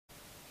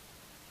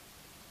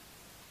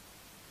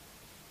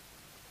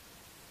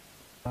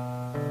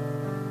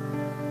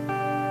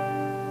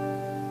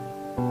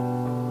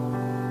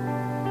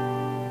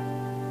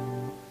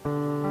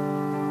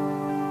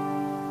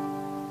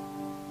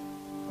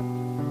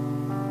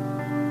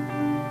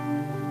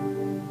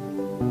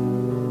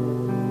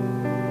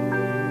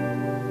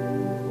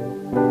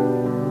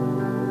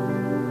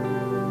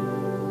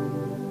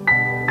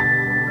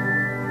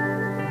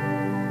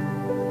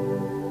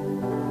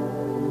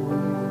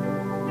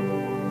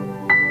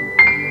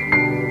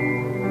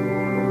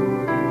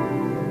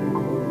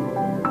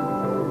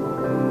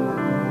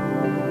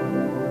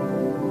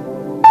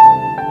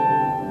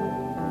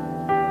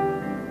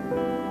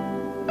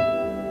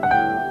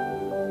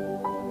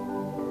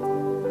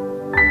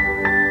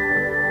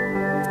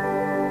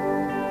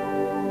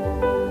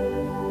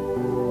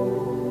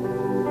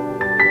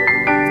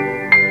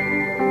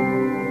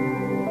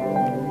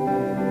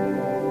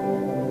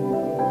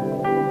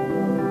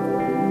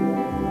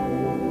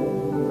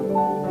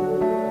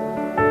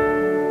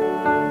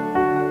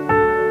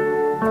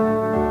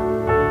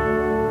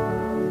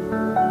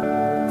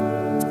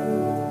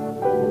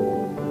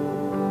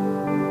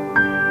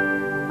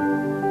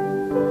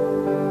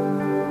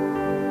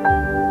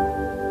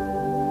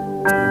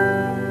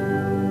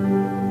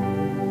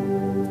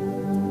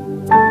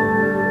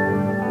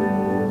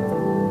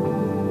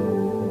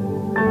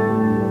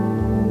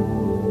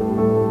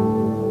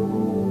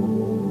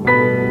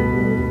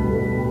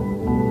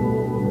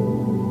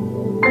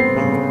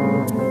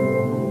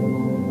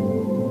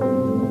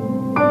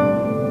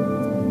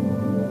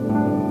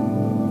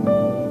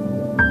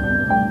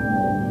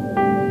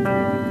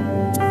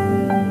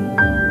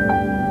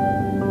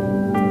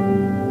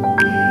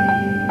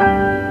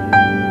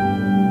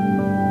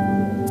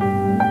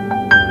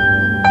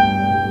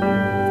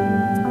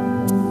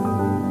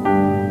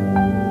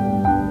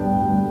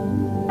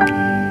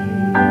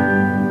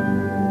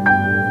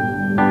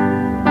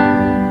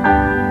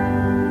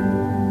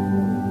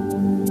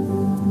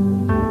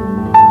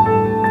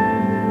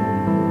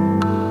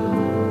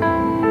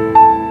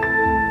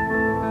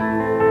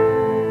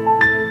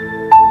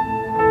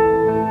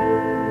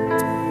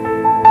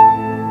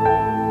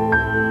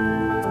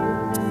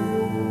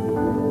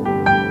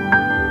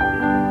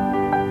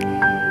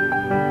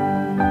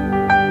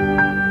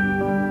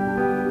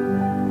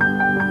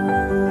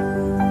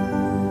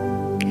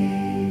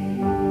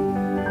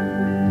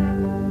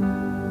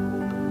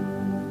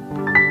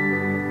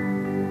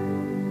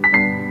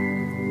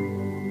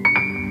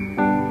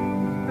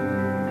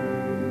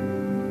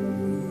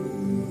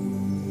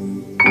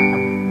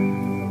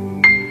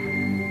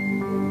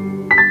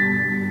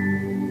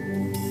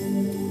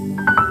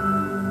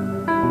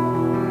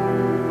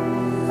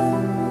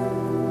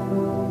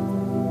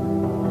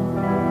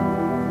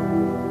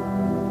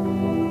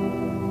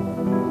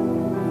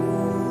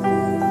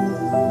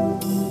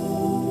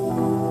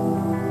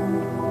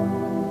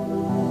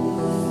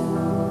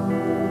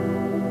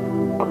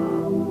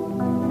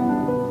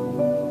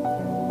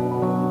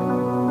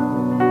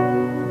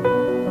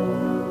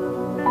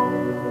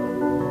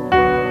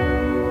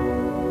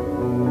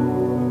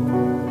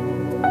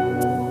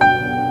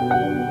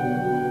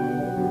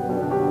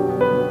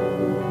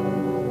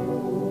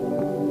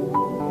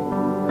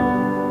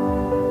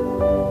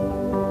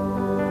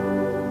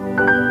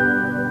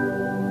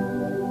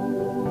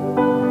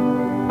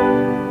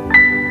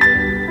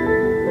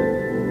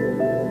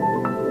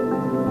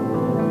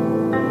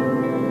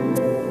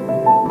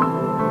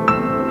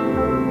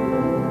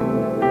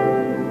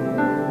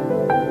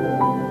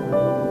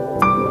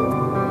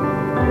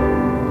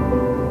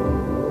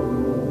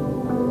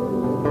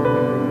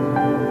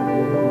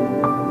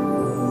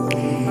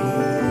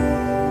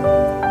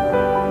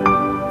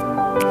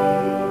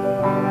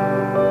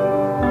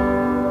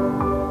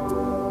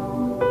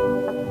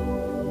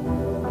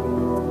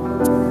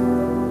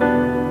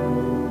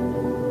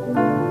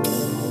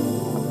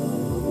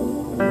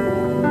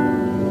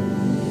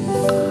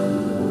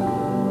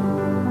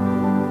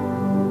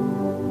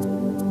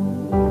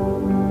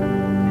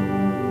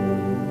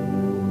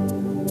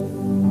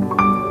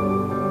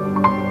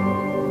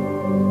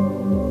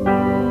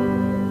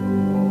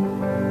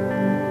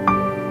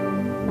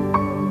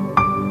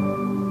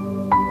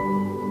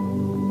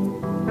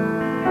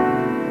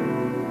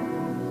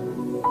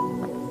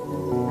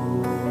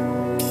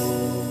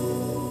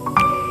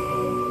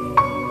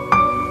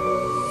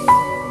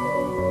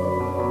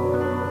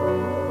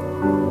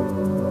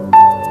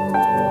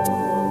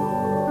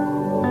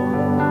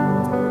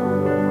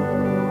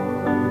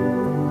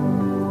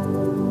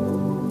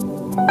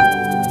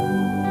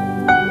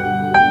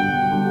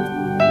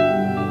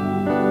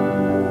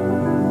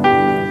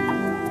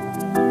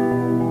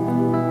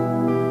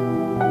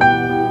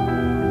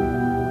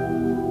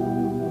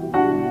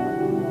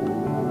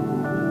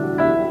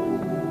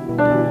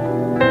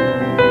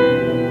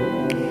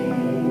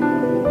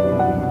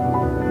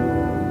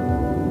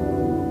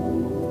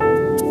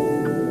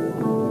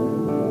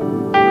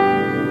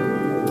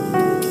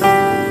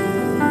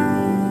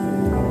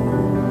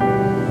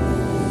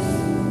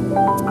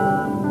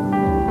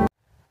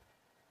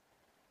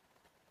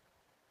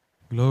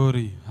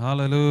Glory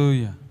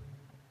హల్లెలూయా.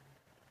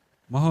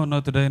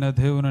 మహోన్నతుడైన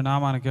దేవుని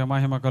నామానికి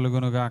మహిమ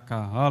కలుగును గాక.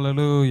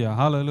 హల్లెలూయా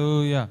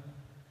హల్లెలూయా.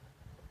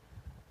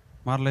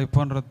 మరల ఈ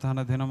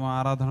పునరుత్థాన దినము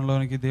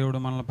ఆరాధనలోనికి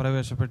దేవుడు మనల్ని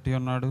ప్రవేశపెట్టి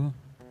ఉన్నాడు.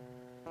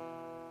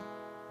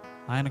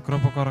 ఆయన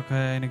కృప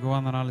కొరకై ఆయనకు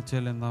వందనాలు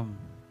చెల్లిందాం.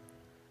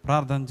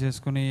 ప్రార్థన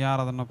చేసుకుని ఈ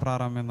ఆరాధన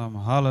ప్రారంభిద్దాం.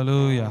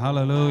 హల్లెలూయా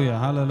హల్లెలూయా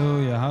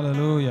హల్లెలూయా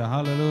హల్లెలూయా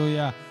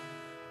హల్లెలూయా.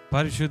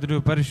 పరిశుద్ధుడు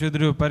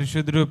పరిశుద్ధుడు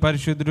పరిశుద్ధుడు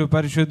పరిశుద్ధుడు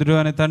పరిశుద్ధుడు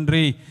అని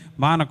తండ్రి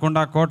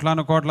మానకుండా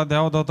కోట్లను కోట్ల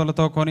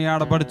దేవదూతలతో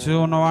కొనియాడబడుచు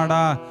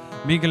ఉన్నవాడా,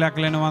 మీకు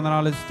లెక్కలేని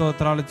వందనాలు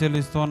స్తోత్రాలు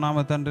చెల్లిస్తూ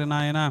ఉన్నాము తండ్రి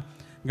నాయన.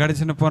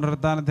 గడిచిన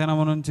పునరుద్ధాన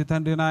దినము నుంచి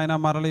తండ్రి నాయన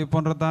మరలి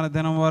పునరుద్ధాన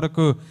దినం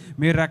వరకు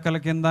మీ రెక్కల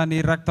కింద నీ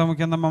రక్తం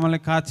కింద మమ్మల్ని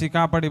కాచి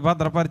కాపాడి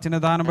భద్రపరిచిన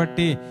దాన్ని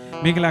బట్టి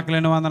మీకు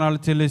లెక్కలేని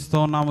వందనాలు చెల్లిస్తూ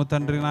ఉన్నాము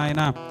తండ్రి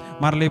నాయన.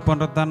 మరలి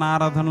పునరుద్ధాన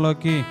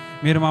ఆరాధనలోకి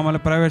మీరు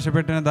మమ్మల్ని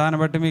ప్రవేశపెట్టిన దాన్ని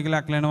బట్టి మీకు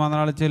లెక్కలేని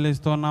వందనాలు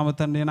చెల్లిస్తూ ఉన్నాము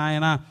తండ్రి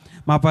నాయన.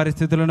 మా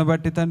పరిస్థితులను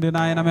బట్టి తండ్రి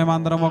నాయన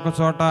మేమందరం ఒక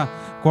చోట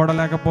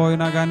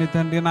కూడలేకపోయినా కానీ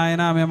తండ్రి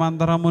నాయన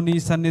మేమందరము నీ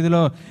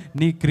సన్నిధిలో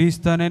నీ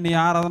క్రీస్తునే నీ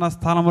ఆరాధన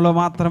స్థలంలో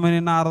మాత్రమే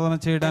నిన్ను ఆరాధన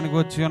చేయడానికి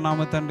వచ్చి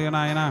ఉన్నాము తండ్రి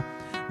నాయన.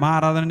 మా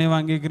ఆరాధన నీవు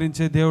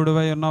అంగీకరించే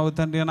దేవుడివై ఉన్నావు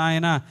తండ్రి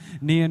నాయన.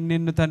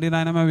 నిన్ను తండ్రి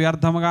నాయన మేము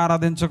వ్యర్థముగా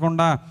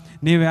ఆరాధించకుండా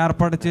నీవు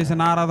ఏర్పాటు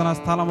చేసిన ఆరాధన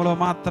స్థలంలో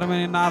మాత్రమే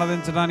నిన్ను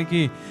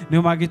ఆరాధించడానికి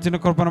నువ్వు మాకు ఇచ్చిన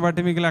కృపను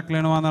బట్టి మీకు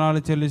లెక్కలేని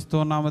వందనాలు చెల్లిస్తూ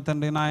ఉన్నాము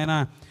తండ్రి నాయన.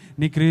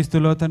 నీ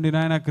క్రీస్తులో తండ్రి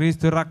నాయన,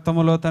 క్రీస్తు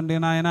రక్తములో తండ్రి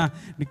నాయన,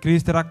 నీ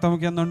క్రీస్తు రక్తము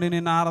కింద ఉండి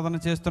నిన్ను ఆరాధన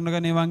చేస్తుండగా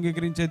నీవు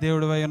అంగీకరించే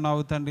దేవుడివై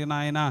ఉన్నావు తండ్రి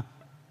నాయన.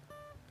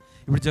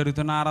 ఇప్పుడు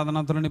జరుగుతున్న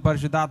ఆరాధనంతలో నీ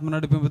పరిశుద్ధాత్మ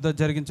నడిపింపుతో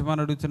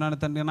జరిగించమని అడుగుతున్నాను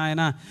తండ్రి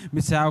నాయన.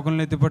 మీ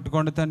సేవకులను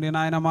ఎత్తిపట్టుకోండి తండ్రి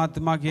నాయన.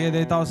 మాకు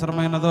ఏదైతే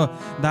అవసరమైనదో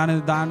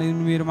దాన్ని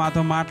మీరు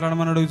మాతో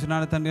మాట్లాడమని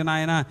అడుగుతున్నాను తండ్రి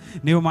నాయన.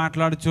 నీవు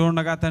మాట్లాడి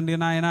చూడగా తండ్రి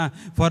నాయన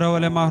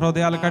ఫరోవలే మా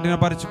హృదయాలు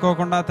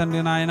కఠినపరుచుకోకుండా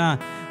తండ్రి నాయన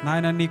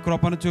నీ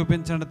కృపను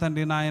చూపించండి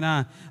తండ్రి నాయన.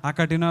 ఆ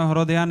కఠిన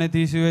హృదయాన్ని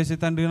తీసివేసి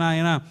తండ్రి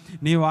నాయన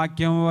నీ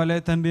వాక్యం వలె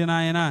తండ్రి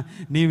నాయన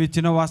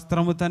నీవిచ్చిన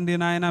వస్త్రము తండ్రి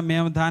నాయన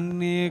మేము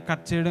దాన్ని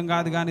కట్ చేయడం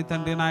కాదు కానీ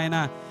తండ్రి నాయన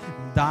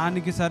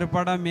దానికి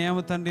సరిపడా మేము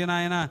తండ్రి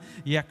నాయన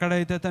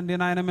ఎక్కడైతే తండ్రి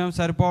నాయన మేము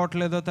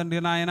సరిపోవట్లేదో తండ్రి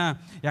నాయన,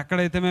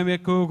 ఎక్కడైతే మేము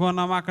ఎక్కువగా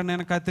ఉన్నామో అక్కడ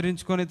నేను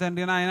కత్తిరించుకొని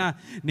తండ్రి నాయన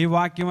నీ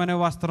వాక్యం అనే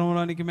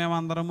వస్త్రంలోనికి మేము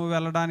అందరము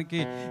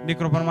వెళ్ళడానికి నీ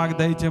కృపను మాకు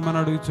దయచేయమని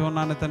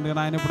అడుగుచున్నాను తండ్రి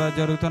నాయన. ఇప్పుడు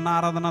జరుగుతున్న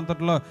ఆరాధన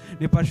అంతట్లో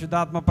నీ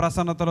పరిశుద్ధాత్మ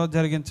ప్రసన్నతలో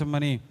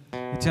జరిగించమని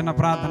ఈ చిన్న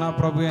ప్రార్థన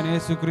ప్రభు అని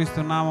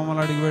యేసుక్రీస్తు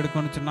నామములో అడిగి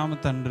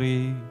వేడుకొనుచున్నాము తండ్రి.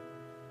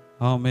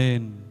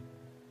 ఆమేన్.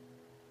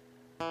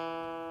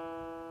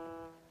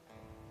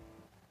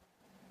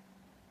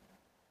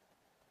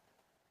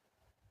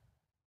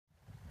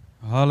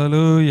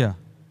 హల్లెలూయా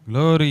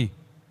గ్లోరీ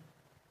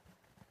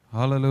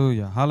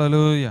హల్లెలూయా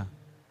హల్లెలూయా.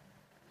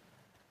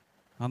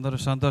 అందరూ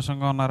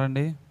సంతోషంగా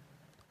ఉన్నారండి.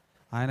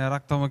 ఆయన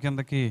రక్తము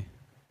కిందకి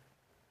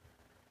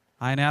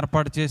ఆయన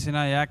ఏర్పాటు చేసిన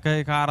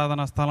ఏకైక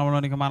ఆరాధన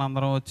స్థలంలోనికి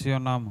మనందరం వచ్చి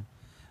ఉన్నాము.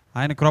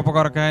 ఆయన కృప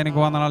కొరకు ఆయనకు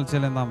వందనాలు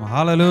చెల్లిందాము.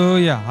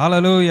 హల్లెలూయా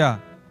హల్లెలూయా.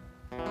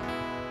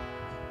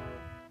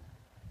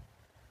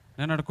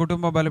 నిన్నటి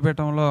కుటుంబ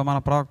బలిపీఠంలో మన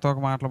ప్రవక్త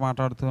ఒక మాటలు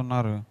మాట్లాడుతూ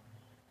ఉన్నారు.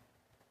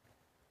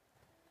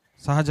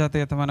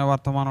 సహజాతీతమైన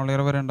వర్తమానంలో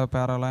 22వ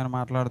పేరాలో ఆయన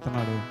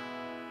మాట్లాడుతున్నాడు.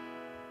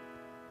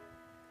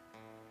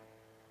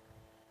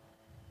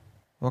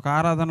 ఒక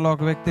ఆరాధనలో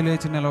ఒక వ్యక్తి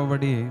లేచి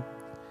నిలవబడి,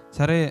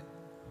 సరే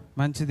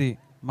మంచిది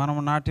మనము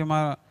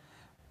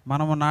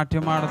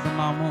నాట్యం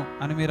ఆడుతున్నాము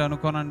అని మీరు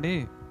అనుకోనండి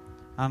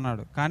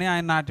అన్నాడు. కానీ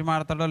ఆయన నాట్యం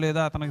ఆడతాడో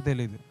లేదో అతనికి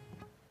తెలియదు.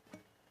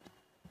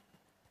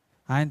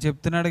 ఆయన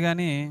చెప్తున్నాడు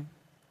కానీ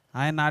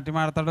ఆయన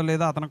నాట్యం ఆడతాడో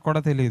లేదో అతనికి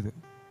కూడా తెలియదు.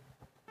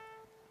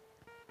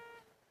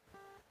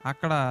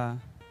 అక్కడ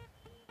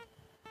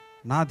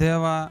నా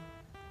దేవా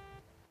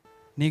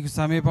నీకు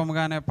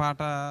సమీపంగానే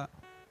పాట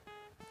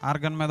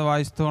ఆర్గన్ మీద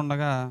వాయిస్తూ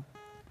ఉండగా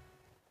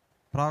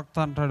ప్రవక్త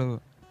అంటాడు,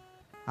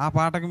 ఆ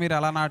పాటకు మీరు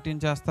ఎలా నాట్యం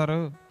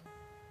చేస్తారు?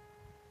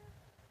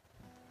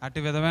 అటు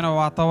విధమైన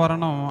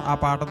వాతావరణం ఆ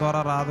పాట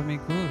ద్వారా రాదు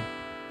మీకు.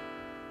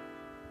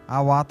 ఆ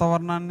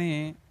వాతావరణాన్ని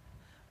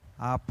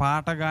ఆ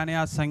పాట కానీ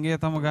ఆ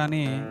సంగీతం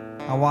కానీ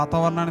ఆ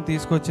వాతావరణాన్ని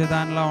తీసుకొచ్చే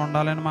దానిలా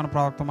ఉండాలని మన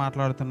ప్రవక్త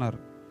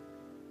మాట్లాడుతున్నారు.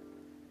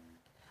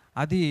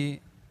 అది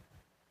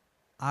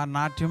ఆ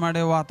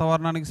నాట్యమాడే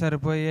వాతావరణానికి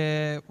సరిపోయే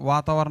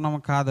వాతావరణం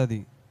కాదది.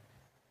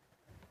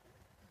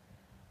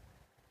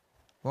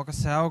 ఒక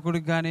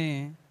సేవకుడికి కానీ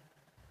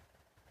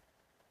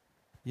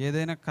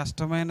ఏదైనా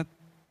కష్టమైన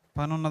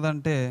పని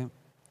ఉన్నదంటే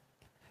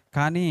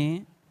కానీ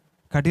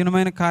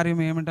కఠినమైన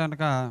కార్యం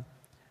ఏమిటనక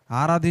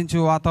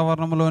ఆరాధించు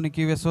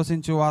వాతావరణంలోనికి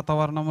విశ్వసించు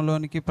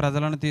వాతావరణంలోనికి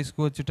ప్రజలను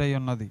తీసుకువచ్చుటై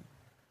ఉన్నది.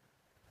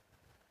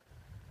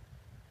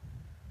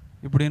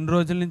 ఇప్పుడు ఇన్ని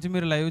రోజుల నుంచి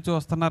మీరు లైవ్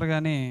చూస్తున్నారు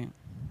కానీ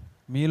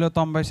మీలో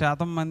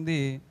 90% మంది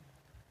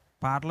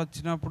పాటలు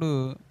వచ్చినప్పుడు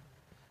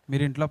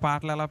మీరు ఇంట్లో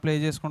పాటలు ఎలా ప్లే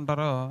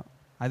చేసుకుంటారో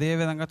అదే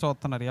విధంగా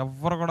చూస్తున్నారు.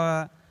 ఎవ్వరు కూడా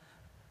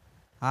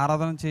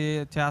ఆరాధన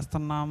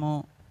చేస్తున్నాము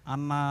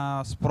అన్న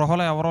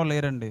స్పృహలో ఎవరో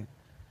లేరండి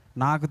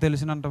నాకు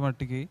తెలిసినంత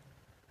మట్టికి.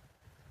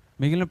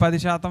 మిగిలిన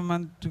 10%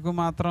 మట్టుకు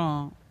మాత్రం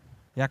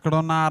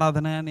ఎక్కడున్న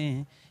ఆరాధన అని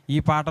ఈ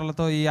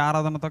పాటలతో ఈ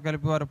ఆరాధనతో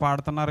కలిపి వారు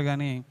పాడుతున్నారు.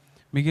 కానీ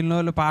మిగిలిన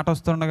వాళ్ళు పాట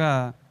వస్తుండగా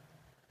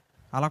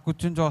అలా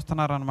కూర్చుని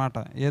చూస్తున్నారనమాట,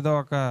 ఏదో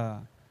ఒక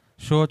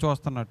షో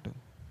చూస్తున్నట్టు.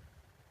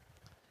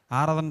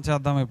 ఆరాధన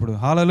చేద్దాం ఇప్పుడు.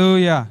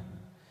 హల్లెలూయా.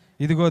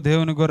 ఇదిగో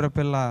దేవుని గొర్రె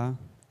పిల్ల,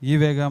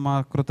 ఈవేగా మా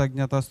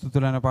కృతజ్ఞత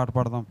స్తుతులు అనే పాట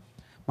పాడదాం.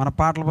 మన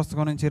పాటల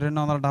పుస్తకం నుంచి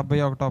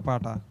 271వ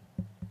పాట.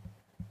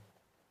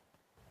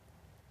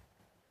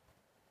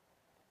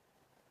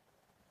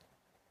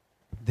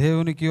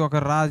 దేవునికి ఒక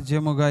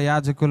రాజ్యముగా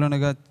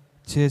యాజకులనుగా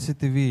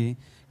చేసితివి,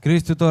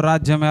 క్రీస్తుతో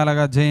రాజ్యం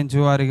ఎలాగా జయించు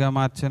వారిగా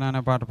మార్చిన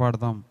అనే పాట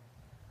పాడదాం.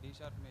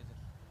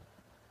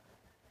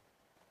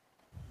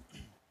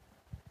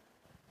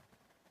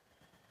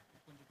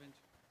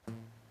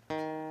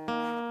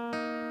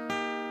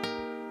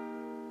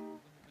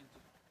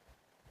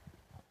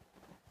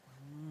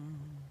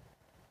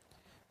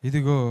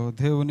 ఇదిగో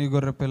దేవుని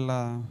గొర్రెపిల్ల,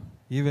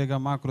 ఈవేగా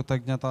మా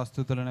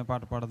కృతజ్ఞతాస్తుతులు అనే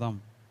పాట పాడదాం.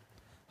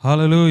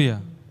 హల్లెలూయా.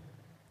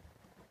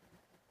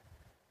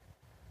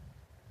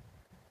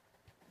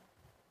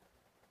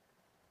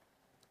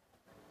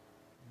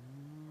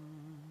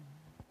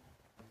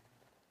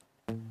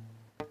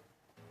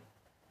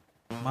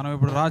 మనం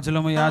ఇప్పుడు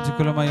రాజులము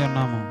యాజకులమై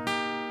ఉన్నాము.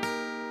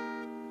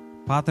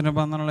 పాత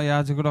నిబంధనలో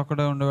యాజకుడు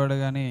ఒక్కడే ఉండేవాడు,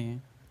 కానీ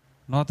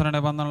నూతన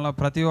నిబంధనలో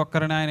ప్రతి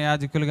ఒక్కరిని ఆయన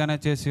యాజకులుగానే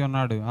చేసి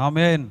ఉన్నాడు.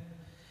 ఆమేన్.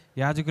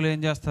 యాజకులు ఏం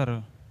చేస్తారు?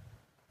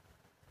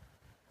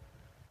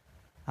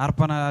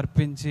 అర్పణ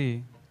అర్పించి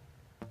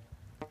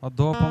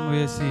ధూపం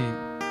వేసి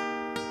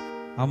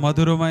ఆ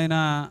మధురమైన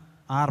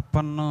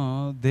అర్పణను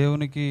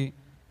దేవునికి,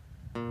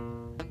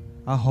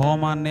 ఆ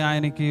హోమాన్ని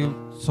ఆయనకి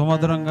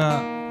సుమధురంగా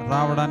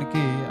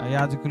రావడానికి ఆ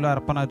యాజకులు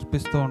అర్పణ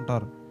అర్పిస్తూ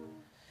ఉంటారు.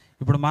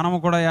 ఇప్పుడు మనము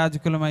కూడా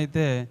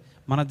యాజకులమైతే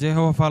మన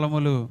యెహోవా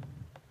ఫలములు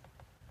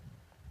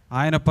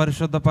ఆయన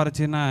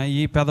పరిశుద్ధపరిచిన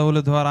ఈ పెదవుల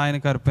ద్వారా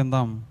ఆయనకు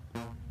అర్పిందాం.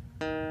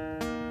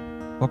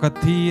 ఒక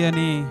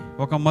తీయని,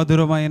 ఒక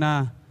మధురమైన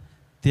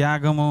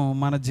త్యాగము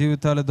మన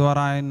జీవితాల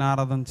ద్వారా ఆయన్ని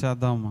ఆరాధన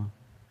చేద్దాము.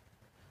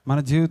 మన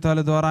జీవితాల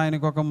ద్వారా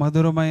ఆయనకు ఒక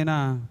మధురమైన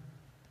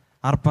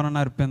అర్పణను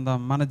అర్పిందాం,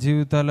 మన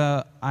జీవితాలు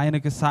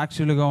ఆయనకి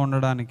సాక్షులుగా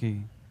ఉండడానికి.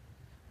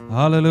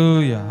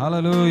 హల్లెలూయా,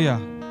 హల్లెలూయా.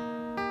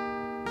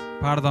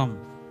 పాడదాం.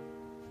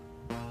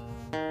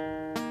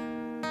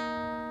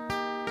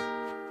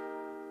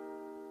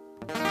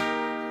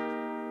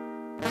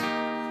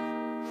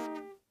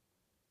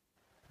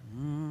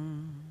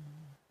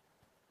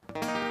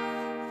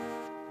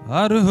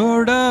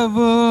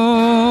 అర్హుడవు,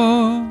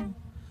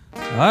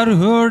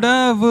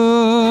 అర్హుడవు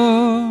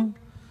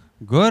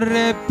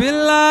గొర్రె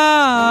పిల్ల,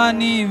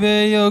 నీవే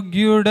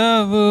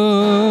యోగ్యుడవు.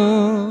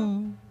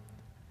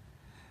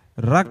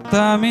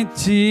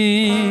 రక్తమిచ్చి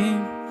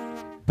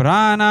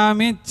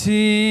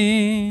ప్రాణమిచ్చి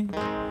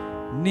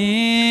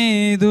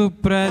నీదు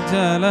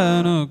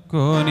ప్రజలను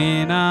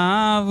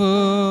కొనినావు.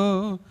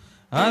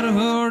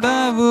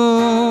 అర్హుడవు,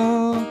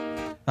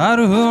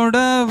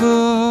 అర్హుడవు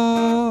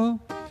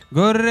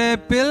గొర్రె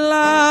పిల్ల,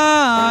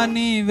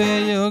 నీవే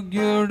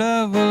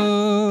యోగ్యుడవు.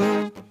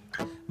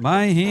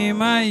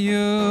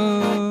 మహిమయు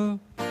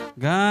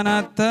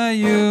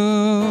ఘనతయు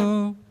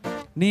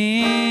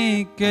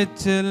నీకే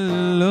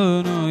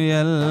చెల్లును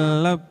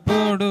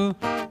ఎల్లప్పుడు.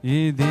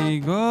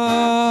 ఇదిగో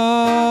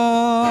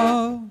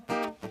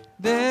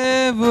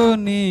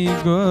దేవుని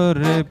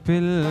గొర్రె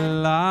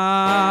పిల్ల,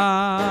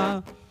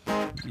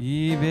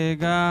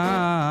 ఈవేగా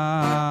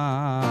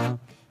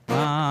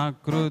నా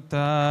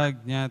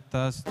కృతజ్ఞత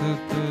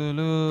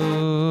స్తుతులు,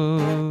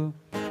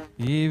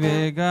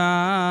 ఈవేగా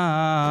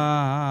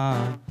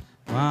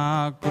మా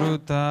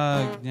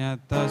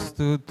కృతజ్ఞత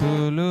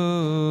స్తుతులు.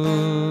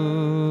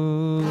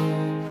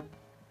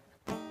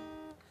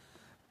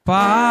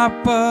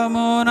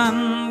 పాపమునంతా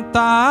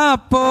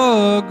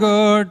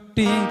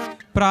పోగొట్టి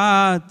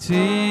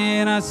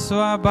ప్రాచీన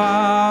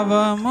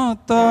స్వభావము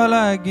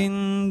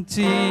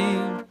తొలగించి,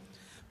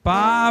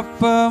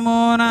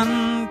 పాపమునంతా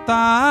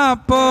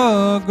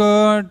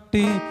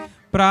పోగొట్టి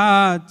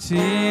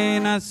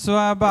ప్రాచీన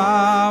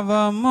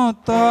స్వభావము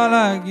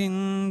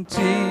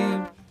తొలగించి,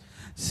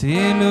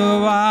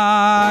 సిలువా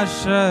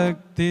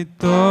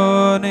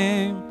శక్తితోనే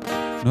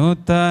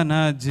నూతన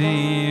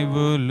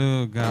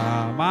జీవులుగా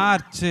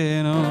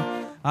మార్చెను.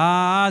 ఆ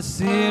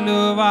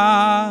సిలువా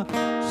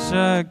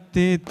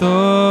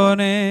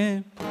శక్తితోనే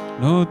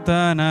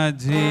నూతన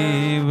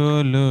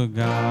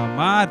జీవులుగా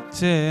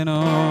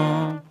మార్చెను.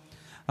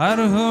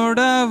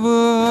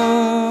 అర్హుడవు,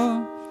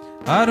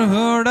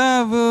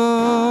 అర్హుడవు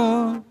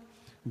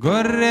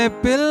గొర్రె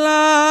పిల్ల,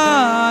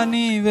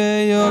 నీవే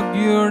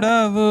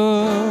యోగ్యుడవు.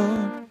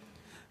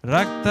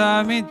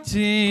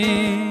 రక్తమిచ్చి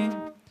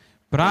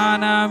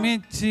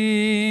ప్రాణమిచ్చి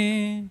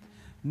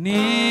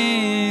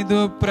నీదు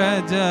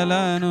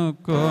ప్రజలను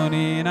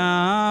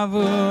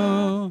కొనినావు.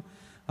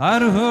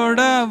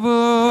 అర్హుడవు,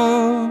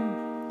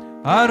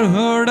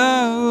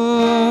 అర్హుడవు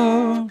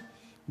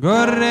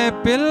గొర్రె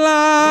పిల్ల,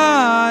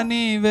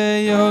 నీవే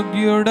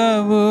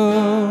యోగ్యుడవు.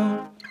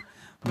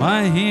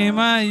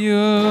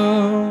 మహిమయు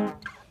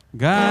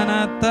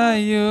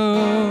ఘనతయు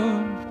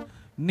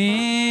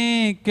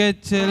నీకే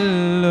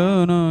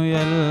చెల్లును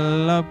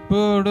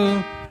ఎల్లప్పుడు.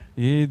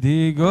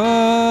 ఇదిగో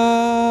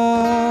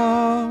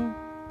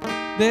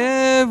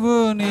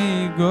దేవుని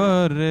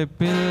గొర్రె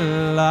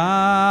పిల్ల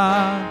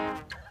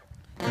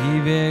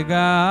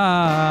నీవేగా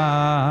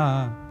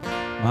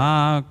మా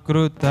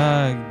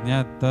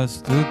కృతజ్ఞత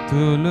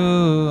స్తుతులు.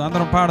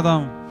 అందరం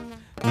పాడదాం.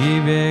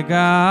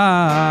 నీవేగా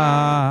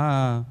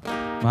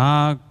మా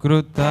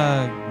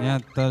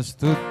కృతజ్ఞత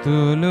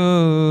స్తుతులు.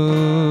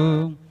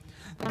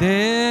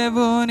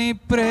 దేవుని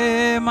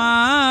ప్రేమ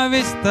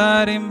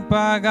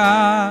విస్తరింపగా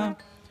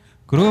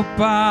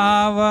కృపావరమునే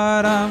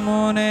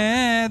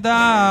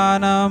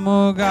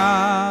దానముగా.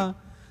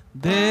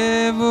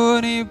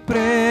 దేవుని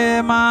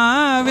ప్రేమ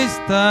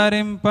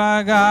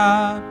విస్తరింపగా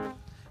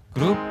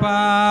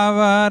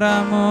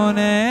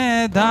కృపావరమునే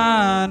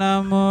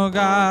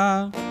దానముగా.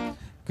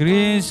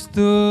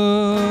 క్రీస్తు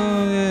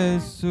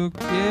యేసు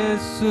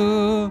యేసు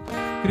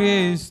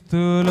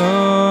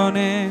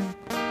క్రీస్తులోనే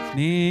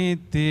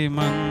నీతిమంతులుగా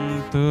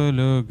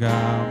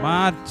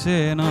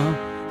మార్చెను.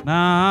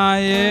 నా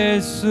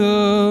యేసు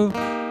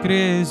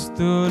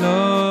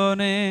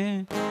క్రీస్తులోనే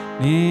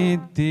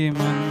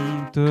నీతిమంతులుగా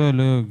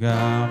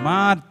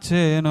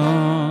మార్చెను.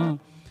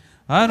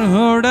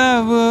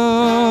 అర్హుడవు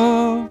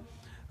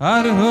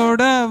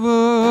అర్హుడవు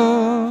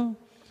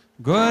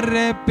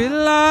గొర్రె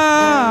పిల్ల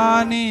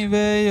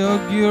నీవే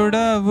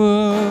యోగ్యుడవు.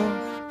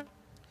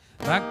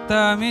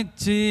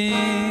 రక్తమిచ్చి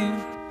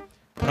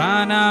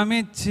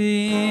ప్రాణమిచ్చి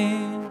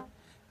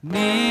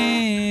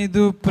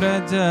నీదు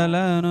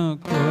ప్రజలను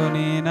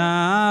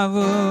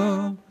కొనినావు.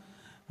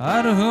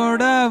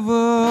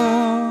 అర్హుడవు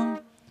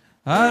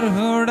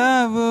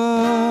అర్హుడవు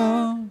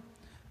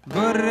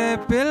గొర్రె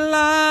పిల్ల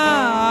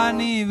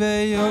నీవే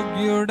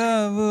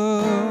యోగ్యుడవు.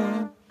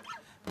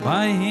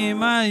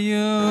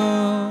 మహిమయు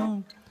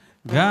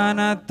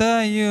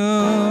ఘనతయు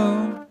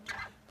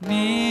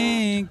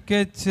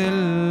నీకే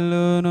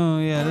చెల్లును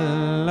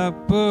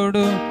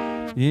ఎల్లప్పుడు.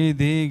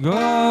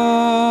 ఇదిగో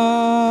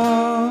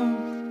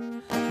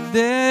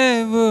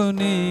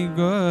దేవుని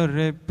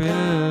గొర్రె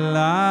పిల్ల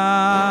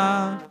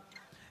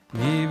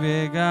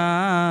నీవేగా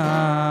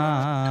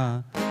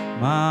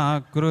మా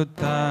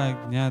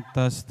కృతజ్ఞత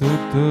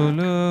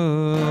స్తుతులు.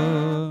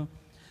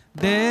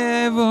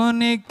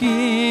 దేవునికి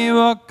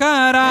ఒక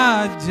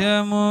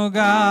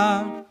రాజ్యముగా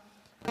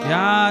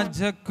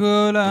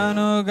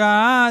యాజకులనుగా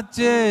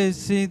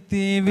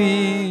చేసితివి.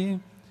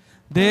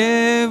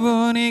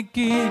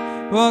 దేవునికి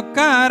ఒక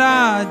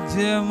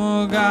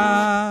రాజ్యముగా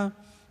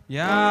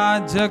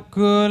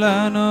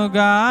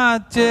యాజకులనుగా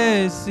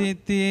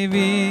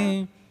చేసితివి.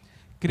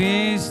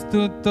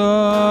 క్రీస్తుతో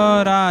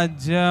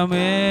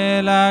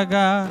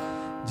రాజ్యమేలగా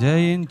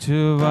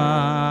జయించువారిగా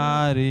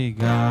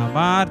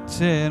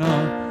మార్చెను.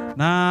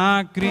 నా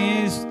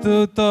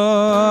క్రీస్తుతో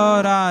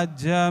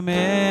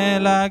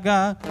రాజ్యమేలగా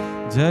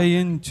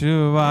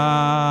జయించువారిగా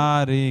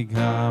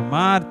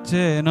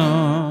మార్చెను.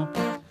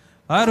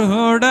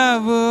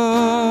 అర్హుడవు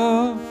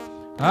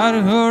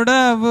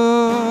అర్హుడవు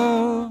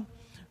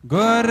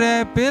గొర్రె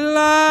పిల్ల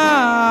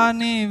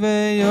నీవే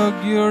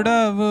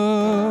యోగ్యుడవు.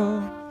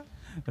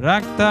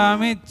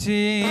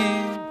 రక్తమిచ్చి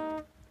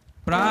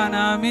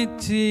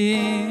ప్రాణమిచ్చి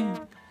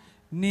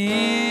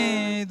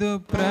నీదు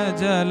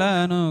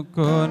ప్రజలను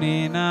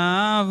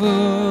కొనినావు.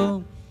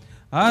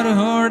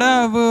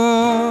 అర్హుడవు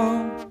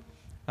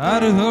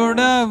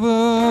అర్హుడవు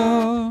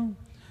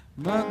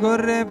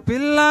గొర్రె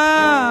పిల్ల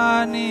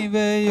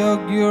నీవే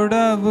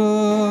యోగ్యుడవు.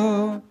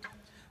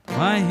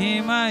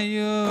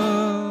 మహిమయు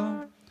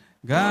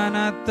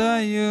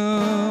ఘనతయు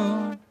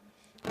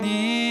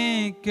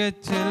నీకే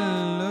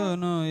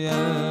చెల్లును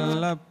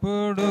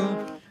ఎల్లప్పుడు.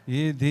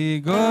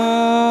 ఇదిగో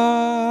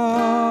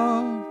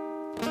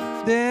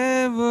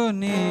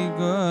దేవుని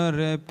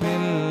గొర్రె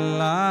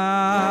పిల్ల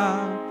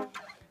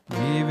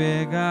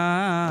నీవేగా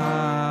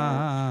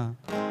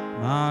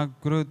మా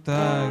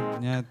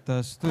కృతజ్ఞత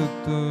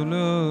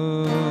స్తుతులు.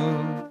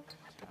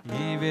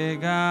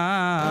 నీవేగా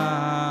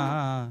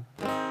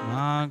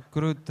మా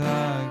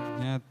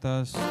కృతజ్ఞత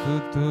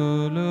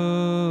స్తుతులు.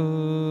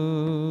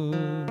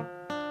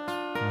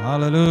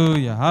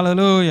 హల్లెలూయా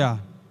హల్లెలూయా.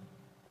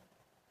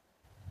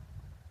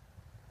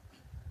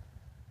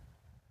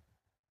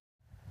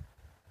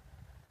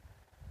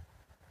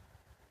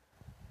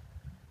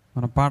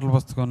 మన పాటల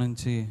పుస్తకం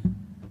నుంచి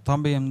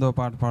 98వ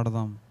పాట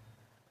పాడదాం.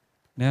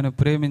 నేను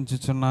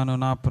ప్రేమించుచున్నాను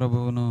నా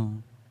ప్రభువును,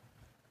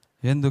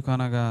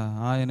 ఎందుకనగా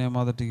ఆయనే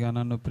మొదటిగా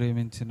నన్ను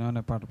ప్రేమించును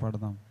అనే పాట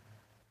పాడదాం.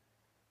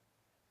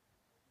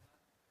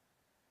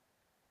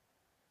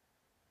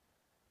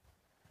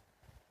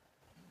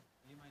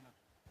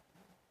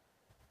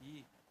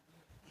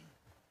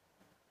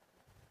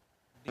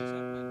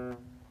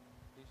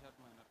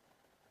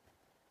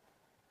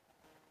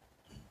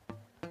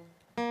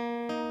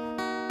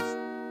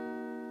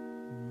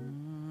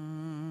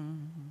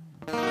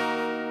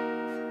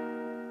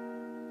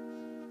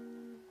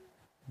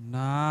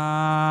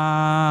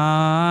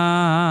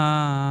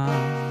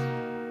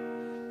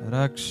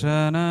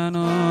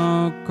 రక్షణను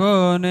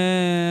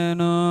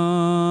కొనేను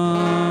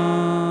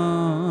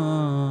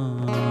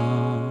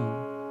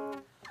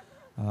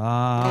ఆ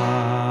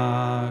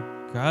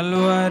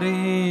కల్వరి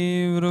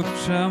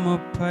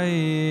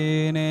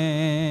వృక్షముపైనే.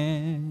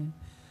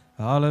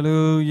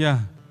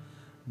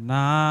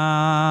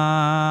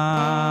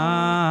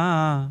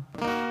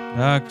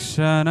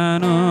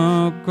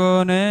 రక్షణను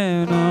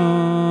కొనేను.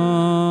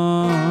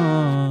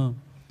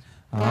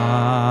 ఆ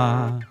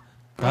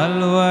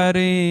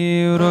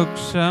కల్వరి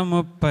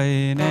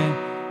వృక్షముపైనే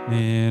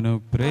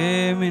నేను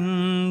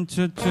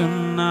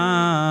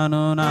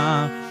ప్రేమించుచున్నాను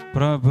నా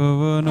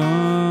ప్రభువును.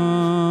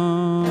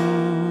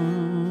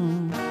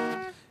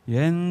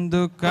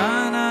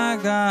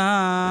 ఎందుకనగా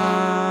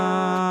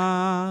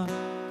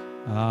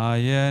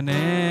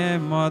ఆయనే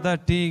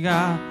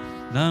మొదటిగా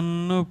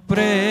నన్ను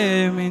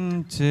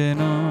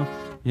ప్రేమించెను.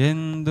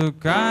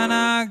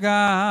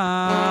 ఎందుకనగా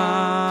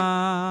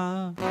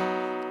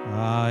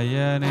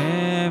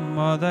ఆయనే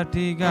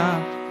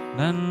మొదటిగా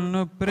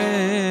నన్ను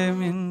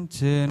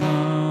ప్రేమించెను.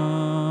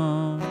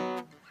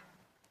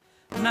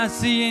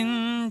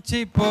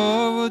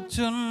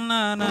 నశించిపోవుచున్న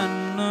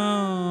నన్ను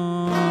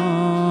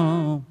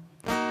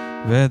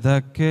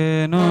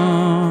వెదకెను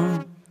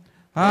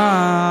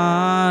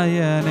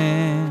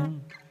ఆయనే.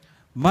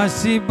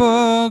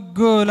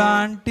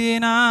 మసిబొగ్గులాంటి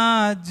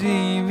నా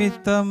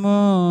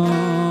జీవితము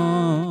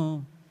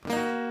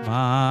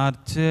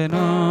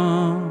మార్చెను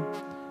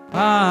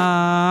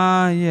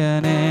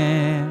ఆయనే.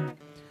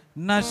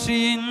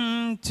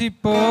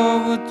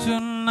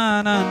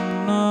 నశించిపోవుచున్న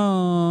నన్ను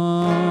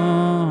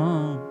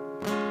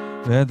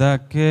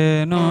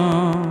వెదకెను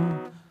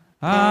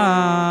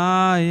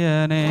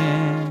ఆయనే.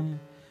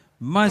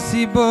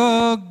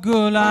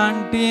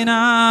 మసిబొగ్గులాంటి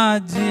నా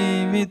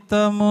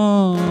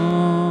జీవితము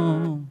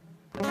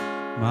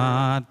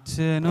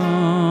మార్చెను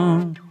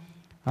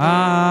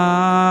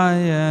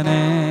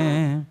ఆయనే.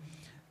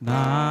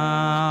 నా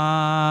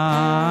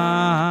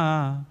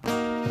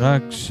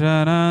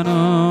రక్షణను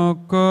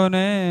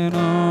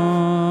కొనేను.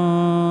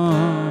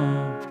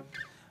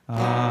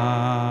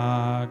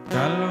 ఆ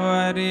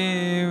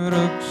కల్వరి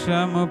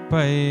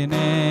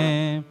వృక్షముపైనే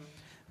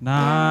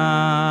నా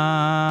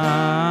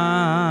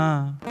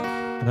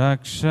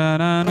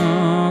రక్షణను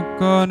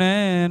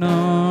కొనేను.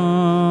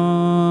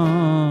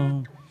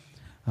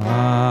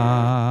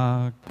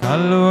 ఆ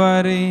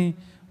కల్వరి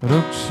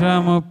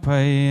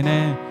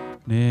వృక్షముపైనే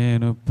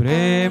నేను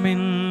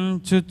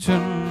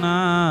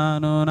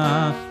ప్రేమించుచున్నాను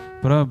నా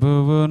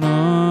ప్రభువును.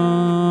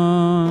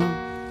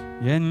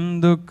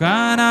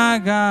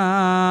 ఎందుకనగా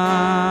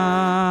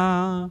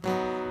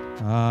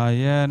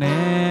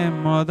ఆయనే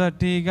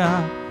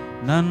మొదటిగా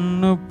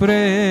నన్ను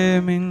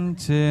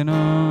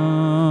ప్రేమించెను.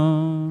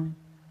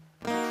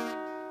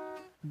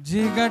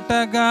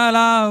 జిగటగల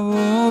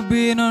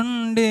ఊబి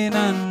నుండి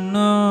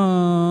నన్ను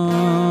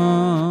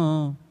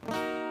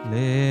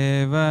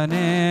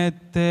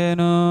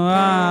లేవనెత్తెను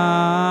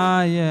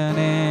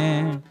ఆయనే.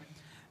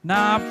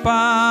 నా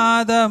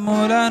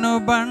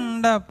పాదములను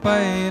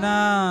బండపైన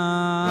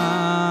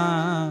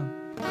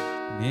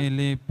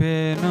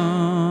నిలిపెను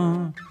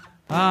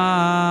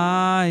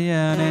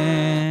ఆయనే.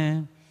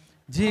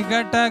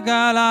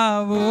 జిగటగల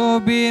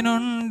ఊబి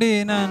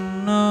నుండి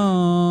నన్ను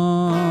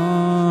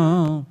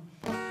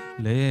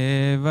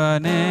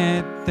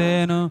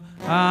లేవనెత్తెను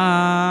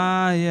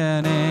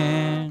ఆయనే.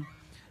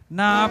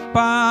 నా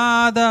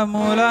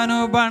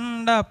పాదములను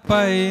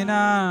బండపైన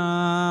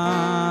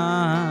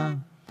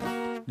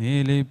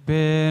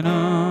నిలిపెను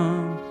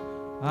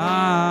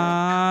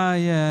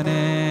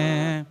ఆయనే.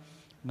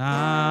 నా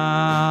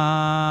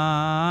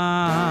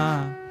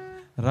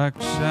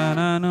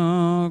రక్షణను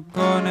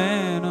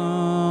కొనేను.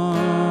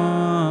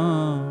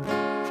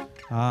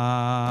 ఆ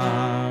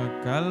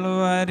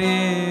కల్వరి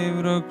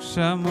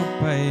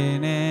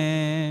వృక్షముపైనే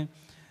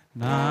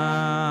నా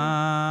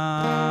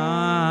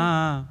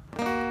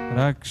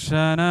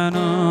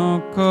రక్షణను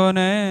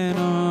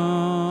కొనేను.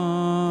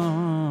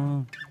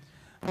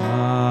 ఆ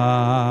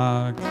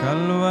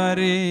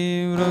కల్వరి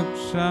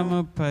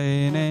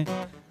వృక్షముపైనే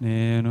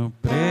నేను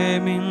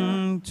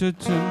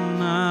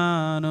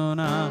ప్రేమించుచున్నాను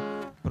నా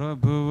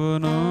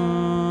ప్రభువును.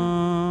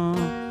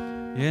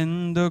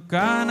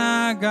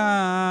 ఎందుకనగా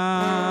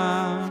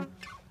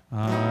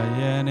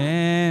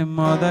ఆయనే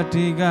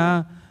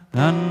మొదటిగా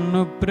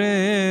నన్ను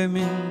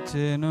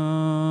ప్రేమించెను.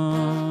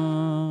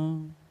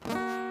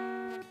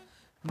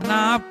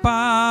 నా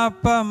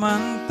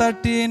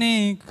పాపమంతటిని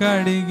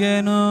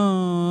కడిగెను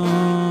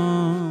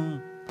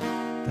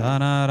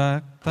తన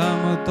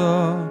రక్తముతో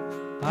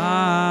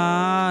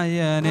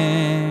ఆయనే.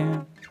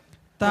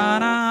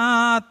 తన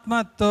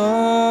ఆత్మతో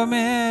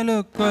మేలు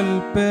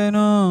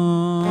కొల్పెను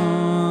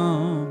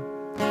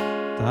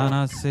తన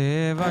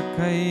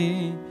సేవకై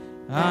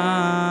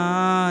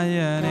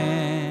ఆయనే.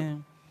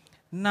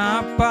 నా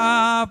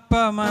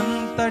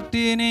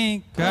పాపమంతటిని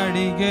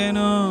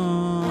కడిగెను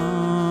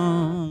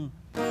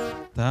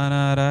తన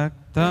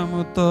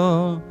రక్తముతో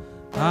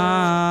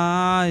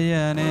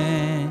ఆయనే.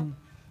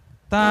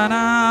 తన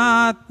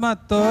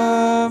ఆత్మతో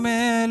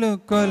మేలు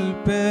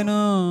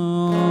కొల్పెను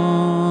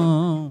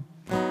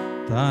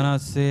తన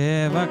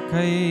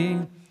సేవకై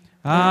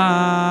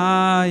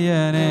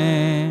ఆయనే.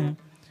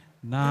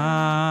 నా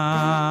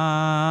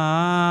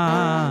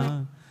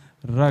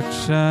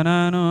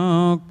రక్షణను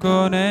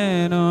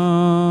కొనేను.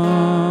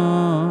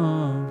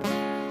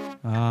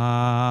 ఆ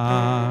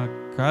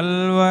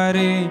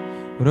కల్వరి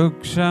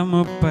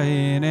వృక్షము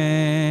పైనే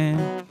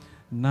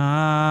నా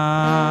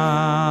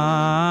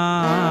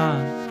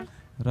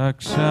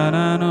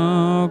రక్షణను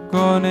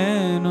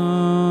కొనేను.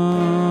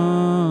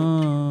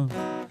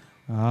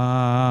 ఆ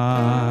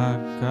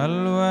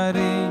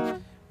కల్వరి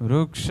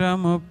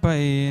వృక్షము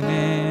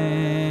పైనే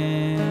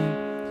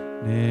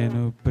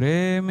నేను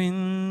ప్రేమించుచున్నాను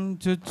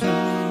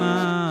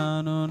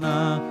నా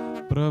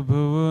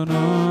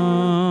ప్రభువును.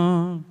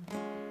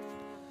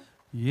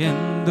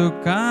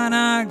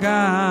 ఎందుకనగా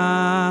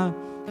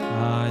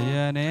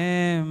ఆయనే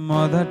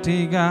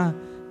మొదటిగా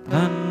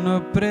నన్ను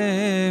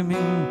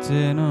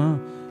ప్రేమించెను.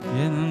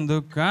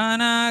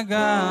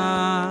 ఎందుకనగా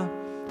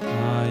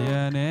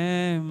ఆయనే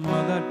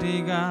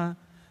మొదటిగా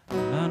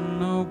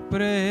నన్ను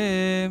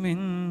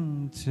ప్రేమించెను.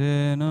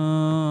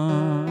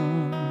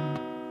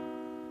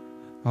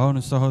 అవును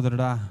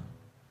సహోదరుడా,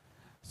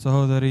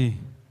 సహోదరి,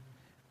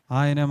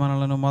 ఆయనే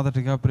మనలను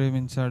మొదటిగా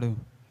ప్రేమించాడు.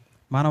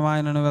 మనం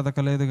ఆయనను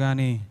వెతకలేదు,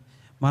 కానీ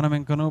మనం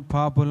ఇంకనూ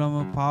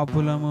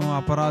పాపులము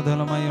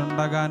అపరాధులమై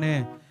ఉండగానే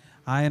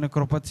ఆయన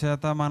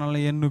కృపచేత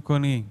మనల్ని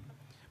ఎన్నుకొని,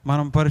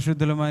 మనం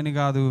పరిశుద్ధులమని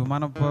కాదు,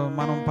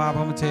 మనం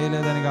పాపము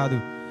చేయలేదని కాదు,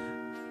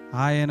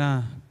 ఆయన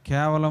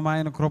కేవలం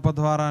ఆయన కృప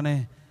ద్వారానే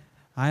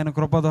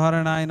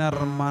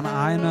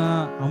ఆయన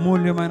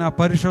అమూల్యమైన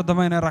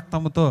పరిశుద్ధమైన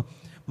రక్తముతో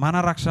మన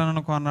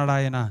రక్షణను కొన్నాడు.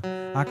 ఆయన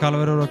ఆ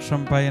కల్వరి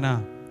వృక్షం పైన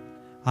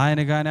ఆయన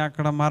కానీ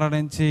అక్కడ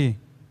మరణించి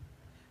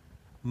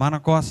మన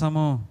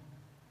కోసము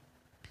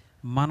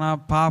మన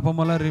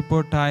పాపముల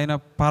రిపోర్ట్ ఆయన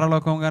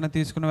పరలోకం కానీ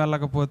తీసుకుని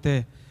వెళ్ళకపోతే,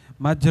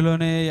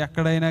 మధ్యలోనే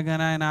ఎక్కడైనా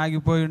కానీ ఆయన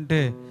ఆగిపోయి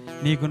ఉంటే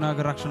నీకు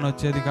నాకు రక్షణ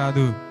వచ్చేది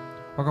కాదు.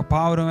 ఒక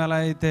పావురం ఎలా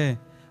అయితే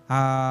ఆ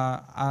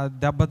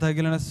దెబ్బ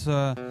తగిలిన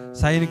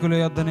సైనికుల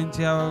యొద్ద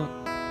నుంచి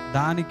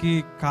దానికి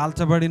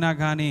కాల్చబడినా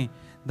కానీ,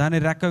 దాని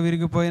రెక్క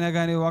విరిగిపోయినా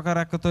కానీ ఒక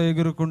రెక్కతో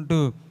ఎగురుకుంటూ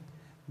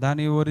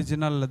దాని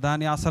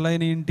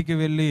అసలైన ఇంటికి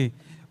వెళ్ళి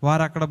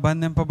వారు అక్కడ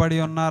బంధింపబడి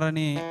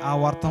ఉన్నారని ఆ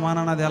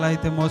వర్తమానాన్ని అది ఎలా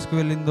అయితే మోసుకు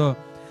వెళ్ళిందో,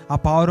 ఆ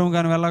పావురం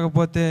కానీ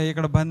వెళ్ళకపోతే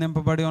ఇక్కడ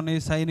బంధింపబడి ఉన్న ఈ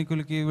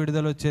సైనికులకి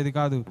విడుదల వచ్చేది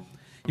కాదు.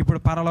 ఇప్పుడు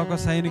పరలోక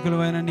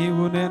సైనికులమైన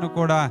నీవు నేను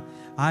కూడా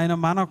ఆయన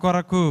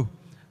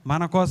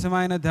మన కోసం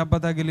ఆయన దెబ్బ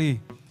తగిలి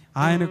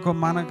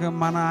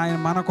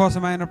మన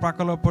కోసం ఆయన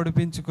పక్కలో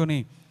పొడిపించుకొని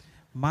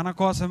మన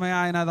కోసమే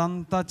ఆయన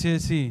అదంతా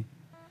చేసి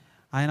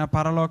ఆయన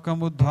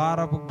పరలోకము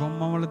ద్వారపు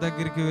గుమ్మముల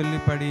దగ్గరికి వెళ్ళి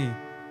పడి,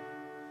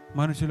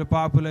 మనుషులు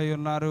పాపులై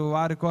ఉన్నారు,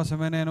 వారి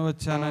కోసమే నేను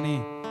వచ్చానని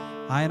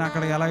ఆయన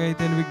అక్కడ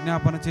ఎలాగైతే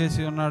విజ్ఞాపన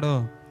చేసి ఉన్నాడో,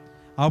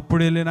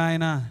 అప్పుడు వెళ్ళిన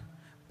ఆయన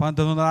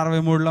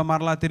 1963లో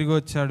మరలా తిరిగి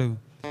వచ్చాడు.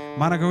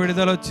 మనకు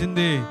విడుదల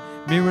వచ్చింది,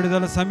 మీ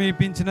విడుదల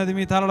సమీపించినది,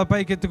 మీ తలల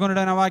పైకి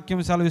ఎత్తుకొనుడైన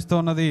వాక్యం సెలవిస్తూ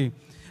ఉన్నది.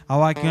 ఆ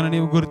వాక్యాన్ని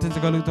నీవు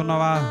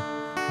గుర్తించగలుగుతున్నావా?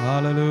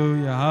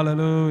 హల్లెలూయా,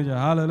 హల్లెలూయా,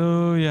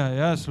 హల్లెలూయా.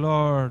 yes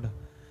lord,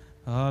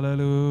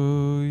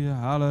 హల్లెలూయా,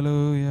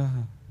 హల్లెలూయా.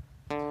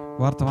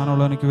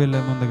 వర్తమానంలోనికి వెళ్ళే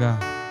ముందుగా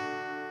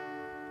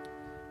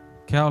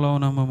కేవలం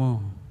నమ్మము.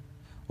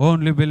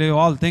 Only believe,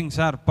 all things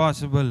are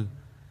possible.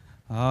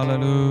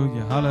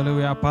 హల్లెలూయా,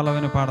 హల్లెలూయా.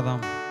 పల్లవిని పాడదాం.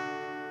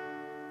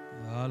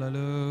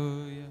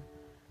 హల్లెలూయా.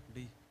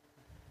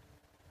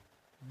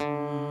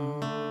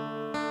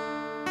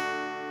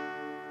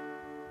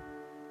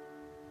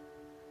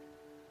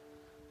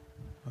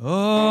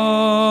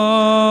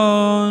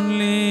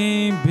 Only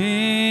believe,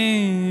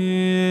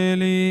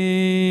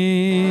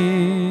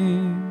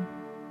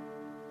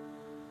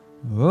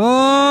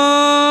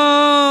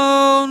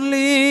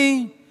 only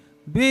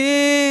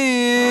believe,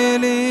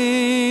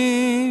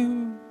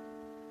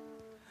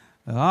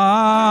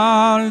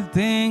 all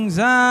things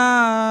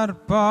are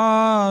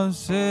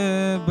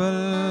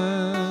possible.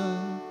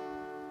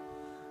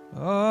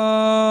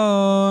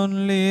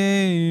 Only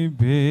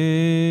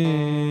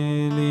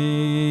believe.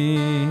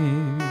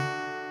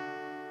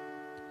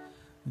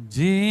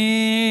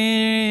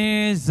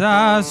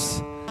 Jesus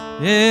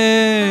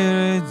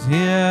is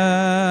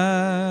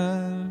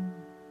here.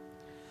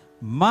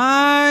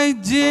 My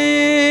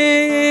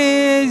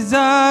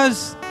Jesus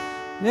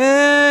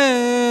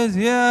is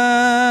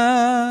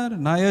here.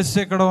 నా యేసు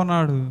ఇక్కడ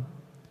ఉన్నాడు.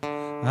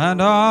 And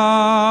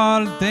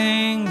all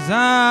things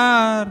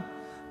are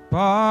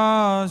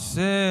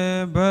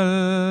possible.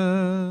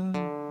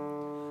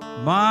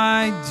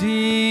 My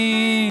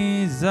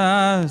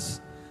Jesus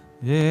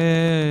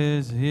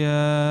is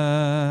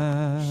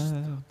here.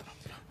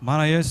 మన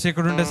యేసు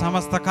ఇక్కడ ఉంటే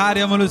సమస్త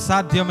కార్యములు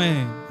సాధ్యమే.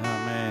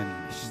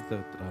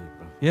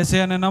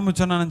 యేసయ్య నేను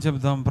నమ్ముచున్నానని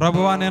చెప్తాం.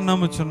 ప్రభువా నేను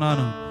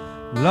నమ్ముచున్నాను.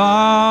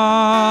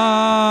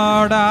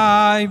 Lord I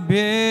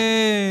believe,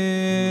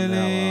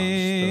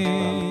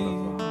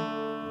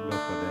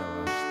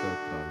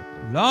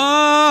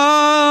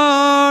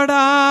 Lord I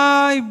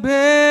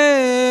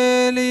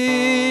believe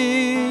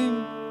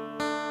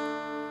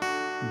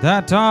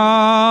that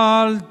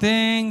all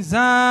things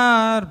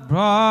are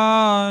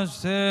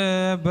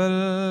possible.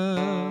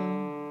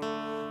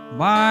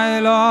 My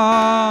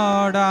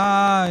Lord I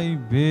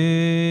believe.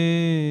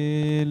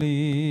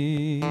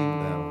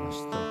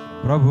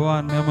 ప్రభువా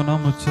మేము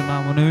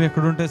నమ్ముచున్నాము. నువ్వు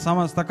ఎక్కడుంటే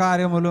సమస్త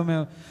కార్యములు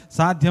మేము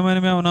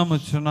సాధ్యమని మేము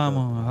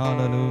నమ్ముచున్నాము.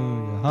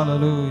 హల్లెలూయా,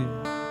 హల్లెలూయా.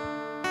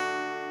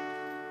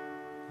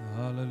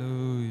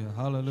 హల్లెలూయా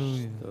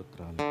హల్లెలూయా.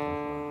 స్తోత్రాలు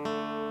ప్రభువా.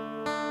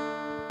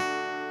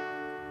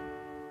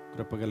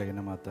 కృపగలిగిన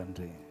మా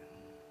తండ్రి,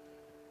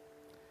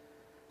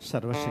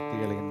 సర్వశక్తి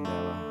కలిగిన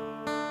దేవా,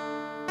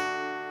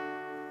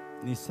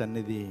 నీ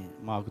సన్నిధి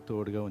మాకు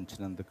తోడుగా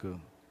ఉంచినందుకు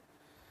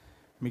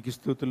మీకు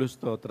స్తుతులు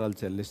స్తోత్రాలు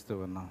చెల్లిస్తూ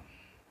ఉన్నాం.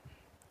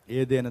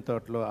 ఏదైనా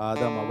తోటలో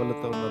ఆదాము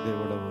అవ్వలతో ఉన్న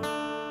దేవుడవు,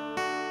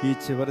 ఈ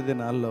చివరి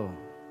దినాల్లో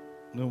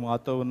నువ్వు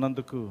మాతో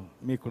ఉన్నందుకు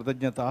మీ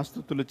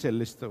కృతజ్ఞతాస్తుతులు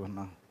చెల్లిస్తూ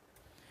ఉన్నాం.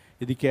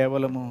 ఇది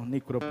కేవలము నీ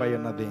కృప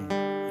ఉన్నది.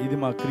 ఇది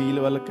మా క్రియల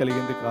వల్ల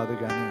కలిగింది కాదు,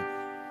 కానీ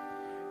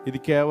ఇది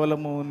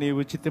కేవలము నీ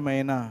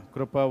ఉచితమైన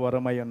కృపా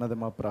వరమై ఉన్నది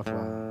మా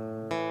ప్రభువా.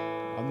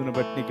 అందును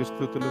బట్టి నీకు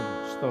స్తుతులు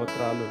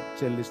స్తోత్రాలు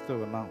చెల్లిస్తూ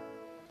ఉన్నాం.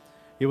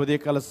 ఈ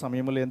ఉదయకాల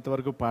సమయంలో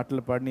ఎంతవరకు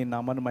పాటలు పాడి నీ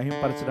నామాన్ని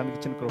మహింపరచడానికి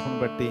ఇచ్చిన కృపను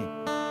బట్టి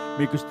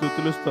మీకు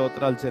స్తుతులు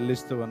స్తోత్రాలు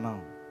చెల్లిస్తూ ఉన్నాం.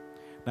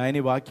 నాయన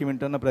ఈ వాక్యం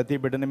వింటున్న ప్రతి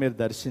బిడ్డని మీరు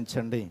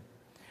దర్శించండి.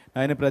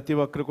 నాయన ప్రతి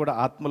ఒక్కరు కూడా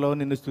ఆత్మలో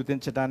నిన్ను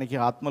స్తుతించడానికి,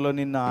 ఆత్మలో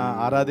నిన్ను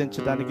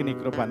ఆరాధించడానికి నీ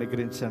కృప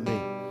అనుగ్రహించండి.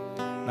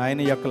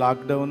 నాయన ఈ యొక్క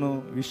లాక్డౌన్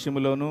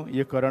విషయంలోనూ,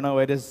 ఈ కరోనా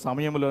వైరస్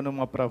సమయంలోనూ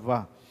మా ప్రభువా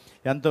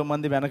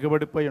ఎంతోమంది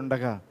వెనకబడిపోయి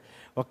ఉండగా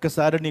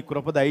ఒక్కసారి నీ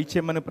కృప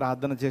దయచేయమని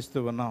ప్రార్థన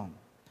చేస్తూ ఉన్నాం.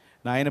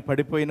 నాయన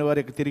పడిపోయిన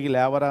వారికి తిరిగి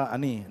లేవరా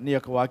అని నీ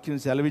యొక్క వాక్యం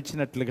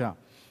సెలవిచ్చినట్లుగా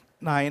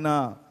నాయన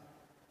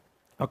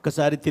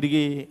ఒక్కసారి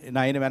తిరిగి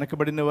నాయన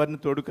వెనకబడిన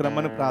వారిని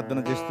తోడుకురమ్మని ప్రార్థన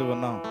చేస్తూ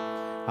ఉన్నాం.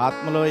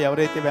 ఆత్మలో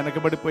ఎవరైతే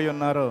వెనకబడిపోయి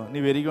ఉన్నారో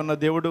నీవు ఎరిగి ఉన్న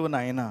దేవుడు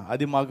నాయన,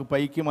 అది మాకు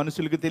పైకి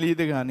మనుషులకు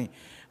తెలియదు, కానీ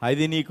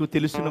అది నీకు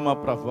తెలుసును మా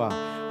ప్రభువా,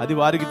 అది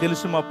వారికి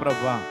తెలుసు మా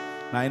ప్రభువా.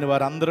 నాయన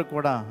వారందరూ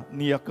కూడా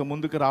నీ యొక్క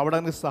ముందుకు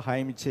రావడానికి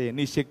సహాయం చేయి,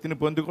 నీ శక్తిని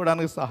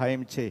పొందుకోవడానికి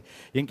సహాయం చేయి.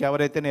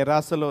 ఇంకెవరైతే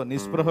నిరాశలో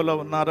నిస్పృహలో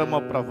ఉన్నారో మా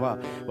ప్రభువా,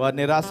 వారి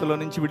నిరాశలో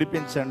నుంచి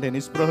విడిపించండి,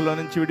 నిస్పృహలో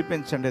నుంచి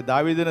విడిపించండి.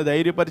 దావీదును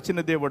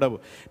ధైర్యపరిచిన దేవుడవు,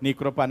 నీ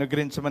కృప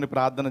అనుగ్రహించమని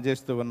ప్రార్థన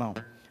చేస్తూ ఉన్నాం.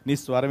 నీ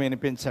స్వరం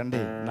వినిపించండి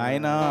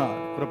నాయన.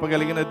 కృప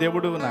కలిగిన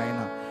దేవుడు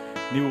నాయన,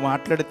 నీవు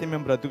మాట్లాడితే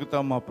మేము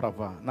బ్రతుకుతాం మా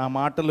ప్రభా. నా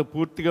మాటలు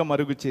పూర్తిగా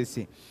మరుగు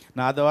చేసి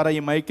నా ద్వారా ఈ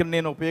మైక్ని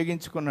నేను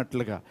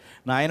ఉపయోగించుకున్నట్లుగా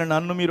నాయన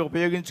నన్ను మీరు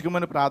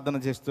ఉపయోగించుకోమని ప్రార్థన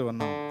చేస్తూ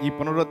ఉన్నాం. ఈ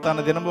పునరుత్థాన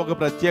దినం ఒక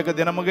ప్రత్యేక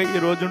దినముగా ఈ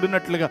రోజు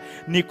ఉండినట్లుగా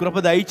నీ కృప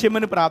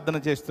దయచేయమని ప్రార్థన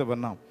చేస్తూ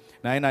ఉన్నాం.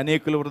 నాయన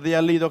అనేకుల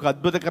హృదయాల్లో ఇది ఒక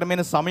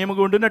అద్భుతకరమైన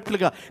సమయముగా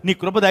ఉండినట్లుగా నీ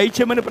కృప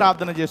దయచేయమని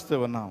ప్రార్థన చేస్తూ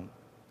ఉన్నాం.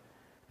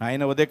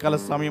 నాయన ఉదయకాల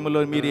సమయంలో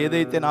మీరు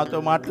ఏదైతే నాతో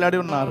మాట్లాడి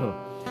ఉన్నారో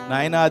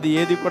నాయన, అది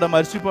ఏది కూడా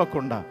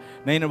మర్చిపోకుండా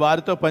నేను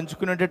వారితో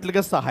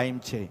పంచుకునేటట్లుగా సహాయం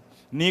చేయి.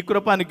 నీ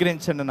కృప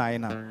అనుగ్రహించండి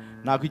నాయన.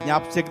 నాకు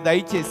జ్ఞాపశక్తి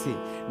దయచేసి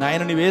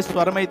నాయన, నీవే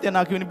స్వరమైతే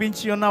నాకు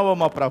వినిపించి ఉన్నావో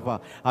మా ప్రభ,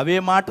 అవే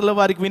మాటలు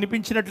వారికి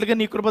వినిపించినట్లుగా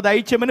నీ కృప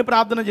దయచేయమని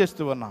ప్రార్థన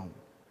చేస్తూ ఉన్నాం.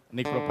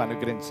 నీ కృప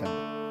అనుగ్రహించండి.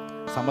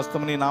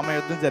 సమస్తము నీ నామ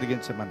యుద్ధం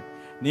జరిగించమని,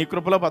 నీ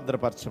కృపలో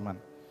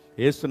భద్రపరచమని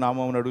యేసు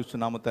నామమున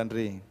అడుగుచున్నాము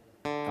తండ్రి,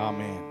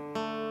 ఆమేన్.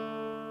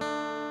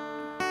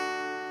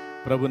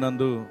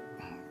 ప్రభునందు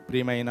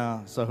ప్రియమైన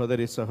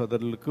సహోదరి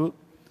సహోదరులకు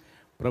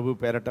ప్రభు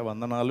పేరట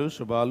వందనాలు,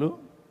 శుభాలు.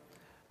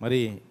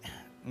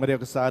 మరి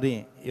ఒకసారి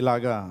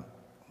ఇలాగా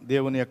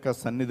దేవుని యొక్క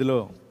సన్నిధిలో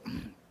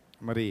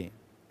మరి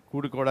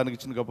కూడుకోవడానికి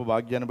ఇచ్చిన గొప్ప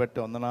భాగ్యాన్ని బట్టి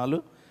వందనాలు.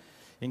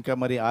 ఇంకా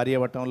మరి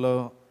ఆర్యవటంలో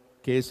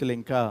కేసులు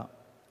ఇంకా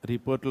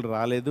రిపోర్టులు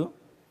రాలేదు.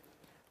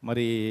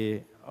 మరి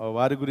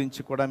వారి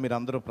గురించి కూడా మీరు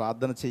అందరూ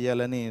ప్రార్థన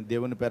చేయాలని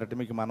దేవుని పేరట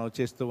మీకు మనవి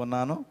చేస్తూ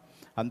ఉన్నాను.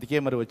 అందుకే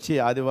మరి వచ్చి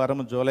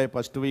ఆదివారం జూలై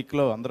 1st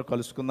వీక్లో అందరూ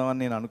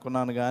కలుసుకుందామని నేను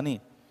అనుకున్నాను, కానీ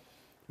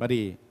మరి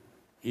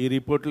ఈ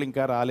రిపోర్ట్లు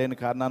ఇంకా రాలేని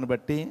కారణాన్ని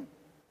బట్టి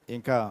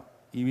ఇంకా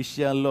ఈ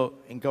విషయాల్లో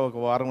ఇంకా ఒక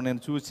వారం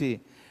నేను చూసి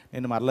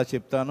నేను మరలా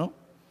చెప్తాను.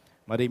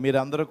 మరి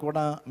మీరందరూ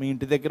కూడా మీ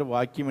ఇంటి దగ్గర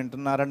వాక్యం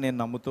వింటున్నారని నేను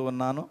నమ్ముతూ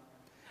ఉన్నాను.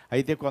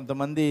 అయితే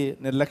కొంతమంది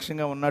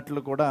నిర్లక్ష్యంగా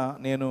ఉన్నట్లు కూడా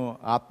నేను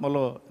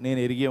ఆత్మలో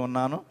నేను ఎరిగి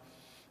ఉన్నాను.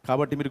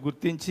 కాబట్టి మీరు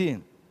గుర్తించి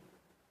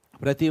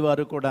ప్రతి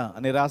వారు కూడా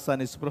నిరాశ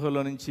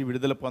నిస్పృహలో నుంచి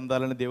విడుదల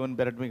పొందాలని దేవుని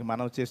పేరట మీకు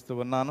మనవి చేస్తూ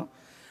ఉన్నాను.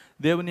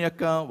 దేవుని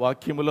యొక్క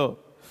వాక్యములో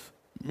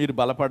మీరు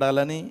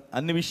బలపడాలని,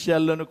 అన్ని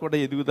విషయాల్లోనూ కూడా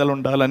ఎదుగుదల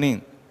ఉండాలని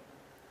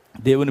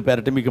దేవుని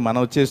పేరట మీకు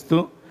మనవి చేస్తూ,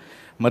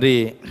 మరి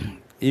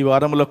ఈ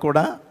వారంలో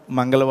కూడా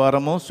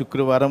మంగళవారము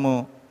శుక్రవారము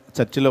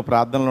చర్చిలో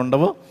ప్రార్థనలు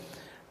ఉండవు,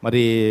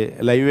 మరి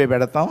లైవే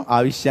పెడతాం. ఆ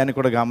విషయాన్ని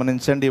కూడా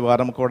గమనించండి. ఈ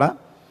వారం కూడా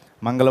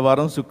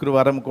మంగళవారం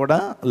శుక్రవారం కూడా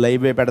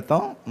లైవే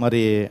పెడతాం.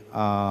 మరి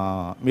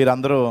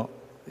మీరందరూ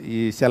ఈ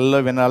సెల్లో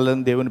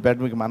వినాలని దేవుని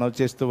పేరట మీకు మనవి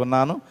చేస్తూ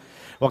ఉన్నాను.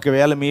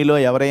 ఒకవేళ మీలో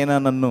ఎవరైనా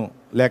నన్ను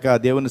లేక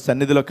దేవుని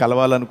సన్నిధిలో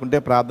కలవాలనుకుంటే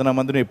ప్రార్థనా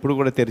మందిరం ఎప్పుడు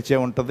కూడా తెరిచే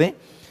ఉంటుంది.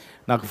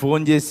 నాకు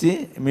ఫోన్ చేసి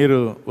మీరు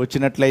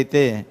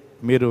వచ్చినట్లయితే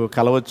మీరు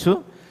కలవచ్చు.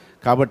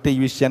 కాబట్టి ఈ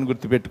విషయాన్ని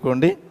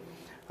గుర్తుపెట్టుకోండి.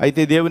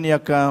 అయితే దేవుని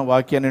యొక్క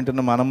వాక్యాన్ని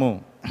వింటున్న మనము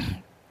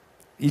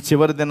ఈ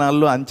చివరి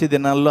దినాల్లో, అంచె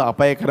దినాల్లో,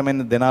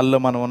 అపాయకరమైన దినాల్లో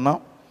మనం ఉన్నాం.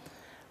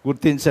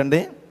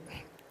 గుర్తించండి.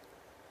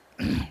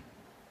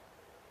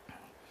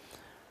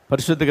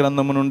 పరిశుద్ధ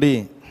గ్రంథము నుండి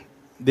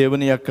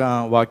దేవుని యొక్క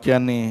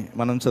వాక్యాన్ని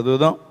మనం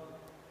చదువుదాం.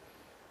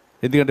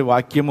 ఎందుకంటే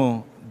వాక్యము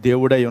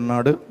దేవుడై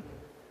ఉన్నాడు.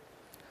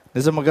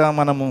 నిజముగా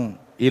మనము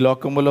ఈ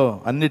లోకములో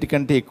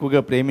అన్నిటికంటే ఎక్కువగా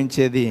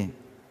ప్రేమించేది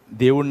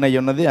దేవుడినై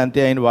ఉన్నది, అంతే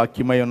ఆయన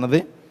వాక్యమై ఉన్నది.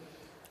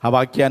 ఆ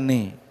వాక్యాన్ని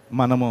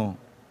మనము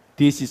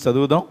తీసి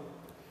చదువుదాం.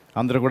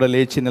 అందరూ కూడా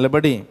లేచి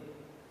నిలబడి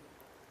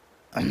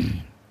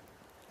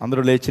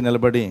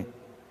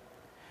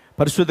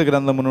పరిశుద్ధ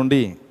గ్రంథము నుండి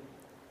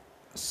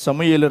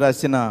సమూయేలు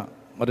రాసిన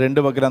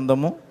 2వ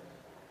గ్రంథము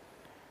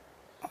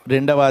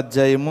 2వ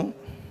అధ్యాయము,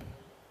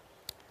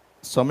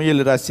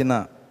 సమూయేలు రాసిన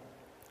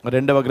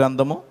 2వ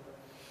గ్రంథము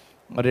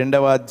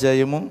 2వ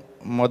అధ్యాయము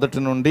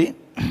 1 నుండి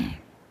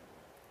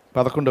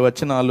 11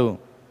 వచనాలు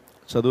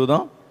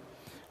చదువుదాం.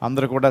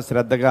 అందరూ కూడా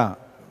శ్రద్ధగా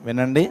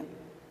వినండి.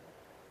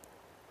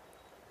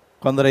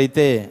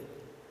 కొందరైతే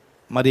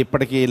మరి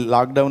ఇప్పటికీ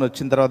లాక్డౌన్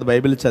వచ్చిన తర్వాత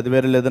బైబిల్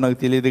చదివారో లేదో నాకు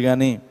తెలియదు,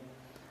 కానీ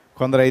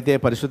కొందరైతే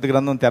పరిశుద్ధ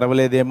గ్రంథం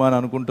తెరవలేదేమో అని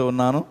అనుకుంటూ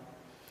ఉన్నాను.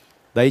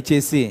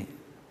 దయచేసి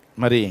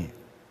మరి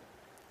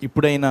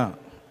ఇప్పుడైనా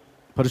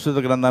పరిశుద్ధ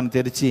గ్రంథాన్ని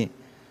తెరిచి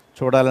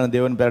చూడాలని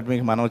దేవుని పేరట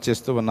మీకు మనవి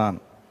చేస్తూ ఉన్నాను.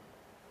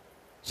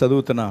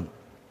 చదువుతున్నాను.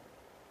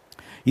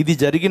 ఇది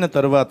జరిగిన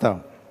తరువాత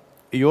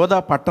యోధా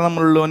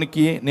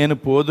పట్టణములలోనికి నేను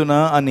పోదునా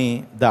అని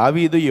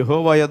దావీదు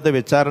యెహోవా యొద్ద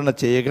విచారణ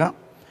చేయగా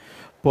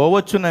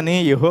పోవచ్చునని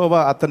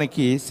యెహోవా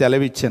అతనికి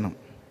సెలవిచ్చెను.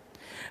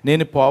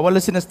 నేను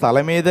పోవలసిన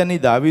స్థలమేదని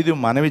దావీదు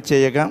మనవి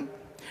చేయగా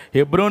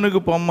హెబ్రోనుకు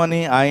పొమ్మని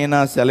ఆయన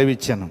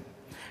సెలవిచ్చెను.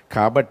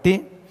 కాబట్టి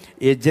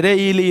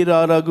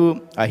యెజ్రెయేలీయురాలు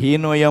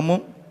అహీనోయము,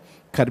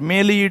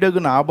 కర్మేలీయుడగు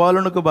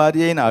నాబాలునకు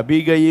భార్య అయిన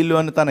అబీగయీలు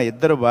అని తన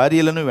 2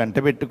 భార్యలను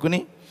వెంటబెట్టుకుని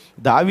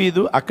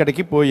దావీదు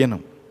అక్కడికి పోయెను.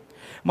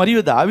 మరియు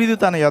దావీదు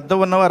తన యొద్ద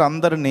ఉన్న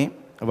వారందరినీ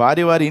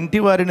వారి వారి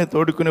ఇంటి వారిని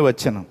తోడుకుని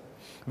వచ్చెను.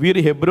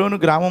 వీరు హెబ్రోను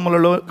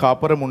గ్రామములలో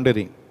కాపురం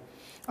ఉండిరి.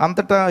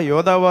 అంతటా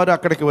యోధావారు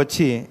అక్కడికి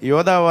వచ్చి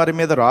యోధావారి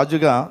మీద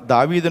రాజుగా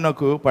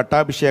దావీదునకు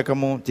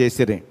పట్టాభిషేకము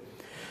చేసిరి.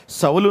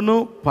 సౌలును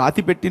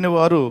పాతిపెట్టిన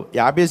వారు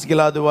యాబేష్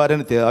గిలాదు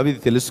వారిని దావీదు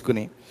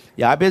తెలుసుకుని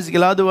యాబేష్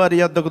గిలాదు వారి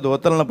యొద్దకు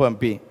దూతలను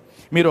పంపి,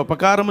 మీరు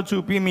ఉపకారము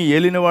చూపి మీ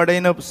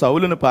ఏలినవాడైన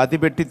సౌలును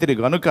పాతిపెట్టితిరి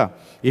గనుక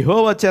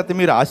యెహోవా చేత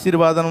మీరు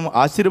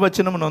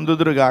ఆశీర్వచనము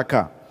నొందుదురుగాక.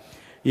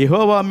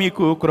 యెహోవా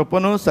మీకు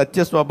కృపను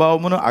సత్య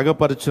స్వభావమును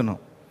అగపరచును.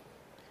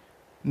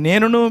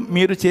 నేనును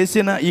మీరు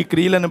చేసిన ఈ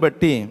క్రియలను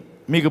బట్టి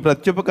మీకు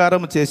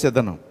ప్రత్యుపకారము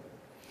చేసేదను.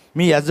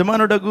 మీ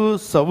యజమానుడగు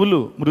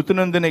సౌలు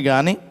మృతునందుని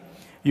గాని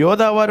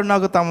యోధావారు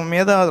నాకు తమ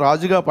మీద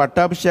రాజుగా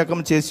పట్టాభిషేకం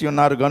చేసి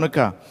ఉన్నారు గనుక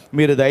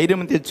మీరు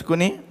ధైర్యం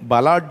తెచ్చుకుని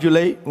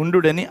బలాఢ్యులై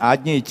ఉండుడని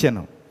ఆజ్ఞ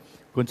ఇచ్చాను.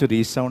 కొంచెం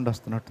రీసౌండ్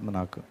వస్తున్నట్టుంది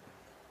నాకు.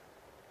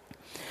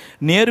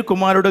 నేరు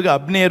కుమారుడుగా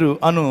అబ్నేరు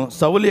అను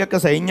సౌలు యొక్క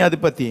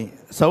సైన్యాధిపతి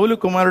సౌలు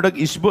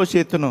కుమారుడుగా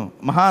ఇష్బోషేతును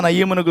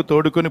మహానయమునకు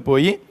తోడుకొని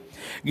పోయి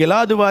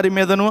గిలాదు వారి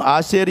మీదను,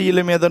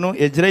 ఆషేరీయుల మీదను,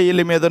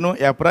 యెజ్రెయేలు మీదను,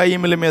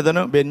 ఎఫ్రాయిముల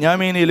మీదను,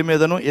 బెన్యామీనీయుల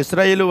మీదను,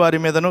 ఇశ్రాయేలు వారి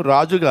మీదను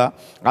రాజుగా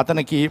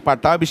అతనికి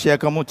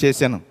పట్టాభిషేకము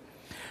చేశాను.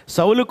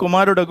 సౌలు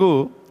కుమారుడగు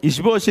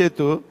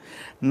ఇష్బోషేతు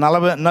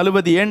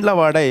 40 ఏండ్ల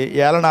వాడై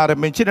ఏలన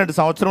ఆరంభించి 2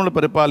 సంవత్సరములు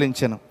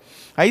పరిపాలించెను.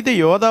 అయితే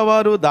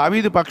యోధావారు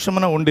దావీదు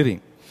పక్షమున ఉండిరి.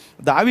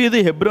 దావీదు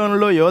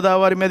హెబ్రోనులో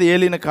యోధావారి మీద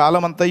ఏలిన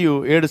కాలమంతయు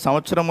 7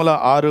 సంవత్సరముల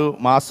 6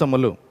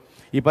 మాసములు.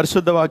 ఈ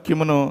పరిశుద్ధ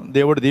వాక్యమును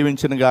దేవుడు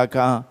దీవించునుగాక.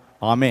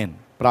 ఆమేన్.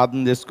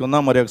 ప్రార్థన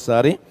చేసుకుందాం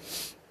మరొకసారి.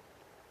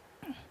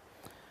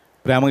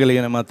 ప్రేమ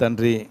కలిగిన మా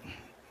తండ్రి,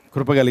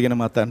 కృప కలిగిన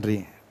మా తండ్రి,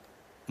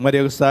 మరి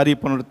ఒకసారి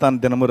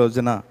పునరుత్థాన దినము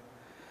రోజున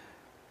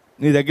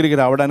నీ దగ్గరికి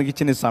రావడానికి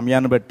ఇచ్చిన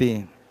సమయాన్ని బట్టి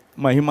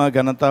మహిమ,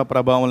 ఘనత,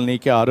 ప్రభావం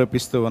నీకే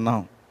ఆరోపిస్తూ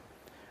ఉన్నాం.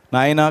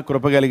 నాయన,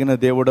 కృప కలిగిన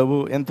దేవుడవు,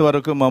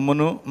 ఎంతవరకు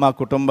మమ్మును, మా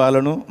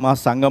కుటుంబాలను, మా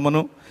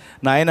సంఘమును,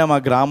 నాయన మా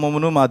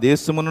గ్రామమును, మా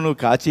దేశమును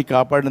నువ్వు కాచి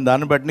కాపాడిన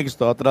దాన్ని బట్టి నీకు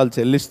స్తోత్రాలు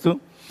చెల్లిస్తూ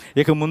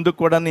ఇక ముందు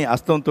కూడా నీ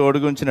హస్తం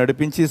తోడుగుంచి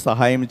నడిపించి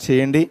సహాయం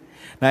చేయండి.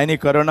 నాయన, ఈ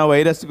కరోనా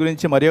వైరస్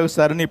గురించి మరి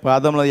ఒకసారి నీ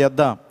పాదముల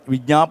యొద్ద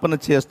విజ్ఞాపన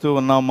చేస్తూ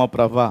ఉన్నాం. మా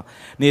ప్రభా,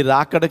 నీ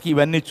రాకడకి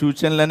ఇవన్నీ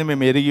సూచనలని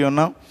మేము ఎరిగి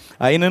ఉన్నాం.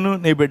 అయినను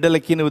నీ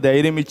బిడ్డలకి నువ్వు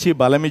ధైర్యం ఇచ్చి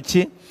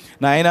బలమిచ్చి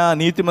నాయన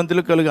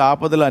నీతిమంతులు కలుగు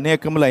ఆపదలు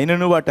అనేకములు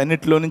అయినను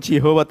వాటన్నిటిలో నుంచి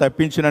యెహోవా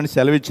తప్పించునని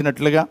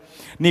సెలవిచ్చినట్లుగా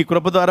నీ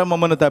కృప ద్వారా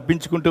మమ్మల్ని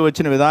తప్పించుకుంటూ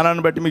వచ్చిన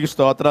విధానాన్ని బట్టి మీకు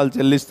స్తోత్రాలు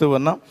చెల్లిస్తూ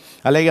ఉన్నాం.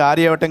 అలాగే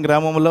ఆర్యవటం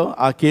గ్రామంలో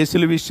ఆ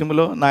కేసుల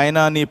విషయంలో నాయన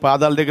నీ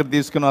పాదాల దగ్గర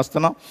తీసుకుని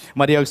వస్తున్నాం.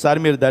 మరి ఒకసారి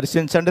మీరు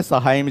దర్శించండి,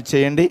 సహాయం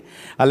చేయండి.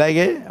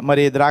 అలాగే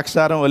మరి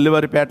ద్రాక్షారం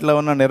ఒల్లివారిపేటలో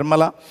ఉన్న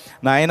నిర్మల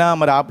నాయన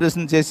మరి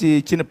ఆపరేషన్ చేసి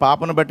ఇచ్చిన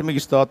పాపను బట్టి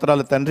మీకు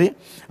స్తోత్రాలు తండ్రి.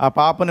 ఆ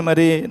పాపని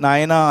మరి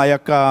నాయన ఆ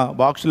యొక్క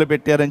బాక్సులో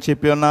పెట్టారని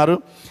చెప్పి ఉన్నారు.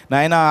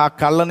 నాయన ఆ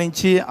కళ్ళ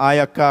నుంచి, ఆ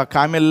యొక్క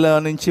కామెళ్ళ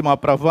నుంచి మా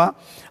ప్రభువా,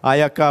 ఆ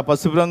యొక్క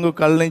పసుపు రంగు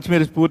కళ్ళ నుంచి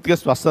మీరు పూర్తిగా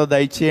స్వస్థత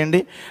దయచేయండి.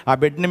 ఆ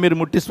బిడ్డని మీరు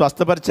ముట్టి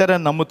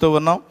స్వస్థపరిచారని నమ్ముతూ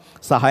ఉన్నాం.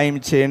 సహాయం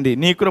చేయండి,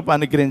 నీ కృప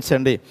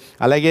అనుగ్రహించండి.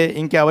 అలాగే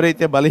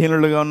ఇంకెవరైతే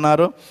బలహీనులుగా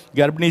ఉన్నారో,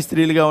 గర్భిణీ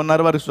స్త్రీలుగా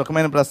ఉన్నారో వారికి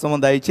సుఖమైన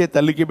ప్రసవం దయచే,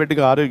 తల్లికి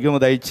బిడ్డకు ఆరోగ్యం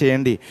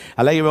దయచేయండి.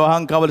 అలాగే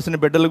వివాహం కావలసిన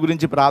బిడ్డల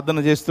గురించి ప్రార్థన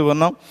చేస్తూ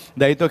ఉన్నాం.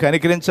 దయతో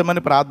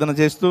కనికరించమని ప్రార్థన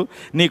చేస్తూ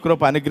నీ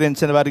కృప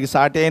అనుగ్రహించండి. వారికి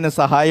సాటి అయిన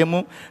సహాయము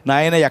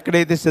నాయన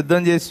ఎక్కడైతే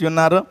సిద్ధం చేసి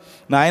ఉన్నారో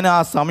నాయన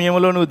ఆ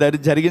సమయంలో నువ్వు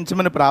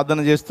జరిగించమని ప్రార్థన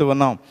చేస్తూ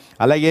ఉన్నాం.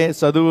 అలాగే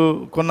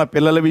చదువుకున్న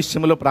పిల్లల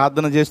విషయంలో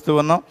ప్రార్థన చేస్తూ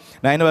ఉన్నాం.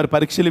 నాయన వారి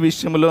పరీక్షల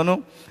విషయంలోనూ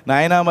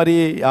నాయన మరి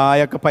ఆ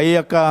యొక్క పై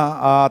యొక్క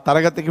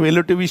తరగతికి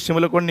వెళ్ళుట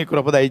విషయంలో కూడా నీ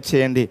కృప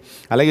దయచేయండి.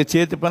 అలాగే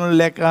చేతి పనులు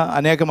లేక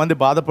అనేక మంది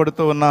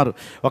బాధపడుతూ ఉన్నారు.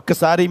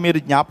 ఒక్కసారి మీరు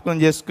జ్ఞాపకం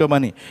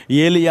చేసుకోమని.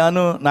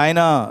 ఏలియాను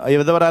నాయన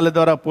విధవరాల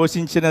ద్వారా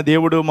పోషించిన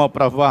దేవుడు మా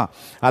ప్రభువా.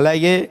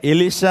 అలాగే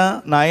ఎలీషా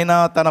నాయన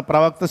తన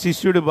ప్రవక్త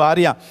శిష్యుడి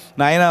భార్య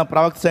నాయన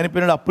ప్రవక్త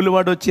చనిపోయినాడు,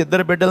 అప్పులవాడు వచ్చి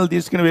 2 బిడ్డలను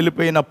తీసుకుని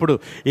వెళ్ళిపోయినప్పుడు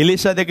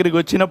ఎలీషా దగ్గరికి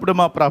వచ్చినప్పుడు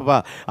మా ప్రభువా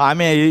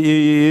ఆమె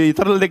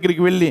ఇతరుల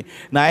దగ్గరికి వెళ్ళి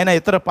నాయన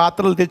ఇతర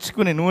పాత్రలు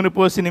తెచ్చుకుని నూనె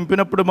పోసి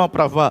నింపినప్పుడు మా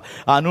ప్రభువా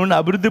ఆ నూనె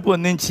అభివృద్ధి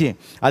పొందించి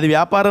అది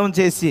వ్యాపారం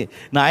చేసి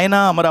నాయన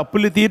మరి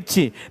అప్పులు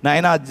తీర్చి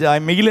నాయన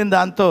మిగిలిన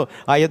దాంతో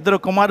ఆ 2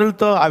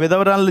 కుమారులతో ఆ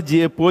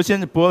విధవరాలను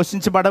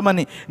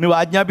పోషించబడమని నువ్వు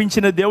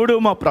ఆజ్ఞాపించిన దేవుడు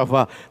మా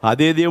ప్రభువా.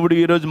 అదే దేవుడు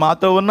ఈరోజు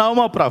మాతో ఉన్నావు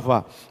మా ప్రభువా.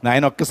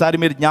 నాయన ఒక్కసారి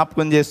మీరు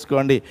జ్ఞాపకం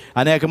చేసుకోండి.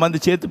 అనేక మంది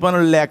చేతి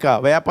పనులు లేక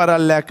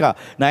వ్యాపారాలు లేక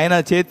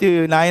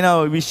నాయన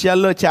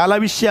విషయాల్లో చాలా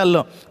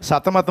విషయాల్లో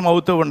సతమతం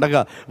అవుతూ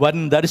ఉండగా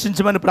వారిని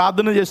దర్శించమని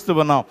ప్రార్థన చేస్తూ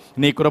ఉన్నాం.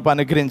 నీ కృప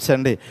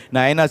అనుగ్రహించండి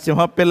నాయన.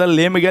 సింహ పిల్లలు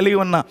లేమి కలిగి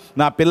ఉన్నా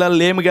నా పిల్లలు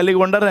లేమి కలిగి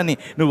ఉండరని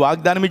నువ్వు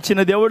వాగ్దానం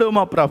ఇచ్చిన దేవుడు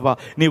మా ప్రభువా.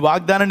 నీ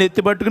వాగ్దానాన్ని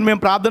ఎత్తిపట్టుకుని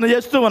మేము ప్రార్థన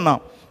చేస్తూ ఉన్నాం.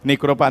 నీ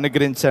కృప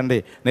అనుగ్రహించండి.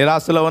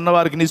 నిరాశలో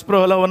ఉన్నవారికి,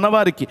 నిస్పృహలో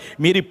ఉన్నవారికి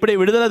మీరు ఇప్పుడే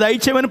విడుదల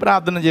దయచేయమని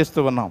ప్రార్థన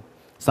చేస్తూ ఉన్నాం.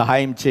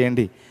 సహాయం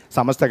చేయండి.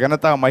 సమస్త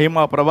ఘనత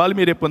మహిమ ప్రభావాలు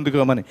మీరే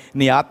పొందుకోమని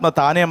నీ ఆత్మ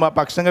తానే మా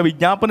పక్షంగా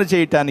విజ్ఞాపన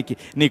చేయటానికి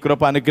నీ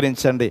కృప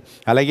అనుగ్రహించండి.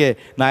 అలాగే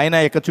నాయన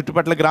యొక్క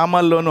చుట్టుపక్కల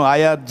గ్రామాల్లోనూ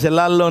ఆయా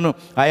జిల్లాల్లోనూ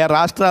ఆయా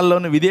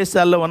రాష్ట్రాల్లోనూ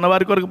విదేశాల్లో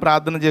ఉన్నవారి కొరకు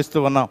ప్రార్థన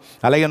చేస్తూ ఉన్నాం.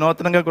 అలాగే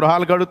నూతనంగా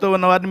గృహాలు కడుతూ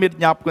ఉన్నవారిని మీరు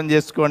జ్ఞాపకం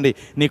చేసుకోండి.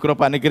 నీ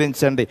కృప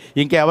అనుగ్రహించండి.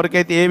 ఇంకా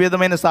ఎవరికైతే ఏ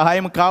విధమైన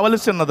సహాయం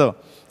కావలసి ఉన్నదో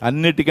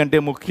అన్నిటికంటే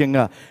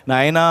ముఖ్యంగా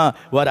నాయన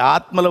వారి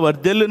ఆత్మలు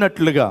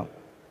వర్ధిల్లినట్లుగా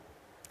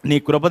నీ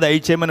కృప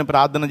దయచేయమని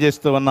ప్రార్థన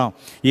చేస్తూ ఉన్నాం.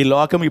 ఈ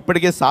లోకం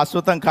ఇప్పటికే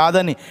శాశ్వతం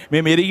కాదని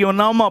మేము ఎరిగి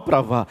ఉన్నాం మా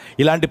ప్రభువా.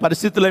 ఇలాంటి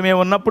పరిస్థితులు మేము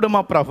ఉన్నప్పుడు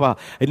మా ప్రభువా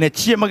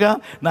నిశ్చయముగా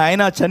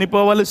నాయన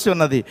చనిపోవలసి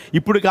ఉన్నది.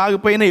 ఇప్పుడు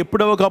కాకపోయినా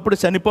ఎప్పుడో ఒకప్పుడు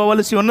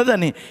చనిపోవలసి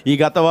ఉన్నదని ఈ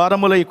గత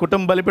వారములో ఈ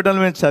కుటుంబ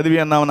బలిపీఠంలో మేము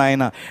చదివి ఉన్నాం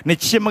నాయన.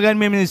 నిశ్చయముగా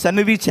మేము ఈ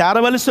సన్నిధి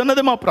చేరవలసి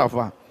ఉన్నది మా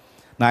ప్రభువా.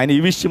 నాయన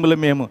ఈ విషయంలో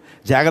మేము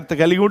జాగ్రత్త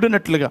కలిగి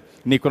ఉండినట్లుగా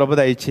నీ కృప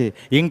దయచేయి.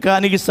 ఇంకా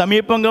నీకు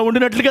సమీపంగా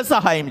ఉండినట్లుగా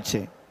సహాయం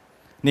చేయి.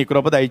 నీ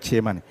కృప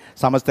దయచేయమని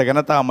సమస్త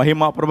ఘనత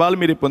మహిమా ప్రభావాలు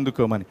మీరు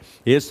పొందుకోమని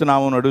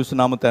యేసునామమున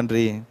అడుగుతున్నాము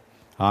తండ్రి.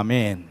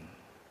 ఆమేన్,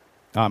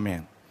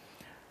 ఆమేన్.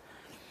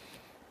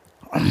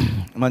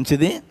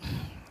 మంచిది.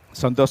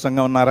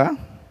 సంతోషంగా ఉన్నారా?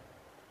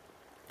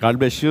 God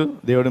bless you.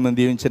 దేవుడి మీద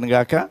దీవించిన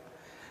గాక.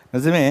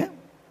 నిజమే,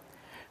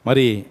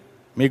 మరి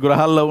మీ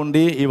గృహాల్లో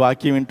ఉండి ఈ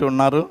వాక్యం వింటూ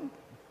ఉన్నారు.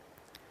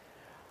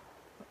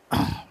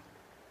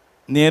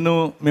 నేను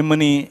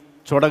మిమ్మల్ని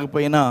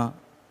చూడకపోయినా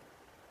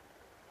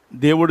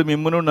దేవుడు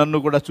మిమ్మును నన్ను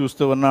కూడా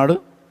చూస్తూ ఉన్నాడు.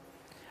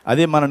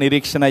 అదే మన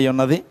నిరీక్షణ అయి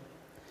ఉన్నది.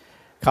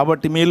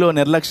 కాబట్టి మీలో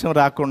నిర్లక్ష్యం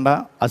రాకుండా,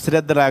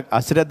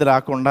 అశ్రద్ధ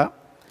రాకుండా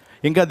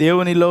ఇంకా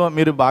దేవునిలో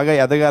మీరు బాగా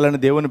ఎదగాలని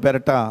దేవుని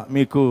పేరట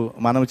మీకు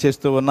మనవి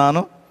చేస్తూ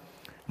ఉన్నాను.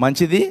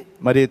 మంచిది.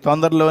 మరి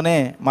తొందరలోనే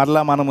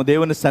మరలా మనము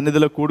దేవుని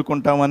సన్నిధిలో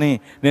కూడుకుంటామని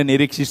నేను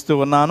నిరీక్షిస్తూ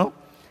ఉన్నాను.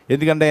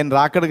 ఎందుకంటే ఆయన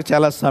రాకడికి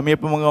చాలా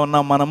సమీపంగా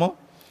ఉన్నాం మనము.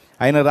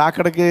 ఆయన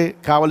రాకడికి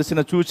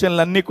కావలసిన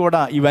సూచనలన్నీ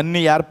కూడా,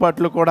 ఇవన్నీ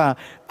ఏర్పాట్లు కూడా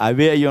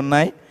అవే అయి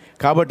ఉన్నాయి.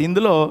 కాబట్టి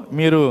ఇందులో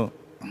మీరు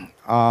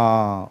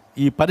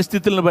ఈ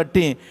పరిస్థితులను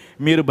బట్టి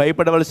మీరు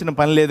భయపడవలసిన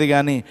పని లేదు.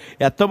 కానీ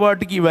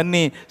ఎత్తబాటుకి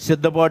ఇవన్నీ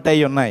సిద్ధపాటు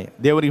అయి ఉన్నాయి.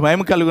 దేవునికి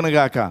మహిమ కలుగును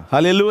గాక.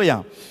 హల్లెలూయా.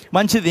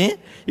 మంచిది.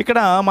 ఇక్కడ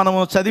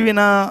మనము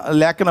చదివిన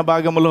లేఖన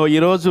భాగంలో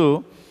ఈరోజు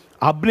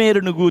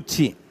అబ్నేరును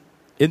గూర్చి,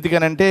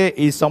 ఎందుకనంటే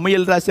ఈ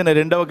సమూయేలు రాసిన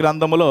 2వ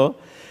గ్రంథములో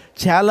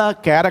చాలా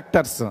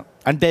క్యారెక్టర్స్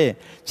అంటే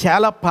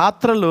చాలా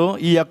పాత్రలు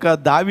ఈ యొక్క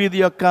దావీదు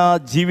యొక్క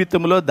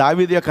జీవితంలో,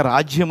 దావీదు యొక్క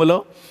రాజ్యములో,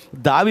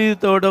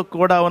 దావీదుతో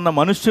కూడా ఉన్న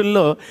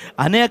మనుషుల్లో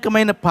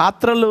అనేకమైన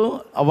పాత్రలు,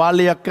 వాళ్ళ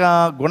యొక్క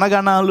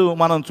గుణగణాలు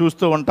మనం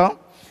చూస్తూ ఉంటాం.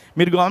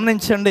 మీరు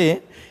గమనించండి,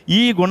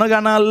 ఈ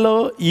గుణగణాల్లో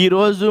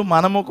ఈరోజు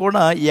మనము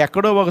కూడా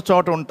ఎక్కడో ఒక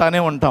చోట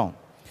ఉంటానే ఉంటాం.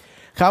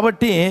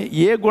 కాబట్టి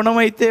ఏ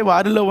గుణమైతే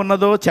వారిలో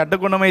ఉన్నదో, చెడ్డ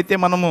గుణమైతే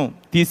మనము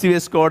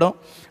తీసివేసుకోవడం,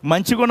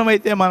 మంచి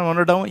గుణమైతే మనం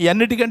ఉండడం,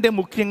 అన్నిటికంటే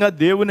ముఖ్యంగా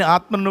దేవుని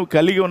ఆత్మను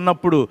కలిగి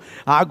ఉన్నప్పుడు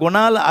ఆ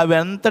గుణాలు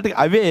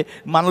అవే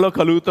మనలో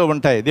కలుగుతూ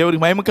ఉంటాయి.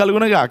 దేవునికి మహిమ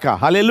కలుగును గాక.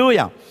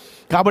 హల్లెలూయా.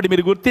 కాబట్టి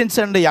మీరు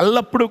గుర్తించండి,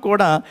 ఎల్లప్పుడూ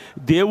కూడా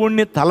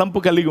దేవుణ్ణి తలంపు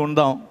కలిగి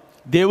ఉందాం,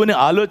 దేవుని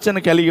ఆలోచన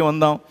కలిగి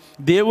ఉందాం,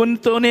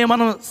 దేవునితోనే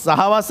మనం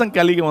సహవాసం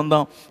కలిగి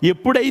ఉందాం.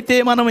 ఎప్పుడైతే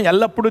మనం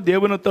ఎల్లప్పుడూ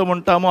దేవునితో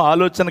ఉంటామో,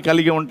 ఆలోచన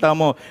కలిగి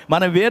ఉంటామో,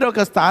 మనం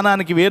వేరొక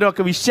స్థానానికి,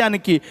 వేరొక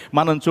విషయానికి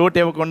మనం చోటు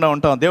ఇవ్వకుండా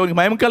ఉంటాం. దేవునికి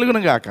మహిమ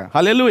కలుగును గాక.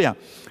 హల్లెలూయా.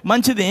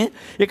 మంచిది.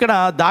 ఇక్కడ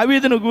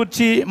దావీదును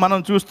గూర్చి మనం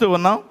చూస్తూ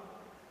ఉన్నాం.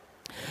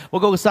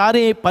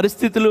 ఒక్కొక్కసారి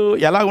పరిస్థితులు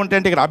ఎలా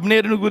ఉంటాయంటే, ఇక్కడ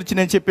అబ్నేరుని గురించి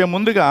నేను చెప్పే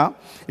ముందుగా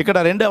ఇక్కడ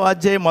 2వ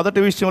అధ్యాయం మొదటి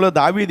విషయంలో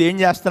దావీదు ఏం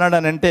చేస్తున్నాడు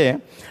అని అంటే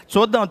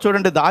చూద్దాం.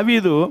 చూడండి,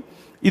 దావీదు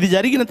ఇది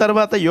జరిగిన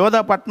తర్వాత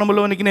యోధా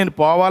పట్టణంలోనికి నేను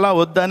పోవాలా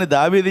వద్దా అని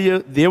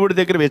దేవుడి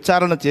దగ్గర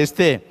విచారణ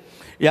చేస్తే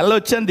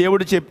వెళ్ళొచ్చని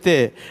దేవుడు చెప్తే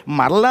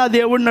మరలా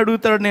దేవుడిని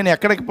అడుగుతాడు, నేను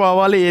ఎక్కడికి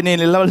పోవాలి, నేను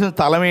వెళ్ళవలసిన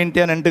స్థలం ఏంటి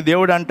అని అంటే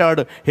దేవుడు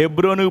అంటాడు,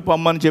 హెబ్రోనుకు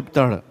పొమ్మని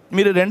చెప్తాడు.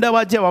 మీరు 2వ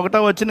అధ్యాయం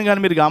 1వ వచనం కానీ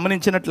మీరు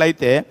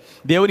గమనించినట్లయితే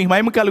దేవునికి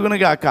మహిమ కలుగును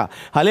గాక.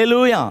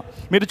 హల్లెలూయా.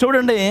 మీరు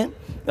చూడండి,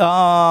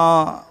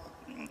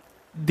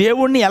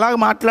 దేవుణ్ణి ఎలాగ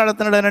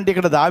మాట్లాడుతున్నాడు అని అంటే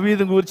ఇక్కడ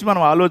దావీదు గురించి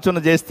మనం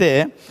ఆలోచన చేస్తే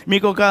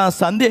మీకు ఒక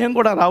సందేహం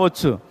కూడా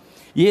రావచ్చు.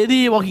 ఏది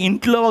ఒక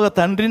ఇంట్లో ఒక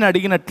తండ్రిని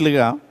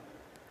అడిగినట్లుగా,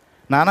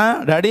 నాన్న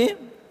డాడీ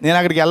నేను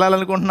అక్కడికి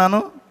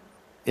వెళ్ళాలనుకుంటున్నాను,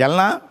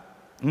 వెళ్ళనా,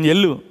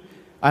 వెళ్ళు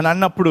అని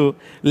అన్నప్పుడు,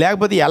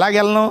 లేకపోతే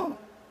ఎలాగెళ్ళను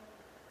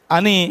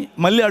అని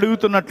మళ్ళీ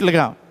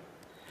అడుగుతున్నట్లుగా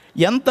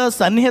ఎంత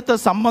సన్నిహిత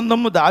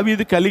సంబంధము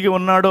దావీదు కలిగి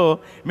ఉన్నాడో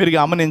మీరు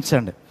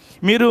గమనించండి.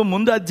 మీరు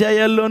ముందు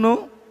అధ్యాయాల్లోనూ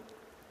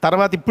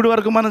తర్వాత ఇప్పటి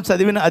వరకు మనం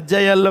చదివిన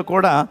అధ్యాయాల్లో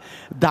కూడా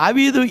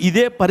దావీదు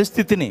ఇదే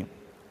పరిస్థితిని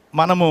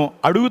మనము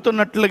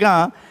అడుగుతున్నట్లుగా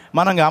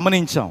మనం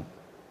గమనించాం.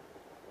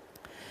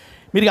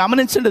 మీరు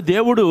గమనించండి,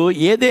 దేవుడు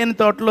ఏదైనా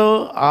తోటలో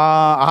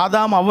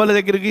ఆదాము అవ్వల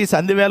దగ్గరికి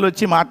సంధివేళ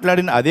వచ్చి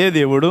మాట్లాడిన అదే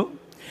దేవుడు,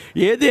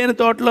 ఏదైనా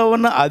తోటలో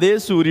ఉన్న అదే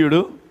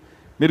సూర్యుడు.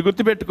 మీరు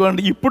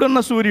గుర్తుపెట్టుకోండి,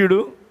 ఇప్పుడున్న సూర్యుడు,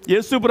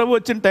 యేసు ప్రభు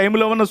వచ్చిన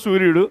టైంలో ఉన్న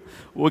సూర్యుడు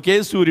ఒకే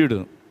సూర్యుడు.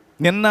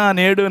 నిన్న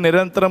నేడు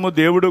నిరంతరము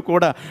దేవుడు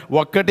కూడా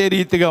ఒక్కటే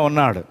రీతిగా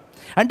ఉన్నాడు.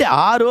 అంటే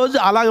ఆ రోజు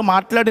అలాగ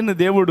మాట్లాడిన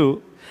దేవుడు,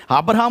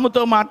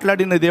 అబ్రహాముతో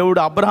మాట్లాడిన దేవుడు,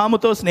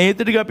 అబ్రహాముతో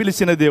స్నేహితుడిగా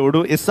పిలిచిన దేవుడు,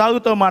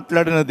 ఇస్సాకుతో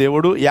మాట్లాడిన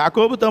దేవుడు,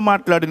 యాకోబుతో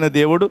మాట్లాడిన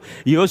దేవుడు,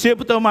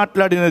 యోసేపుతో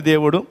మాట్లాడిన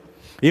దేవుడు,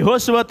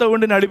 యెహోషువతో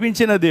ఉండి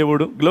నడిపించిన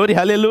దేవుడు. గ్లోరీ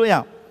హల్లెలూయా.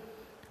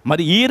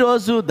 మరి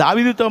ఈరోజు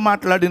దావీదుతో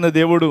మాట్లాడిన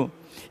దేవుడు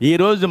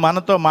ఈరోజు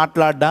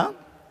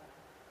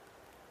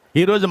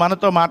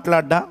మనతో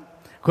మాట్లాడ్డా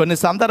కొన్ని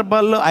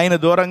సందర్భాల్లో ఆయన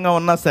దూరంగా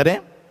ఉన్నా సరే,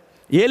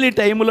 ఏలీ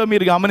టైంలో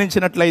మీరు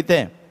గమనించినట్లయితే,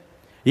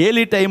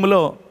 ఏలీ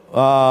టైంలో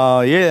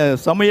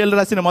సమూయేలు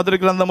రాసిన మొదటి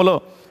గ్రంథంలో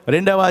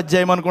 2వ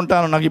అధ్యాయం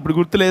అనుకుంటాను, నాకు ఇప్పుడు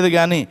గుర్తులేదు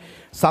కానీ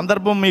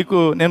సందర్భం మీకు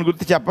నేను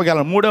గుర్తు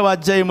చెప్పగలను. 3వ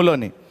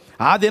అధ్యాయంలోని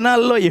ఆ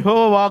దినాల్లో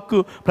యెహోవా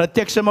వాక్కు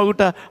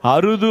ప్రత్యక్షమగుట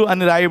అరుదు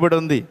అని రాయబడి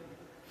ఉంది.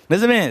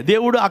 నిజమే,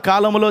 దేవుడు ఆ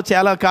కాలంలో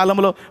చాలా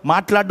కాలంలో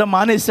మాట్లాడడం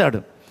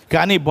మానేశాడు.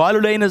 కానీ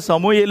బాలుడైన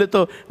సమూయేలుతో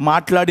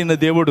మాట్లాడిన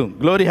దేవుడు.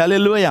 గ్లోరీ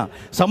హల్లెలూయా.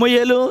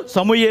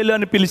 సమూయేలు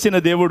అని పిలిచిన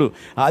దేవుడు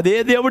అదే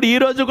దేవుడు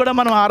ఈరోజు కూడా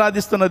మనం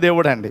ఆరాధిస్తున్న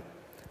దేవుడు అండి.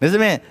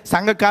 నిజమే,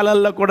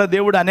 సంఘకాలాల్లో కూడా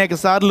దేవుడు అనేక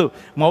సార్లు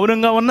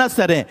మౌనంగా ఉన్నా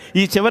సరే,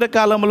 ఈ చివరి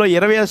కాలంలో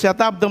 20వ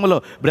శతాబ్దంలో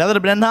బ్రదర్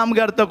బ్రహ్నాం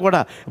గారితో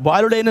కూడా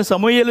బాలుడైన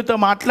సమూయేలుతో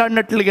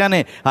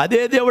మాట్లాడినట్లుగానే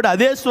అదే దేవుడు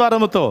అదే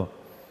స్వరముతో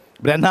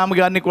బ్రహ్నాం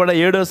గారిని కూడా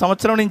 7వ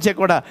సంవత్సరం నుంచే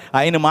కూడా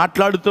ఆయన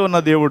మాట్లాడుతూ ఉన్న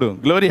దేవుడు.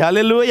 గ్లోరీ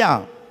హల్లెలూయా.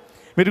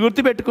 మీరు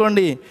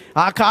గుర్తుపెట్టుకోండి,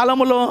 ఆ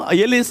కాలంలో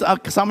ఏలీ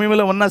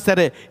సమయంలో ఉన్నా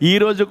సరే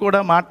ఈరోజు కూడా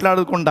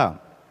మాట్లాడకుండా,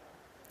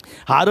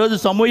 ఆ రోజు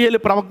సమూయేలు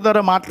ప్రవక్త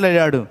ద్వారా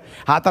మాట్లాడాడు.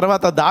 ఆ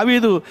తర్వాత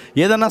దావీదు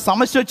ఏదైనా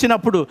సమస్య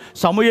వచ్చినప్పుడు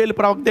సమూయేలు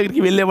ప్రవక్త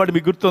దగ్గరికి వెళ్ళేవాడు,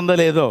 మీకు గుర్తుందో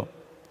లేదో.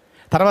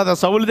 తర్వాత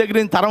సౌలు దగ్గర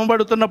నుంచి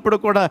తరమబడుతున్నప్పుడు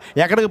కూడా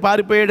ఎక్కడికి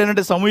పారిపోయాడు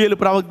అంటే సమూయేలు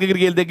ప్రవక్త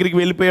దగ్గరికి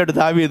వెళ్ళిపోయాడు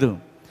దావీదు.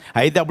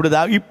 అయితే అప్పుడు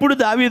ఇప్పుడు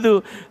దావీదు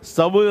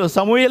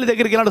సమూయేలు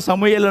దగ్గరికి వెళ్ళాడు.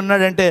 సమూయేలు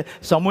ఉన్నాడంటే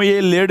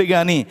సమూయేలు లేడు,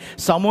 కానీ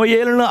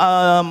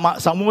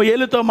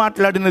సమూయేలుతో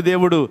మాట్లాడిన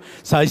దేవుడు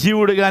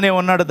సజీవుడుగానే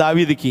ఉన్నాడు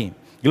దావీదుకి.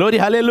 గ్లోరీ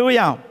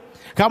హల్లెలూయా.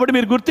 కాబట్టి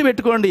మీరు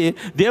గుర్తుపెట్టుకోండి,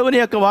 దేవుని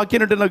యొక్క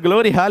వాక్యం ఉంటున్న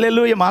గ్లోరీ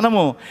హల్లెలూయా.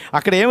 మనము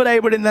అక్కడ ఏమి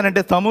రాయబడిందని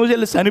అంటే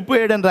సమూయేలు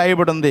చనిపోయాడని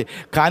రాయబడి ఉంది,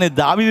 కానీ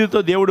దావీదుతో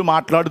దేవుడు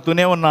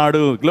మాట్లాడుతూనే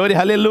ఉన్నాడు. గ్లోరీ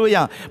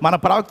హల్లెలూయా. మన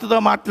ప్రవక్తతో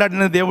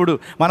మాట్లాడిన దేవుడు,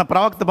 మన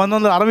ప్రవక్త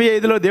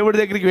 1965లో దేవుడి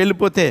దగ్గరికి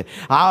వెళ్ళిపోతే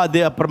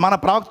మన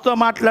ప్రవక్తతో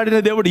మాట్లాడిన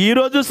దేవుడు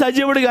ఈరోజు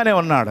సజీవుడిగానే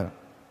ఉన్నాడు.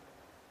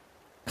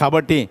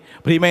 కాబట్టి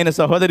ప్రియమైన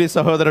సహోదరి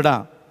సహోదరుడా,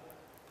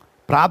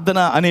 ప్రార్థన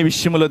అనే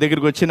విషయంలో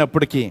దగ్గరికి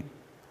వచ్చినప్పటికీ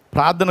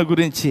ప్రార్థన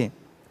గురించి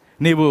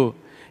నీవు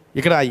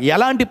ఇక్కడ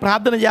ఎలాంటి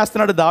ప్రార్థన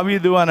చేస్తున్నాడు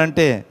దావీదు అని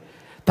అంటే,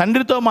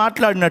 తండ్రితో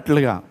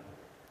మాట్లాడినట్లుగా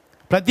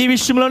ప్రతి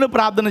విషయంలోనూ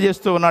ప్రార్థన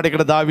చేస్తూ ఉన్నాడు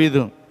ఇక్కడ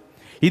దావీదు.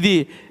 ఇది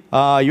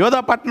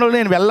యోధా పట్టణంలో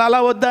నేను వెళ్ళాలా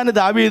వద్దా అని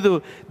దావీదు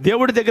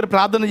దేవుడి దగ్గర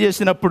ప్రార్థన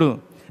చేసినప్పుడు,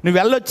 నువ్వు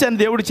వెళ్ళొచ్చని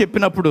దేవుడు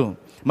చెప్పినప్పుడు,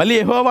 మళ్ళీ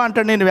యెహోవా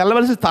అంటాడు నేను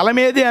వెళ్ళవలసిన స్థలం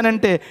ఏది అని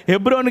అంటే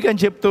హెబ్రోనుకి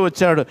అని చెప్తూ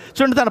వచ్చాడు.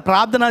 చూడండి, తన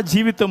ప్రార్థనా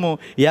జీవితము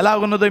ఎలా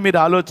ఉన్నదో మీరు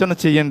ఆలోచన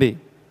చేయండి.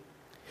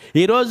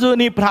 ఈరోజు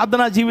నీ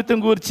ప్రార్థనా జీవితం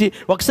గురించి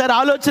ఒకసారి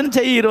ఆలోచన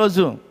చెయ్యి.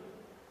 ఈరోజు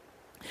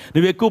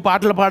నువ్వు ఎక్కువ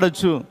పాటలు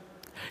పాడవచ్చు,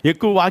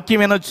 ఎక్కువ వాక్యం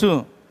వినొచ్చు,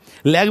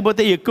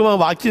 లేకపోతే ఎక్కువ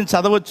వాక్యం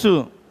చదవచ్చు,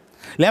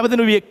 లేకపోతే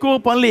నువ్వు ఎక్కువ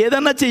పనులు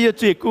ఏదన్నా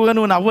చేయొచ్చు, ఎక్కువగా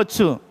నువ్వు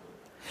నవ్వచ్చు,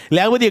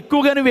 లేకపోతే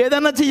ఎక్కువగా నువ్వు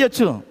ఏదన్నా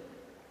చేయొచ్చు.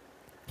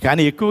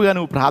 కానీ ఎక్కువగా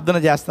నువ్వు ప్రార్థన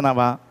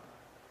చేస్తున్నావా?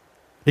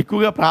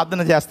 ఎక్కువగా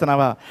ప్రార్థన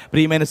చేస్తున్నావా?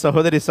 ప్రియమైన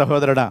సహోదరి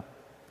సహోదరుడా,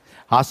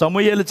 ఆ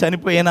సమూయేలు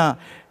చనిపోయినా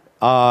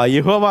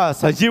యెహోవా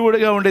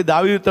సజీవుడిగా ఉండే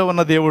దావీదుతో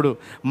ఉన్న దేవుడు,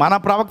 మన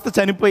ప్రవక్త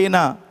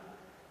చనిపోయినా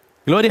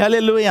గ్లోరీ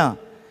హల్లెలూయా,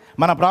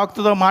 మన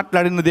ప్రవక్తతో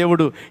మాట్లాడిన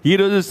దేవుడు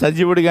ఈరోజు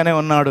సజీవుడిగానే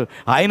ఉన్నాడు.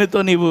 ఆయనతో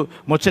నీవు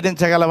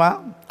ముచ్చటించగలవా?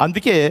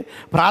 అందుకే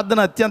ప్రార్థన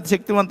అత్యంత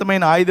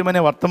శక్తివంతమైన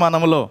ఆయుధమనే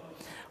వర్తమానంలో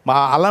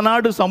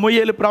అలనాడు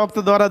సమూయేలు ప్రవక్త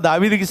ద్వారా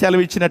దావీదుకి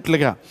సెలవు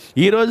ఇచ్చినట్లుగా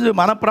ఈరోజు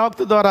మన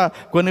ప్రవక్త ద్వారా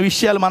కొన్ని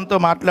విషయాలు మనతో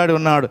మాట్లాడి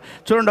ఉన్నాడు.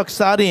 చూడండి,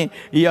 ఒకసారి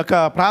ఈ యొక్క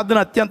ప్రార్థన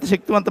అత్యంత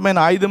శక్తివంతమైన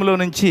ఆయుధంలో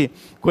నుంచి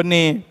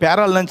కొన్ని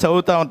పేరాల నుంచి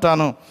చదువుతూ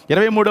ఉంటాను.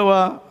 23వ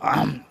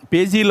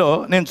పేజీలో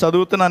నేను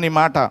చదువుతున్నాను ఈ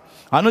మాట.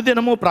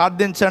 అనుదినము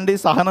ప్రార్థించండి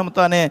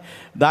సహనంతో అనే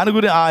దాని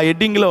గురించి ఆ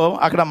హెడ్డింగ్లో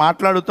అక్కడ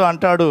మాట్లాడుతూ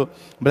అంటాడు.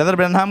 బ్రదర్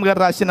బ్రహ్నాం గారు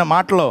రాసిన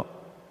మాటలో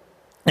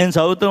నేను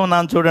చదువుతూ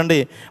ఉన్నాను. చూడండి,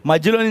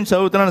 మధ్యలో నేను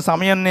చదువుతున్న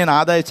సమయం నేను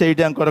ఆదా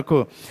చేయడం కొరకు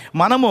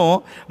మనము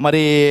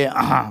మరి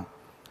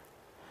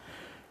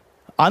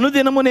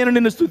అనుదినము నేను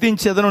నిన్ను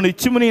స్తుతించేదను,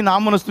 నిత్యము నీ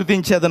నామమును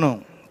స్తుతించేదను.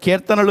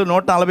 కీర్తనలు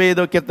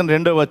 145 కీర్తన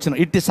 2వ వచనం.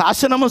 ఇట్టి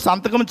శాసనము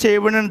సంతకం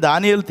చేయబడిన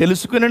దానియేలు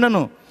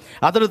తెలుసుకునినను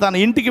అతడు తన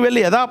ఇంటికి వెళ్ళి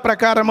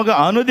యథాప్రకారముగా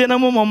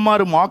అనుదినము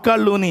ముమ్మారు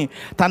మోకాళ్ళుని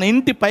తన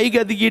ఇంటి పై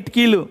గది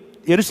కిటికీలు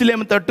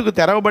యెరూషలేము తట్టుకు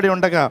తెరవబడి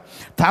ఉండగా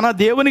తన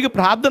దేవునికి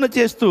ప్రార్థన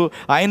చేస్తూ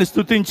ఆయన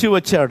స్తుతించి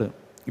వచ్చాడు.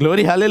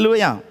 గ్లోరీ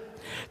హల్లెలూయా.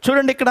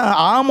 చూడండి, ఇక్కడ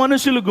ఆ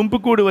మనుషులు గుంపు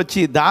కూడి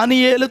వచ్చి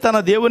దానియేలు తన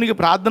దేవునికి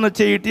ప్రార్థన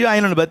చేయుటి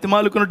ఆయనను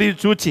బతిమాలుకున్నటి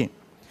చూచి.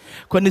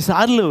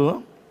 కొన్నిసార్లు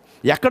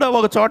ఎక్కడో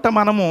ఒక చోట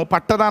మనము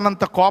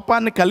పట్టదానంత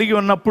కోపాన్ని కలిగి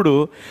ఉన్నప్పుడు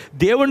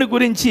దేవుని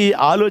గురించి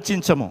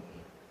ఆలోచించము.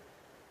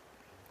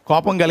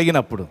 కోపం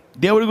కలిగినప్పుడు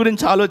దేవుడి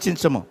గురించి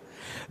ఆలోచించము,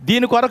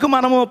 దీని కొరకు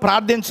మనము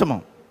ప్రార్థించము.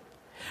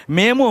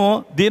 మేము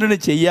దీనిని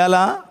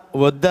చెయ్యాలా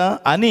వద్దా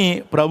అని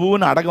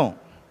ప్రభువుని అడగం.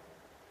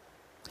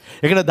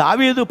 ఇక్కడ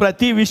దావీదు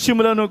ప్రతి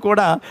విషయంలోనూ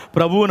కూడా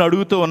ప్రభువుని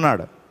అడుగుతూ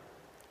ఉన్నాడు.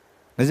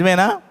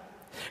 నిజమేనా?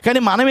 కానీ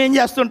మనం ఏం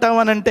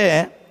చేస్తుంటామనంటే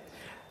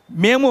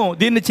మేము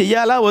దీన్ని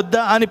చెయ్యాలా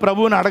వద్దా అని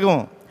ప్రభువుని అడగం.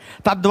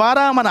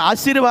 తద్వారా మన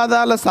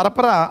ఆశీర్వాదాల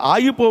సరఫరా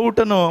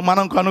ఆగిపోవుటను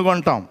మనం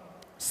కనుగొంటాం.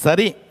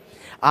 సరే,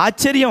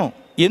 ఆశ్చర్యం,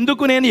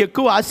 ఎందుకు నేను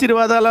ఎక్కువ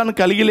ఆశీర్వాదాలను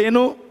కలిగి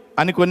లేను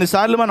అని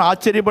కొన్నిసార్లు మనం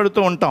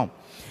ఆశ్చర్యపడుతూ ఉంటాం.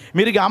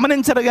 మీరు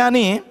గమనించరు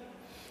కానీ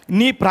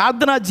నీ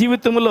ప్రార్థనా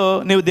జీవితంలో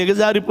నీవు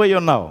దిగజారిపోయి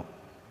ఉన్నావు.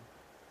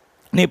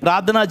 నీ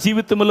ప్రార్థనా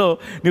జీవితంలో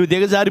నువ్వు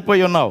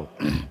దిగజారిపోయి ఉన్నావు.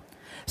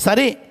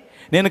 సరే,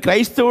 నేను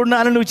క్రైస్తవుడిని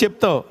అని నువ్వు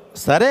చెప్తావు.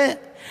 సరే,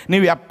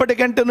 నువ్వు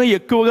ఎప్పటికంటే నువ్వు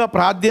ఎక్కువగా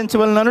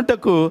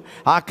ప్రార్థించవలననుటకు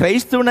ఆ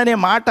క్రైస్తవుడు అనే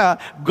మాట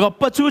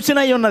గొప్ప సూచన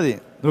అయి ఉన్నది.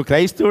 నువ్వు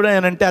క్రైస్తవుడు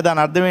అని అంటే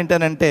దాని అర్థం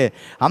ఏంటనంటే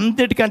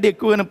అంతటికంటే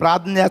ఎక్కువ నేను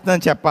ప్రార్థన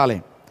చేస్తానని చెప్పాలి.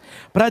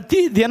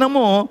 ప్రతి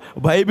దినము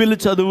బైబిల్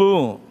చదువు,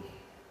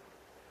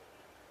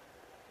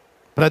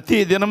 ప్రతి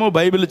దినము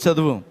బైబిల్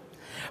చదువు,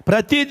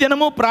 ప్రతి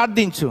దినము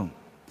ప్రార్థించు.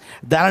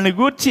 దానిని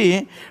గూర్చి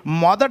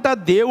మొదట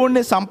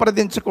దేవుణ్ణి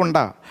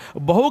సంప్రదించకుండా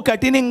బహు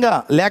కఠినంగా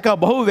లేక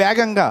బహు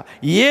వేగంగా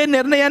ఏ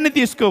నిర్ణయాన్ని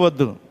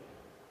తీసుకోవద్దు.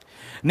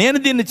 నేను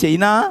దీన్ని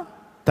చేయనా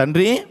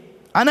తండ్రి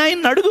అని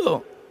ఆయన్ని అడుగు.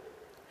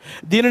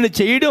 దీనిని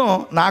చేయడం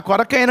నా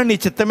కొరకైన నీ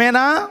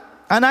చిత్తమేనా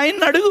అని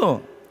ఆయన్ని అడుగు.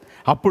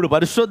 అప్పుడు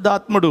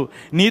పరిశుద్ధాత్ముడు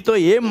నీతో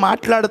ఏం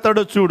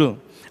మాట్లాడతాడో చూడు.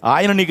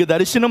 ఆయన నీకు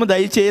దర్శనము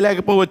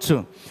దయచేయలేకపోవచ్చు,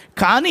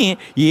 కానీ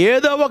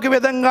ఏదో ఒక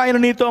విధంగా ఆయన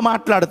నీతో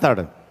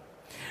మాట్లాడతాడు.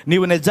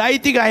 నీవు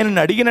నిజాయితీగా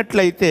ఆయనని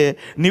అడిగినట్లయితే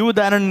నీవు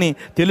దానిని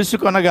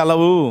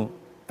తెలుసుకొనగలవు.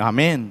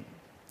 ఆమేన్,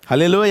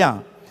 హల్లెలూయా.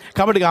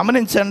 కాబట్టి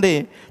గమనించండి,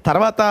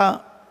 తర్వాత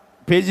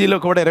పేజీలో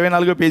కూడా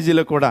 24వ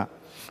పేజీలో కూడా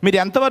మీరు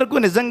ఎంతవరకు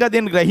నిజంగా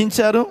దీన్ని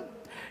గ్రహించారు?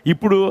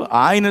 ఇప్పుడు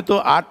ఆయనతో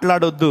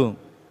ఆటలాడొద్దు.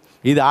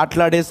 ఇది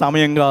ఆటలాడే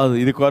సమయం కాదు,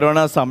 ఇది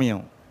కరోనా సమయం.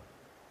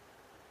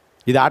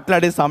 ఇది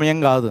ఆటలాడే సమయం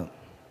కాదు,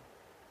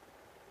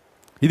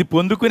 ఇది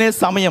పొందుకునే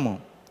సమయము.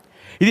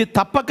 ఇది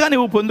తప్పక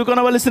నువ్వు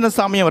పొందుకొనవలసిన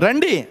సమయం.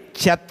 రండి,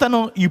 చెత్తను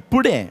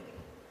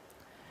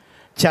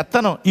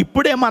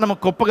ఇప్పుడే మనం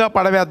కుప్పగా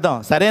పడవేద్దాం.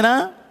 సరేనా?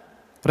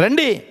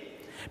 రండి,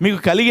 మీకు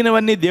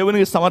కలిగినవన్నీ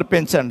దేవునికి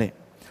సమర్పించండి.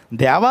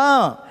 దేవా,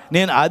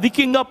 నేను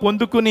అధికంగా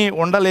పొందుకుని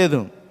ఉండలేదు,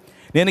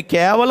 నేను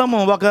కేవలం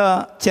ఒక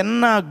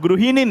చిన్న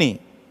గృహిణిని,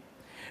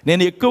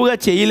 నేను ఎక్కువగా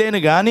చేయలేను.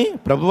 కానీ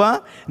ప్రభువా,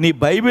 నీ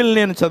బైబిల్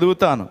నేను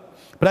చదువుతాను,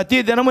 ప్రతి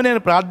దినము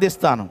నేను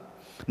ప్రార్థిస్తాను.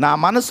 నా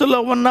మనసులో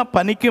ఉన్న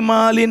పనికి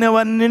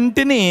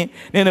మాలినవన్నింటినీ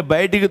నేను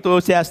బయటికి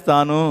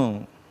తోసేస్తాను.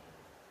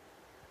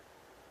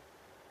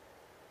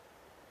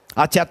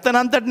 ఆ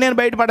చెత్తనంతటి నేను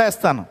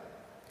బయటపడేస్తాను.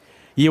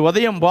 ఈ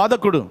ఉదయం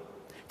బోధకుడు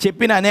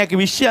చెప్పిన అనేక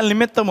విషయాల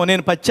నిమిత్తము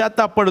నేను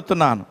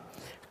పశ్చాత్తాపడుతున్నాను.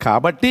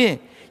 కాబట్టి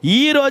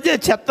ఈరోజే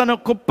చెత్తను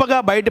కుప్పగా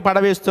బయట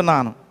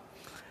పడవేస్తున్నాను.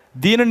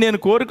 దీనిని నేను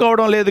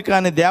కోరుకోవడం లేదు,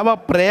 కానీ దేవ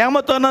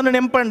ప్రేమతో నన్ను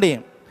నింపండి.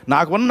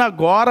 నాకున్న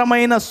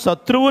ఘోరమైన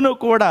శత్రువును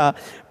కూడా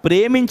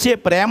ప్రేమించే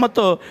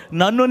ప్రేమతో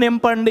నన్ను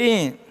నింపండి.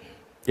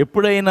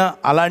 ఎప్పుడైనా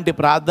అలాంటి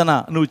ప్రార్థన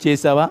నువ్వు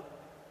చేసావా?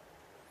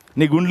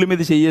 నీ గుండెల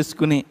మీద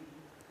చెయ్యేసుకుని,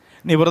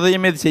 నీ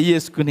హృదయం మీద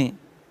చెయ్యేసుకుని,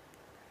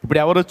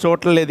 ఇప్పుడు ఎవరు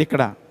చూడలేదు,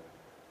 ఇక్కడ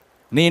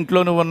నీ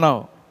ఇంట్లో నువ్వు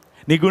ఉన్నావు,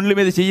 నీ గుండెల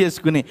మీద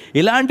చెయ్యేసుకుని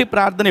ఇలాంటి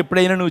ప్రార్థన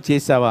ఎప్పుడైనా నువ్వు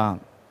చేసావా?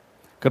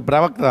 ఇక్కడ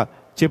ప్రవక్త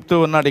చెప్తూ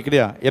ఉన్నాడు, ఇక్కడ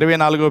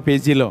 24వ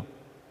పేజీలో,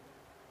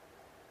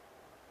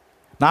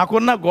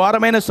 నాకున్న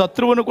ఘోరమైన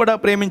శత్రువును కూడా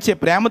ప్రేమించే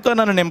ప్రేమతో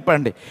నన్ను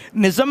నింపండి.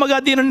 నిజముగా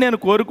దీనిని నేను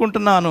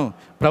కోరుకుంటున్నాను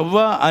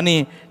ప్రభువా అని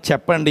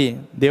చెప్పండి.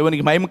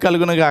 దేవునికి మహిమ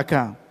కలుగునుగాక.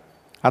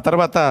 ఆ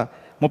తర్వాత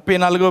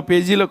 34వ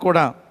పేజీలో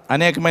కూడా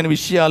అనేకమైన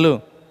విషయాలు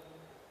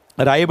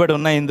రాయబడి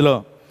ఉన్నాయి. ఇందులో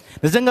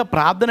నిజంగా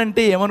ప్రార్థన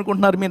అంటే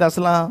ఏమనుకుంటున్నారు మీరు?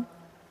 అసలు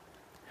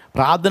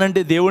ప్రార్థన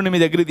అంటే దేవుణ్ణి మీ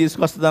దగ్గరికి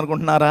తీసుకొస్తుంది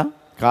అనుకుంటున్నారా?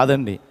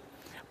 కాదండి.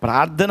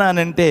 ప్రార్థన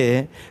అని అంటే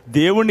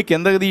దేవుణ్ణి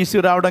కిందకి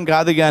తీసుకురావడం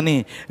కాదు, కానీ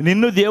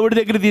నిన్ను దేవుడి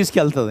దగ్గరికి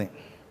తీసుకెళ్తుంది.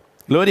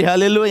 గ్లోరీ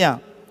హల్లెలూయా.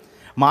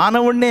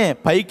 మానవుణ్ణే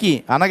పైకి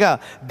అనగా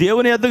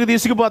దేవుని యొద్దకు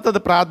తీసుకుపోతుంది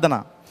ప్రార్థన.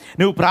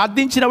 నువ్వు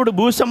ప్రార్థించినప్పుడు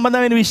భూ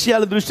సంబంధమైన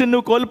విషయాల దృష్టిని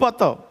నువ్వు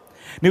కోల్పోతావు.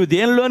 నువ్వు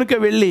దేనిలోనికి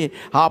వెళ్ళి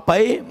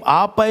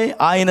ఆపై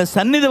ఆయన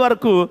సన్నిధి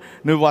వరకు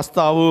నువ్వు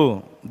వస్తావు.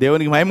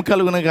 దేవునికి మహిమ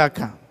కలుగును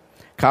గాక.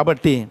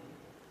 కాబట్టి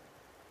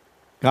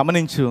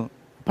గమనించు,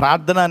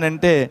 ప్రార్థన అని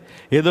అంటే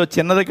ఏదో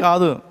చిన్నది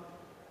కాదు.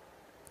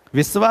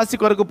 విశ్వాసి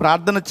కొరకు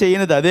ప్రార్థన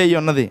చేయనిది అదే అయి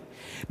ఉన్నది.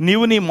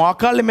 నీవు నీ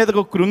మోకాళ్ళ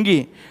మీదకు కృంగి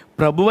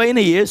ప్రభువైన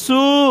యేసు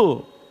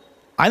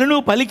అని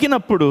నువ్వు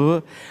పలికినప్పుడు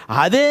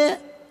అదే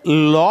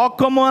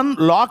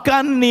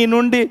లోకాన్ని నీ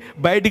నుండి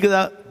బయటికి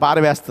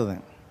పారవేస్తుంది.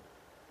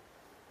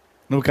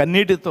 నువ్వు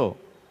కన్నీటితో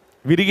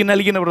విరిగి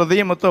నలిగిన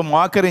హృదయంతో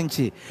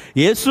మోకరించి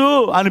యేసు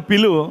అని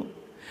పిలువు,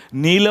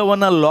 నీలో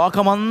ఉన్న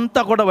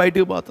లోకమంతా కూడా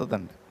బయటికి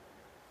పోతుందండి.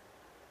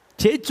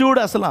 చేయి చూడు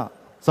అసలు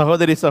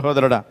సహోదరి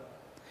సహోదరుడా,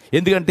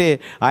 ఎందుకంటే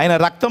ఆయన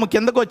రక్తం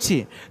కిందకు వచ్చి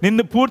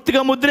నిన్ను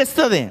పూర్తిగా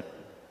ముద్రిస్తుంది.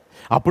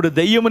 అప్పుడు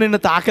దెయ్యము నిన్ను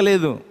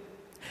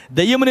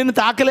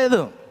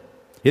తాకలేదు.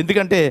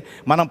 ఎందుకంటే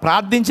మనం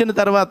ప్రార్థించిన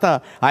తర్వాత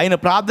ఆయన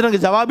ప్రార్థనకు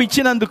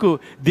జవాబిచ్చినందుకు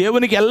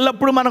దేవునికి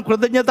ఎల్లప్పుడూ మనం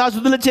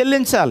కృతజ్ఞతాస్తుతులు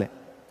చెల్లించాలి.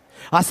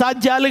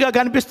 అసాధ్యాలుగా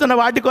కనిపిస్తున్న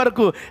వాటి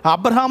కొరకు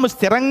అబ్రహాము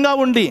స్థిరంగా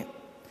ఉండి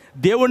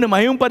దేవుణ్ణి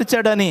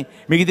మహిమపరిచాడని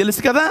మీకు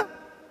తెలుసు కదా.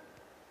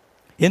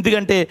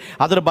 ఎందుకంటే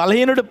అతడు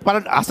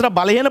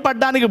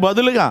బలహీనపడ్డానికి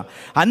బదులుగా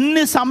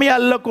అన్ని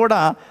సమయాల్లో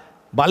కూడా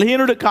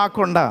బలహీనుడు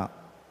కాకుండా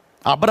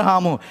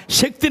అబ్రహాము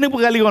శక్తిని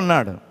కలిగి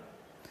ఉన్నాడు.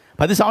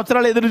 10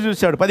 సంవత్సరాలు ఎదురు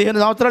చూశాడు, 15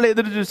 సంవత్సరాలు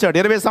ఎదురు చూశాడు,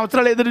 20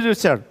 సంవత్సరాలు ఎదురు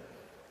చూశాడు.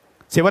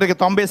 చివరికి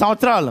 90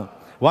 సంవత్సరాలు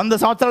 100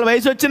 సంవత్సరాల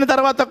వయసు వచ్చిన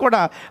తర్వాత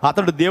కూడా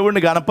అతడు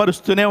దేవుణ్ణి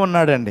గణపరుస్తూనే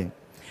ఉన్నాడండి.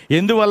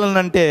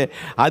 ఎందువలనంటే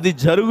అది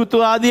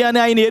జరుగుతుంది అని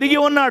ఆయన ఎరిగి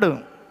ఉన్నాడు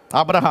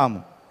అబ్రహాము.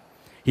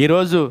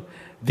 ఈరోజు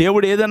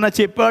దేవుడు ఏదన్నా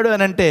చెప్పాడు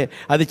అని అంటే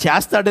అది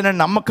చేస్తాడనే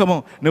నమ్మకము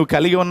నువ్వు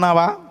కలిగి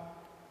ఉన్నావా?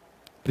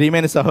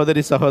 ప్రియమైన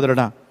సహోదరి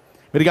సహోదరుడా,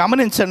 మీరు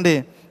గమనించండి,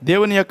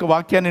 దేవుని యొక్క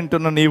వాక్యాన్ని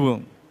వింటున్న నీవు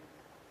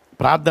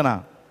ప్రార్థన,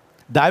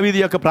 దావీదు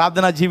యొక్క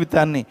ప్రార్థనా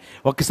జీవితాన్ని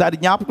ఒక్కసారి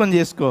జ్ఞాపకం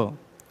చేసుకో.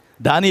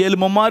 దానియేలు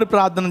ముమ్మారు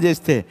ప్రార్థన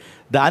చేస్తే,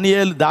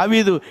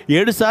 దావీదు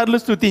 7 సార్లు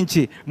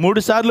స్తుతించి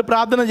 3 సార్లు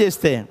ప్రార్థన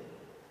చేస్తే,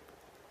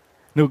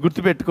 నువ్వు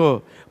గుర్తుపెట్టుకో,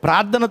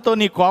 ప్రార్థనతో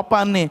నీ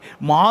కోపాన్ని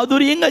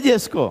మాధుర్యంగా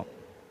చేసుకో.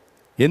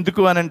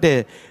 ఎందుకు అనంటే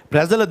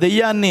ప్రజల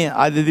దెయ్యాన్ని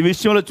అది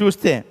విషయంలో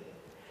చూస్తే,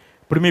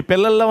 ఇప్పుడు మీ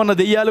పిల్లల్లో ఉన్న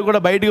దెయ్యాలు కూడా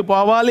బయటకు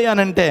పోవాలి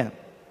అనంటే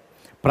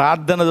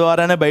ప్రార్థన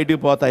ద్వారానే బయటకు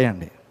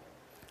పోతాయండి.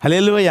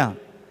 హల్లెలూయా.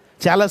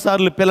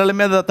 చాలాసార్లు పిల్లల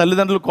మీద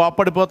తల్లిదండ్రులు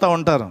కోప్పడిపోతూ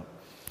ఉంటారు.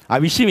 ఆ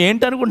విషయం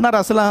ఏంటనుకుంటున్నారు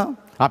అసలు?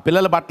 ఆ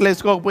పిల్లలు బట్టలు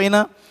వేసుకోకపోయినా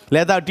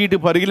లేదా అటు ఇటు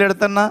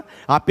పరుగులెడుతున్నా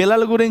ఆ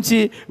పిల్లల గురించి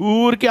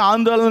ఊరికి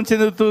ఆందోళన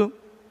చెందుతూ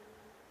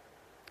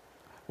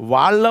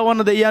వాళ్ళలో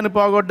ఉన్న దెయ్యాన్ని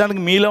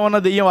పోగొట్టడానికి మీలో ఉన్న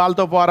దెయ్యం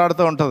వాళ్ళతో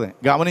పోరాడుతూ ఉంటుంది.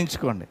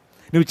 గమనించుకోండి.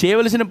 నువ్వు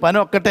చేయవలసిన పని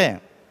ఒక్కటే,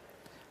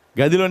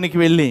 గదిలోనికి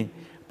వెళ్ళి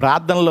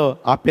ప్రార్థనలో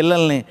ఆ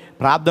పిల్లల్ని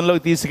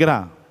ప్రార్థనలోకి తీసుకురా.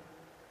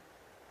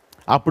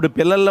 అప్పుడు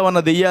పిల్లల్లో ఉన్న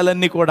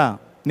దెయ్యాలన్నీ కూడా,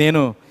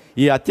 నేను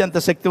ఈ అత్యంత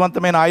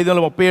శక్తివంతమైన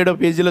ఆయుధంలో 37వ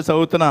పేజీలో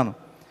చదువుతున్నాను.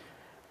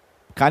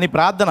 కానీ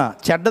ప్రార్థన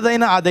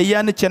చెడ్డదైన ఆ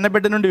దెయ్యాన్ని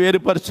చిన్నబిడ్డ నుండి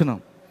వేరుపరచును.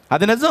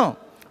 అది నిజం,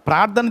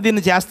 ప్రార్థన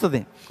దీన్ని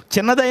చేస్తుంది.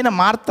 చిన్నదైన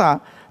మార్త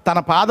తన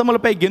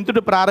పాదములపై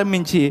గెంతుడు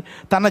ప్రారంభించి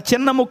తన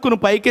చిన్న ముక్కును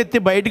పైకెత్తి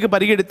బయటికి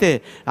పరిగెడితే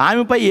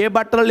ఆమెపై ఏ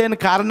బట్టలు లేని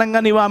కారణంగా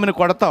నీవు ఆమెను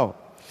కొడతావు.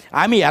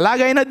 ఆమె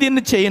ఎలాగైనా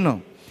దీన్ని చేయను.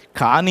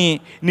 కానీ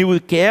నీవు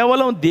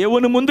కేవలం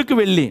దేవుని ముందుకు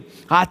వెళ్ళి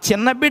ఆ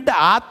చిన్న బిడ్డ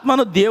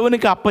ఆత్మను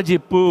దేవునికి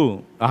అప్పచెప్పు.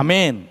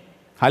 ఆమేన్,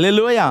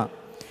 హల్లెలూయా.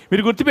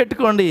 మీరు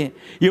గుర్తుపెట్టుకోండి,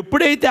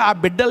 ఎప్పుడైతే ఆ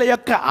బిడ్డల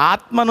యొక్క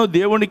ఆత్మను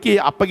దేవునికి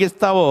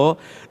అప్పగిస్తావో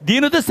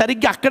దీనితో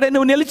సరిగ్గా అక్కడే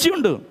నువ్వు నిలిచి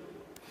ఉండు.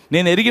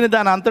 నేను ఎరిగిన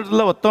దాని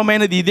అంతటిలో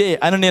ఉత్తమమైనది ఇదే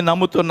అని నేను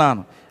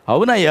నమ్ముతున్నాను.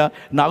 అవునయ్యా,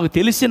 నాకు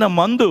తెలిసిన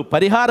మందు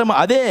పరిహారం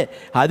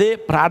అదే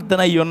ప్రార్థన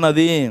అయి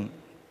ఉన్నది.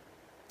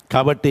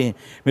 కాబట్టి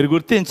మీరు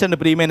గుర్తించండి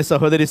ప్రియమైన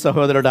సహోదరి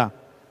సహోదరుడా,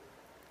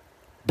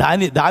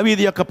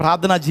 దావీదు యొక్క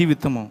ప్రార్థనా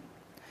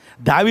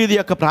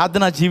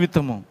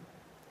జీవితము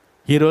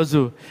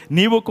ఈరోజు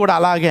నీవు కూడా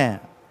అలాగే.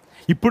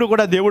 ఇప్పుడు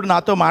కూడా దేవుడు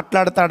నాతో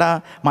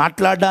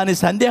మాట్లాడా అని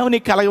సందేహం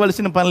నీకు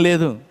కలగవలసిన పని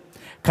లేదు.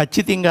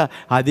 ఖచ్చితంగా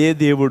అదే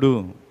దేవుడు.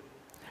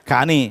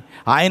 కానీ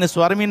ఆయన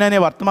స్వరం విననే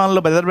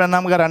వర్తమానంలో బ్రదర్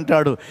బ్రహ్నాం గారు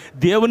అంటాడు,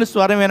 దేవుని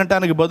స్వరం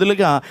వినటానికి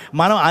బదులుగా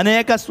మనం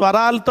అనేక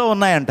స్వరాలతో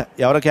ఉన్నాయంట.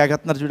 ఎవరికి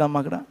ఏకెత్తున్నారు చూడమ్మా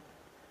అక్కడ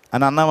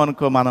అని అన్నాం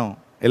అనుకో, మనం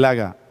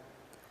ఇలాగా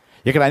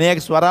ఇక్కడ అనేక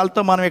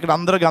స్వరాలతో మనం ఇక్కడ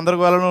అందరూ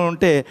గందరగోళంలో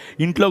ఉంటే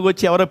ఇంట్లోకి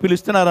వచ్చి ఎవరో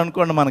పిలుస్తున్నారు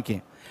అనుకోండి, మనకి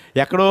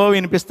ఎక్కడో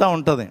వినిపిస్తూ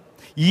ఉంటుంది.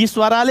 ఈ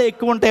స్వరాలే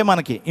ఎక్కువ ఉంటాయి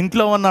మనకి.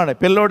 ఇంట్లో ఉన్నాడు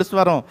పిల్లోడి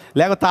స్వరం,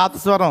 లేక తాత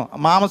స్వరం,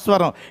 మామ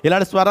స్వరం,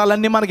 ఇలాంటి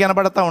స్వరాలన్నీ మనకి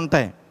వినబడుతూ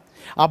ఉంటాయి.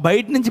 ఆ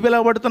బయట నుంచి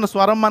పిలవబడుతున్న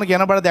స్వరం మనకి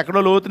వినబడదు,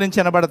 ఎక్కడో లోతు నుంచి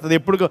వినబడుతుంది.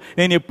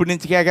 నేను ఎప్పటి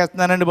నుంచి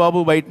కేకేస్తున్నానండి బాబు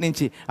బయట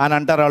నుంచి అని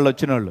అంటారు వాళ్ళు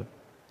వచ్చిన వాళ్ళు.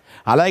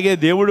 అలాగే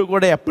దేవుడు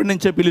కూడా ఎప్పటి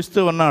నుంచో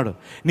పిలుస్తూ ఉన్నాడు.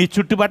 నీ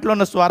చుట్టుపక్కల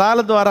ఉన్న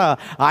స్వరాల ద్వారా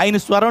ఆయన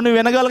స్వరం నువ్వు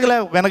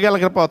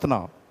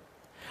వినగలగపోతున్నావు.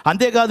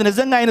 అంతేకాదు,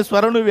 నిజంగా ఆయన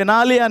స్వరం నువ్వు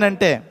వినాలి అని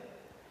అంటే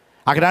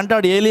అక్కడ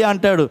అంటాడు, ఏలియా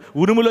అంటాడు,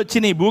 ఉరుములు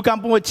వచ్చినాయి,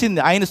 భూకంపం వచ్చింది,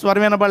 ఆయన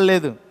స్వరం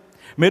వినబడలేదు.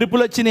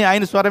 మెరుపులు వచ్చినాయి,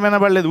 ఆయన స్వరం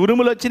వినబడలేదు.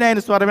 ఉరుములు వచ్చినాయి,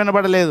 ఆయన స్వరం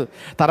వినబడలేదు.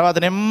 తర్వాత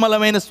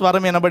నిమ్మలమైన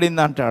స్వరం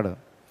వినబడింది అంటాడు.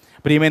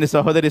 ప్రియమైన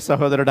సహోదరి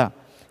సహోదరుడా,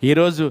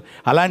 ఈరోజు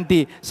అలాంటి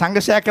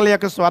సంఘశాఖల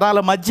యొక్క స్వరాల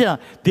మధ్య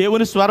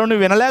దేవుని స్వరం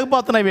నువ్వు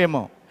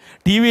వినలేకపోతున్నావేమో.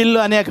 టీవీల్లో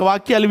అనేక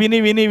వాక్యాలు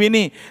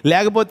విని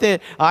లేకపోతే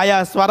ఆయా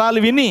స్వరాలు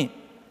విని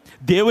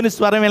దేవుని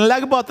స్వరం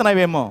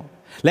వినలేకపోతున్నావేమో.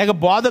 లేక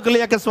బోధకుల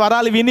యొక్క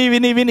స్వరాలు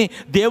విని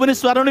దేవుని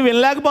స్వరం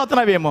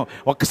వినలేకపోతున్నావేమో.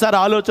 ఒక్కసారి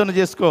ఆలోచన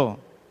చేసుకో.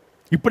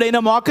 ఇప్పుడైనా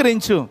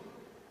మోకరించు.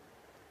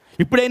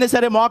 ఇప్పుడైనా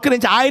సరే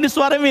మోకరించి ఆయన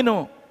స్వరం విను.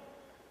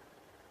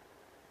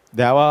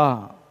 దేవా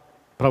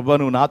ప్రభు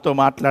నువ్వు నాతో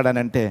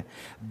మాట్లాడానంటే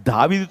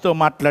దావీదుతో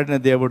మాట్లాడిన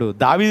దేవుడు.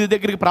 దావీదు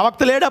దగ్గరికి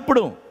ప్రవక్త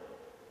లేడప్పుడు,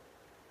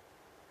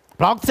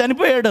 ప్రవక్త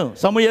చనిపోయాడు,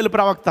 సమూయేలు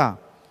ప్రవక్త.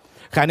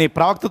 కానీ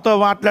ప్రవక్తతో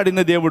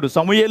మాట్లాడిన దేవుడు,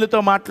 సమూయేలుతో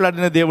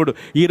మాట్లాడిన దేవుడు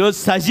ఈరోజు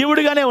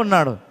సజీవుడిగానే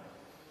ఉన్నాడు.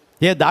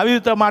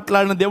 దావీదుతో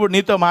మాట్లాడిన దేవుడు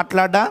నీతో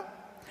మాట్లాడా?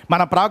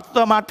 మన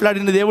ప్రవక్తతో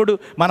మాట్లాడిన దేవుడు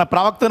మన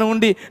ప్రవక్తను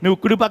ఉండి నువ్వు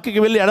కుడి పక్కకి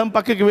వెళ్ళి ఎడమ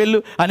పక్కకి వెళ్ళు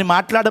అని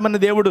మాట్లాడమన్న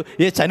దేవుడు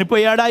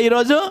చనిపోయాడా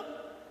ఈరోజు?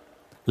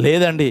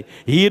 లేదండి,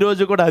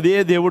 ఈరోజు కూడా అదే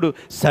దేవుడు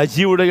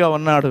సజీవుడిగా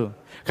ఉన్నాడు.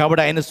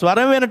 కాబట్టి ఆయన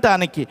స్వరం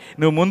వినటానికి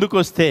నువ్వు ముందుకు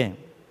వస్తే,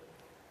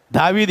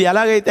 దావీదు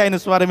ఎలాగైతే ఆయన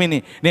స్వరం విని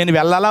నేను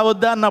వెళ్ళాలా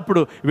వద్దా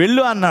అన్నప్పుడు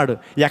వెళ్ళు అన్నాడు.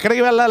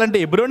 ఎక్కడికి వెళ్ళాలంటే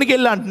హెబ్రోనుకి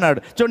వెళ్ళు అంటున్నాడు.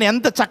 చూడండి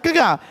ఎంత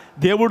చక్కగా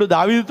దేవుడు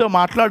దావీదుతో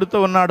మాట్లాడుతూ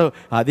ఉన్నాడు.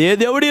 అదే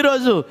దేవుడు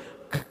ఈరోజు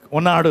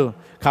ఉన్నాడు.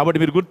 కాబట్టి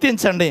మీరు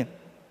గుర్తించండి.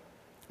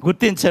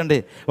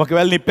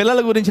 ఒకవేళ నీ పిల్లల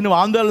గురించి నువ్వు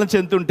ఆందోళన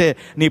చెందుతుంటే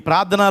నీ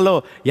ప్రార్థనలో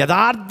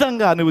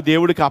యథార్థంగా నువ్వు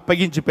దేవుడికి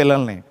అప్పగించు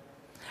పిల్లల్ని.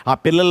 ఆ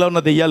పిల్లల్లో ఉన్న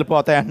దెయ్యాలు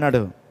పోతాయి అన్నాడు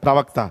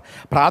ప్రవక్త.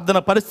 ప్రార్థన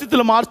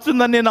పరిస్థితులు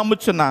మారుస్తుందని నేను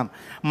నమ్ముచున్నాను.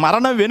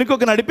 మరణం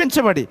వెనుకకు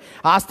నడిపించబడి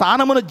ఆ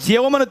స్థానమును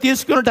జీవమును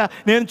తీసుకున్నట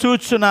నేను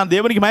చూస్తున్నాను.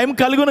 దేవునికి మహిమ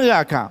కలుగును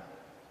గాక.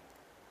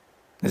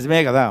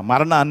 నిజమే కదా,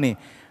 మరణాన్ని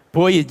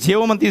పోయి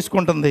జీవమును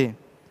తీసుకుంటుంది.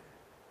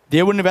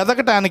 దేవుణ్ణి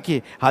వెతకటానికి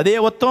అదే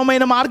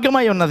ఉత్తమమైన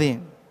మార్గమై ఉన్నది.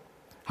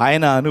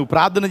 ఆయన నువ్వు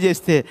ప్రార్థన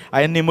చేస్తే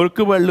ఆయన్ని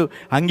మొక్కుబళ్ళు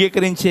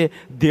అంగీకరించే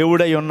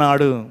దేవుడై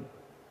ఉన్నాడు.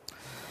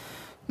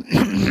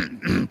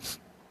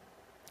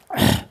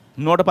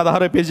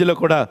 116వ పేజీలో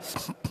కూడా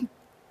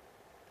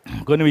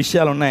కొన్ని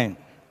విషయాలు ఉన్నాయి.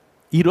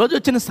 ఈరోజు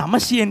వచ్చిన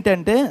సమస్య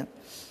ఏంటంటే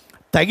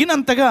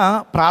తగినంతగా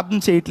ప్రార్థన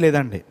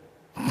చేయట్లేదండి.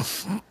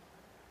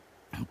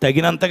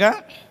 తగినంతగా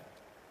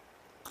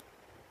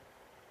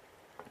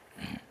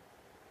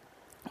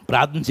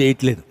ప్రార్థన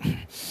చేయట్లేదు.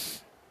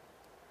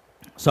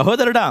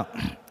 సహోదరుడా,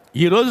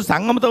 ఈరోజు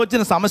సంఘంతో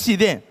వచ్చిన సమస్య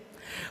ఇదే.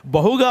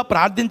 బహుగా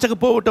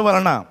ప్రార్థించకపోవటం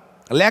వలన,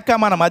 లేక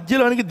మన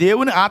మధ్యలోనికి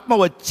దేవుని ఆత్మ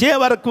వచ్చే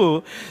వరకు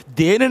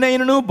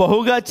దేనినైనను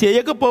బహుగా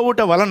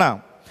చేయకపోవటం వలన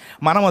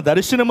మనము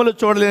దర్శనములు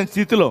చూడలేని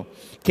స్థితిలో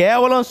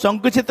కేవలం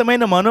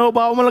సంకుచితమైన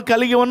మనోభావములు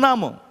కలిగి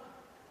ఉన్నాము.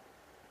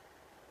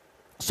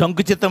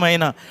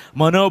 సంకుచితమైన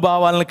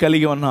మనోభావాలను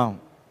కలిగి ఉన్నాం.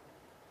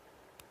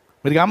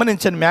 మీరు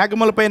గమనించండి,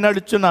 మేఘములపై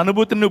నడుచున్న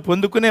అనుభూతిని నువ్వు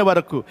పొందుకునే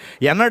వరకు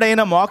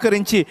ఎన్నడైనా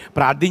మోకరించి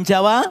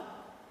ప్రార్థించావా?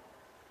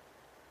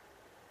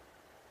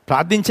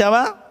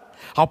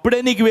 అప్పుడే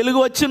నీకు వెలుగు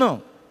వచ్చును.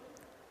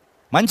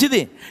 మంచిది.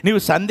 నీవు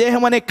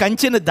సందేహం అనే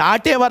కంచెను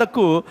దాటే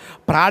వరకు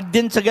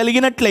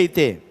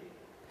ప్రార్థించగలిగినట్లయితే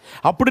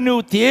అప్పుడు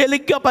నువ్వు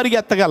తేలిగ్గా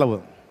పరిగెత్తగలవు,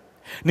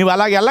 నువ్వు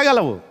అలాగ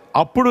వెళ్ళగలవు.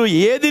 అప్పుడు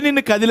ఏది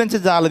నిన్ను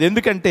కదిలించజాలదు.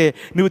 ఎందుకంటే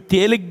నువ్వు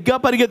తేలిగ్గా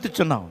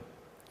పరిగెత్తుచున్నావు,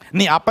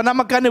 నీ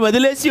అపనమ్మకాన్ని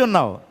వదిలేసి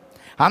ఉన్నావు.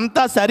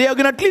 అంతా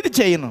సరియోగినట్లు ఇది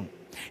చేయను,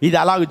 ఇది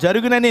అలాగ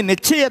జరుగునని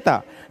నిశ్చయత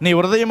నీ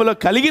హృదయంలో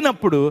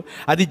కలిగినప్పుడు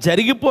అది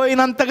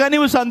జరిగిపోయినంతగా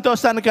నీవు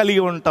సంతోషాన్ని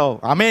కలిగి ఉంటావు.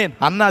 ఆమేన్.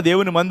 అన్న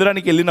దేవుని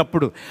మందిరానికి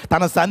వెళ్ళినప్పుడు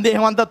తన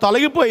సందేహం అంతా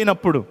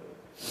తొలగిపోయినప్పుడు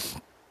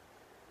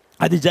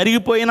అది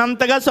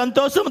జరిగిపోయినంతగా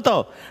సంతోషంతో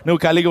నువ్వు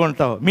కలిగి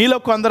ఉంటావు. మీలో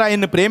కొందరు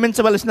ఆయన్ని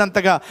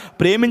ప్రేమించవలసినంతగా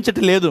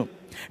ప్రేమించట్లేదు.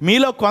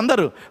 మీలో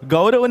కొందరు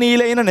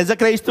గౌరవనీయులైన నిజ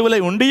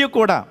క్రైస్తవులై ఉండి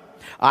కూడా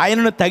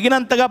ఆయనను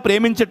తగినంతగా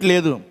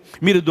ప్రేమించట్లేదు.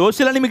 మీరు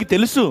దోషులని మీకు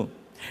తెలుసు,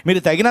 మీరు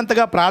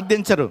తగినంతగా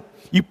ప్రార్థించరు.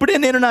 ఇప్పుడే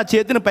నేను నా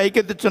చేతిని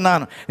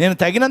పైకెత్తుచున్నాను, నేను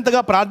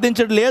తగినంతగా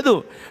ప్రార్థించడం లేదు,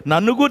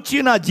 నన్ను గూర్చి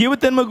నా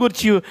జీవితం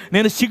గూర్చి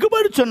నేను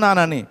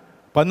సిగ్గుపడుచున్నానని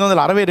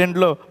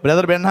 1962లో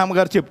బ్రదర్ బెన్హామ్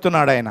గారు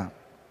చెప్తున్నాడు. ఆయన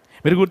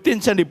మీరు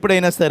గుర్తించండి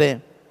ఇప్పుడైనా సరే.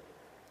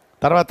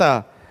 తర్వాత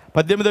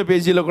 18వ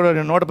పేజీలో కూడా,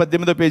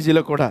 118వ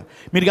పేజీలో కూడా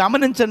మీరు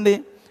గమనించండి,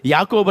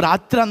 యాకోబు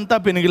రాత్రి అంతా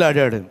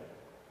పెనుగులాడాడు.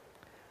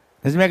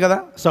 నిజమే కదా,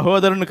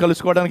 సహోదరుని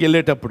కలుసుకోవడానికి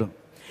వెళ్ళేటప్పుడు.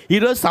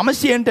 ఈరోజు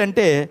సమస్య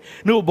ఏంటంటే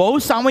నువ్వు బహు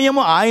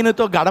సమయము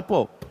ఆయనతో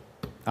గడపవు.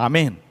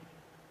 ఆమేన్.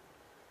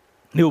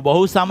 నువ్వు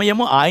బహు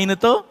సమయము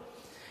ఆయనతో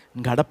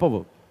గడపవు.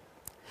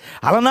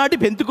 అలనాటి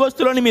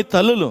పెంతెకోస్తులోని మీ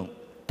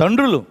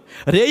తండ్రులు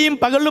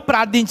రేయింపగళ్ళు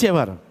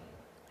ప్రార్థించేవారు.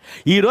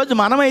 ఈరోజు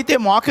మనమైతే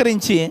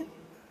మోకరించి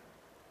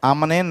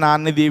అమ్మనే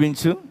నాన్నని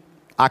దీవించు,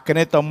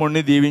 అక్కనే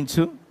తమ్ముడిని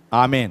దీవించు,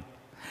 ఆమేన్,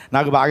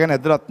 నాకు బాగా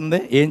నిద్ర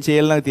వస్తుంది, ఏం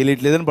చేయాలో నాకు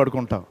తెలియట్లేదని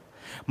పడుకుంటావు.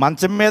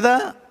 మంచం మీద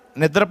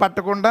నిద్ర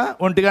పట్టకుండా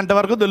 1 గంట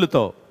వరకు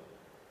దొల్లుతావు.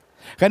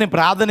 కానీ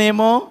ప్రార్థన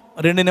ఏమో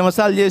 2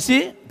 నిమిషాలు చేసి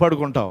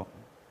పడుకుంటావు.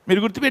 మీరు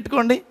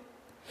గుర్తుపెట్టుకోండి.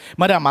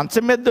 మరి ఆ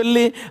మంచం మీద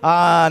దొల్లి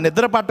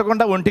నిద్ర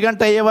పట్టకుండా 1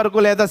 గంట అయ్యే వరకు,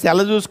 లేదా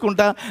సెల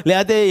చూసుకుంటా,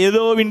 లేదా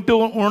ఏదో వింటూ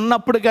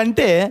ఉన్నప్పుడు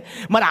కంటే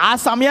మరి ఆ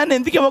సమయాన్ని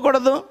ఎందుకు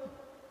ఇవ్వకూడదు?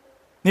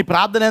 నీ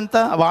ప్రార్థన ఎంత?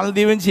 వాళ్ళని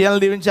దీవించి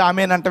వీళ్ళని దీవించి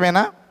ఆమేన్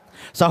అంటమేనా?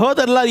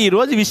 సహోదరులా,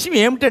 ఈరోజు విషయం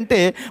ఏమిటంటే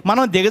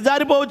మనం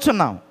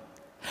దిగజారిపోవచ్చున్నాం.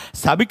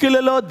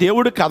 సభికులలో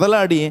దేవుడు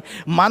కదలాడి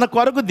మన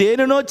కొరకు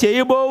దేనినో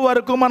చేయబో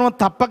వరకు మనం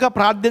తప్పక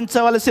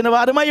ప్రార్థించవలసిన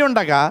వారమై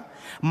ఉండగా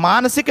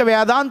మానసిక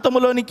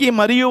వేదాంతములోనికి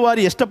మరియు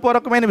వారి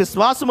ఇష్టపూర్వకమైన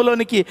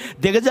విశ్వాసములోనికి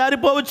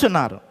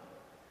దిగజారిపోవచ్చున్నారు.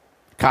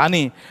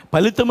 కానీ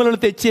ఫలితములను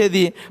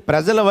తెచ్చేది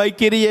ప్రజల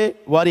వైఖరియే,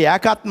 వారి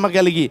ఏకాత్మ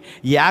కలిగి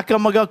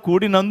ఏకమ్మగా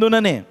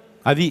కూడినందుననే.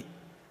 అది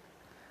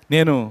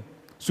నేను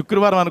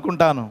శుక్రవారం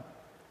అనుకుంటాను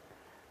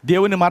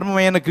దేవుని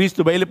మర్మమైన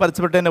క్రీస్తు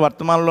బయలుపరచబడిన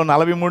వర్తమానంలో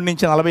 43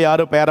 నుంచి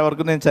 46 పేర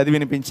వరకు నేను చదివి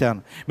వినిపించాను.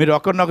 మీరు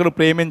ఒకరినొకరు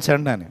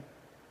ప్రేమించండి అని.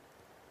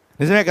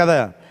 నిజమే కదా?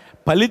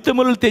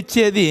 ఫలితములు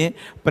తెచ్చేది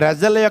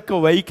ప్రజల యొక్క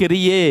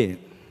వైఖరియే.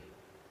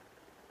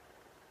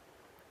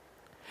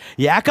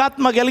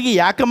 ఏకాత్మ కలిగి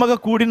ఏకమగ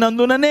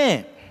కూడినందుననే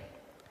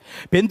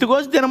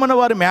పెంతెకోస్తు దినమున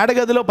వారు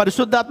మేడగదిలో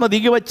పరిశుద్ధాత్మ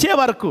దిగి వచ్చే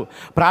వరకు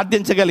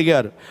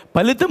ప్రార్థించగలిగారు.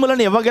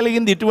 ఫలితములను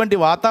ఇవ్వగలిగింది ఇటువంటి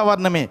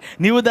వాతావరణమే.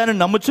 నీవు దాన్ని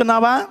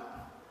నమ్ముచున్నావా?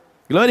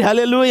 గ్లోరీ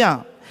హల్లెలూయా.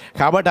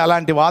 కాబట్టి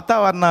అలాంటి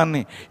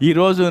వాతావరణాన్ని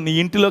ఈరోజు నీ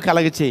ఇంటిలో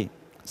కలగచేయి.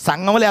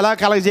 సంఘంలో ఎలా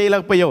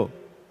కలగజేయలేకపోయావు?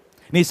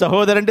 నీ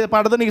సహోదరంటే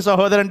పడదు, నీకు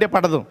సహోదరంటే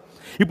పడదు.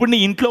 ఇప్పుడు నీ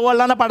ఇంట్లో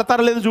వాళ్ళన్నా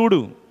పడతారో లేదు చూడు.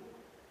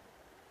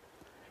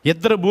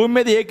 ఇద్దరు భూమి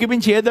మీద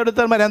ఏకీపించి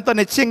ఏదడుతారు మరి ఎంతో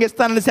నిశ్చయంగా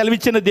ఇస్తానని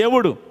సెలవిచ్చిన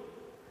దేవుడు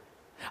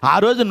ఆ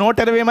రోజు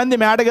 120 మంది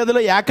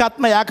మేడగదిలో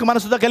ఏకాత్మ ఏక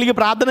మనసుతో కలిగి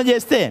ప్రార్థన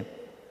చేస్తే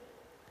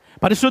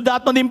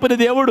పరిశుద్ధాత్మ దింపిన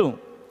దేవుడు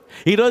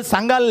ఈరోజు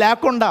సంఘాలు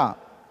లేకుండా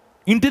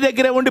ఇంటి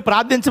దగ్గరే ఉండి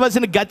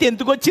ప్రార్థించవలసిన గతి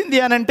ఎందుకు వచ్చింది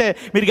అని అంటే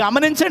మీరు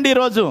గమనించండి.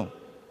 ఈరోజు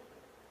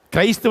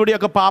క్రైస్తవుడి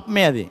యొక్క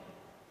పాపమే అది.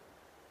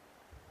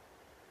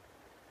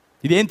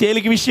 ఇదేం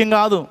తేలిక విషయం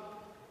కాదు.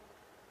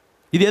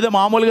 ఇదేదో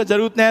మామూలుగా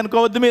జరుగుతున్నాయి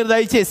అనుకోవద్దు మీరు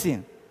దయచేసి.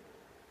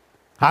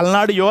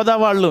 అలనాడు యోధా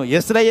వాళ్ళు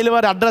ఇశ్రాయేల్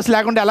వారి అడ్రస్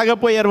లేకుండా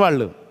ఎలాగపోయారు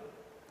వాళ్ళు,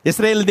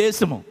 ఇశ్రాయేల్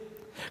దేశము.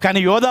 కానీ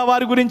యోధా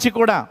వారి గురించి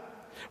కూడా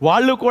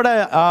వాళ్ళు కూడా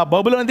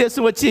బబులోను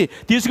దేశం వచ్చి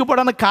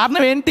తీసుకుపోవడానికి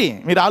కారణం ఏంటి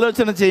మీరు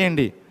ఆలోచన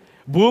చేయండి.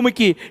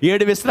 భూమికి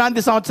 7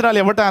 విశ్రాంతి సంవత్సరాలు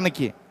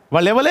ఇవ్వటానికి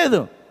వాళ్ళు ఇవ్వలేదు.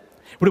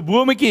 ఇప్పుడు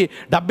భూమికి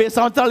 70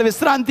 సంవత్సరాల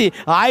విశ్రాంతి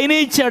ఆయనే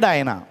ఇచ్చాడు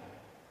ఆయన.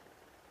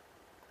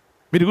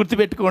 మీరు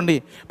గుర్తుపెట్టుకోండి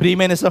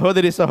ప్రియమైన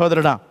సహోదరి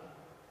సహోదరుడా,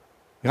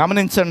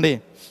 గమనించండి.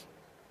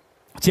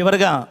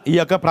 చివరిగా ఈ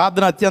యొక్క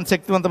ప్రార్థన అత్యంత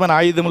శక్తివంతమైన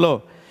ఆయుధంలో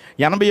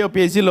 80వ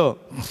పేజీలో,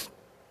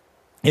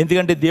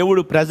 ఎందుకంటే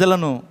దేవుడు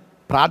ప్రజలను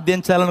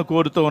ప్రార్థించాలని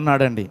కోరుతూ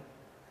ఉన్నాడండి.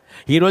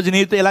 ఈరోజు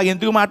నీతో ఇలాగ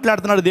ఎందుకు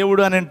మాట్లాడుతున్నాడు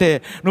దేవుడు అని అంటే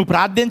నువ్వు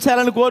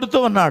ప్రార్థించాలని కోరుతూ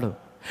ఉన్నాడు,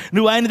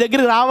 నువ్వు ఆయన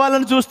దగ్గరికి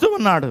రావాలని చూస్తూ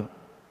ఉన్నాడు.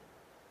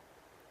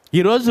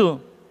 ఈరోజు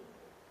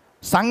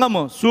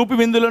సంఘము సూపు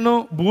విందులను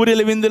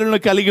బూరెల విందులను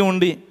కలిగి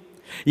ఉండి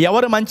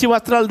ఎవరు మంచి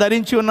వస్త్రాలు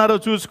ధరించి ఉన్నారో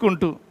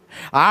చూసుకుంటూ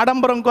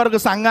ఆడంబరం కొరకు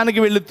సంఘానికి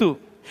వెళుతూ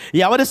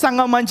ఎవరి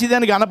సంఘం మంచిది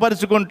అని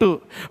గణపరుచుకుంటూ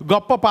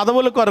గొప్ప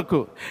పదవుల కొరకు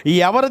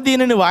ఎవరు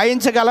దీనిని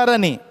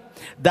వాయించగలరని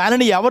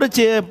దానిని ఎవరు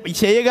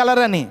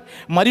చేయగలరని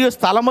మరియు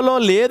స్థలములో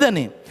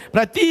లేదని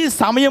ప్రతి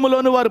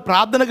సమయంలోనూ వారు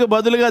ప్రార్థనకు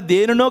బదులుగా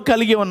దేనినో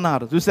కలిగి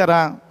ఉన్నారు.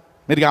 చూసారా,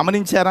 మీరు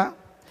గమనించారా?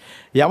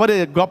 ఎవరి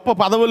గొప్ప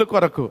పదవుల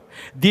కొరకు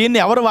దీన్ని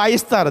ఎవరు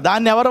వాయిస్తారు,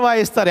 దాన్ని ఎవరు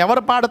వాయిస్తారు,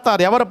 ఎవరు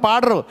పాడతారు, ఎవరు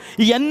పాడరు,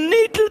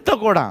 ఇవన్నిటితో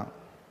కూడా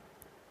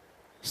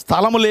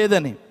స్థలము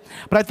లేదని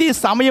ప్రతి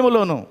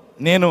సమయంలోనూ.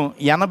 నేను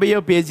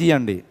 80వ పేజీ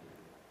అండి,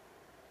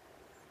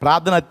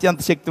 ప్రార్థన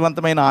అత్యంత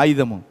శక్తివంతమైన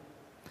ఆయుధము,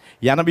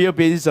 80వ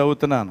పేజీ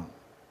చదువుతున్నాను.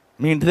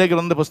 మీ ఇంటి దగ్గర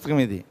ఉన్న పుస్తకం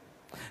ఇది,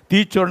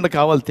 తీసి చూడండి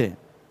కావాలితే.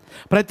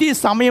 ప్రతి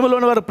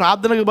సమయంలోనూ వారు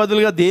ప్రార్థనకు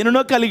బదులుగా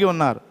దేనినో కలిగి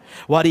ఉన్నారు.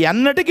 వారు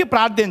ఎన్నటికీ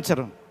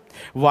ప్రార్థించరు,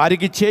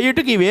 వారికి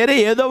చేయుటకి వేరే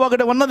ఏదో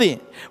ఒకటి ఉన్నది,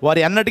 వారు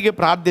ఎన్నటికీ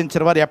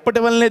ప్రార్థించరు, వారు ఎప్పటి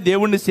వల్లనే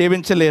దేవుణ్ణి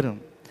సేవించలేరు.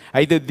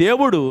 అయితే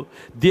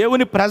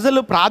దేవుని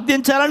ప్రజలు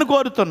ప్రార్థించాలని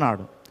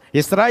కోరుతున్నాడు.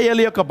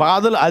 ఇశ్రాయేలు యొక్క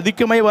బాధలు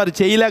అధికమై వారు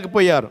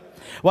చేయలేకపోయారు.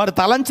 వారు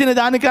తలంచిన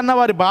దానికన్నా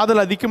వారి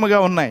బాధలు అధికముగా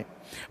ఉన్నాయి.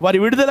 వారి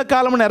విడుదల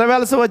కాలం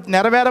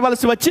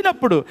నెరవేరవలసి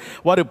వచ్చినప్పుడు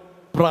వారు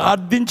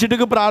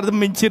ప్రార్థించుటకు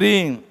ప్రారంభించిరి.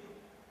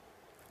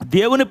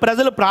 దేవుని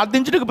ప్రజలు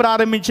ప్రార్థించుటకు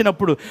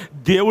ప్రారంభించినప్పుడు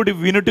దేవుడు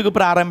వినుటకు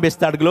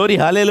ప్రారంభిస్తాడు. గ్లోరీ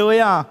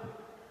హల్లెలూయా.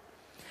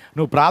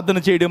 నువ్వు ప్రార్థన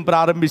చేయడం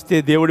ప్రారంభిస్తే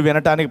దేవుడు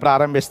వినటానికి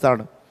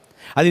ప్రారంభిస్తాడు.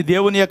 అది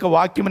దేవుని యొక్క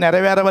వాక్యం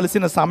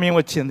నెరవేరవలసిన సమయం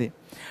వచ్చింది.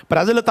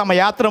 ప్రజలు తమ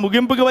యాత్ర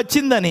ముగింపుకి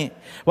వచ్చిందని,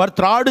 వారు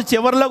త్రాడు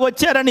చివరిలోకి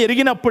వచ్చారని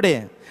ఎరిగినప్పుడే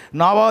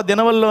నోవా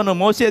దినవల్లోనూ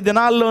మోసే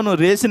దినాల్లోనూ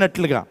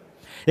రేసినట్లుగా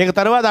ఇక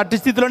తర్వాత అట్టి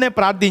స్థితిలోనే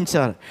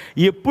ప్రార్థించారు.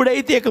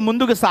 ఎప్పుడైతే ఇక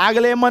ముందుకు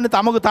సాగలేమని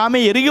తమకు తామే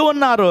ఎరిగి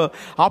ఉన్నారో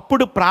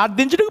అప్పుడు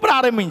ప్రార్థించడానికి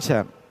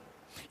ప్రారంభించారు.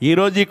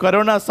 ఈరోజు ఈ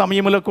కరోనా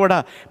సమయంలో కూడా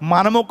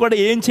మనము కూడా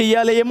ఏం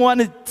చెయ్యాలేమో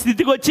అనే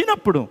స్థితికి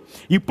వచ్చినప్పుడు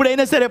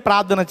ఇప్పుడైనా సరే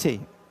ప్రార్థన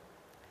చేయి.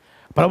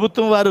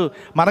 ప్రభుత్వం వారు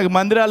మనకు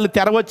మందిరాలు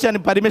తెరవచ్చు అని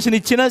పర్మిషన్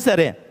ఇచ్చినా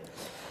సరే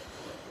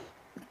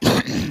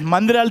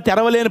మందిరాలు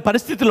తెరవలేని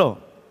పరిస్థితిలో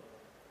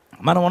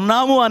మనం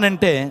ఉన్నాము అని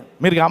అంటే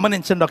మీరు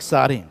గమనించండి,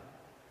 ఒకసారి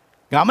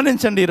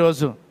గమనించండి.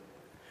 ఈరోజు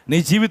నీ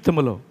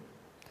జీవితంలో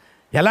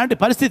ఎలాంటి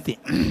పరిస్థితి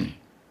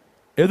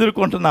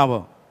ఎదుర్కొంటున్నావో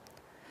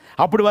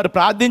అప్పుడు వారు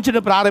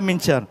ప్రార్థించడం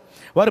ప్రారంభించారు.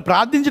 వారు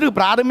ప్రార్థించడం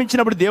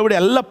ప్రారంభించినప్పుడు దేవుడు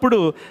ఎల్లప్పుడూ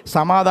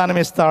సమాధానం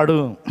ఇస్తాడు.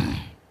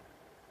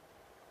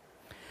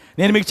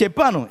 నేను మీకు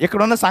చెప్పాను,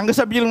 ఇక్కడ ఉన్న సంఘ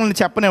సభ్యులను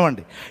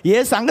చెప్పనివ్వండి, ఏ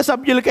సంఘ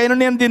సభ్యులకైనా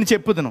నేను దీన్ని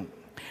చెప్పుదును.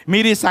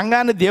 మీరు ఈ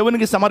సంఘాన్ని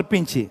దేవునికి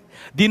సమర్పించి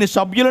దీని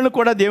సభ్యులను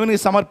కూడా దేవునికి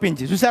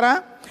సమర్పించి, చూసారా,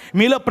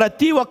 మీలో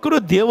ప్రతి ఒక్కరూ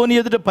దేవుని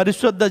ఎదుట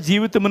పరిశుద్ధ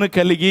జీవితమును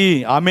కలిగి,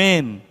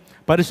 ఆమేన్.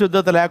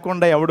 పరిశుద్ధత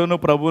లేకుండా ఎవడునూ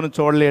ప్రభువును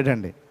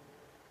చూడలేడండి.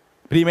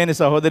 ప్రియమైన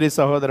సహోదరి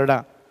సహోదరుడా,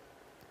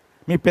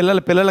 మీ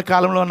పిల్లల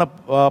కాలంలో ఉన్న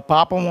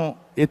పాపము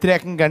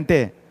వ్యతిరేకం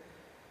కంటే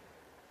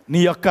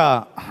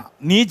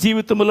నీ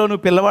జీవితంలో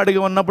నువ్వు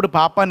పిల్లవాడిగా ఉన్నప్పుడు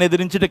పాపాన్ని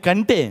ఎదిరించడం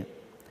కంటే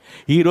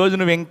ఈరోజు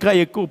నువ్వు ఇంకా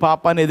ఎక్కువ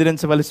పాపాన్ని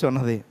ఎదిరించవలసి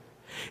ఉన్నది.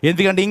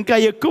 ఎందుకంటే ఇంకా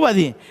ఎక్కువ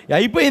అది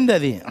అయిపోయింది.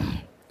 అది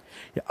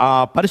ఆ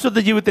పరిశుద్ధ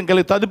జీవితం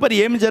కలిగి తదుపరి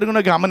ఏమి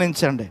జరుగునో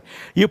గమనించండి.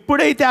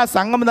 ఎప్పుడైతే ఆ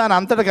సంఘం దాని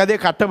అంతటికి అదే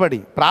కట్టబడి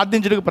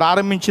ప్రార్థించడానికి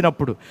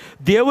ప్రారంభించినప్పుడు,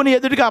 దేవుని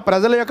ఎదుటికి ఆ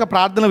ప్రజల యొక్క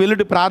ప్రార్థన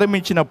వెలుడి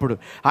ప్రారంభించినప్పుడు,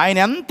 ఆయన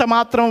ఎంత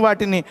మాత్రం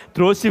వాటిని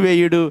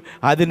త్రోసివేయుడు.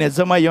 అది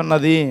నిజమై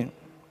ఉన్నది.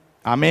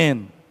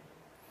 ఆమేన్.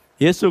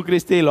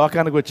 యేసుక్రీస్తు ఈ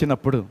లోకానికి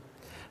వచ్చినప్పుడు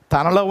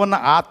తనలో ఉన్న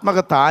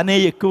ఆత్మకు తానే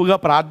ఎక్కువగా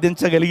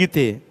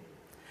ప్రార్థించగలిగితే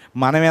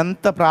మనం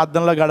ఎంత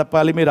ప్రార్థనలో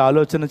గడపాలి మీరు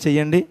ఆలోచన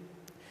చేయండి.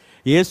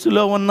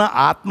 యేసులో ఉన్న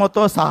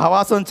ఆత్మతో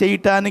సహవాసం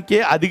చేయటానికే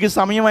అధిక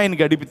సమయం ఆయన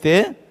గడిపితే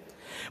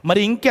మరి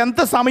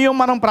ఇంకెంత సమయం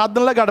మనం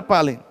ప్రార్థనలో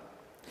గడపాలి?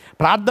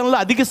 ప్రార్థనలో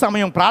అధిక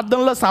సమయం.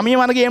 ప్రార్థనలో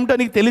సమయం అనగా ఏమిటో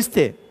నీకు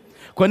తెలిస్తే,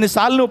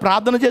 కొన్నిసార్లు నువ్వు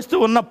ప్రార్థన చేస్తూ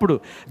ఉన్నప్పుడు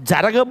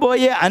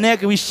జరగబోయే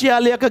అనేక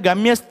విషయాల యొక్క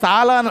గమ్య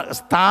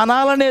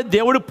స్థానాలనే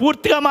దేవుడు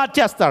పూర్తిగా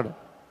మార్చేస్తాడు.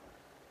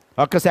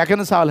 ఒక్క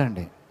సెకండ్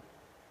చాలండి,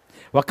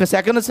 ఒక్క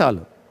సెకండ్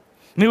చాలు.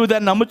 నువ్వు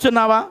దాన్ని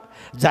నమ్ముచున్నావా?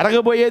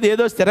 జరగబోయేది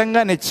ఏదో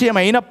స్థిరంగా నిశ్చయం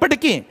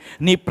అయినప్పటికీ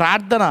నీ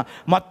ప్రార్థన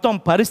మొత్తం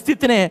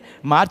పరిస్థితినే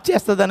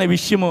మార్చేస్తుందనే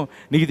విషయము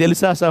నీకు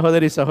తెలుసా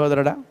సహోదరి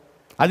సహోదరుడా?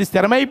 అది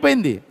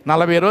స్థిరమైపోయింది.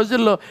 40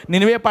 రోజుల్లో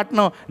నినివే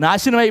పట్టణం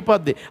నాశనం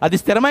అయిపోద్ది. అది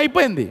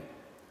స్థిరమైపోయింది.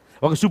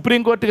 ఒక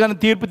సుప్రీంకోర్టు కానీ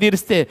తీర్పు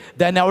తీరిస్తే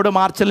దాన్ని ఎవడో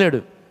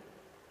మార్చలేడు.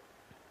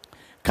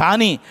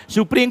 కానీ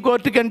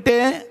సుప్రీంకోర్టు కంటే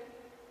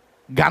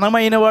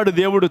ఘనమైన వాడు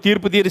దేవుడు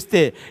తీర్పు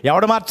తీరిస్తే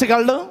ఎవడు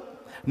మార్చగలడు?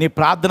 నీ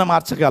ప్రార్థన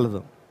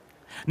మార్చగలదు,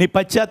 నీ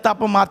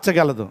పశ్చాత్తాపం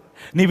మార్చగలదు,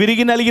 నీ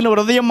విరిగి నలిగిన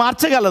హృదయం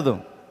మార్చగలదు.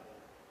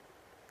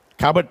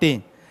 కాబట్టి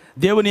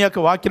దేవుని యొక్క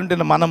వాక్యం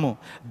ఉంటున్న మనము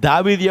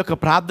దావీదు యొక్క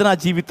ప్రార్థనా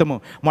జీవితము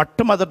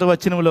మొట్టమొదటి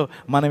వచనంలో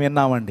మనం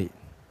విన్నామండి.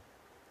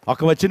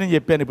 ఒక వచనం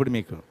చెప్పాను ఇప్పుడు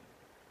మీకు.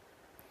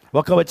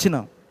 ఒక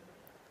వచనం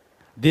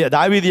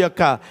దావీదు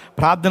యొక్క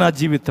ప్రార్థనా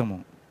జీవితము,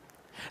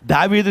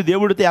 దావీదు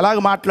దేవుడితో ఎలాగ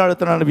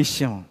మాట్లాడుతున్నాడు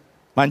విషయం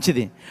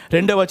మంచిది.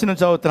 2వ వచనం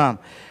చదువుతున్నాను.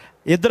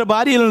 2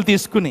 భార్యలను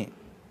తీసుకుని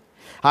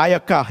ఆ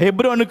యొక్క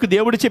హెబ్రోనుకు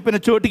దేవుడు చెప్పిన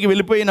చోటికి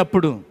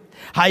వెళ్ళిపోయినప్పుడు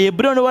ఆ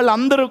హెబ్రోను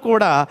వాళ్ళందరూ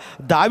కూడా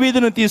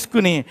దావీదును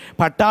తీసుకుని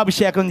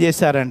పట్టాభిషేకం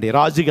చేశారండి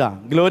రాజుగా.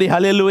 గ్లోరీ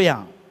హల్లెలూయా.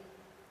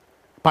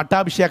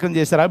 పట్టాభిషేకం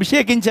చేశారు,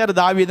 అభిషేకించారు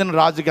దావీదును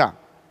రాజుగా.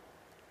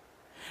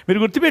 మీరు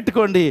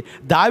గుర్తుపెట్టుకోండి,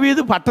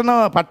 దావీదు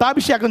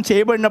పట్టాభిషేకం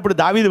చేయబడినప్పుడు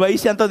దావీదు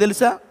వయసు ఎంతో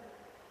తెలుసా?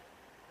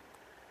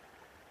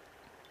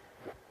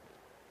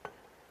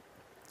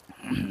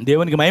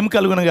 దేవునికి మహిమ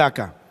కలుగును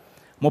గాక.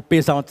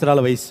 30 సంవత్సరాల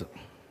వయసు.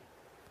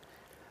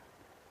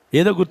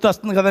 ఏదో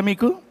గుర్తొస్తుంది కదా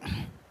మీకు?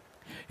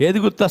 ఏది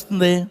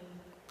గుర్తొస్తుంది?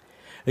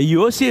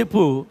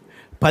 యోసేపు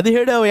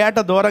 17వ ఏట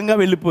దూరంగా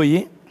వెళ్ళిపోయి,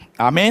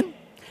 ఆమేన్,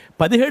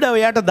 17వ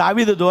ఏట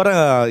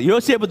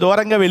యోసేపు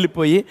దూరంగా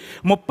వెళ్ళిపోయి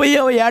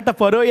 30వ ఏట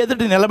ఫరో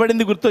ఎదుట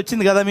నిలబడింది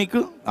గుర్తొచ్చింది కదా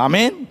మీకు?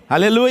 ఆమేన్,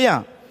 హల్లెలూయా.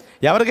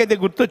 ఎవరికైతే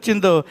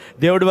గుర్తొచ్చిందో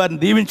దేవుడు వారిని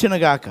దీవించును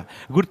గాక.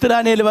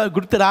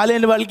 గుర్తు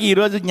రాలేని వాళ్ళకి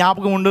ఈరోజు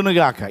జ్ఞాపకం ఉండును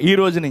గాక. ఈ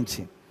రోజు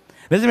నుంచి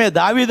నిజమే,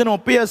 దావీదును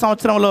 30వ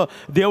సంవత్సరంలో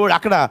దేవుడు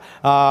అక్కడ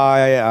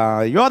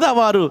యోధా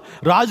వారు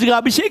రాజుగా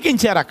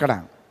అభిషేకించారు. అక్కడ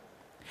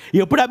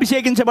ఎప్పుడు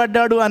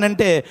అభిషేకించబడ్డాడు అని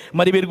అంటే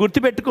మరి మీరు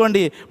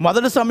గుర్తుపెట్టుకోండి,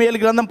 1 సమూయేలు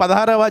గ్రంథం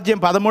 16వ అధ్యాయం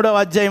 13వ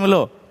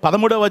అధ్యాయంలో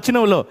 13వ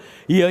వచనంలో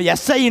ఈ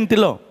యెస్సై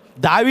ఇంటిలో,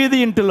 దావీదు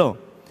ఇంటిలో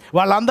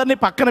వాళ్ళందరినీ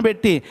పక్కన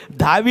పెట్టి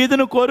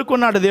దావీదును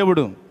కోరుకున్నాడు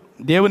దేవుడు.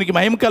 దేవునికి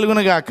మహిమ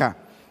కలుగును గాక.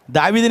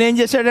 దావీదుని ఏం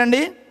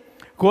చేశాడండి?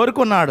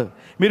 కోరుకున్నాడు.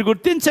 మీరు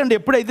గుర్తించండి,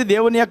 ఎప్పుడైతే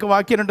దేవుని యొక్క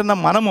వాక్యం ఉంటున్న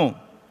మనము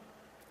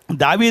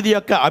దావీదు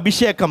యొక్క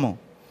అభిషేకము,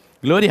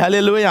 గ్లోరీ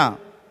హల్లెలూయా,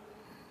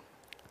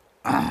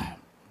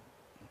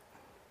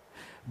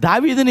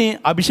 దావీదుని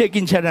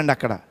అభిషేకించాడండి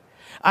అక్కడ.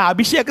 ఆ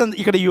అభిషేకం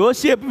ఇక్కడ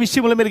యోసేపు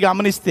విషయంలో మీరు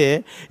గమనిస్తే,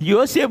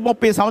 యోసేపు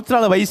 30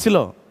 సంవత్సరాల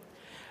వయసులో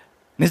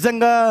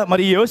నిజంగా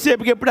మరి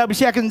యోసేపుకి ఎప్పుడు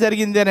అభిషేకం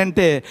జరిగింది అని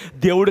అంటే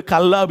దేవుడు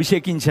కల్లా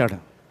అభిషేకించాడు.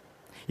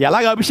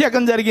 ఎలాగ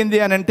అభిషేకం జరిగింది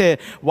అని అంటే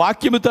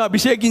వాక్యముతో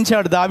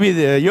అభిషేకించాడు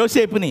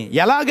యోసేపుని.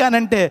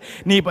 ఎలాగానంటే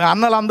నీ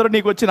అన్నలందరూ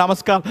నీకు వచ్చి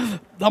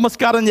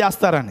నమస్కారం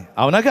చేస్తారని.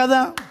 అవునా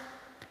కదా?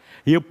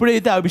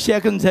 ఎప్పుడైతే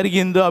అభిషేకం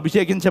జరిగిందో,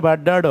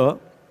 అభిషేకించబడ్డాడో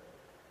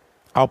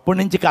అప్పటి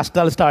నుంచి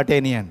కష్టాలు స్టార్ట్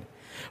అయినాయండి.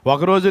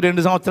 1 రోజు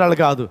 2 సంవత్సరాలు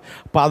కాదు,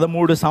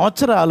 13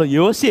 సంవత్సరాలు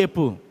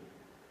యోసేపు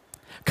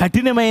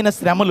కఠినమైన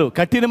శ్రమలు,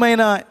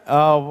 కఠినమైన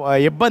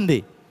ఇబ్బంది,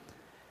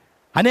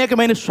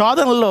 అనేకమైన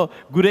శోధనల్లో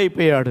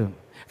గురైపోయాడు.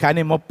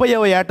 కానీ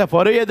 30వ ఏట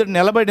ఫరో ఎదుట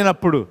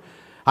నిలబడినప్పుడు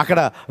అక్కడ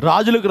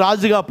రాజులకు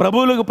రాజుగా,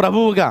 ప్రభువులకు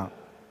ప్రభువుగా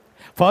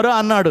ఫరో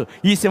అన్నాడు,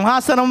 ఈ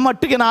సింహాసనం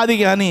మట్టుకి నాది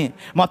కానీ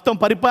మొత్తం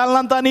పరిపాలన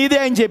అంతా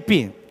నీదే అని చెప్పి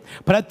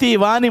ప్రతి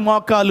వాని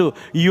మోకాలు,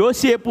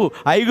 యోసేపు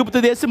ఐగుప్తు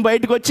దేశం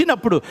బయటకు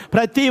వచ్చినప్పుడు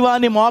ప్రతి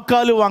వాని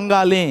మోకాలు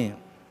వంగాలి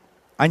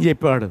అని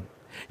చెప్పాడు.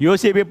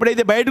 యోసేపు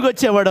ఎప్పుడైతే బయటకు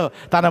వచ్చేవాడో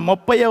తన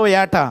 30వ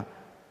ఏట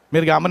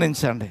మీరు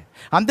గమనించండి.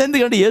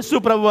 అంతెందుకంటే యేసు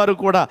ప్రభు వారు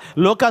కూడా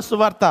లోకాసు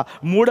వార్త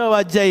 3వ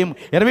అధ్యాయం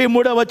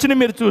 23వ వచనం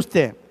మీరు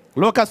చూస్తే,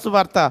 లోకాసు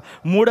వార్త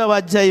 3వ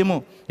అధ్యాయము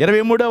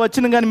 23వ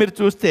వచనం కానీ మీరు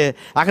చూస్తే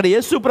అక్కడ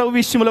యేసు ప్రభు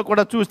విషయంలో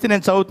కూడా చూస్తే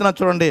నేను చదువుతున్నా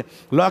చూడండి.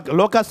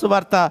 లోకాసు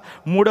వార్త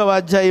 3వ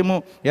అధ్యాయము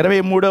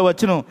 23వ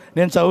వచనం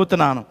నేను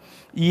చదువుతున్నాను.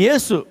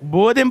 యేసు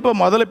బోధింప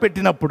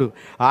మొదలుపెట్టినప్పుడు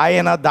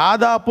ఆయన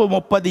దాదాపు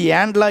 30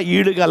 ఏండ్ల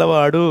ఈడు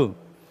గలవాడు.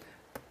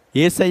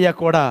 యేసయ్య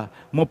కూడా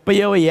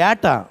 30వ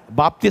ఏట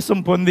బాప్తిసం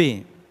పొంది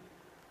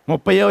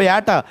 30వ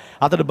ఏట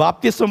అతడు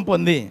బాప్తిసం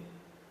పొంది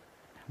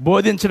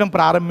బోధించడం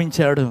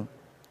ప్రారంభించాడు.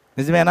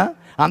 నిజమేనా?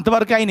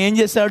 అంతవరకు ఆయన ఏం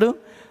చేశాడు?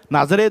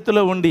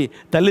 నజరేతులో ఉండి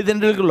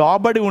తల్లిదండ్రులకు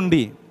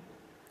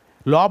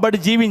లోబడి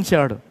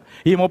జీవించాడు.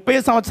 ఈ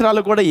 30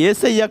 సంవత్సరాలు కూడా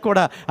యేసయ్య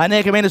కూడా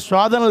అనేకమైన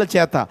శోధనల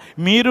చేత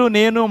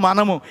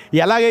మనము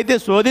ఎలాగైతే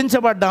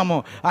శోధించబడ్డామో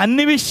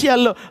అన్ని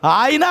విషయాల్లో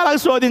ఆయన అలాగ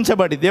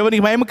శోధించబడి,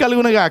 దేవునికి మహిమ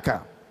కలుగును గాక,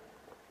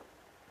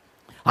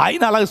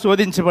 ఆయన అలాగ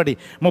శోధించబడి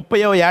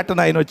 30వ ఏటన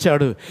ఆయన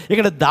వచ్చాడు.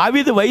 ఇక్కడ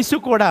దావీదు వయసు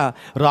కూడా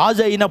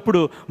రాజు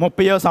అయినప్పుడు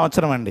 30వ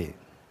సంవత్సరం అండి.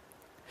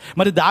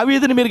 మరి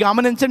దావీదుని మీరు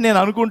గమనించండి. నేను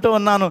అనుకుంటూ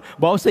ఉన్నాను,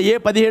 బహుశా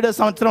 17వ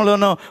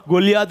సంవత్సరంలోనో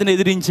గొల్యాతుని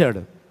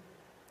ఎదిరించాడు.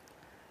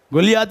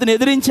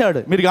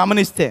 మీరు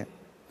గమనిస్తే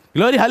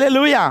గ్లోరీ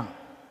హల్లెలూయా.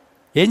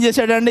 ఏం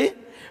చేశాడండి?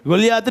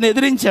 గొల్యాతుని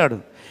ఎదిరించాడు.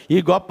 ఈ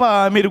గొప్ప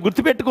మీరు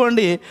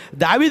గుర్తుపెట్టుకోండి.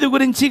 దావీదు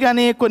గురించి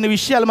కానీ కొన్ని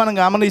విషయాలు మనం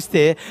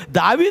గమనిస్తే,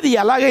 దావీదు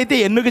ఎలాగైతే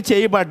ఎన్నిక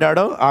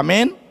చేయబడ్డాడో,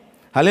 ఆమేన్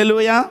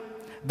హల్లెలూయా,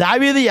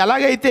 దావీదు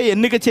ఎలాగైతే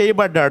ఎన్నిక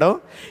చేయబడ్డాడో,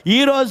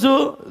 ఈరోజు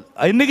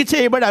ఎన్నిక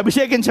చేయబడి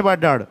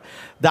అభిషేకించబడ్డాడు.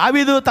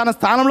 దావీదు తన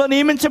స్థానంలో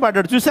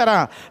నియమించబడ్డాడు. చూసారా?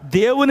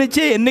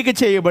 దేవునిచే ఎన్నిక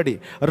చేయబడి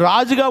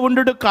రాజుగా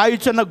ఉండుట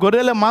కాయుచున్న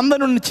గొర్రెల మంద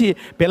నుంచి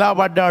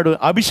పిలవబడ్డాడు,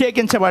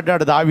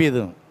 అభిషేకించబడ్డాడు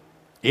దావీదు.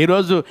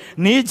 ఈరోజు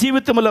నీ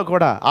జీవితంలో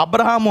కూడా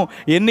అబ్రహాము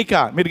ఎన్నిక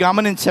మీరు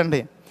గమనించండి.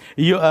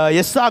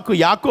 ఇస్సాకు,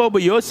 యాకోబు,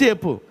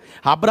 యోసేపు.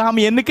 అబ్రహాం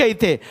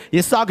ఎన్నికైతే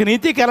ఇస్సాకు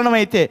నీతీకరణం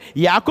అయితే,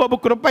 యాకోబు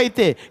కృప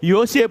అయితే,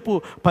 యోసేపు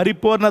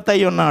పరిపూర్ణత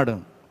అయి ఉన్నాడు.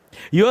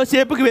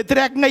 యోసేపుకి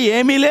వ్యతిరేకంగా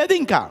ఏమీ లేదు,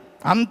 ఇంకా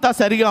అంతా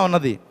సరిగా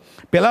ఉన్నది.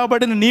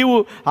 పిలవబడిన నీవు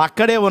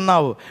అక్కడే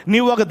ఉన్నావు.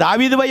 నీవు ఒక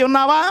దావీదువై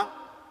ఉన్నావా?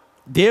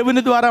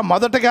 దేవుని ద్వారా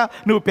మొదటగా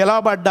నువ్వు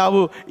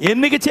పిలవబడ్డావు,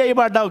 ఎన్నిక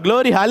చేయబడ్డావు.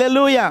 గ్లోరీ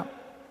హల్లెలూయా.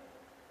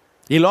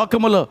 ఈ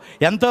లోకములో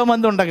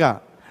ఎంతోమంది ఉండగా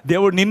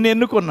దేవుడు నిన్ను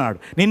ఎన్నుకున్నాడు,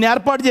 నిన్ను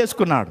ఏర్పాటు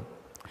చేసుకున్నాడు.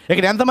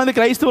 ఇక్కడ ఎంతమంది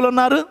క్రైస్తవులు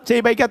ఉన్నారు?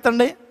 చేయి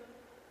పైకెత్తండి.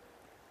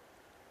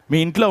 మీ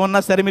ఇంట్లో ఉన్నా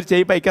సరే మీరు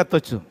చేయి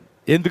పైకెత్తవచ్చు.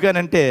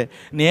 ఎందుకనంటే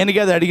నేను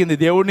కదా అడిగింది,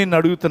 దేవుడు నిన్ను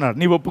అడుగుతున్నాడు,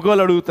 నీ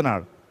ఒప్పుకోలు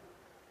అడుగుతున్నాడు.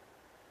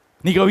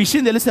 నీకు ఒక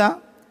విషయం తెలుసా?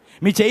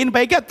 మీ చేయిని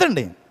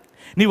పైకెత్తండి.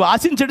 నీవు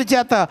ఆశించడి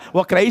చేత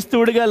ఒక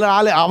క్రైస్తవుడిగా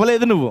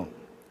అవ్వలేదు నువ్వు.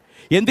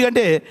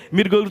 ఎందుకంటే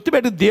మీరు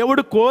గుర్తుపెట్టి,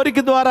 దేవుడు కోరిక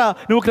ద్వారా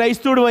నువ్వు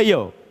క్రైస్తవుడు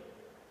అయ్యావు,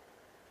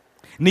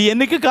 నీ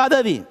ఎన్నిక కాదు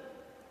అది.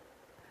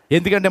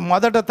 ఎందుకంటే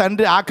మొదట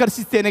తండ్రి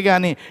ఆకర్షిస్తేనే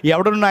కానీ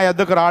ఎవడు నా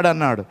యొద్దకు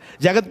రాడన్నాడు.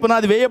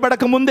 జగత్పునాది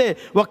వేయబడక ముందే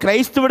ఒక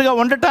క్రైస్తవుడిగా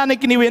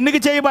ఉండటానికి నీవు ఎన్నిక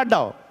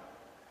చేయబడ్డావు.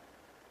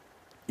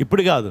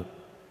 ఇప్పుడు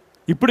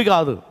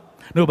కాదు,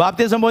 నువ్వు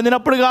బాప్తిసం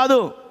పొందినప్పుడు కాదు.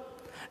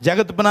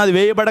 జగత్పునాది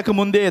వేయబడక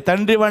ముందే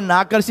తండ్రి వాడిని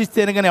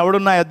ఆకర్షిస్తేనే కానీ ఎవడు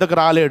నా యొద్దకు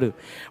రాలేడు.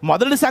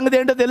 మొదటి సంగతి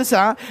ఏంటో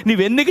తెలుసా?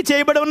 నీవు ఎన్నిక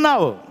చేయబడి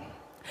ఉన్నావు,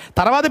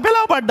 తర్వాత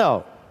పిలువబడ్డావు.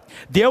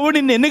 దేవుడు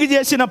నిన్ను ఎన్నిక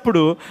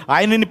చేసినప్పుడు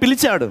ఆయన నిన్ను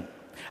పిలిచాడు.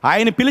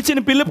 ఆయన పిలిచిన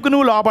పిలుపుకు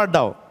నువ్వు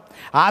లోబడ్డావు.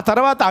 ఆ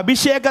తర్వాత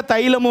అభిషేక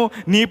తైలము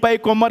నీపై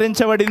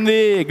కుమ్మరించబడింది.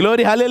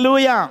 గ్లోరీ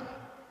హల్లెలూయా.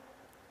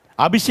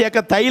 అభిషేక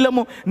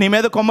తైలము నీ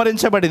మీద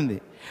కుమ్మరించబడింది.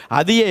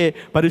 అదియే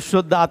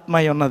పరిశుద్ధాత్మ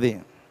అయి ఉన్నది.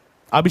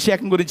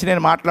 అభిషేకం గురించి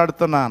నేను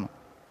మాట్లాడుతున్నాను.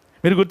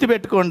 మీరు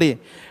గుర్తుపెట్టుకోండి,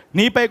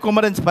 నీపై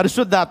కుమ్మరించి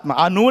పరిశుద్ధాత్మ.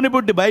 ఆ నూనె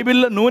బుడ్డి,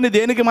 బైబిల్లో నూనె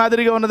దేనికి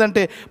మాదిరిగా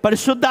ఉన్నదంటే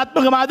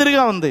పరిశుద్ధాత్మకు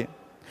మాదిరిగా ఉంది.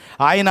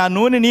 ఆయన ఆ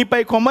నూనె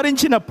నీపై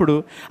కుమ్మరించినప్పుడు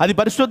అది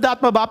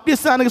పరిశుద్ధాత్మ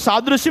బాప్తిస్తానికి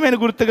సాదృశ్యమైన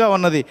గుర్తుగా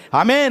ఉన్నది.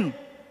 ఆమేన్.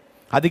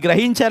 అది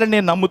గ్రహించాలని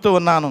నేను నమ్ముతూ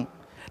ఉన్నాను.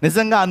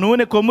 నిజంగా ఆ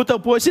నూనె కొమ్ముతో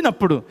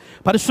పోసినప్పుడు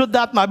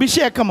పరిశుద్ధాత్మ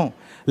అభిషేకము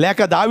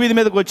లేక దావీదు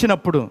మీదకి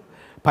వచ్చినప్పుడు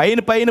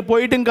పైన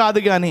పోయటం కాదు,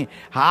 కానీ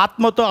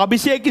ఆత్మతో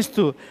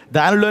అభిషేకిస్తూ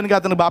దానిలోనికి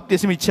అతను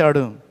బాప్తిసం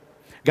ఇచ్చాడు.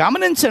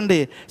 గమనించండి,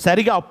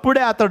 సరిగా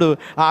అప్పుడే అతడు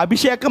ఆ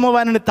అభిషేకము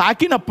వారిని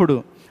తాకినప్పుడు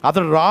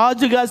అతడు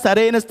రాజుగా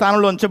సరైన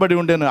స్థానంలో ఉంచబడి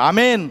ఉండేను.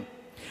 ఆమేన్.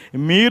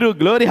 మీరు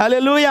గ్లోరీ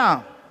హల్లెలూయా.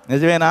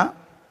 నిజమేనా?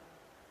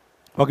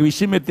 ఒక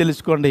విషయం మీరు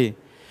తెలుసుకోండి,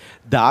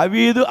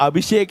 దావీదు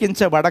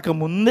అభిషేకించబడక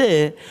ముందే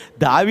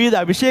దావీదు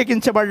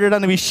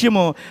అభిషేకించబడ్డాడన్న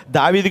విషయము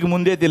దావీదుకి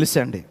ముందే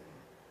తెలుసండి.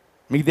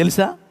 మీకు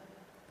తెలుసా?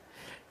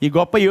 ఈ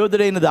గొప్ప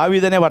యోధుడైన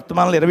దావీదు అనే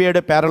వర్తమానంలో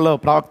 27వ పేరలో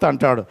ప్రవక్త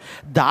అంటాడు,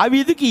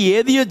 దావీదుకి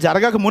ఏది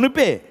జరగక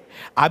మునిపే,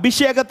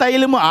 అభిషేక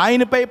తైలము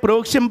ఆయనపై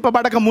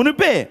ప్రోక్షింపబడక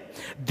మునిపే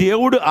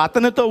దేవుడు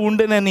అతనితో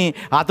ఉండెనని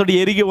అతడు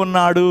ఎరిగి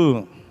ఉన్నాడు.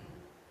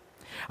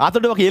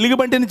 అతడు ఒక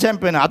ఎలుగుబంటిని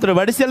చంపాను, అతడు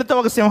వడిసెలతో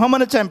ఒక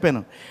సింహమును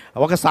చంపాను.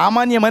 ఒక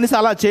సామాన్య మనిషి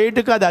అలా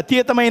చేయుటకు అది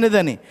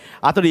అతీతమైనదని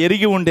అతడు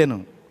ఎరిగి ఉండెను.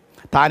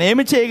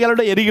 తానేమి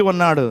చేయగలడో ఎరిగి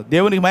ఉన్నాడు.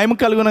 దేవునికి మహిమ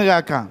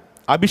కలుగునుగాక.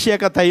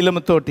 అభిషేక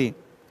తైలముతోటి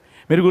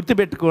మీరు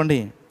గుర్తుపెట్టుకోండి,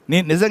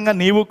 నిజంగా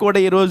నీవు కూడా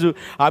ఈరోజు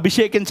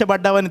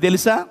అభిషేకించబడ్డావని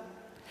తెలుసా?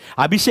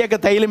 అభిషేక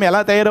తైలం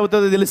ఎలా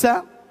తయారవుతుందో తెలుసా?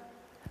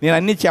 నేను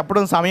అన్నీ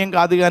చెప్పడం సమయం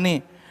కాదు, కానీ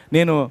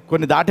నేను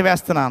కొన్ని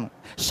దాటివేస్తున్నాను.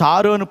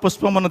 షారోను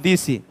పుష్పమును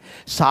తీసి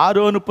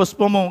షారోను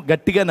పుష్పము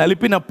గట్టిగా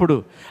నలిపినప్పుడు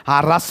ఆ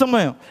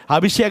రసము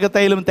అభిషేక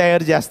తైలం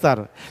తయారు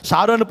చేస్తారు.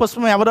 షారోను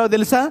పుష్పం ఎవరో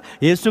తెలుసా?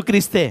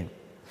 యేసుక్రీస్తే.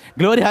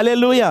 గ్లోరీ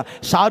హల్లెలూయా.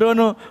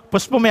 షారోను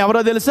పుష్పం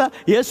ఎవరో తెలుసా?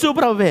 యేసు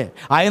ప్రభువే.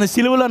 ఆయన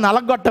సిలువలో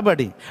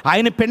నలగొట్టబడి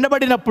ఆయన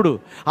పిండబడినప్పుడు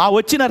ఆ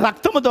వచ్చిన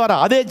రక్తము ద్వారా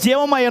అదే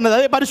జీవమై ఉన్నది,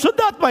 అదే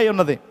పరిశుద్ధాత్మ అయి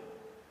ఉన్నది.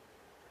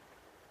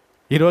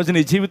 ఈరోజు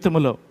నీ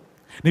జీవితంలో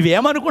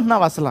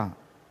నువ్వేమనుకుంటున్నావు? అసలు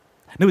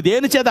నువ్వు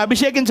దేని చేత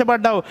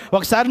అభిషేకించబడ్డావు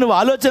ఒకసారి నువ్వు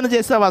ఆలోచన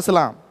చేసావు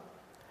అసలు?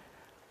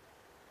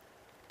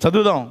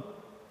 చదువుదాం.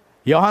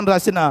 యోహాన్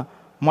రాసిన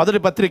మొదటి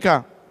పత్రిక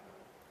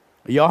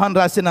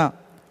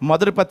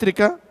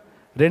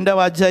 2వ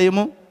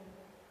అధ్యాయము.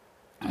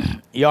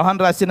 యోహాన్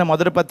రాసిన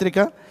మొదటి పత్రిక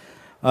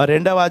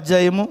 2వ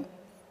అధ్యాయము.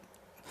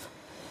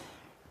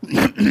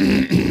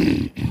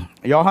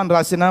 యోహాన్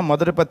రాసిన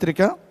మొదటి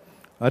పత్రిక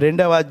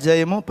 2వ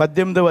అధ్యాయము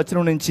 18వ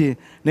వచనం నుంచి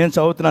నేను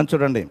చదువుతున్నాను,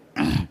 చూడండి.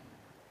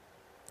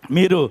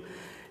 మీరు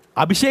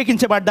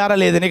అభిషేకించబడ్డారా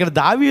లేదని. ఇక్కడ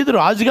దావీదు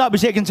రాజుగా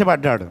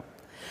అభిషేకించబడ్డాడు.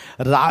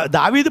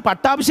 దావీదు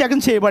పట్టాభిషేకం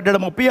చేయబడ్డాడు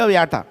 30వ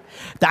ఏట.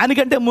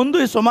 దానికంటే ముందు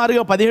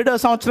సుమారుగా 17వ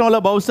సంవత్సరంలో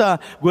బహుశా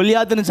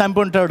గొలియాతుని చంపి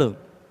ఉంటాడు.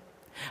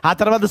 ఆ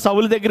తర్వాత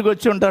సౌలు దగ్గరికి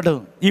వచ్చి ఉంటాడు.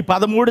 ఈ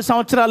 13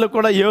 సంవత్సరాలు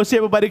కూడా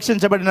యోసేపు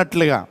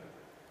పరీక్షించబడినట్లుగా,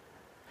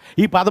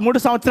 ఈ 13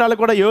 సంవత్సరాలు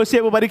కూడా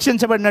యోసేపు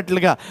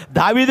పరీక్షించబడినట్లుగా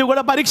దావీదు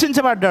కూడా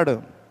పరీక్షించబడ్డాడు.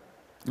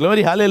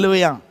 గ్లోరీ,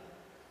 హల్లెలూయా.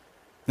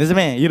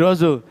 నిజమే.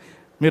 ఈరోజు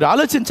మీరు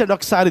ఆలోచించండి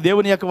ఒకసారి,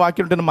 దేవుని యొక్క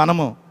వాక్యం ఉంటున్న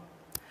మనము.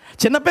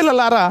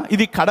 చిన్నపిల్లలారా,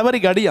 ఇది కడవరి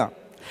గడియ.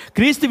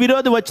 క్రీస్తు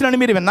విరోధి వచ్చినని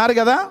మీరు విన్నారు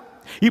కదా.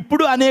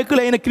 ఇప్పుడు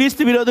అనేకులైన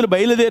క్రీస్తు విరోధులు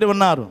బయలుదేరి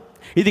ఉన్నారు.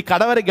 ఇది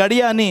కడవరి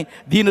గడియ అని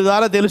దీని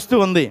ద్వారా తెలుస్తూ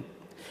ఉంది.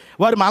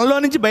 వారు మనలో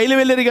నుంచి బయలు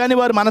వెళ్ళారు కానీ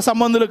వారు మన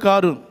సంబంధులు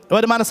కారు.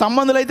 వారు మన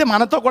సంబంధులు అయితే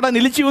మనతో కూడా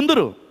నిలిచి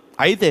ఉందురు.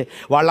 అయితే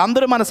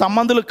వాళ్ళందరూ మన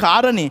సంబంధులు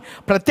కారని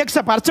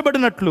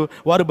ప్రత్యక్షపరచబడినట్లు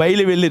వారు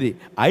బయలు వెళ్ళిరి.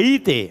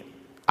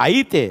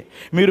 అయితే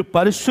మీరు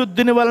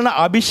పరిశుద్ధుని వలన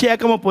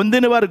అభిషేకము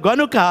పొందిన వారు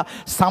గనుక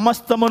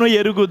సమస్తమును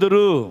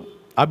ఎరుగుదురు.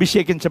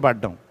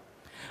 అభిషేకించబడ్డం.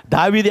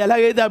 దావీదు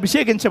ఎలాగైతే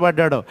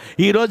అభిషేకించబడ్డాడో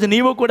ఈరోజు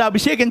నీవు కూడా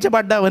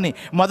అభిషేకించబడ్డావని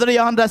మొదటి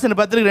యోహాను రాసిన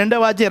పత్రిక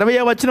 2వ అధ్యాయం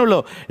 20వ వచనంలో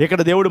ఇక్కడ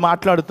దేవుడు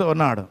మాట్లాడుతూ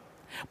ఉన్నాడు.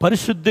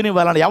 పరిశుద్ధుని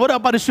వలన. ఎవరు ఆ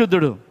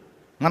పరిశుద్ధుడు?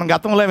 మనం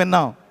గతంలో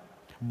విన్నాం.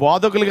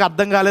 బోధకులకు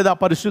అర్థం కాలేదు ఆ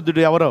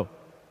పరిశుద్ధుడు ఎవరో.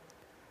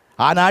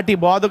 ఆనాటి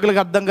బోధకులకు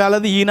అర్థం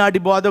కాలేదు, ఈనాటి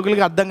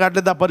బోధకులకు అర్థం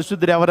కావట్లేదు ఆ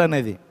పరిశుద్ధుడు ఎవరు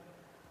అనేది.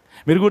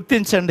 మీరు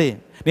గుర్తించండి.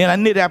 నేను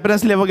అన్ని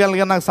రెఫరెన్స్లు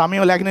ఇవ్వగలను, నాకు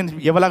సమయం లేక నేను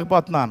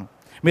ఇవ్వలేకపోతున్నాను.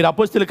 మీరు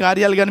అపోస్తుల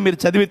కార్యాలు కానీ మీరు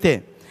చదివితే,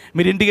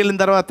 మీరు ఇంటికి వెళ్ళిన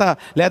తర్వాత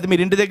లేదా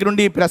మీరు ఇంటి దగ్గర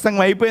ఉండి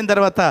ప్రసంగం అయిపోయిన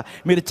తర్వాత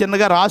మీరు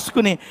చిన్నగా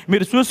రాసుకుని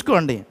మీరు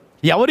చూసుకోండి.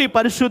 ఎవరు ఈ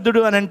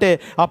పరిశుద్ధుడు అని అంటే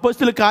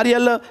అపోస్తుల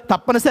కార్యాల్లో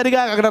తప్పనిసరిగా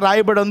అక్కడ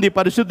రాయబడి ఉంది.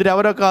 పరిశుద్ధుడు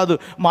ఎవరో కాదు.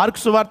 మార్కు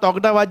సువార్త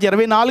 1వ అధ్యాయం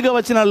 24వ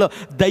వచనాల్లో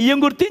దయ్యం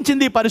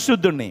గుర్తించింది ఈ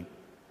పరిశుద్ధుడిని.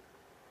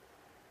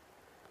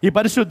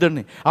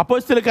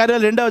 అపోస్తుల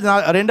కార్యాలు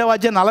 2వ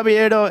అధ్యాయం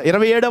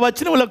 27వ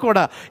వచనంలో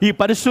కూడా ఈ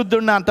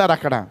పరిశుద్ధుడిని అంటారు.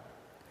 అక్కడ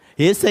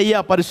యేసయ్య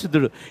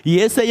పరిశుద్ధుడు.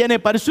 యేసయ్య అనే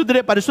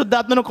పరిశుద్ధుడే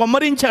పరిశుద్ధాత్మను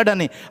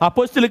కొమ్మరించాడని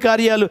అపోస్తుల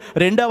కార్యాలు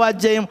 2వ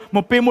అధ్యాయం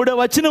 33వ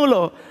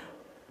వచనంలో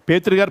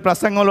పేతురు గారి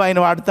ప్రసంగంలో ఆయన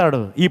వాడతాడు.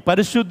 ఈ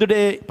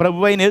పరిశుద్ధుడే,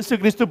 ప్రభు అయిన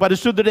యేసుక్రీస్తు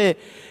పరిశుద్ధుడే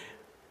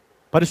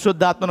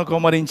పరిశుద్ధాత్మను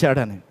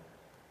కొమ్మరించాడని.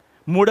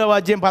 3వ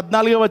అధ్యాయం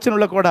 14వ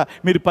వచనంలో కూడా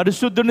మీరు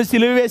పరిశుద్ధుడిని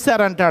సిలువ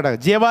వేశారంటాడు.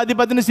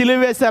 జీవాధిపతిని సిలువ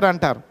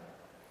వేశారంటారు.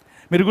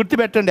 మీరు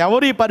గుర్తుపెట్టండి,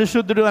 ఎవరు ఈ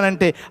పరిశుద్ధుడు అని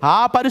అంటే ఆ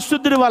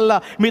పరిశుద్ధుడి వల్ల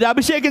మీరు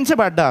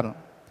అభిషేకించబడ్డారు.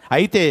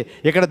 అయితే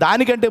ఇక్కడ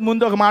దానికంటే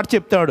ముందు ఒక మాట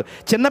చెప్తాడు.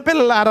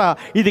 చిన్నపిల్లలారా,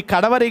 ఇది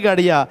కడవరి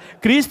గడియ,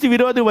 క్రీస్తు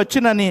విరోధి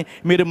వచ్చినని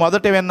మీరు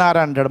మొదట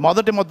విన్నారంటాడు.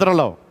 మొదటి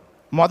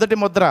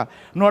ముద్ర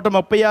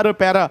 136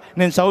 పేర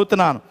నేను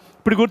చదువుతున్నాను.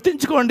 ఇప్పుడు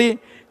గుర్తుంచుకోండి,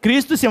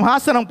 క్రీస్తు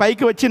సింహాసనం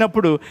పైకి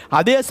వచ్చినప్పుడు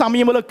అదే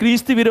సమయంలో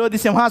క్రీస్తు విరోధి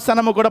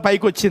సింహాసనము కూడా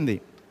పైకి వచ్చింది.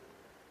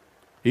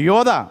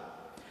 యోధా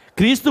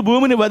క్రీస్తు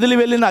భూమిని వదిలి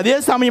వెళ్ళిన అదే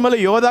సమయంలో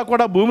యోధా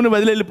కూడా భూమిని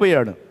వదిలి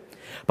వెళ్ళిపోయాడు.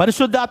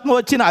 పరిశుద్ధాత్మ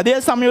వచ్చిన అదే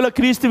సమయంలో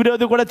క్రీస్తు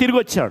విరోధి కూడా తిరిగి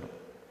వచ్చాడు.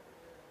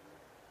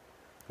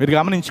 మీరు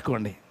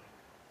గమనించుకోండి,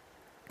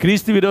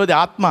 క్రీస్తు విరోధి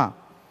ఆత్మ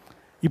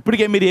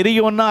ఇప్పటికే మీరు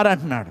ఎరిగి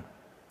ఉన్నారంటున్నాడు.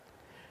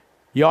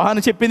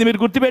 యోహాను చెప్పింది మీరు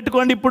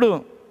గుర్తుపెట్టుకోండి. ఇప్పుడు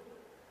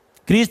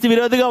క్రీస్తు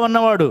విరోధిగా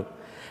ఉన్నవాడు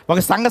ఒక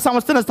సంఘ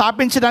సంస్థను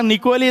స్థాపించడానికి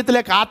నికోలియత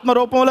లేక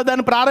ఆత్మరూపంలో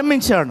దాన్ని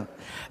ప్రారంభించాడు.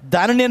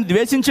 దాన్ని నేను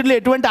ద్వేషించడంలో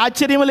ఎటువంటి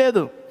ఆశ్చర్యం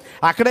లేదు.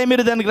 అక్కడే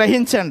మీరు దాన్ని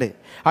గ్రహించండి.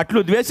 అట్లు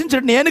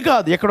ద్వేషించడం నేను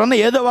కాదు, ఇక్కడ ఉన్న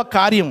ఏదో ఒక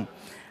కార్యం,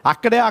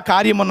 అక్కడే ఆ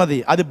కార్యం ఉన్నది,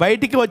 అది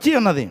బయటికి వచ్చి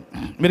ఉన్నది.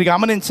 మీరు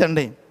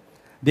గమనించండి.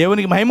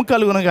 దేవునికి మహిమ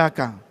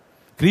కలుగునుగాక.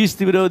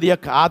 క్రీస్తు విరోధి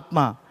యొక్క ఆత్మ,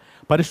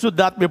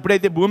 పరిశుద్ధాత్మ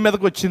ఎప్పుడైతే భూమి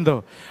మీదకి వచ్చిందో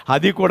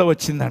అది కూడా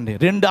వచ్చిందండి.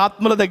 2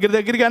 ఆత్మల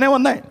దగ్గరగానే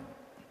ఉన్నాయి.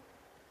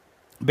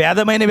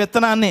 భేదమైన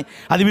విత్తనాన్ని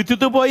అది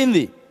విత్తుతూ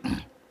పోయింది.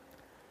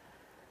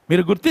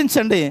 మీరు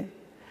గుర్తించండి,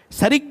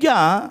 సరిగ్గా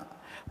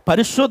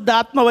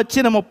పరిశుద్ధాత్మ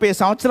వచ్చిన 30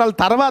 సంవత్సరాల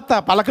తర్వాత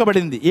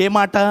పలకబడింది ఏ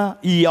మాట?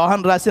 ఈ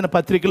యోహాను రాసిన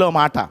పత్రికలో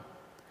మాట.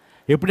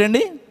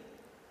 ఎప్పుడండి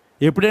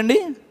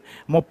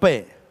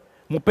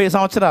 30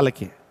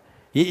 సంవత్సరాలకి.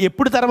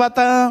 ఎప్పుడు తర్వాత?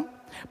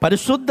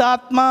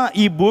 పరిశుద్ధాత్మ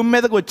ఈ భూమి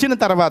మీదకి వచ్చిన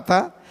తర్వాత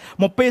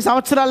 30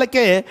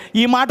 సంవత్సరాలకే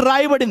ఈ మాట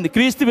రాయబడింది,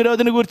 క్రీస్తు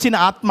విరోధిని గురించిన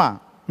ఆత్మ.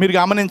 మీరు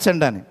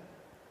గమనించండి అని.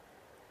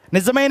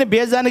 నిజమైన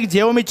బీజానికి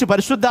జీవమిచ్చి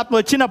పరిశుద్ధాత్మ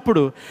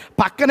వచ్చినప్పుడు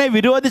పక్కనే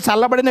విరోధి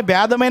చల్లబడిన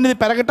భేదమైనది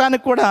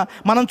పెరగటానికి కూడా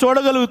మనం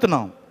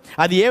చూడగలుగుతున్నాం.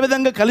 అది ఏ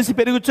విధంగా కలిసి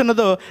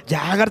పెరుగుతున్నదో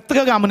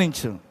జాగ్రత్తగా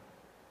గమనించు.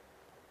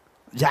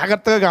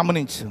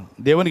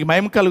 దేవునికి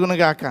మహిమ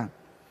కలుగునుగాక.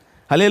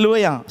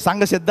 హల్లెలూయా.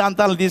 సంఘ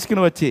సిద్ధాంతాలను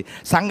తీసుకుని వచ్చి,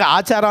 సంఘ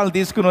ఆచారాలను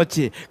తీసుకుని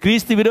వచ్చి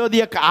క్రీస్తు విరోధి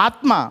యొక్క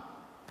ఆత్మ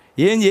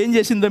ఏం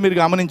చేసిందో మీరు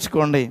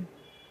గమనించుకోండి.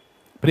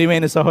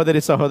 ప్రియమైన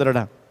సహోదరి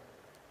సహోదరుడా,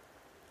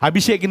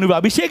 నువ్వు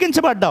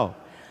అభిషేకించబడ్డావు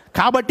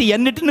కాబట్టి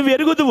ఎన్నిటిని నువ్వు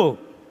ఎరుగుదువు.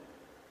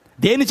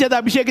 దేని చేత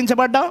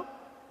అభిషేకించబడ్డావు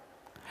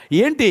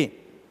ఏంటి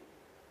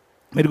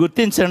మీరు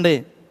గుర్తించండి.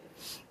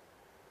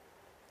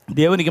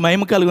 దేవునికి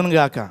మహిమ కలుగును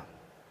గాక.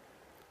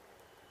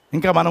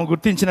 ఇంకా మనం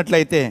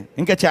గుర్తించినట్లయితే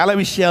ఇంకా చాలా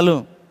విషయాలు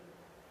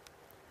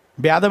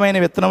భేదమైన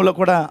విత్తనంలో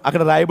కూడా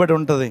అక్కడ రాయబడి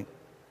ఉంటుంది.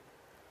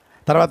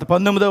 తర్వాత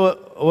 19వ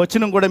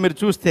వచనం కూడా మీరు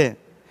చూస్తే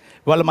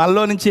వాళ్ళు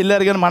మనలో నుంచి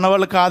వెళ్ళారు కానీ మన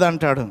వాళ్ళు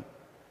కాదంటాడు.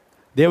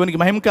 దేవునికి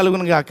మహిమ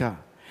కలుగును గాక.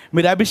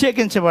 మీరు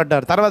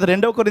అభిషేకించబడ్డారు. తర్వాత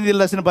 2వ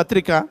కొరింథీయులకు రాసిన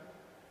పత్రిక,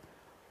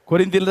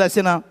 కొరింథీయులకు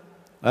రాసిన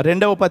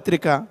 2వ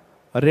పత్రిక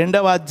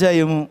 2వ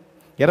అధ్యాయము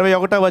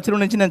 21వ వచనం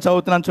నుంచి నేను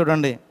చదువుతున్నాను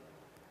చూడండి.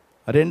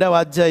 2వ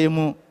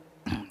అధ్యాయము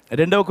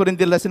 2వ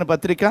కొరింథీయులకు రాసిన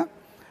పత్రిక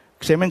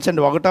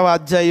 1వ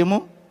అధ్యాయము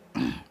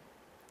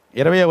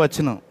 20వ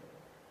వచనం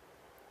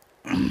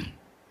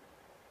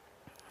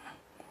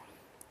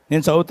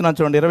నేను చదువుతున్నాను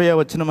చూడండి. 20వ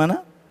వచనం మన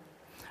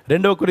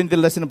 2వ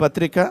కొరింథీయులకు రాసిన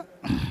పత్రిక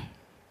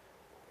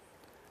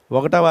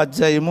 1వ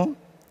అధ్యాయము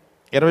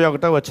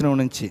 21వ వచనం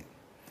నుంచి,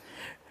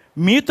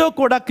 మీతో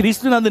కూడా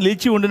క్రీస్తునందు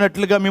నిలిచి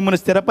ఉండినట్లుగా మిమ్మల్ని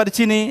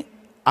స్థిరపరిచిని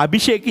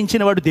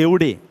అభిషేకించిన వాడు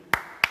దేవుడే.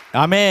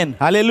 ఆమేన్,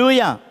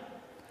 హల్లెలూయా.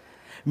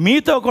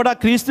 మీతో కూడా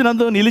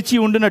క్రీస్తునందు నిలిచి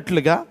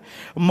ఉండినట్లుగా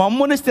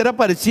మమ్ముని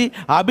స్థిరపరిచి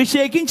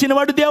అభిషేకించిన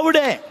వాడు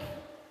దేవుడే.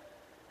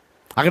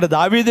 అక్కడ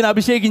దావీదుని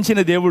అభిషేకించిన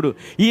దేవుడు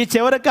ఈ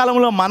చివరి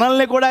కాలంలో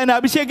మనల్ని కూడా ఆయన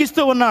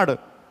అభిషేకిస్తూ ఉన్నాడు.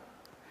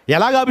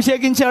 ఎలాగ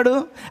అభిషేకించాడు?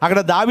 అక్కడ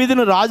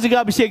దావీదును రాజుగా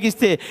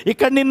అభిషేకిస్తే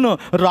ఇక్కడ నిన్ను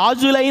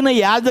రాజులైన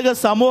యాజక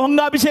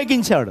సమూహంగా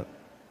అభిషేకించాడు.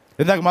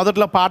 ఇందాక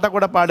మొదట్లో పాట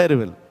కూడా పాడారు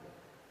వీళ్ళు,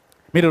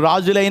 మీరు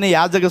రాజులైన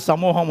యాజక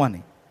సమూహం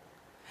అని.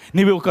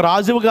 నీవు ఒక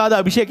రాజువు కాదు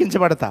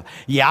అభిషేకించబడతా,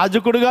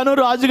 యాజకుడుగాను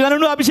రాజుగాను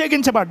నువ్వు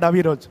అభిషేకించబడ్డావు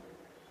ఈరోజు.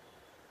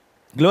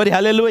 గ్లోరీ,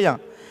 హల్లెలూయా.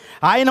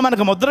 ఆయన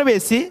మనకు ముద్ర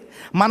వేసి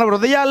మన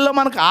హృదయాల్లో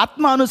మనకు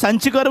ఆత్మను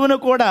సంచికరువును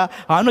కూడా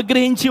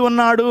అనుగ్రహించి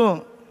ఉన్నాడు.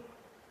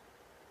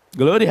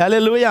 గ్లోరీ,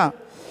 హల్లెలూయా.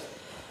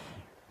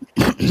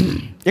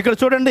 ఇక్కడ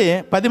చూడండి,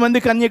 10 మంది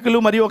కన్యకులు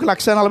మరియు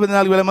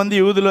 1,44,000 మంది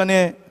యూదులు అనే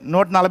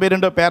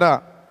 142వ పేర.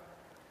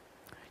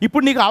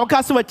 ఇప్పుడు నీకు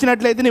అవకాశం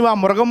వచ్చినట్లయితే నీవు ఆ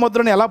మృగం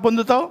ముద్రను ఎలా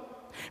పొందుతావు?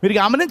 మీరు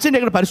గమనించండి,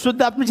 ఇక్కడ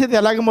పరిశుద్ధాత్మ చేత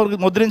ఎలాగ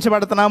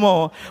ముద్రించబడుతున్నామో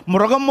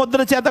మృగం ముద్ర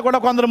చేత కూడా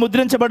కొందరు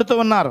ముద్రించబడుతూ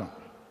ఉన్నారు.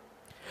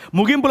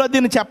 ముగింపులో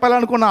దీన్ని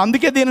చెప్పాలనుకున్నా,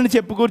 అందుకే దీనిని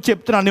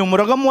చెప్తున్నాను. నువ్వు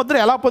మృగం ముద్ర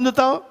ఎలా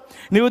పొందుతావు?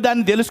 నువ్వు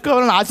దాన్ని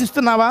తెలుసుకోవాలని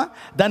ఆశిస్తున్నావా?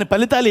 దాని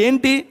ఫలితాలు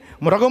ఏంటి?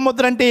 మృగం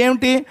ముద్ర అంటే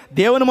ఏమిటి?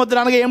 దేవుని ముద్ర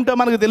అనగా ఏమిటో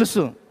మనకు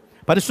తెలుసు.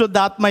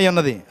 పరిశుద్ధాత్మ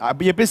ఉన్నది.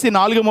 ఎపిసి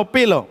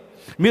 4:30లో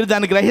మీరు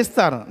దాన్ని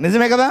గ్రహిస్తారు.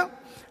 నిజమే కదా?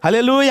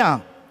 హల్లెలూయా.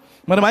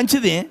 మరి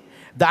మంచిది.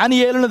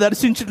 దానియేలును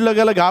దర్శించుటలో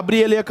గల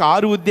గాబ్రియేలు యొక్క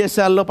 6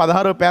 ఉద్దేశాల్లో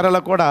 16వ పేరలో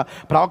కూడా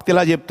ప్రవక్త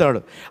ఇలా చెప్తాడు,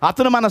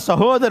 అతను మన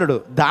సహోదరుడు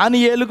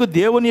దానియేలుకు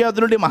దేవుని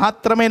యొద్ద నుండి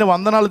మహత్తరమైన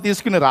వందనాలు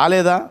తీసుకుని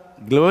రాలేదా?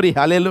 గ్లోరీ,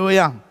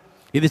 హల్లెలూయా.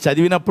 ఇది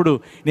చదివినప్పుడు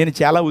నేను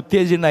చాలా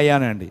ఉత్తేజన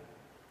అయ్యానండి,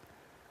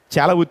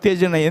 చాలా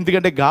ఉత్తేజన.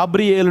 ఎందుకంటే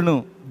గాబ్రియేలును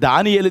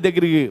దానియేలు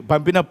దగ్గరికి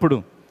పంపినప్పుడు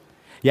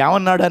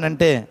ఏమన్నాడు అని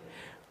అంటే,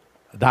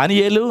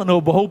 దానియేలు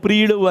నువ్వు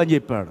బహుప్రియుడు అని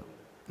చెప్పాడు.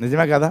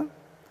 నిజమే కదా?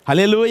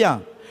 హల్లెలూయా.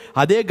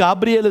 అదే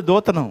గాబ్రియేలు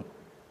దూతను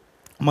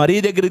మరియ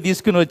దగ్గరికి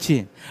తీసుకుని వచ్చి,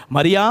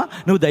 మరియా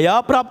నువ్వు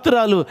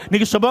దయాప్రాప్తురాలు,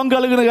 నీకు శుభం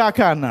కలుగును గాక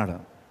అన్నాడు.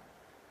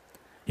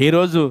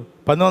 ఈరోజు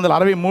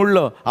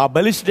 1963లో ఆ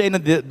బలిష్ఠుడైన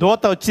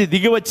దూత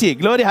దిగి వచ్చి,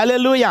 గ్లోరీ,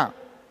 హల్లెలూయా,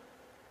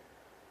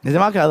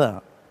 నిజమా కాదా?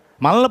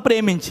 మనల్ని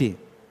ప్రేమించి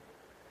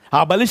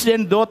ఆ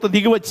బలిష్ఠుడైన దూత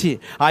దిగి వచ్చి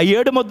ఆ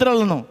 7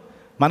 ముద్రలను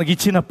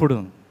మనకిచ్చినప్పుడు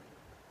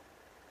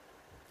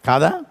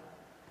కాదా?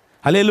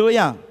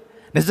 హల్లెలూయా.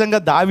 నిజంగా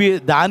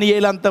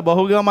దానియేలంత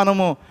బహుగా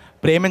మనము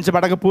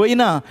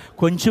ప్రేమించబడకపోయినా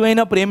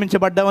కొంచెమైనా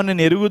ప్రేమించబడ్డామని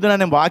నేను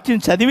ఎరుగుదునని వాక్యం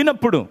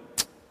చదివినప్పుడు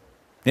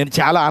నేను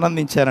చాలా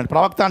ఆనందించానండి.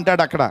 ప్రవక్త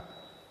అంటాడు అక్కడ,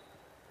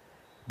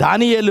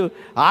 దానియేలు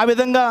ఆ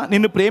విధంగా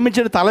నిన్ను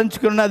ప్రేమించడం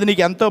తలంచుకున్నది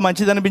నీకు ఎంతో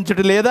మంచిది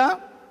అనిపించడం లేదా?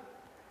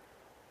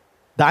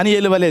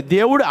 దానియేలు వలె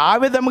దేవుడు ఆ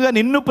విధంగా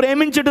నిన్ను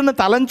ప్రేమించడం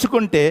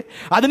తలంచుకుంటే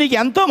అది నీకు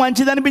ఎంతో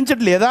మంచిది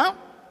అనిపించడం లేదా?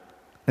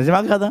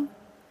 నిజమా కదా?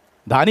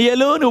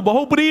 దానియేలు నువ్వు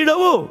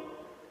బహుప్రియుడవు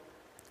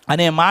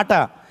అనే మాట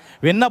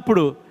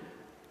విన్నప్పుడు,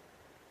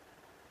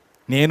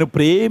 నేను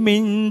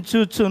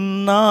ప్రేమించుచున్నాను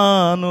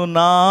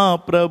నా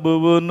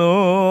ప్రభువును,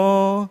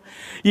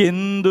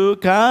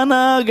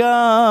 ఎందుకనగా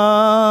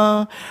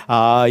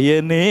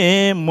ఆయనే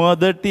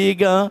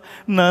మొదటిగా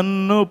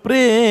నన్ను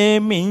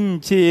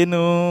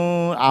ప్రేమించెను.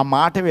 ఆ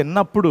మాట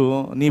విన్నప్పుడు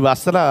నీవు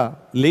అసలు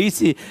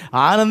లేచి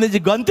ఆనందించి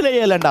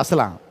గంతులేయాలండి.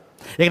 అసలు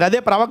ఇక్కడ అదే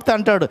ప్రవక్త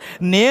అంటాడు,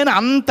 నేను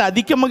అంత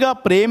అధికముగా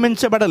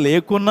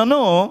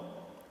ప్రేమించబడలేకున్నాను,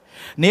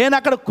 నేను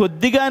అక్కడ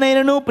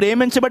కొద్దిగానైనా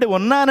ప్రేమించబడి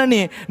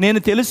ఉన్నానని నేను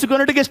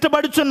తెలుసుకున్నట్టుగా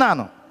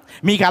ఇష్టపడుచున్నాను.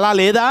 మీకు అలా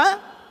లేదా?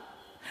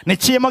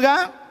 నిశ్చయముగా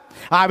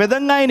ఆ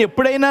విధంగా ఆయన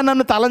ఎప్పుడైనా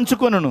నన్ను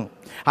తలంచుకొనును,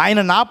 ఆయన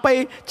నాపై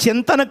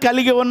చింతన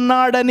కలిగి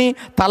ఉన్నాడని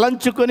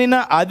తలంచుకొనిన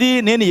అది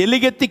నేను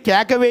ఎలుగెత్తి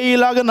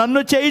కేకవేయిలాగా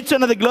నన్ను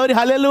చేయుచున్నది. గ్లోరీ,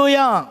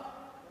 హల్లెలూయా.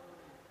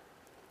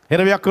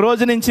 21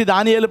 రోజు నుంచి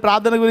దానియేలు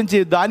ప్రార్థన గురించి,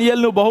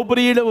 దానియేలు నువ్వు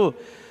బహుప్రియుడవు,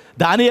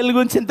 దానియేలు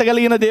గురించి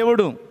చింతగలిగిన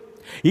దేవుడు.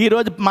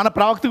 ఈరోజు మన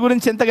ప్రవక్త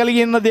గురించి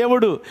చింతగలిగిన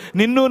దేవుడు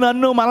నిన్ను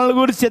నన్ను మనల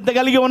గురించి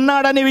చింతగలిగి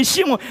ఉన్నాడనే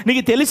విషయం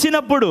నీకు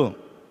తెలిసినప్పుడు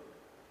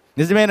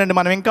నిజమేనండి,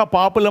 మనం ఇంకా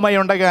పాపులమై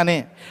ఉండగానే,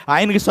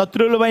 ఆయనకి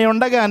శత్రువులమై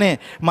ఉండగానే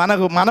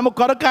మనము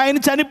కొరకు ఆయన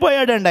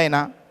చనిపోయాడండి. ఆయన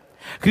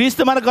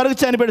క్రీస్తు మన కొరకు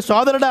చనిపోయాడు.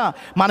 సోదరుడా,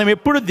 మనం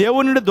ఎప్పుడు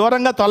దేవుని నుండి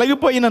దూరంగా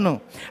తొలగిపోయినను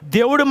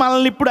దేవుడు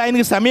మనల్ని ఇప్పుడు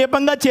ఆయనకి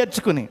సమీపంగా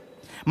చేర్చుకుని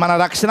మన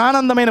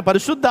రక్షణానందమైన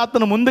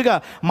పరిశుద్ధాత్మను ముందుగా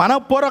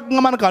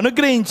మనపూర్వకంగా మనకు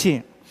అనుగ్రహించి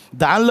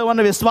దానిలో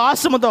ఉన్న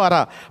విశ్వాసము ద్వారా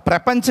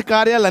ప్రపంచ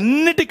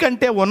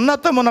కార్యాలన్నిటికంటే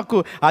ఉన్నతమునకు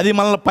అది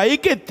మనల్ని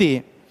పైకెత్తి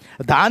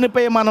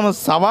దానిపై మనం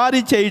సవారీ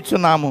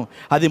చేయుచున్నాము.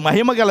 అది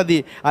మహిమ గలది,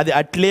 అది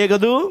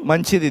అట్లేగదు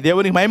మంచిది.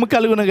 దేవునికి మహిమ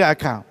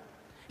కలుగునుగాక.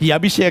 ఈ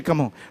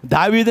అభిషేకము,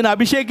 దావీదుని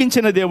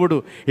అభిషేకించిన దేవుడు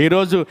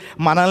ఈరోజు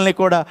మనల్ని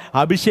కూడా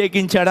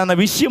అభిషేకించాడన్న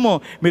విషయము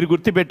మీరు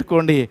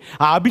గుర్తుపెట్టుకోండి.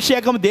 ఆ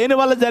అభిషేకం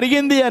దేనివల్ల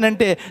జరిగింది అని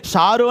అంటే,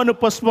 షారోను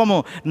పుష్పము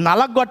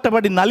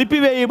నలగొట్టబడి,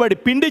 నలిపివేయబడి,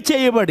 పిండి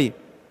చేయబడి,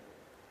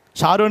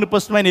 షారోను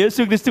పుష్పమైన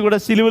యేసుక్రీస్తు కూడా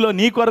సిలువలో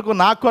నీ కొరకు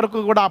నా కొరకు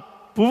కూడా ఆ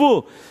పువ్వు,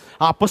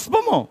 ఆ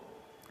పుష్పము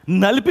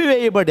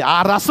నలిపివేయబడి ఆ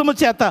రసము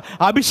చేత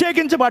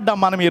అభిషేకించబడ్డాం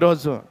మనం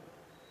ఈరోజు.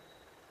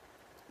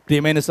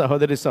 ప్రియమైన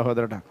సహోదరి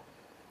సహోదరుడా,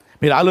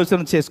 మీరు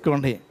ఆలోచన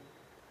చేసుకోండి,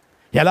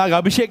 ఎలాగ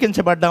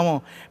అభిషేకించబడ్డామో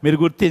మీరు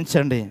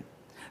గుర్తించండి.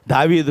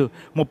 దావీదు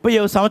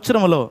 30వ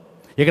సంవత్సరంలో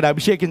ఇక్కడ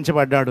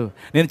అభిషేకించబడ్డాడు.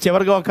 నేను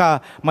చివరిగా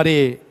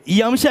ఈ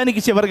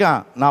అంశానికి చివరిగా,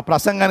 నా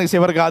ప్రసంగానికి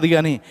చివరి కాదు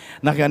కానీ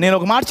నేను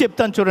ఒక మాట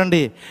చెప్తాను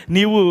చూడండి.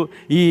 నీవు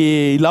ఈ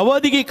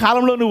లవోదికి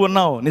కాలంలో నువ్వు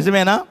ఉన్నావు,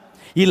 నిజమేనా?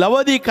 ఈ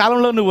లవోది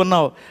కాలంలో నువ్వు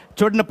ఉన్నావు.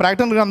 చూడండి,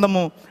 ప్రకటన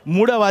గ్రంథము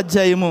 3వ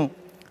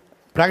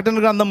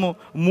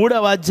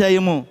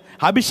అధ్యాయము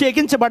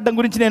అభిషేకించబడ్డం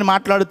గురించి నేను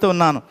మాట్లాడుతూ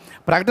ఉన్నాను.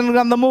 ప్రకటన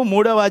గ్రంథము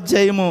 3వ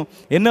అధ్యాయము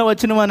ఎన్నో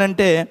వచనం అని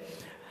అంటే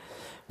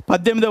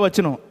 18వ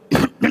వచనం.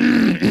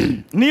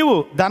 నీవు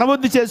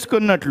ధనవృద్ధి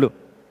చేసుకున్నట్లు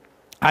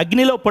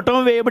అగ్నిలో పుటం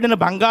వేయబడిన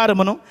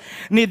బంగారమును,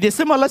 నీ దిశ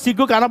వల్ల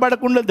సిగ్గు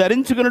కనబడకుండా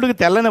ధరించుకున్నట్టుకు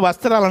తెల్లని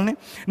వస్త్రాలని,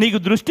 నీకు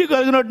దృష్టి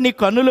కలిగినట్టు నీ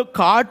కన్నులు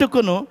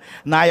కాటుకును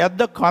నా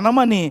యొద్ద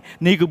కొనమని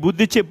నీకు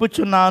బుద్ధి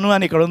చెప్పుచున్నాను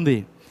అని ఇక్కడ ఉంది.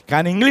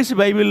 కానీ ఇంగ్లీష్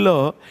బైబిల్లో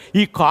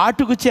ఈ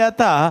కాటుకు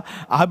చేత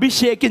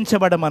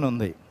అభిషేకించబడమని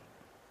ఉంది,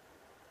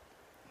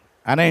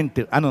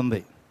 అనెంట్ అని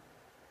ఉంది.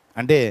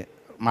 అంటే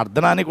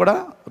మర్దనాన్ని కూడా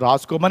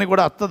రాసుకోమని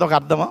కూడా వస్తుంది ఒక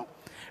అర్థము.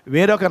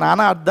 వేరొక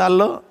నానా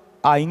అర్థాల్లో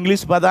ఆ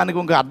ఇంగ్లీష్ పదానికి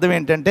ఇంకొక అర్థం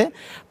ఏంటంటే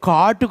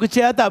కాటుకు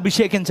చేత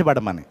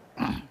అభిషేకించబడమని,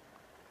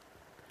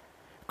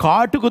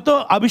 కాటుకుతో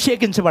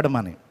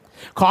అభిషేకించబడమని.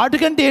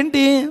 కాటుకంటే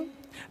ఏంటి?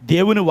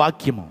 దేవుని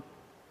వాక్యము.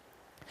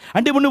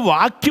 అంటే ఇప్పుడు నువ్వు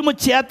వాక్యము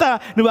చేత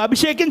నువ్వు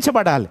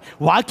అభిషేకించబడాలి.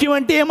 వాక్యం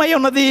అంటే ఏమై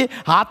ఉన్నది?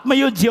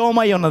 ఆత్మయు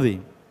జీవమై ఉన్నది.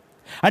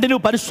 అంటే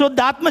నువ్వు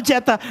పరిశుద్ధాత్మ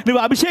చేత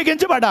నువ్వు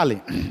అభిషేకించబడాలి,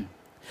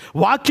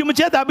 వాక్యము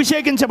చేత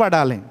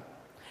అభిషేకించబడాలి.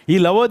 ఈ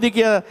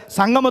లవోదికీయ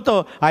సంఘముతో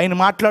ఆయన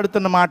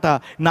మాట్లాడుతున్న మాట,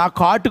 నా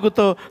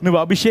కాటుకుతో నువ్వు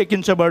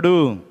అభిషేకించబడు.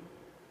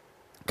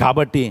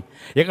 కాబట్టి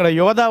ఇక్కడ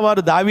యోధా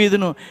వారు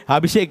దావీదును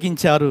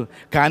అభిషేకించారు,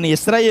 కానీ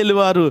ఇశ్రాయేలు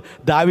వారు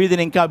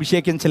దావీదుని ఇంకా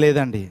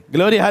అభిషేకించలేదండి.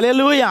 గ్లోరీ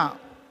హల్లెలూయా.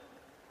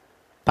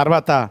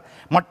 తర్వాత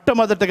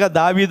మొట్టమొదటగా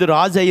దావీదు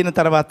రాజు అయిన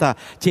తర్వాత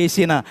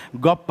చేసిన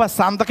గొప్ప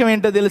సంతకం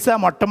ఏంటో తెలుసా?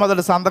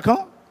 మొట్టమొదటి సంతకం,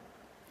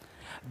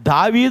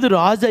 దావీదు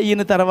రాజు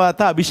అయిన తర్వాత,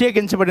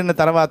 అభిషేకించబడిన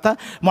తర్వాత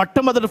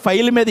మొట్టమొదటి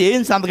ఫైల్ మీద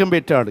ఏం సంతకం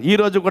పెట్టాడు?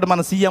 ఈరోజు కూడా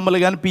మన సీఎంలు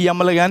కానీ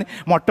పిఎంలు కానీ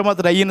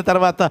మొట్టమొదటి అయిన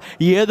తర్వాత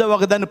ఏదో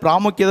ఒకదాన్ని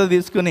ప్రాముఖ్యత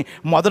తీసుకుని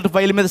మొదటి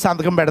ఫైల్ మీద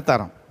సంతకం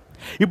పెడతారు.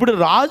 ఇప్పుడు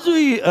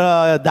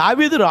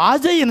దావీదు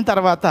రాజు అయిన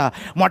తర్వాత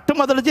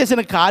మొట్టమొదటి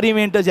చేసిన కార్యం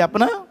ఏంటో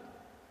చెప్పనా?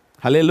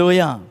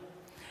 హల్లెలూయా,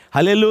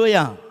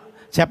 హల్లెలూయా,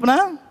 చెప్పనా?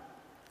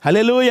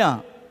 హల్లెలూయా.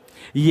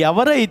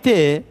 ఎవరైతే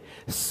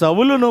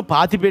సౌలును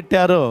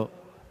పాతిపెట్టారో,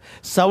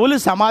 సౌలు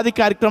సమాధి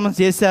కార్యక్రమం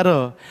చేశారో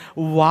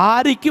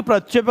వారికి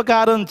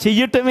ప్రత్యుపకారం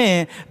చెయ్యటమే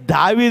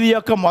దావీదు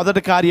యొక్క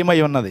మొదటి కార్యమై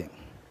ఉన్నది.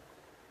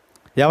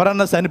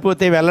 ఎవరన్నా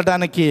చనిపోతే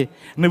వెళ్ళడానికి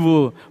నువ్వు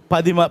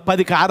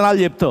 10 కారణాలు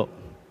చెప్తావు,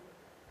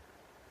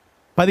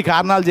 10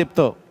 కారణాలు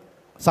చెప్తావు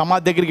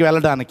సమాధి దగ్గరికి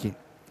వెళ్ళడానికి.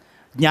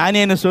 జ్ఞాని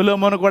అయిన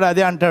సొలొమోను కూడా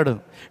అదే అంటాడు,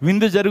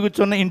 విందు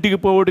జరుగుతున్న ఇంటికి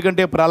పోవుట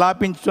కంటే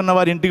ప్రలాపించుతున్న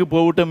వారి ఇంటికి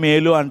పోవటం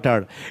మేలు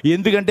అంటాడు.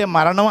 ఎందుకంటే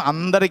మరణం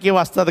అందరికీ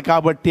వస్తుంది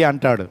కాబట్టి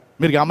అంటాడు.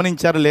 మీరు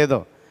గమనించారో లేదో?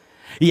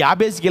 ఈ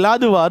యాబేష్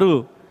గిలాదు వారు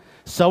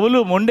సౌలు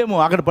మొండెము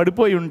అక్కడ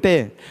పడిపోయి ఉంటే,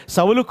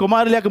 సౌలు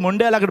కుమారులు యొక్క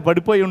మొండేలు అక్కడ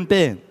పడిపోయి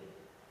ఉంటే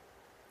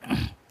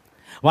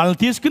వాళ్ళని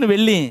తీసుకుని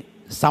వెళ్ళి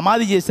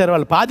సమాధి చేశారు,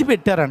 వాళ్ళు పాతి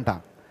పెట్టారంట.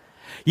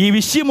 ఈ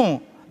విషయము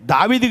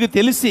దావీదుకు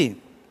తెలిసి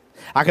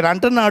అక్కడ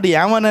అంటున్నాడు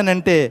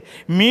ఏమనంటే,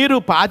 మీరు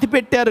పాతి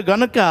పెట్టారు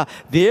గనుక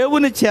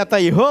దేవుని చేత,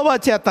 యెహోవా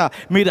చేత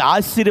మీరు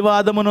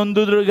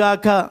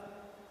ఆశీర్వాదమునందుదురుగాక.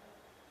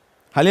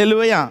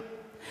 హల్లెలూయా.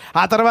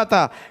 ఆ తర్వాత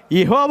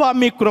యెహోవా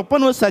మీ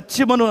కృపను,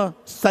 సత్యమును,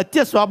 సత్య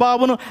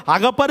స్వభావమును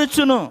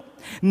అగపరుచును.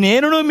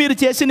 నేనును మీరు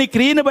చేసిన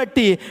క్రియను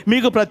బట్టి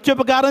మీకు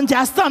ప్రత్యుపకారం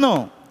చేస్తాను.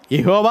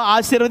 యెహోవా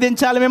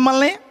ఆశీర్వదించాలి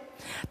మిమ్మల్ని.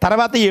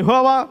 తర్వాత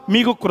యెహోవా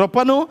మీకు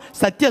కృపను,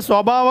 సత్య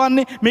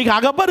స్వభావాన్ని మీకు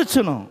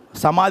అగపరుచును.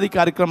 సమాధి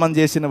కార్యక్రమం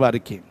చేసిన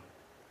వారికి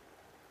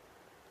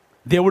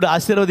దేవుడు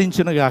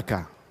ఆశీర్వదించునుగాక.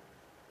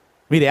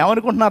 మీరు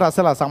ఏమనుకుంటున్నారు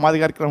అసలు ఆ సమాధి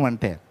కార్యక్రమం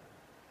అంటే?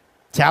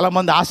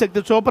 చాలామంది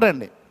ఆసక్తి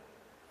చూపరండి.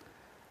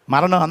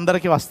 మరణం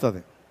అందరికీ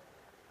వస్తుంది.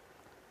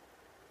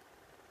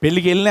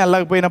 పెళ్ళికి వెళ్ళినా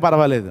వెళ్ళకపోయినా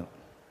పర్వాలేదు,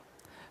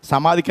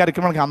 సమాధి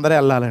కార్యక్రమానికి అందరూ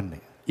వెళ్ళాలండి.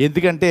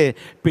 ఎందుకంటే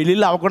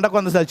పెళ్ళిళ్ళు అవ్వకుండా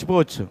కొంత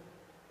చచ్చిపోవచ్చు,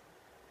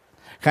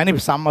 కానీ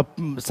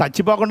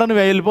చచ్చిపోకుండా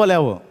నువ్వు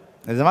వెళ్ళిపోలేవు.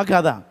 నిజమా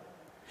కాదా?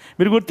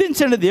 మీరు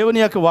గుర్తించండి, దేవుని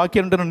యొక్క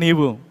వాక్యం అంటున్న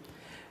నీవు.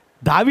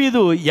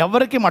 దావీదు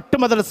ఎవరికి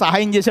మొట్టమొదటి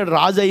సహాయం చేశాడు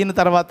రాజు అయిన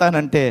తర్వాత అని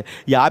అంటే,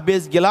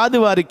 యాబేష్ గిలాదు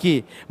వారికి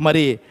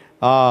మరి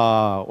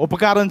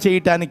ఉపకారం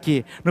చేయటానికి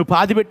నువ్వు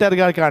పాతి పెట్టారు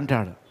కాక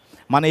అంటాడు.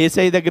 మన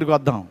యేసయ్య దగ్గరికి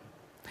వద్దాం.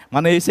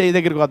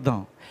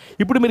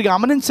 ఇప్పుడు మీరు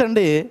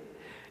గమనించండి,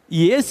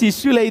 ఏ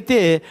శిష్యులైతే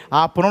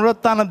ఆ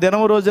పునరుత్థాన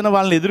దినం రోజున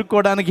వాళ్ళని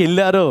ఎదుర్కోవడానికి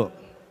వెళ్ళారో,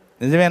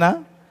 నిజమేనా?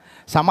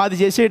 సమాధి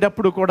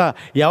చేసేటప్పుడు కూడా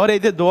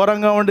ఎవరైతే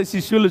దూరంగా ఉండే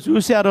శిష్యులు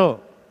చూశారో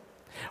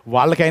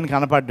వాళ్ళకి ఆయన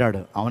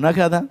కనపడ్డాడు. అవునా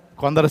కదా?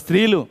 కొందరు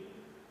స్త్రీలు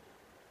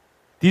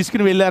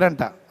తీసుకుని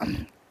వెళ్ళారంట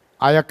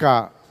ఆ యొక్క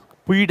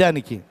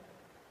పుయ్యడానికి,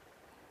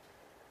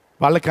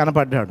 వాళ్ళకి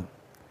కనపడ్డాడు.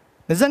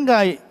 నిజంగా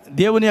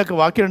దేవుని యొక్క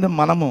వాక్యం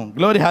మనము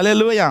గ్లోరీ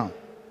హల్లెలూయా.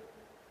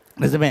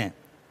 నిజమే.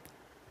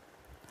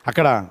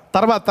 అక్కడ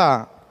తర్వాత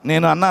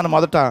నేను అన్నాను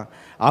మొదట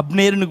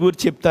అబ్నేరుని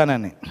గురించి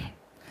చెప్తానని.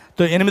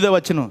 8వ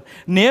వచనం,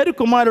 నేరు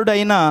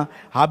కుమారుడైన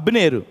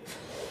అబ్నేరు,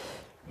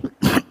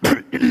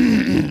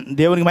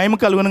 దేవునికి మహిమ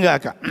కలుగును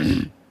గాక,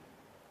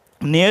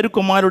 నేరు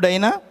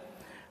కుమారుడైన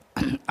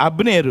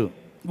అబ్నేరు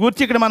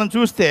గురించి ఇక్కడ మనం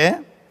చూస్తే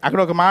అక్కడ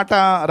ఒక మాట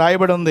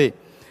రాయబడి ఉంది.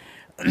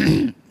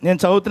 నేను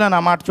చదువుతున్నాను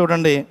ఆ మాట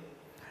చూడండి.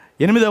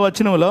 8వ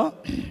వచనంలో,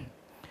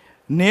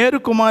 నేరు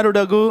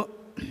కుమారుడగు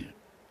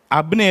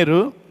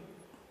అబ్నేరు,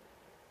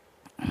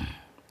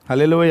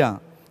 హల్లెలూయా,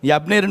 ఈ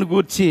అబ్నేరుని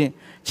గూర్చి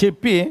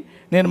చెప్పి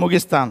నేను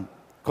ముగిస్తాను.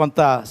 కొంత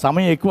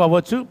సమయం ఎక్కువ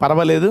అవ్వచ్చు,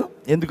 పర్వాలేదు.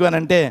 ఎందుకు అని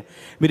అంటే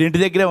మీరు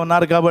ఇంటి దగ్గరే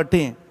ఉన్నారు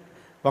కాబట్టి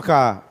ఒక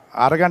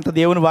అరగంట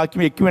దేవుని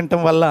వాక్యం ఎక్కువ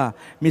వినటం వల్ల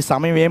మీ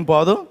సమయం ఏం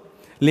పోదు.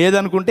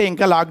 లేదనుకుంటే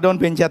ఇంకా లాక్డౌన్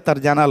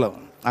పెంచేస్తారు జనాలు,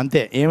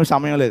 అంతే, ఏమి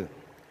సమయం లేదు.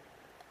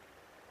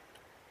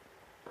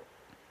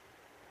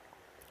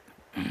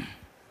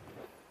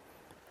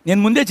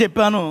 నేను ముందే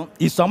చెప్పాను,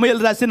 ఈ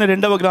సమూయేలు రాసిన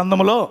 2వ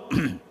గ్రంథంలో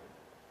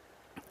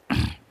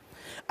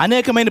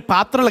అనేకమైన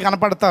పాత్రలు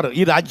కనపడతారు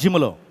ఈ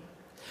రాజ్యములో.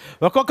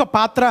 ఒక్కొక్క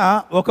పాత్ర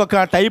ఒక్కొక్క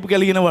టైప్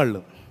కలిగిన వాళ్ళు.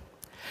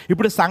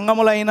 ఇప్పుడు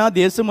సంఘములైనా,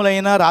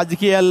 దేశములైనా,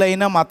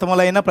 రాజకీయాలైనా,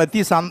 మతములైనా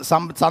ప్రతి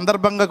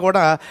సందర్భంగా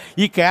కూడా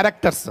ఈ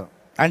క్యారెక్టర్స్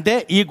అంటే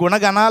ఈ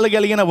గుణగణాలు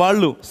కలిగిన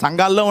వాళ్ళు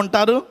సంఘాల్లో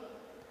ఉంటారు,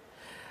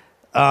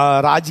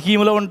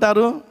 రాజకీయంలో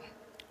ఉంటారు,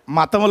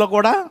 మతంలో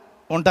కూడా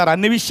ఉంటారు,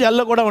 అన్ని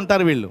విషయాల్లో కూడా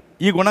ఉంటారు వీళ్ళు,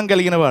 ఈ గుణం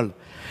కలిగిన వాళ్ళు.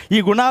 ఈ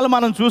గుణాలు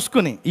మనం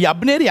చూసుకుని ఈ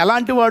అబ్నేరు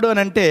ఎలాంటి వాడు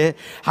అని అంటే,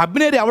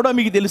 అబ్నేరు ఎవడో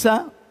మీకు తెలుసా?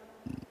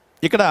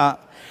 ఇక్కడ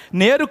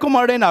నేరు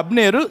కుమారుడైన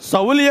అబ్నేరు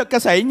సౌలు యొక్క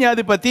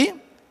సైన్యాధిపతి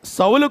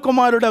సౌలు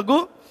కుమారుడకు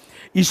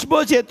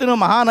ఇష్బోషేతును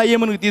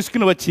మహానయమునికి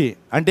తీసుకుని వచ్చి,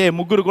 అంటే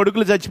 3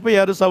 కొడుకులు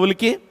చచ్చిపోయారు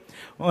సౌలుకి,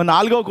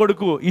 4వ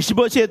కొడుకు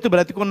ఇష్బోషేతు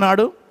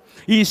బ్రతికున్నాడు.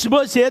 ఈ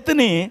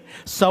ఇష్బోషేతుని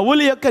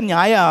సౌలు యొక్క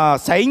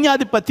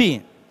సైన్యాధిపతి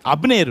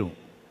అబ్నేరు,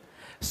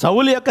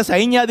 సౌలు యొక్క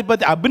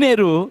సైన్యాధిపతి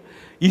అబ్నేరు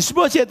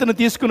ఇష్బోషేతును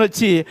తీసుకుని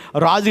వచ్చి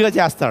రాజుగా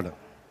చేస్తాడు.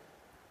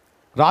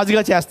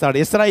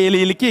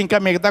 ఇశ్రాయేలీలకి ఇంకా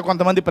మిగతా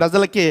కొంతమంది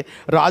ప్రజలకి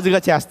రాజుగా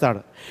చేస్తాడు.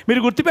 మీరు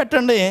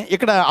గుర్తుపెట్టండి,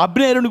 ఇక్కడ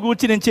అబ్నేరుని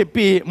గూర్చి నేను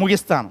చెప్పి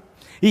ముగిస్తాను.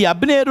 ఈ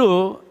అబ్నేరు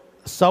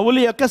సౌలు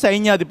యొక్క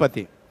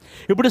సైన్యాధిపతి.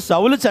 ఇప్పుడు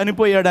సౌలు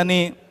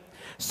చనిపోయాడని,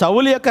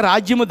 సౌలు యొక్క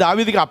రాజ్యము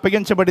దావీదుకి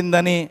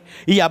అప్పగించబడిందని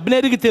ఈ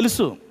అబ్నేరుకి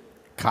తెలుసు.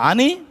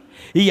 కానీ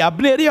ఈ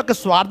అబ్నేరు యొక్క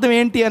స్వార్థం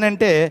ఏంటి అని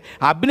అంటే,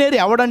 అబ్నేరు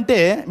ఎవడంటే,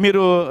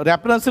 మీరు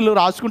రెఫరెన్స్లు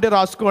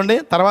రాసుకోండి,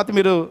 తర్వాత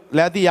మీరు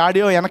లేకపోతే ఈ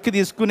ఆడియో వెనక్కి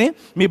తీసుకుని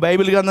మీ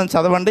బైబిల్ గ్రంథం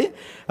చదవండి.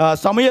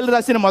 సమూయేలు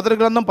రాసిన మొదటి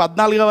గ్రంథం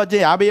 14వ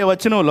అధ్యాయం 50వ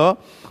వచనంలో,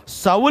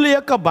 సౌలు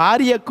యొక్క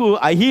భార్యకు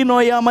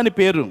అహీనోయామని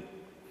పేరు,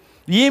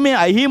 ఈమె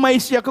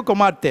అహీమైష్ యొక్క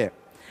కుమార్తె,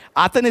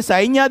 అతని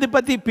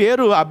సైన్యాధిపతి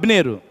పేరు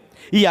అబ్నేరు.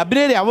 ఈ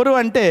అబ్నేరు ఎవరు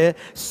అంటే,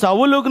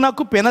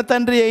 సౌలునకు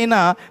పినతండ్రి అయిన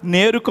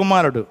నేరు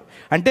కుమారుడు.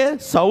 అంటే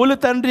సౌలు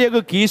తండ్రి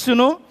యొక్క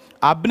కీసును,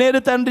 అబ్నేరు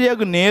తండ్రి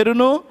యొక్క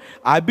నేరును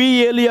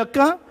అబీయేలు యొక్క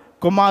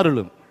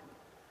కుమారులు.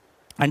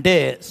 అంటే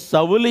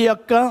సౌలు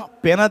యొక్క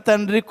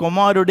పినతండ్రి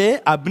కుమారుడే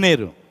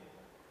అబ్నేరు.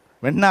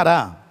 వింటున్నారా?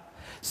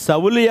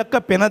 సౌలు యొక్క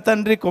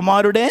పినతండ్రి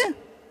కుమారుడే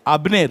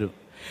అబ్నేరు.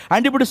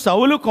 అంటే ఇప్పుడు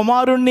సౌలు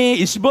కుమారుణ్ణి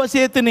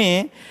ఇష్బోషేతుని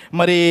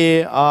మరి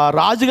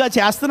రాజుగా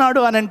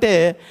చేస్తున్నాడు అని అంటే,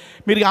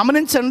 మీరు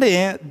గమనించండి,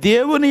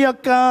 దేవుని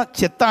యొక్క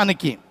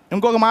చిత్తానికి.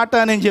 ఇంకొక మాట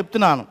నేను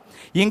చెప్తున్నాను,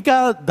 ఇంకా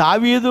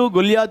దావీదు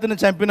గొల్యాతుని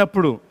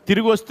చంపినప్పుడు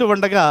తిరిగి వస్తూ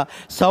ఉండగా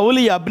సౌలు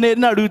ఈ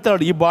అబ్నేరుని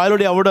అడుగుతాడు, ఈ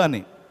బాలుడు ఎవడు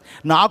అని.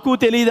 నాకు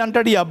తెలియదు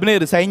అంటాడు ఈ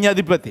అబ్నేరు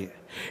సైన్యాధిపతి.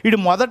 వీడు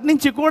మొదటి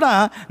నుంచి కూడా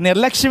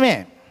నిర్లక్ష్యమే.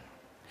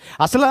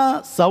 అసలు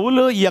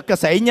సౌలు ఈ యొక్క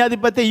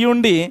సైన్యాధిపతి అయ్యి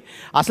ఉండి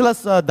అసలు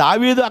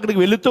దావీదు అక్కడికి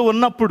వెళుతూ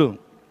ఉన్నప్పుడు,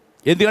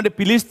 ఎందుకంటే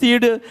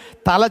ఫిలిష్తీయుడు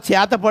తల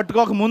చేత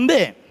పట్టుకోక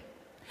ముందే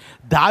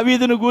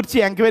దావీదును గూర్చి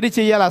ఎంక్వైరీ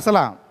చేయాలి,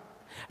 అసలు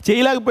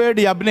చేయలేకపోయాడు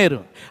ఈ అబ్నేరు.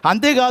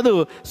 అంతేకాదు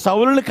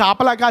సౌలుని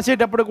కాపలా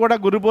కాసేటప్పుడు కూడా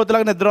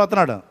గురిపోతులాగా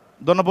నిద్రపోతున్నాడు,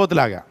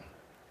 దున్నపోతులాగా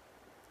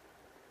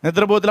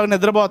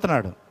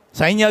నిద్రపోతున్నాడు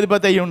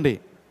సైన్యాధిపతి అయ్యి ఉండి.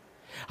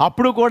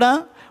 అప్పుడు కూడా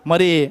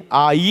మరి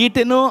ఆ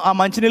ఈటెను, ఆ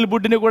మంచినీళ్ళ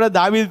బుడ్డిని కూడా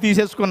దావీదు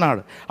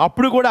తీసేసుకున్నాడు.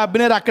 అప్పుడు కూడా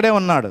అబ్నేరు అక్కడే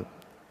ఉన్నాడు.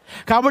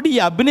 కాబట్టి ఈ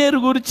అబ్నేరు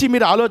గురించి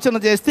మీరు ఆలోచన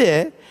చేస్తే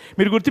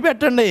మీరు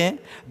గుర్తుపెట్టండి,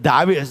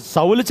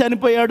 సౌలు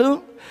చనిపోయాడు,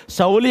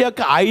 సౌలు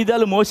యొక్క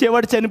ఆయుధాలు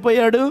మోసేవాడు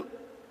చనిపోయాడు.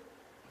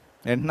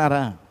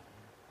 వింటున్నారా?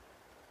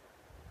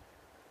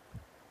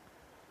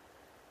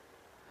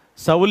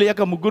 సౌలు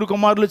యొక్క 3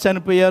 కుమారులు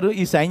చనిపోయారు,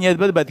 ఈ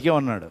సైన్యాధిపతి బతికే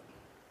ఉన్నాడు.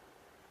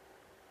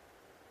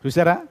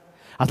 చూసారా?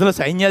 అసలు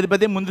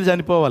సైన్యాధిపతి ముందు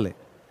చనిపోవాలి,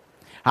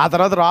 ఆ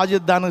తర్వాత రాజు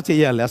యుద్ధానికి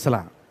చేయాలి.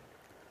 అసలు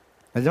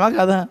నిజమా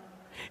కాదా?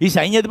 ఈ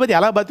సైన్యాధిపతి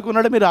ఎలా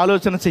బతుకున్నాడో మీరు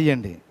ఆలోచన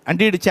చెయ్యండి.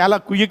 అంటే ఇది చాలా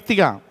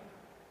కుయుక్తిగా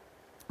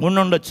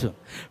ఉండొచ్చు.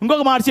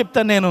 ఇంకొక మాట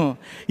చెప్తాను నేను.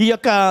 ఈ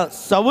యొక్క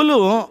సౌలు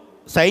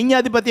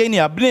సైన్యాధిపతి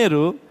అయిన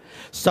అబ్నేరు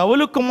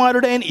సౌలు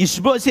కుమారుడైన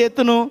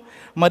ఇష్బోషేతును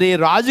మరి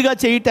రాజుగా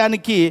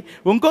చేయటానికి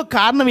ఇంకొక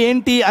కారణం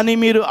ఏంటి అని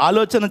మీరు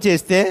ఆలోచన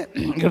చేస్తే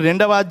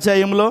 2వ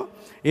అధ్యాయంలో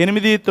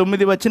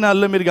 8-9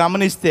 వచనాల్లో మీరు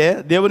గమనిస్తే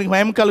దేవునికి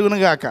మహిమ కలుగును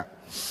గాక.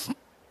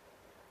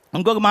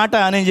 ఇంకొక మాట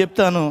నేను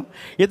చెప్తాను.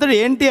 ఇతడు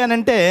ఏంటి అని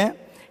అంటే,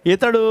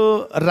 ఇతడు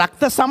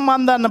రక్త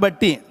సంబంధాన్ని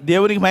బట్టి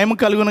దేవునికి మహిమ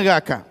కలుగును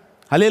గాక.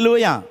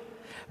 హల్లెలూయా.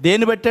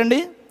 దేన్ని బట్టండి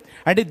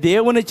అంటే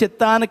దేవుని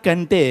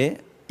చిత్తానికంటే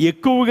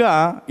ఎక్కువగా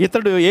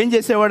ఇతడు ఏం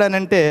చేసేవాడు అని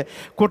అంటే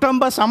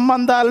కుటుంబ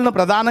సంబంధాలను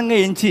ప్రధానంగా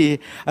ఎంచి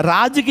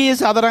రాజకీయ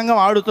సదరంగం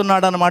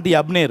ఆడుతున్నాడు అన్నమాట ఈ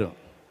అబ్నేరు.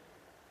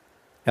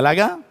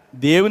 ఎలాగా?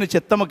 దేవుని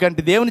చిత్తము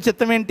కంటే. దేవుని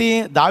చిత్తం ఏంటి?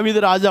 దావీదు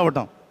రాజు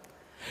అవటం.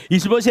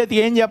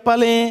 ఇష్బోషేతుకి ఏం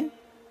చెప్పాలి?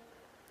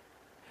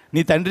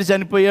 నీ తండ్రి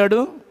చనిపోయాడు,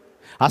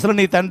 అసలు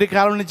నీ తండ్రి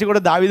కాలం నుంచి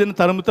కూడా దావీదుని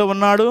తరుముతూ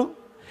ఉన్నాడు,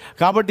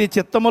 కాబట్టి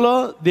చిత్తములో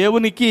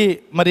దేవునికి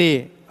మరి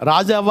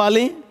రాజు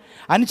అవ్వాలి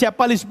అని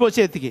చెప్పాలి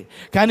ఇష్బోషేతుకి.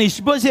 కానీ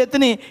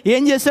ఇష్బోషేతుని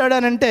ఏం చేశాడు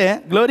అని అంటే,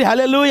 గ్లోరీ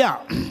హల్లెలూయా,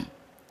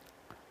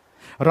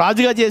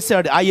 రాజుగా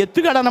చేశాడు. ఆ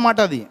ఎత్తుగాడు అన్నమాట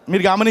అది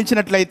మీరు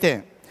గమనించినట్లయితే.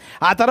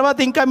 ఆ తర్వాత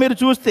ఇంకా మీరు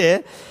చూస్తే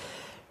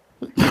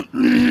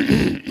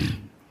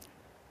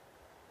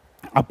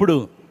అప్పుడు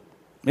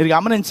మీరు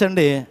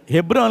గమనించండి,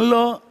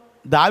 హెబ్రోన్లో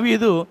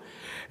దావీదు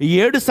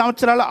 7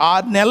 సంవత్సరాలు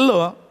 6 నెలలు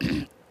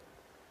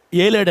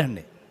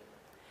ఏలాడండి.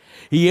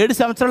 ఈ 7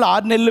 సంవత్సరాలు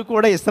 6 నెలలు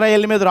కూడా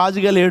ఇశ్రాయేల్ మీద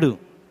రాజుగా లేడు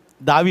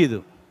దావీదు.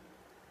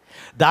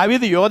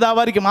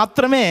 యోదావారికి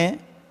మాత్రమే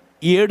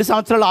 7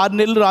 సంవత్సరాలు 6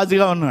 నెలలు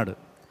రాజుగా ఉన్నాడు.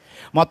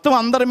 మొత్తం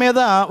అందరి మీద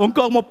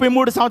ఇంకో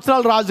 33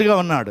 సంవత్సరాలు రాజుగా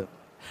ఉన్నాడు.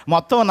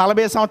 మొత్తం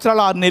 40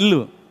 సంవత్సరాలు 6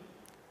 నెలలు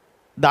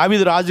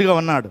దావీదు రాజుగా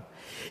ఉన్నాడు.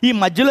 ఈ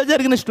మధ్యలో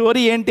జరిగిన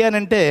స్టోరీ ఏంటి అని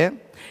అంటే,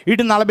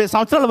 ఇటు 40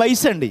 సంవత్సరాల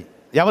వయసు అండి.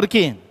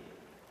 ఎవరికి?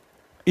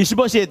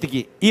 ఇష్బోషేతుకి.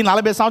 ఈ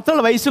 40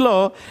 సంవత్సరాల వయసులో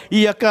ఈ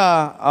యొక్క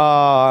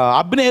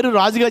అబ్నేరు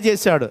రాజుగా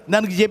చేశాడు.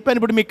 దానికి చెప్పాను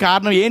ఇప్పుడు మీకు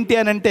కారణం ఏంటి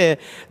అని అంటే,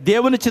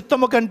 దేవుని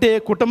చిత్తము కంటే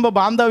కుటుంబ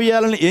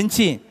బాంధవ్యాలను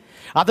ఎంచి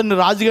అతన్ని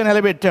రాజుగా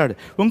నిలబెట్టాడు.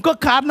 ఇంకొక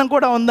కారణం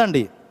కూడా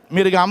ఉందండి,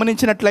 మీరు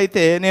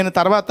గమనించినట్లయితే నేను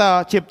తర్వాత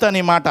చెప్తాను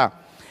ఈ మాట.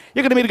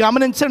 ఇక్కడ మీరు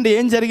గమనించండి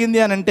ఏం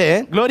జరిగింది అని అంటే,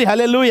 గ్లోరీ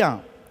హల్లెలూయా.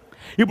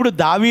 ఇప్పుడు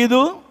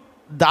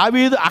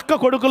దావీదు అక్క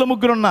కొడుకులు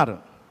 3 ఉన్నారు.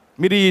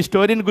 మీరు ఈ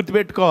స్టోరీని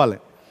గుర్తుపెట్టుకోవాలి.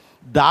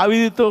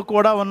 దావీదుతో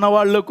కూడా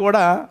ఉన్నవాళ్ళు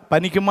కూడా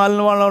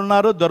పనికిమాలిన వాళ్ళు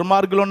ఉన్నారు,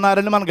 దుర్మార్గులు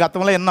ఉన్నారని మనం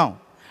గతంలో విన్నాం.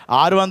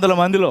 600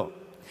 మందిలో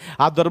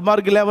ఆ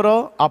దుర్మార్గులు ఎవరో,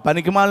 ఆ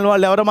పనికిమాలిన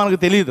వాళ్ళు ఎవరో మనకు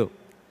తెలియదు.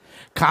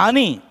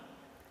 కానీ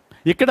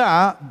ఇక్కడ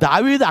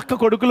దావీదు అక్క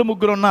కొడుకులు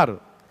 3 ఉన్నారు.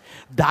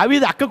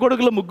 దావీదు అక్క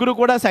కొడుకులు 3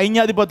 కూడా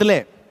సైన్యాధిపతులే.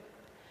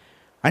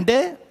 అంటే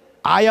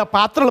ఆయా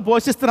పాత్రలు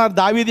పోషిస్తున్నారు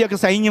దావీదు యొక్క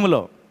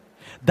సైన్యంలో.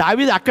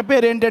 దావీదు అక్క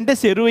పేరు ఏంటంటే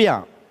సెరూయా,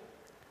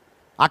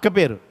 అక్క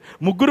పేరు.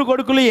 3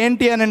 కొడుకులు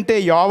ఏంటి అని అంటే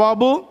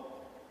యోవాబు,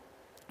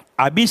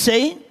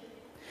 అబీషై.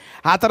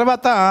 ఆ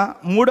తర్వాత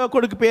 3వ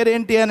కొడుకు పేరు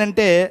ఏంటి అని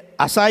అంటే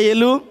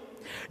అసాయేలు.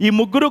 ఈ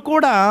 3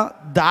 కూడా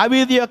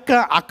దావీదు యొక్క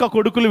అక్క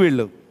కొడుకులు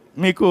వీళ్ళు.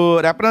 మీకు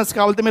రెఫరెన్స్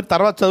కావాలంటే మీరు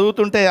తర్వాత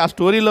చదువుతుంటే ఆ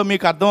స్టోరీలో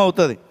మీకు అర్థం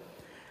అవుతుంది.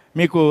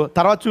 మీకు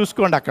తర్వాత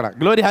చూసుకోండి అక్కడ.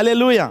 గ్లోరీ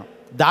హల్లెలూయా.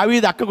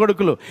 దావీదు అక్క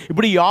కొడుకులు.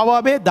 ఇప్పుడు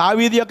యోవాబే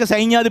దావీదు యొక్క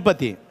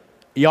సైన్యాధిపతి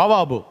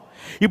యోవాబు.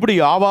 ఇప్పుడు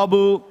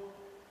యోవాబు,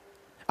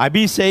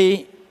 అబీషై,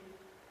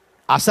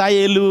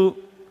 అసాయేలు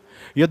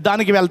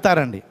యుద్ధానికి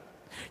వెళ్తారండి.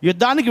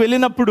 యుద్ధానికి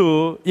వెళ్ళినప్పుడు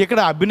ఇక్కడ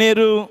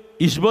అబ్నేరు,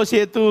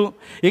 ఇష్బోషేతు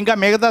ఇంకా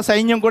మిగతా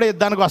సైన్యం కూడా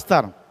యుద్ధానికి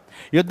వస్తారు.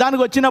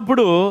 యుద్ధానికి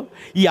వచ్చినప్పుడు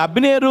ఈ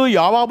అబ్నేరు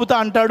యోవాబుతో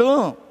అంటాడు,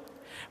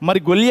 మరి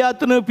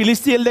గొలియాతును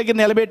ఫిలిష్తీయుల దగ్గర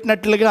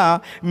నిలబెట్టినట్లుగా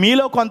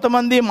మీలో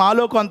కొంతమంది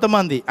మాలో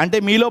కొంతమంది, అంటే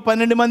మీలో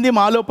 12 మంది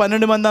మాలో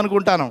 12 మంది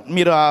అనుకుంటాను.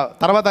 మీరు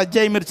తర్వాత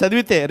అధ్యాయం మీరు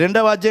చదివితే,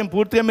 2వ అధ్యాయం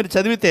పూర్తిగా మీరు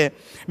చదివితే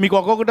మీకు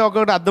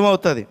ఒక్కొక్కటి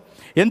అర్థమవుతుంది.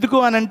 ఎందుకు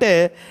అనంటే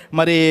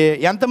మరి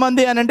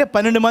ఎంతమంది అనంటే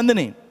 12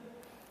 మందిని,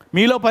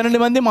 మీలో 12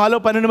 మంది మాలో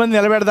 12 మంది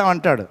నిలబెడదాం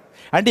అంటాడు.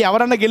 అంటే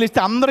ఎవరన్నా గెలిస్తే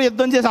అందరూ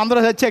యుద్ధం చేసి అందరూ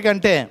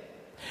చచ్చాకంటే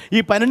ఈ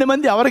 12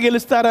 మంది ఎవరు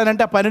గెలుస్తారు అని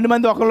అంటే ఆ 12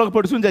 మంది ఒకళ్ళొక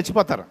పొడుచుకుని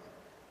చచ్చిపోతారు.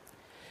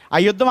 ఆ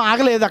యుద్ధం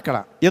ఆగలేదు, అక్కడ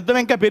యుద్ధం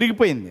ఇంకా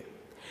పెరిగిపోయింది.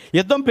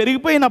 యుద్ధం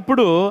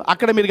పెరిగిపోయినప్పుడు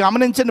అక్కడ మీరు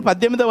గమనించండి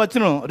 18వ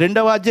వచనం,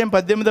 2వ అధ్యాయం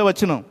 18వ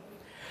వచనం.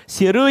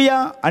 సెరూయా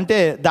అంటే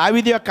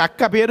దావీదు యొక్క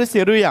అక్క పేరు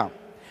సెరూయా.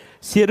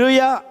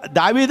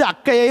 దావీదు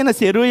అక్క అయిన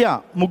సెరూయా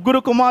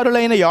 3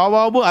 కుమారులైన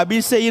యోవాబు,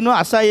 అబీషైను,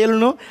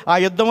 అసాయేలును ఆ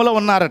యుద్ధంలో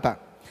ఉన్నారట.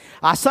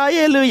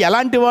 అసాయేలు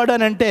ఎలాంటి వాడు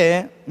అని అంటే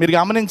మీరు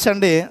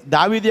గమనించండి,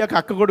 దావీదు యొక్క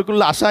అక్క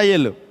కొడుకుల్లో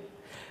అసాయేలు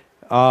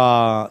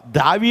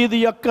దావీదు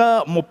యొక్క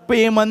 30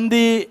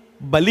 మంది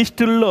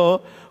బలిష్ఠుల్లో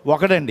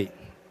ఒకడండి.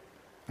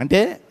 అంటే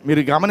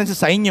మీరు గమనించే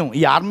సైన్యం,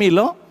 ఈ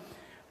ఆర్మీలో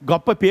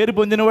గొప్ప పేరు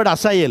పొందినవాడు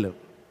అసాయేలు.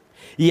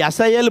 ఈ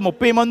అసాయేలు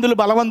 30 మందులు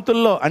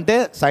బలవంతుల్లో, అంటే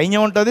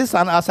సైన్యం ఉంటుంది,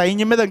 ఆ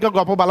సైన్యం మీద ఇంకా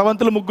గొప్ప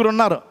బలవంతులు 3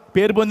 ఉన్నారు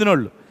పేరు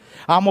పొందినోళ్ళు.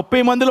 ఆ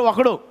 30 మందిలో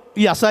ఒకడు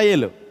ఈ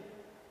అసాయేలు.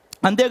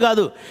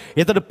 అంతేకాదు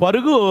ఇతడు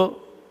పరుగు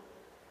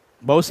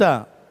బహుశా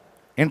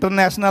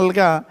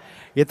ఇంటర్నేషనల్గా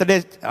ఇతడే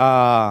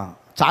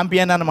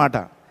ఛాంపియన్ అన్నమాట.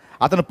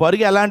 అతను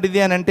పరుగు ఎలాంటిది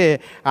అని అంటే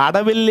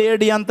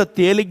అడవిల్లేడి అంత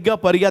తేలిగ్గా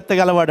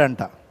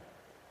పరిగెత్తగలవాడంట.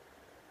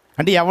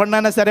 అంటే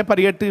ఎవరినైనా సరే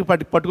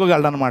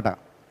పట్టుకోగలడు అనమాట.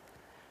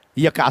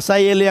 ఈ యొక్క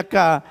అసాయేలు యొక్క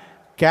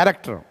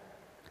క్యారెక్టర్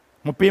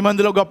 30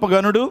 మందిలో గొప్ప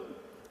గనుడు,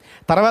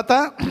 తర్వాత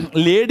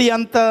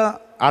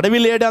అడవి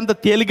లేడి అంత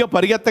తేలిగ్గా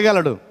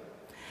పరిగెత్తగలడు.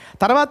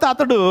 తర్వాత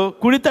అతడు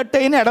కుడి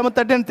తట్టైన ఎడమ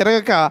తట్టైన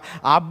తిరగక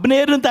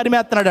అబ్నేరుని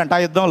తరిమేస్తున్నాడు ఆ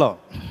యుద్ధంలో.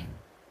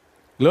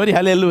 గ్లోరీ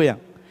హల్లెలూయా.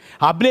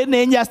 అబ్నేరుని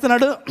ఏం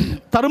చేస్తున్నాడు?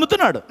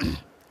 తరుముతున్నాడు.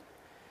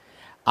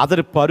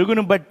 అతడి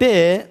పరుగును బట్టే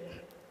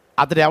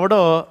అతడు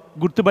ఎవడో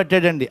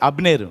గుర్తుపట్టాడండి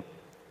అబ్నేరు.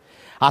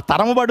 ఆ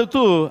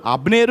తరమబడుతూ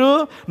అబ్నేరు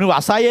నువ్వు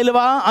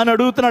అసాయేలువా అని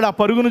అడుగుతున్నాడు ఆ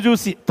పరుగును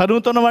చూసి,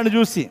 తరుగుతున్నవాడిని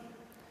చూసి.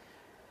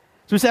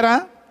 చూసారా?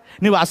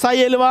 నువ్వు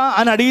అసాయేలువా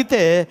అని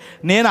అడిగితే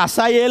నేను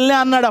అసాయేల్నే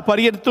అన్నాడు ఆ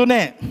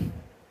పరిగెడుతూనే.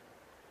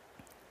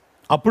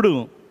 అప్పుడు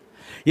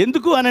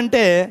ఎందుకు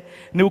అనంటే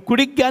నువ్వు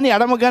కుడికి కానీ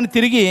ఎడమ కానీ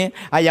తిరిగి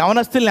ఆ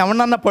యవనస్తుల్ని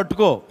ఎవరన్నా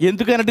పట్టుకో,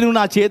 ఎందుకనంటే నువ్వు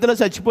నా చేతిలో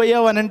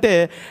చచ్చిపోయావు అనంటే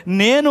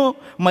నేను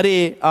మరి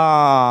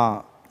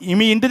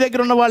మీ ఇంటి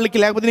దగ్గర ఉన్న వాళ్ళకి,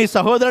 లేకపోతే నీ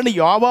సహోదరుని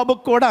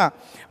యోవాబుకు కూడా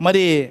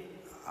మరి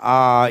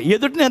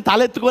ఎదుటి నేను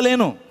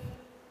తలెత్తుకోలేను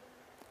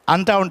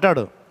అంటా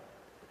ఉంటాడు.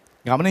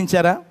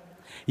 గమనించారా?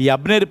 ఈ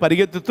అబ్నేరు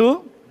పరిగెత్తుతూ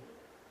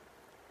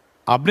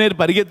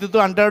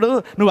అంటాడు,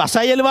 నువ్వు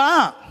అసాయేలువా,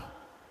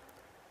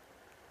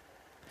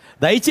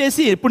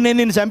 దయచేసి ఇప్పుడు నేను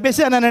నిన్ను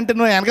చంపేసానంటే,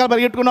 నువ్వు వెనకాల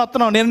పరిగెట్టుకుని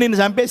వస్తున్నావు, నేను నిన్ను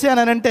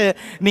చంపేసానంటే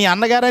నీ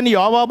అన్నగారని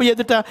యోవాబు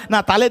ఎదుట నా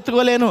తల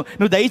ఎత్తుకోలేను,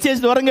 నువ్వు దయచేసి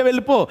దూరంగా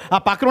వెళ్ళిపో, ఆ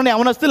పక్కన ఉన్న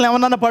యవనస్తులను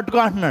ఏమన్నా పట్టుకో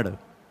అంటున్నాడు.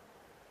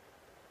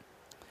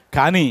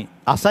 కానీ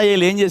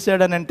అసాయేలు ఏం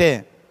చేశాడనంటే,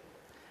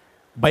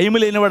 భయం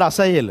లేనివాడు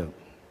అసాయేలు,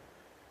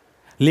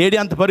 లేడీ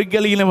అంత పరుగు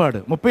కలిగినవాడు,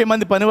 30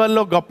 మంది పని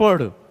వాళ్ళలో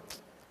గొప్పవాడు,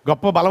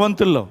 గొప్ప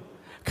బలవంతుల్లో.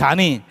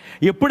 కానీ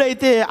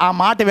ఎప్పుడైతే ఆ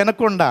మాట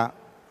వినకుండా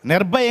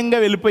నిర్భయంగా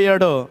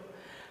వెళ్ళిపోయాడో,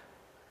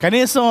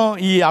 కనీసం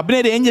ఈ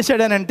అబ్నేరు ఏం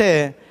చేశాడనంటే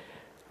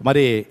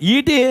మరి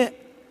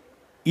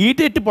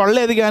ఈటెట్టి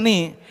పొడలేదు కానీ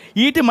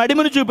ఈటి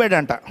మడిమని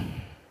చూపాడంట.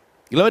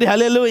 గ్లోరీ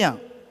హల్లెలూయా.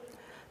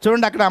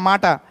 చూడండి అక్కడ ఆ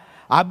మాట,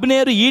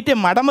 అబ్నేరు ఈటె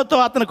మడమతో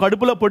అతను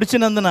కడుపులో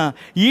పొడిచినందున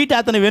ఈటె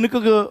అతని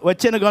వెనుకకు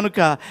వచ్చాను కనుక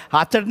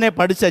అచ్చటనే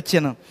పడి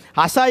చచ్చాను.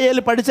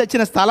 అసాయేలు పడి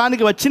చచ్చిన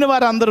స్థలానికి వచ్చిన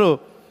వారు అందరూ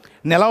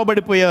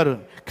నిలవబడిపోయారు.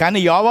 కానీ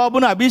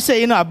యోవాబును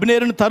అబీషైను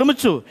అబ్నేరును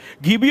తరుముచు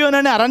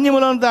గిబియోనని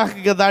అరణ్యములో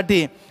దాటి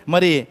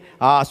మరి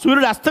ఆ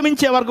సూర్యుడు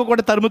అస్తమించే వరకు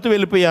కూడా తరుముతూ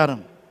వెళ్ళిపోయారు.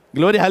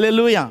 గ్లోరీ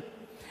హల్లెలూయా.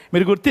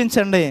 మీరు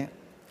గుర్తించండి,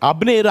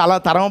 అబ్నేరు అలా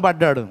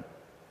తరమబడ్డాడు.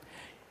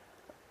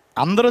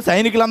 అందరూ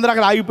సైనికులందరూ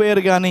అక్కడ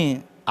ఆగిపోయారు, కానీ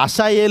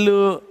అసాయేలు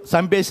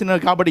చంపేసిన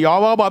కాబట్టి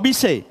యోవాబు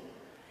అబీషై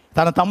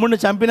తన తమ్ముడిని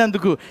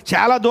చంపినందుకు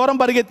చాలా దూరం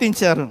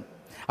పరిగెత్తించారు.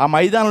 ఆ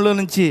మైదానంలో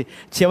నుంచి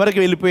చివరికి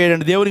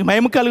వెళ్ళిపోయాడండి. దేవునికి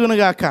మహిమ కలుగును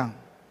గాక.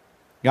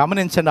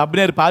 గమనించండి,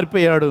 అబ్నేరు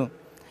పారిపోయాడు.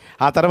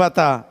 ఆ తర్వాత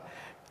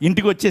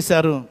ఇంటికి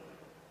వచ్చేసారు.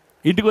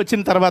 ఇంటికి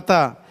వచ్చిన తర్వాత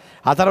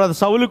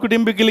సౌలు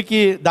కుటుంబీకులకి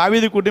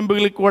దావీదు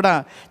కుటుంబీకులకి కూడా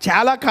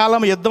చాలా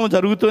కాలం యుద్ధం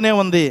జరుగుతూనే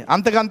ఉంది.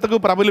 అంతకంతకు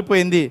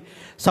ప్రబలిపోయింది.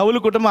 సౌలు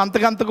కుటుంబం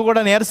అంతకంతకు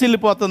కూడా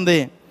నీరసిల్లిపోతుంది.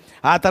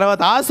 ఆ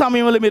తర్వాత ఆ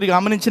సమయంలో మీరు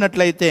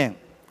గమనించినట్లయితే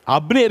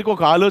అబ్నేరుకు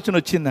ఒక ఆలోచన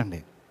వచ్చిందండి.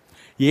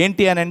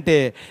 ఏంటి అని అంటే,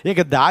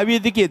 ఇక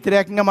దావీదుకి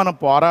వ్యతిరేకంగా మనం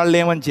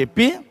పోరాడలేమని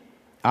చెప్పి,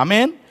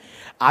 ఆమేన్.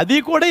 అది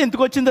కూడా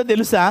ఎందుకు వచ్చిందో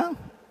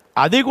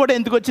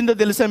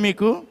తెలుసా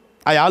మీకు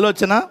ఆ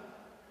ఆలోచన?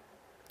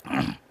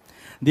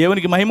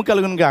 దేవునికి మహిమ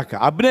కలుగును గాక.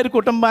 అబ్నేరు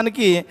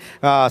కుటుంబానికి,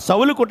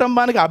 సౌలు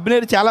కుటుంబానికి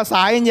అబ్నేరు చాలా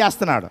సహాయం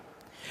చేస్తున్నాడు.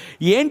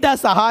 ఏంటి ఆ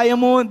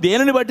సహాయము?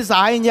 దేనిని బట్టి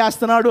సహాయం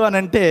చేస్తున్నాడు అని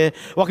అంటే,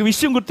 ఒక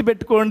విషయం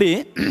గుర్తుపెట్టుకోండి.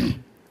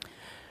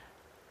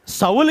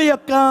 సౌలు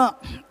యొక్క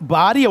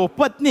భార్య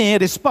ఉపపత్ని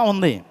రిస్పా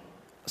ఉంది.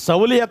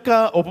 సౌలు యొక్క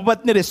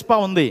ఉపపత్ని రిస్పా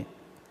ఉంది.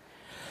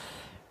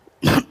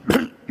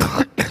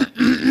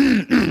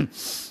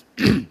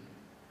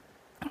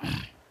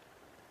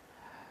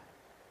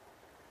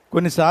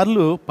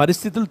 కొన్నిసార్లు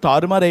పరిస్థితులు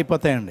తారుమారు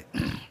అయిపోతాయండి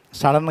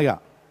సడన్గా.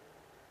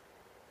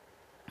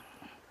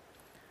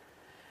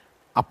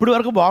 అప్పటి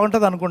వరకు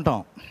బాగుంటుంది అనుకుంటాం.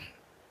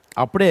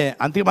 అప్పుడే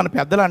అందుకే మన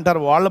పెద్దలు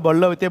అంటారు, వాళ్ళ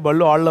బళ్ళు అవుతాయి,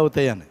 బళ్ళు వాళ్ళు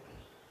అవుతాయి అని.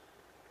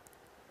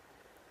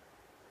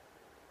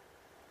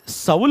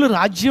 సౌలు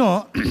రాజ్యం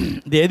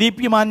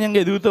దేదీప్యమాన్యంగా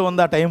ఎదుగుతూ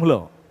ఉంది ఆ టైంలో.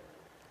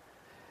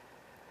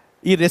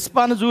 ఈ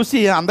రెస్పాను చూసి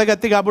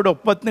అందగత్తి కాబట్టి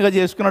ఉపపత్నిగా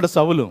చేసుకున్నాడు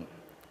సౌలు.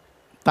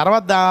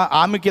 తర్వాత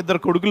ఆమెకి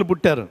 2 కొడుకులు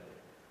పుట్టారు.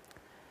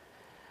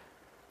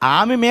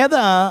 ఆమె మీద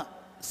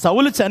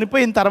సౌలు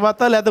చనిపోయిన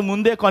తర్వాత లేదా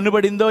ముందే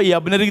కన్నుబడిందో ఈ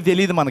అబ్నేరుకి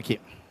తెలియదు మనకి.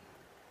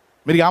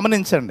 మీరు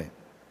గమనించండి,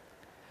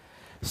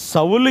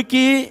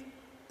 సౌలుకి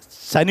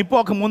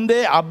చనిపోకముందే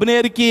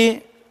అబ్నేరుకి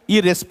ఈ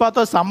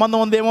రెస్పాతో సంబంధం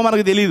ఉందేమో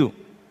మనకు తెలియదు.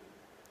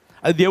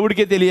 అది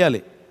దేవుడికే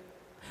తెలియాలి.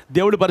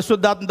 దేవుడు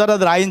పరిశుద్ధాత్మ ద్వారా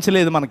అది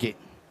రాయించలేదు మనకి.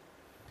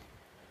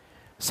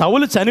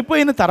 సౌలు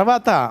చనిపోయిన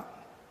తర్వాత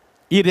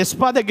ఈ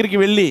రెస్పా దగ్గరికి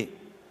వెళ్ళి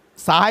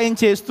సహాయం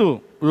చేస్తూ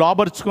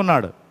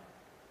లోబరుచుకున్నాడు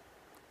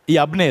ఈ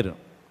అబ్నేరు.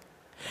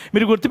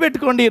 మీరు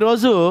గుర్తుపెట్టుకోండి,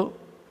 ఈరోజు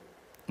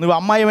నువ్వు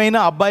అమ్మాయిమైనా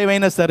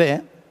అబ్బాయిమైనా సరే,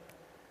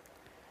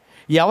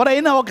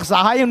 ఎవరైనా ఒక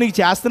సహాయం నీకు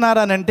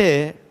చేస్తున్నారనంటే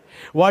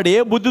వాడు ఏ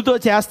బుద్ధితో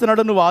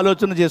చేస్తున్నాడో నువ్వు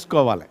ఆలోచన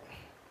చేసుకోవాలి.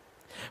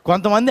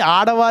 కొంతమంది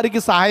ఆడవారికి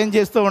సహాయం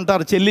చేస్తూ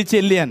ఉంటారు,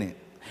 చెల్లి అని.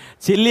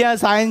 చెల్లి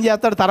సహాయం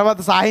చేస్తాడు, తర్వాత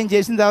సహాయం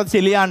చేసిన తర్వాత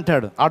చెల్లి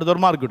అంటాడు, ఆడు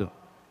దుర్మార్గుడు.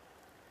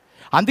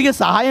 అందుకే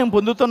సహాయం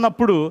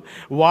పొందుతున్నప్పుడు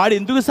వాడు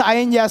ఎందుకు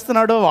సహాయం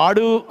చేస్తున్నాడో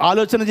వాడు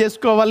ఆలోచన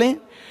చేసుకోవాలి.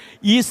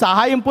 ఈ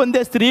సహాయం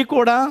పొందే స్త్రీ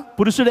కూడా,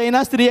 పురుషుడైనా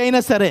స్త్రీ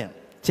అయినా సరే,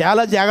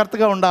 చాలా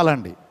జాగ్రత్తగా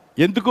ఉండాలండి.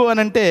 ఎందుకు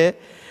అనంటే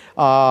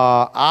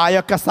ఆ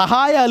యొక్క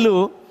సహాయాలు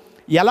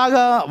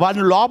ఎలాగా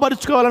వాడిని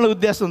లోపరుచుకోవాలనే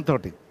ఉద్దేశంతో.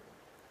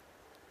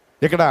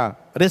 ఇక్కడ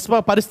రెస్పా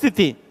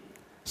పరిస్థితి,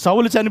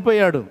 సౌలు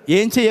చనిపోయాడు,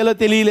 ఏం చేయాలో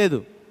తెలియలేదు,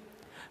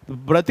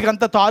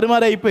 బ్రతికంతా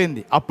తారుమారు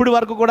అయిపోయింది. అప్పటి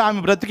వరకు కూడా ఆమె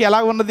బ్రతికి ఎలా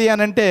ఉన్నది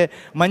అని అంటే,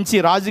 మంచి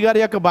రాజుగారి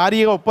యొక్క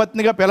భార్యగా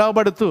ఉపపత్నిగా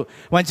పిలువబడుతూ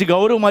మంచి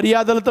గౌరవ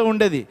మర్యాదలతో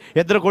ఉండేది,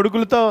 2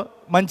 కొడుకులతో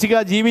మంచిగా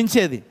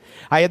జీవించేది.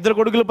 ఆ 2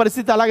 కొడుకుల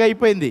పరిస్థితి అలాగే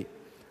అయిపోయింది.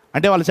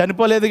 అంటే వాళ్ళు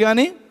చనిపోలేదు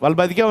కానీ వాళ్ళు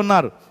బతికే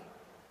ఉన్నారు.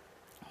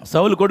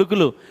 సౌలు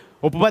కొడుకులు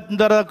ఉపపత్ని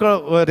ద్వారా,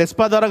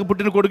 రెస్పా ద్వారా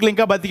పుట్టిన కొడుకులు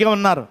ఇంకా బతికే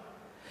ఉన్నారు.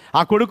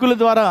 ఆ కొడుకుల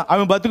ద్వారా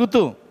ఆమె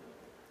బతుకుతూ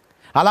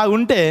అలా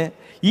ఉంటే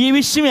ఈ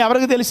విషయం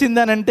ఎవరికి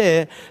తెలిసిందనంటే,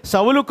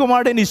 సౌలు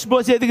కుమారుడైన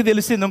ఇష్బోషేతుకి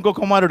తెలిసింది, ఇంకో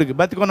కుమారుడికి,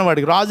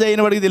 బతికున్నవాడికి, రాజు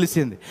అయిన వాడికి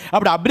తెలిసింది.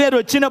 అప్పుడు అబ్నేరు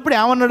వచ్చినప్పుడు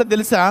ఏమన్నాడో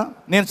తెలుసా?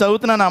 నేను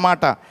చదువుతున్నాను ఆ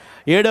మాట,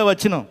 7వ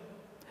వచనం.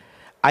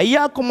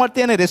 అయ్యా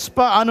కుమార్తె అయిన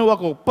రెస్పా అను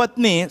ఒక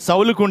ఉపపత్ని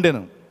సౌలుకు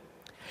ఉండెను.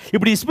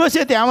 ఇప్పుడు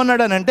ఇష్బోషేతు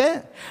ఏమన్నాడనంటే,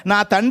 నా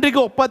తండ్రికి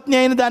ఉపపత్ని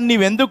అయిన దాన్ని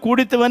నీవెందుకు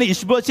కూడితవని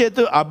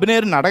ఇష్బోషేతు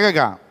అబ్నేరుని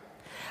అడగగా,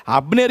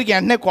 అబ్నేరుకి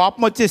వెంటనే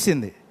కోపం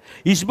వచ్చేసింది.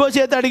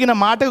 ఇష్బోషేతు అడిగిన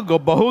మాటకు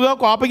బహుగా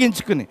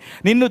కోపగించుకుని,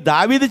 నిన్ను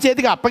దావీదు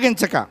చేతికి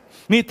అప్పగించక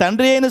నీ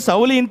తండ్రి అయిన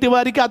సౌలు ఇంటి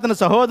వారికి, అతని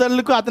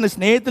సహోదరులకు, అతని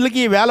స్నేహితులకి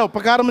ఈవేళ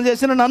ఉపకారం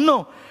చేసిన నన్ను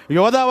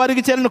యోధా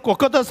వారికి చెల్లిన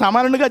కుక్కతో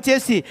సమానంగా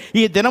చేసి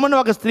ఈ దినమును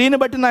ఒక స్త్రీని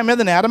బట్టి నా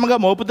మీద నేరముగా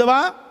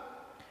మోపుదవా?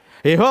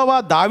 యెహోవా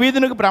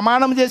దావీదునికి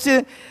ప్రమాణం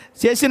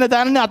చేసిన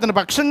దానిని అతని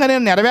పక్షంగా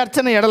నేను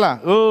నెరవేర్చని ఎడల,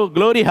 ఓ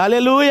గ్లోరీ,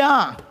 హల్లెలూయా.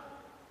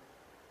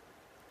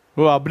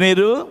 ఓ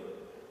అబ్నేరు,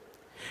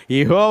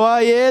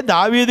 యెహోవాయే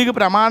దావీదుకి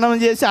ప్రమాణం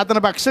చేసి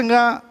అతని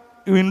పక్షంగా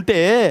వింటే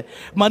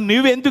మరి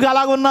నువ్వెందుకు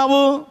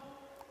అలాగున్నావు?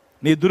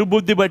 నీ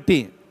దుర్బుద్ధి బట్టి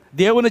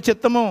దేవుని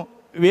చిత్తము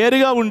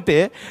వేరుగా ఉంటే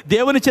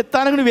దేవుని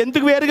చిత్తానికి నువ్వు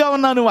ఎందుకు వేరుగా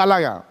ఉన్నావు? నువ్వు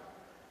అలాగా.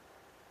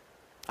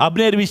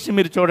 అబ్నేరు విషయం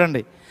మీరు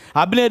చూడండి,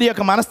 అబ్నేరు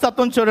యొక్క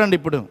మనస్తత్వం చూడండి.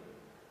 ఇప్పుడు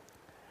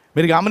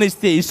మీరు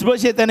గమనిస్తే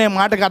ఇష్బోషేతు అనే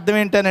మాటకు అర్థం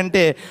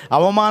ఏంటనంటే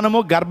అవమానము,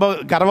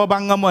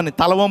 గర్వభంగము అని,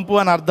 తలవంపు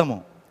అని అర్థము.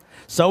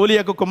 సౌలు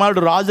యొక్క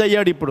కుమారుడు రాజు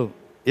అయ్యాడు, ఇప్పుడు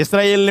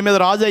ఇశ్రాయేలు మీద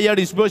రాజు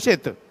అయ్యాడు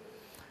ఇష్బోషేతు.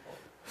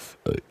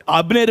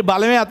 అబ్నేరు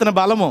బలమే అతని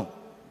బలము.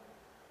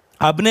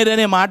 అబ్నేరు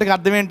అనే మాటకు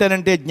అర్థం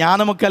ఏంటనంటే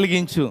జ్ఞానము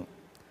కలిగించు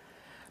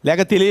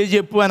లేక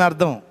తెలియజెప్పు అని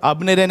అర్థం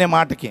అబ్నేరు అనే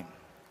మాటకి.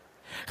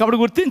 కాబట్టి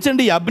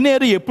గుర్తించండి,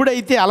 అబ్నేరు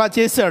ఎప్పుడైతే అలా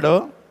చేశాడో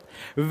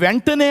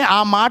వెంటనే ఆ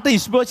మాట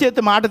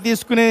ఇష్బోషేతు మాట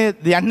తీసుకుని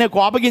వెంటనే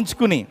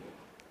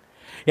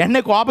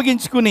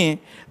కోపగించుకుని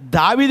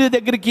దావీదు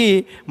దగ్గరికి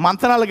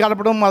మంతనాలు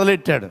గడపడం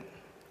మొదలెట్టాడు.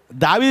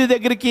 దావీదు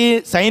దగ్గరికి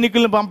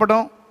సైనికులను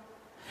పంపడం,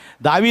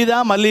 దావీదా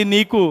మళ్ళీ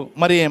నీకు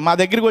మరి మా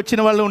దగ్గరికి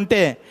వచ్చిన వాళ్ళు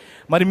ఉంటే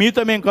మరి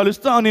మీతో మేము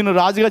కలుస్తాం, నేను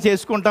రాజుగా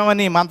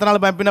చేసుకుంటామని మంతనాలు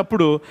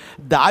పంపినప్పుడు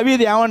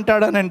దావీదు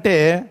ఏమంటాడనంటే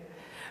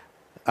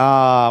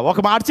ఒక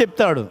మాట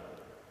చెప్తాడు.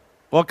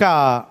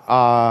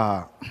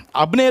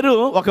 అబ్నేరు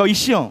ఒక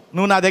విషయం,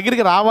 నువ్వు నా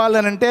దగ్గరికి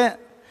రావాలనంటే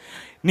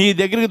నీ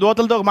దగ్గరికి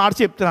దూతలతో ఒక మాట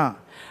చెప్తున్నా,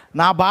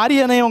 నా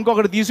భార్య అనే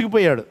ఇంకొకటి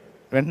తీసుకుపోయాడు.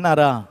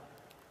 వింటున్నారా?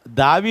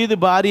 దావీదు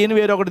భార్యని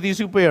వేరొకటి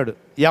తీసుకుపోయాడు.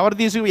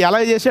 ఎలా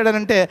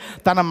చేశాడనంటే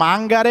తన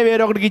మాంగారే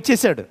వేరొకటికి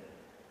ఇచ్చేశాడు.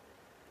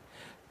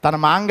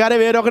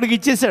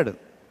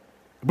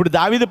 ఇప్పుడు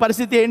దావీదు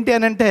పరిస్థితి ఏంటి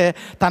అని అంటే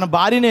తన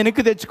భార్యని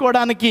వెనక్కి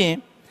తెచ్చుకోవడానికి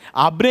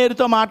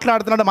అబ్నేరుతో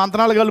మాట్లాడుతున్నాడు,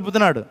 మంత్రాలు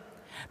కలుపుతున్నాడు.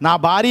 నా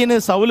భార్యని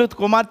సౌలు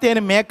కుమార్తె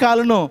అయిన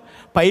మేకాలను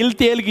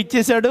పైల్తీయేలుకి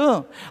ఇచ్చేశాడు.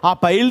 ఆ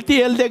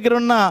పైల్తీయేలు దగ్గర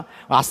ఉన్న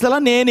అసలు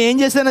నేను ఏం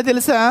చేశానో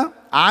తెలుసా?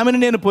 ఆమెను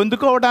నేను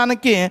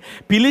పొందుకోవడానికి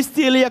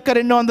ఫిలిష్తీయుల యొక్క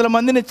 200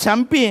 మందిని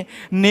చంపి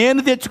నేను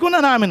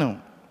తెచ్చుకున్నాను ఆమెను.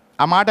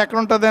 ఆ మాట ఎక్కడ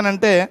ఉంటుంది అని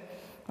అంటే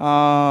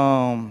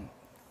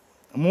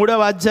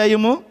 3వ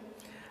అధ్యాయము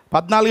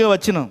 14వ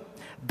వచనం.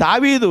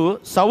 దావీదు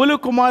సౌలు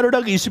కుమారుడు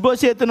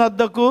ఇష్బోషేతు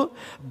వద్దకు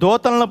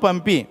దూతలను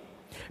పంపి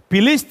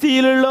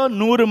ఫిలిష్తీయులలో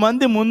 100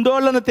 మంది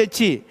ముందోళ్లను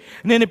తెచ్చి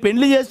నేను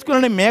పెళ్లి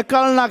చేసుకున్న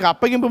మేకాలను నాకు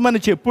అప్పగింపమని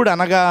చెప్పుడు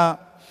అనగా,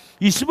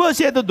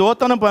 ఇష్బోషేతు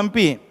దూతను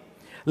పంపి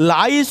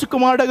లాయిషు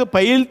కుమారుడు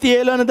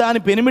పైల్తీయేలు దాని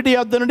పెనిమిటి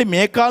యొద్ద నుండి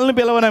మేకాలను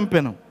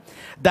పిలవనంపాను.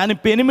 దాని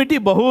పెనిమిటి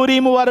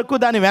బహూరీము వరకు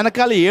దాని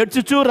వెనకాల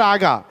ఏడ్చుచూ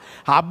రాగా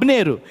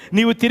అబ్నేరు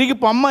నీవు తిరిగి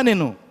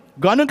పొమ్మనెను,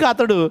 గనుక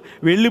అతడు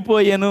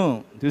వెళ్ళిపోయాను.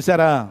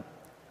 చూసారా?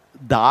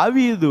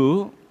 దావీదు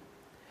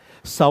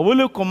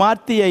సౌలు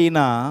కుమార్తె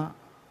అయినా,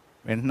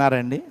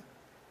 వింటున్నారండి,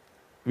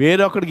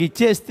 వేరొకడికి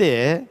ఇచ్చేస్తే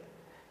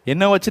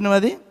ఎన్నో వచనం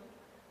అది?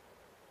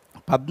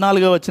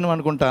 14వ వచనం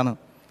అనుకుంటాను.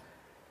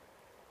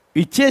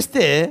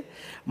 ఇచ్చేస్తే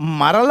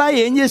మరలా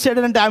ఏం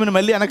చేశాడంటే ఆమెను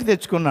మళ్ళీ వెనక్కి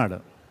తెచ్చుకున్నాడు.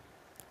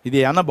 ఇది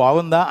ఏమన్నా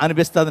బాగుందా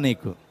అనిపిస్తుంది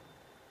నీకు.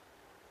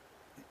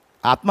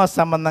 ఆత్మ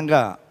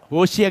సంబంధంగా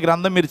హోషేయ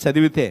గ్రంథం మీరు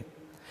చదివితే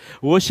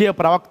హోషేయ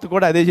ప్రవక్త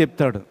కూడా అదే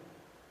చెప్తాడు.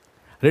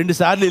 2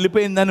 సార్లు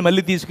వెళ్ళిపోయిందని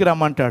మళ్ళీ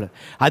తీసుకురమ్మంటాడు.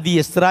 అది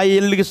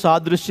ఇశ్రాయేలుకి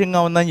సాదృశ్యంగా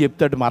ఉందని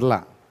చెప్తాడు. మరలా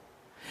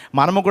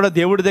మనము కూడా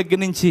దేవుడి దగ్గర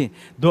నుంచి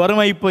దూరం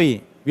అయిపోయి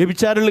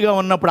వ్యభిచారులుగా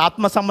ఉన్నప్పుడు,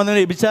 ఆత్మ సంబంధమైన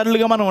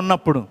వ్యభిచారులుగా మనం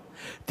ఉన్నప్పుడు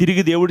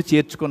తిరిగి దేవుడు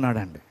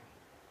చేర్చుకున్నాడండి.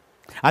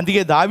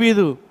 అందుకే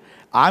దావీదు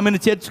ఆమెను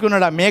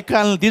చేర్చుకున్నాడు, ఆ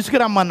మేకాలను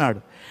తీసుకురమ్మన్నాడు.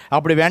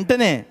 అప్పుడు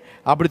వెంటనే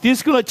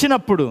తీసుకుని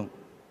వచ్చినప్పుడు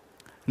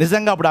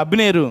నిజంగా అప్పుడు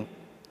అబ్నేరు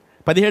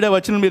 17వ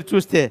వచనం మీరు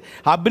చూస్తే,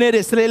 అబ్నేరు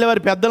ఇశ్రాయేలు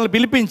వారి పెద్దలను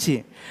పిలిపించి,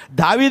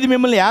 దావీదు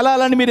మిమ్మల్ని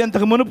ఏలాలని మీరు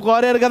ఇంతకు మునుపు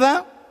కోరారు కదా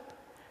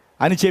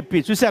అని చెప్పి,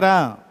 చూసారా,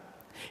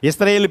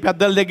 ఇశ్రాయేలు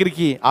పెద్దల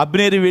దగ్గరికి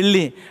అబ్నేరు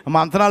వెళ్ళి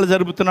మంతనాలు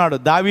జరుపుతున్నాడు.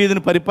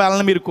 దావీదుని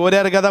పరిపాలన మీరు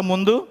కోరారు కదా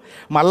ముందు,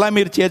 మళ్ళా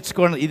మీరు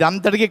చేర్చుకోండి.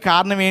 ఇదంతటికీ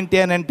కారణం ఏంటి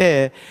అని అంటే,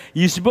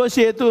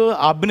 ఇష్బోషేతు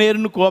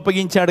అబ్నేరును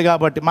కోపగించాడు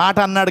కాబట్టి, మాట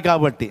అన్నాడు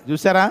కాబట్టి.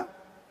 చూసారా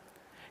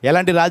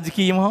ఎలాంటి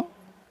రాజకీయమో.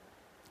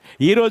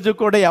 ఈరోజు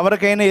కూడా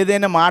ఎవరికైనా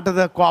ఏదైనా మాట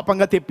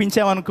కోపంగా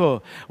తెప్పించామనుకో,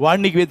 వాడు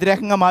నీకు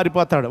వ్యతిరేకంగా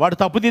మారిపోతాడు. వాడు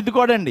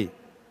తప్పుదిద్దుకోడండి,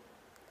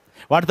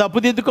 వాడు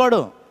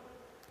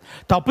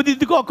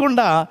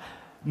తప్పుదిద్దుకోకుండా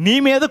నీ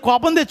మీద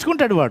కోపం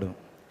తెచ్చుకుంటాడు. వాడు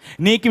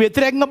నీకు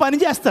వ్యతిరేకంగా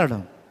పనిచేస్తాడు.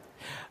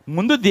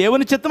 ముందు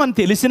దేవుని చిత్తం అని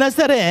తెలిసినా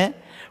సరే,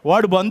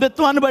 వాడు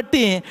బంధుత్వాన్ని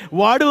బట్టి,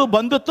 వాడు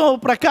బంధుత్వం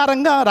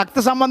ప్రకారంగా, రక్త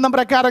సంబంధం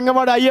ప్రకారంగా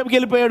వాడు అయ్యోబుకి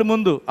వెళ్ళిపోయాడు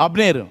ముందు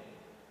అబ్నేరు.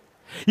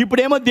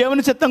 ఇప్పుడేమో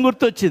దేవుని చిత్తం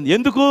గుర్తొచ్చింది.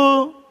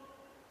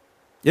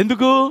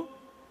 ఎందుకు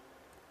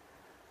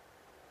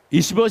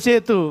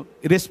ఇష్బోషేతు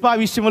రిస్పా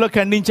విషయంలో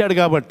ఖండించాడు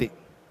కాబట్టి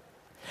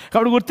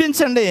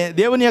గుర్తించండి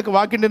దేవుని యొక్క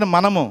వాక్యం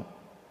మనము.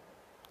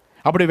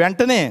 అప్పుడు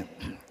వెంటనే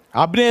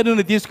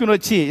అబ్నేరుని తీసుకుని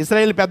వచ్చి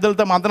ఇశ్రాయేలు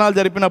పెద్దలతో మంతనాలు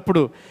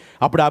జరిపినప్పుడు,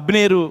 అప్పుడు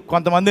అబ్నేరు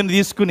కొంతమందిని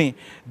తీసుకుని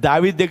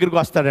దావీదు దగ్గరికి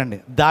వస్తాడండి.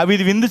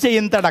 దావీదు విందు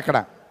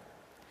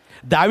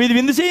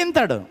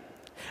చేయించాడు.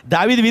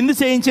 దావీదు విందు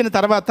చేయించిన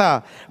తర్వాత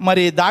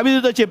మరి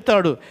దావీదుతో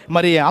చెప్తాడు,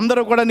 మరి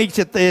అందరూ కూడా నీకు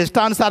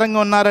ఇష్టానుసారంగా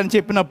ఉన్నారని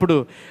చెప్పినప్పుడు,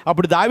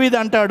 అప్పుడు దావీదు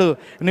అంటాడు,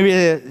 నువ్వు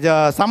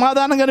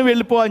సమాధానంగా నువ్వు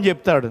వెళ్ళిపో అని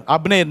చెప్తాడు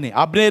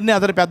అబ్నేర్ని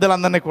అతని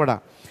పెద్దలందరినీ కూడా.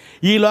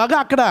 ఈలోగా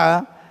అక్కడ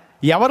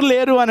ఎవరు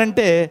లేరు అని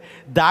అంటే,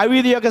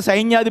 దావీదు యొక్క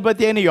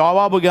సైన్యాధిపతి అయిన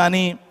యోవాబు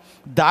కానీ,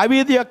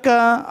 దావీదు యొక్క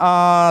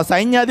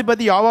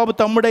సైన్యాధిపతి యోవాబు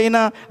తమ్ముడైన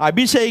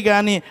అభిషై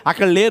కానీ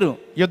అక్కడ లేరు.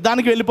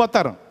 యుద్ధానికి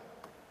వెళ్ళిపోతారు.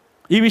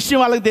 ఈ విషయం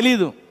వాళ్ళకి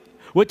తెలియదు.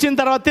 వచ్చిన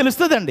తర్వాత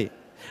తెలుస్తుందండి.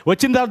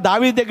 వచ్చిన తర్వాత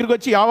దావీదు దగ్గరికి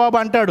వచ్చి యోవాబు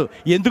అంటాడు,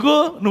 ఎందుకు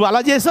నువ్వు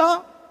అలా చేసావు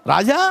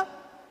రాజా?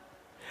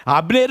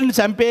 అబ్నేరుని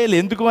చంపేయాలి.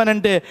 ఎందుకు అని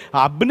అంటే,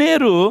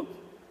 అబ్నేరు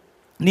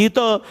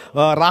నీతో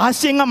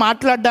రహస్యంగా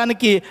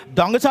మాట్లాడడానికి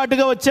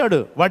దొంగచాటుగా వచ్చాడు.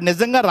 వాడు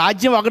నిజంగా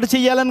రాజ్యం ఒకటి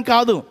చెయ్యాలని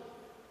కాదు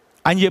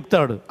అని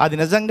చెప్తాడు. అది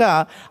నిజంగా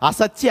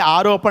అసత్య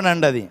ఆరోపణ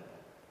అండి.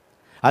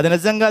 అది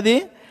నిజంగా అది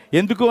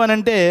ఎందుకు అని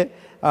అంటే,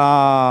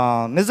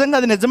 నిజంగా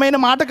అది నిజమైన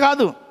మాట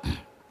కాదు.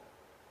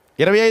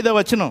 25వ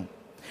వచనం,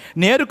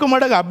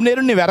 నేరుకుమడగా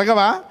అబ్నేరుని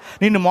వెరగవా,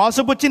 నిన్ను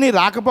మోసపుచ్చి నీ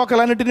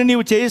రాకపోకలన్నిటిని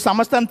నీవు చేయి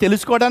సమస్తాన్ని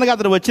తెలుసుకోవడానికి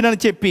అతను వచ్చినని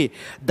చెప్పి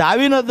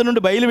దావీదు వద్ద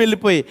నుండి బయలు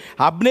వెళ్ళిపోయి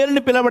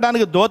అబ్నేరుని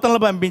పిలవడానికి దూతలను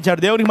పంపించాడు.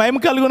 దేవునికి మహిమ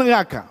కలుగును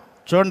గాక.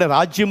 చూడండి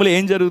రాజ్యంలో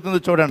ఏం జరుగుతుందో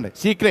చూడండి.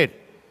 సీక్రెట్.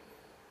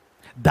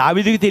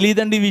 దావీదుకి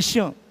తెలియదండి ఈ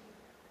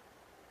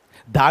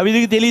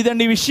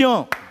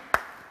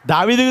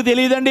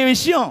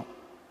విషయం.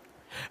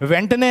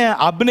 వెంటనే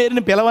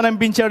అబ్నేరుని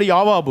పిలవనంపించాడు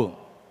యోవాబు.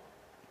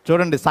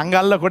 చూడండి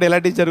సంఘాల్లో కూడా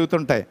ఇలాంటివి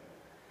జరుగుతుంటాయి.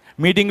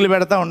 మీటింగ్లు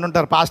పెడతా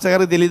ఉంటుంటారు. పాస్టర్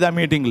గారికి తెలియదు ఆ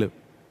మీటింగ్లు.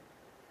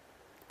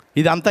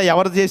 ఇదంతా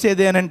ఎవరు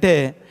చేసేది అని అంటే,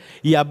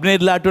 ఈ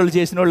అబ్నేరు లాంటి వాళ్ళు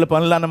చేసిన వాళ్ళ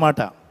పనులు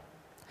అన్నమాట.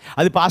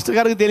 అది పాస్టర్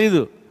గారికి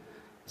తెలీదు.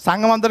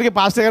 సంఘం అందరికీ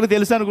పాస్టర్ గారికి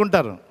తెలుసు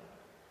అనుకుంటారు.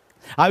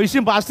 ఆ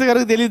విషయం పాస్టర్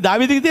గారికి తెలియదు,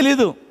 దావీదుకి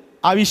తెలియదు.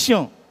 ఆ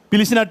విషయం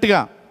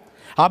పిలిచినట్టుగా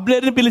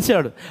అబ్నేరుని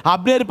పిలిచాడు.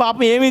 అబ్నేరు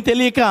పాపం ఏమీ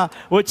తెలియక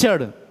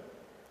వచ్చాడు.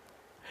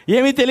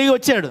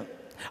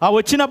 ఆ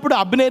వచ్చినప్పుడు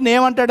అబ్నేరుని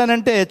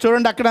ఏమంటాడనంటే,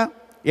 చూడండి అక్కడ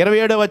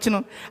 27వ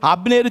వచనం,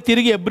 అబ్నేరు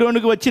తిరిగి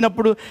హెబ్రోనుకు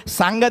వచ్చినప్పుడు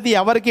సంగతి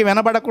ఎవరికి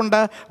వినబడకుండా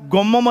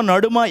గుమ్మము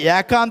నడుమ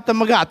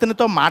ఏకాంతముగా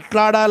అతనితో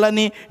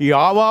మాట్లాడాలని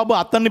యోవాబు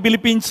అతన్ని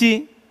పిలిపించి,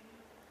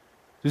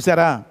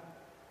 చూసారా,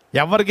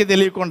 ఎవరికి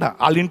తెలియకుండా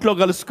వాళ్ళ ఇంట్లో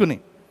కలుసుకుని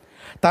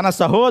తన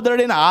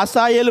సహోదరుడైన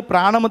ఆసాయేలు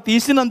ప్రాణము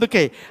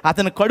తీసినందుకే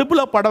అతని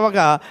కడుపులో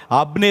పడవగా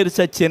అబ్నేరు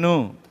చచ్చెను.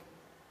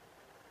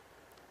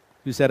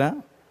 చూసారా,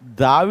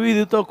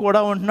 దావీదుతో కూడా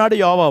ఉంటున్నాడు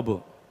యోవాబు,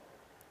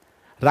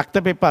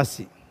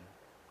 రక్తపిపాసి.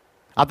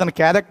 అతని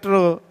క్యారెక్టరు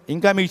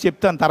ఇంకా మీకు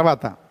చెప్తాను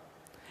తర్వాత.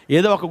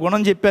 ఏదో ఒక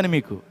గుణం చెప్పాను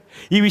మీకు.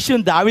 ఈ విషయం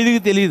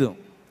దావీదుకి తెలియదు.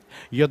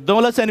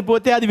 యుద్ధంలో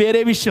చనిపోతే అది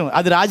వేరే విషయం,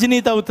 అది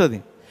రాజనీతి అవుతుంది.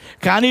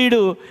 కానీ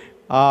వీడు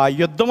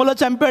యుద్ధంలో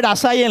చంపాడు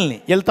అసాయేల్ని,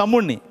 వీళ్ళ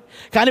తమ్ముడిని.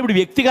 కానీ ఇప్పుడు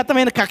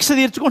వ్యక్తిగతమైన కక్ష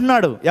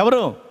తీర్చుకుంటున్నాడు.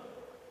 ఎవరు?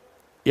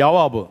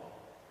 యోవాబు.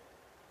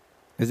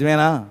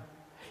 నిజమేనా?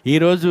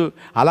 ఈరోజు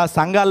అలా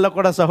సంఘాల్లో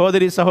కూడా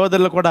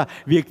సహోదరులు కూడా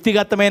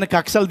వ్యక్తిగతమైన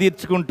కక్షలు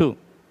తీర్చుకుంటూ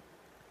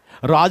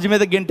రాజు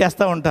మీద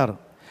గెంటేస్తూ ఉంటారు.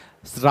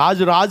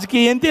 రాజుకి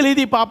ఏం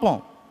తెలియదు ఈ పాపం.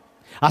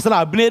 అసలు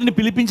అబ్నేరుని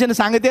పిలిపించిన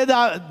సంగతే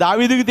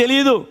దావీదుకి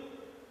తెలియదు.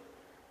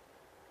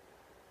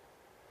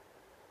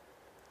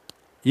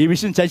 ఈ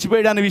విషయం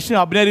చచ్చిపోయాడు అనే విషయం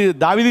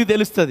దావీదుకి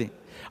తెలుస్తుంది.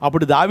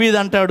 అప్పుడు దావీదు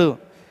అంటాడు,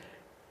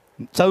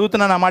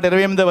 చదువుతున్నాను ఆ మాట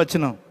 28వ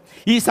వచనం.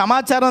 ఈ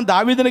సమాచారం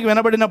దావీదునికి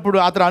వినబడినప్పుడు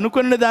అతను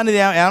అనుకున్న దాన్ని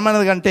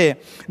ఏమన్నదంటే,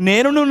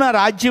 నేనును నా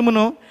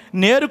రాజ్యమును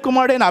నేరు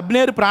కుమారుడైన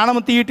అబ్నేరు ప్రాణము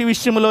తీయటి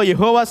విషయంలో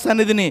యెహోవా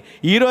సన్నిధిని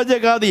ఈరోజే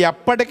కాదు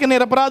ఎప్పటికీ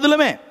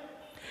నిరపరాధులమే.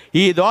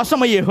 ఈ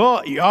దోషము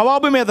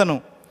యోవాబు మీదను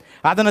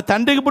అతని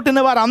తండ్రికి పుట్టిన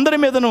వారందరి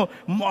మీదను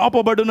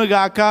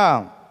మోపబడునుగాక.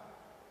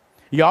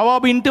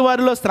 యోవాబు ఇంటి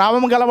వారిలో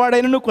స్రావము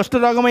గలవాడైనను,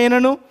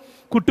 కుష్ఠరోగమైనను,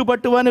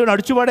 కుట్టుపట్టువాని,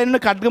 నడుచువాడైనను,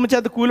 ఖడ్గము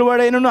చేత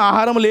కూలివాడైనను,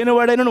 ఆహారం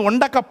లేనివాడైనను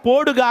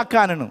ఉండకపోడుగాక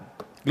అనను.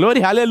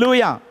 గ్లోరీ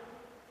హల్లెలూయా.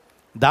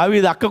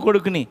 దావీదు అక్క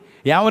కొడుకుని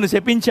ఏమని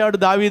శపించాడు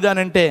దావీదు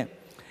అని అంటే,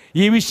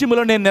 ఈ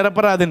విషయంలో నేను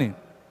నిరపరాధిని,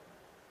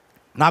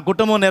 నా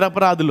కుటుంబం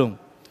నిరపరాధులు,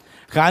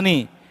 కానీ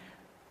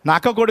నా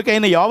అక్క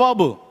కొడుకైన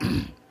యోవాబు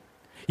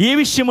ఈ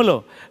విషయంలో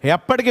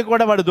ఎప్పటికీ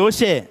కూడా వాడు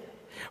దోషే.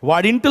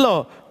 వాడింటిలో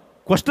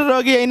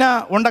కుష్ఠరోగి అయినా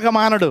ఉండక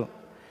మానడు,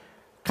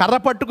 కర్ర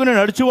పట్టుకుని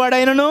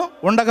నడుచువాడైనను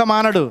ఉండక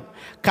మానడు,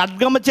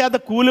 ఖడ్గమ చేత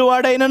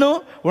కూలివాడైనను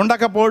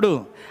ఉండకపోడు,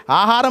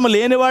 ఆహారం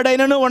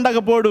లేనివాడైనను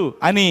ఉండకపోడు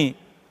అని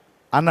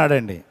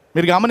అన్నాడండి.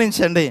 మీరు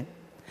గమనించండి.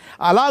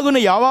 అలాగున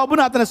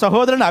యోవాబును అతని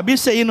సహోదరుని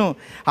అబీషైను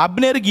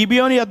అబ్నేరు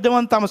గిబియోను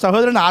యుద్ధం తమ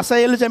సహోదరుని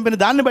ఆశాయాలు చంపిన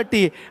దాన్ని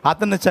బట్టి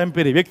అతన్ని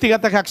చంపిరి.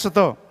 వ్యక్తిగత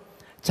కక్షతో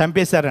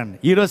చంపేశారండి.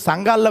 ఈరోజు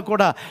సంఘాల్లో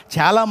కూడా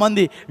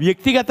చాలామంది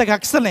వ్యక్తిగత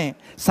కక్షని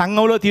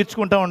సంఘంలో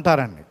తీర్చుకుంటూ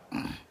ఉంటారండి.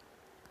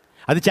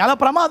 అది చాలా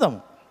ప్రమాదం.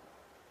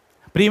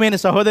 ప్రియమైన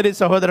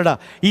సహోదరుడా,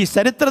 ఈ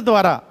చరిత్ర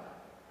ద్వారా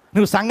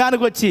నువ్వు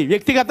సంఘానికి వచ్చి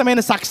వ్యక్తిగతమైన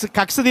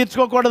కక్ష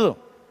తీర్చుకోకూడదు.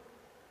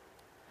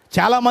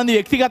 చాలామంది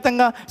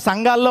వ్యక్తిగతంగా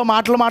సంఘాల్లో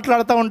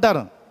మాట్లాడుతూ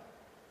ఉంటారు.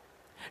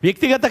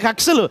 వ్యక్తిగత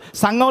కక్షలు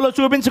సంఘంలో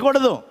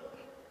చూపించకూడదు.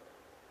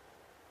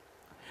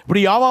 ఇప్పుడు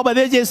యోవాబు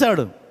అదే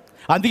చేశాడు.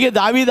 అందుకే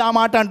దావీదు ఆ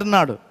మాట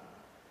అంటున్నాడు.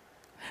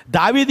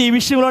 దావీదు ఈ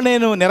విషయంలో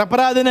నేను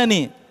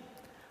నిరపరాధినని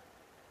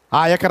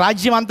ఆ యొక్క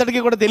రాజ్యం అంతటికీ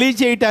కూడా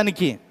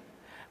తెలియచేయటానికి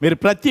మీరు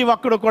ప్రతి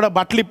ఒక్కడు కూడా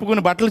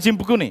బట్టలు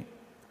చింపుకుని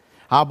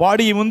ఆ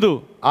బాడీ ముందు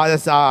ఆ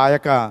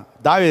యొక్క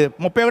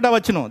 31వ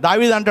వచనం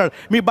దావీదు అంటాడు,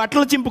 మీ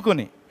బట్టలు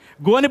చింపుకుని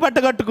గోని పట్ట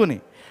కట్టుకుని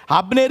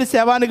అబ్నేరు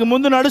శవానికి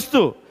ముందు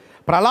నడుస్తూ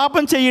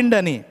ప్రలాపం చెయ్యండి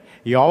అని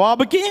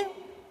యోవాబుకి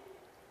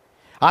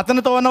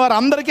అతనితో ఉన్నవారు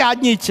అందరికీ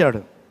ఆజ్ఞ ఇచ్చాడు.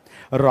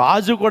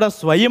 రాజు కూడా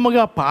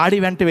స్వయముగా పాడి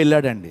వెంట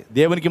వెళ్ళాడండి.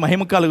 దేవునికి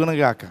మహిమ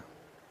కలుగునుగాక.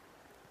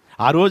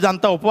 ఆ రోజు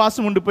అంతా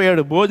ఉపవాసం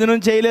ఉండిపోయాడు, భోజనం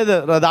చేయలేదు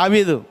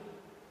దావీదు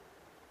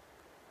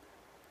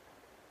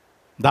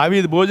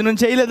భోజనం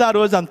చేయలేదు ఆ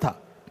రోజంతా.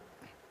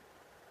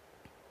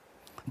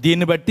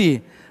 దీన్ని బట్టి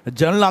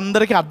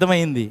జనులందరికీ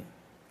అర్థమైంది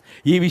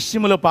ఈ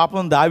విషయంలో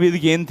పాపం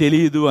దావీదుకి ఏం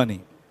తెలియదు అని.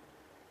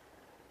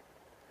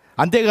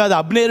 అంతేకాదు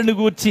అబ్నేరుని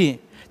గూర్చి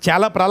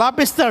చాలా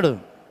ప్రలాపిస్తాడు.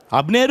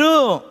 అబ్నేరు,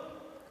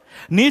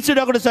 నీచుడు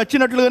ఒకడు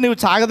చచ్చినట్లుగా నీవు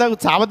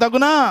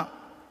చావదగునా?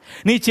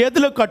 నీ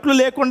చేతిలో కట్లు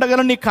లేకుండా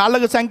నీ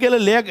కాళ్ళకు సంఖ్యలు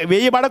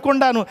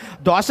వేయబడకుండాను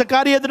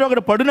దోషకారి ఎదురు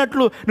ఒకడు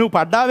పడినట్లు నువ్వు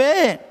పడ్డావే.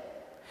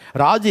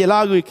 రాజు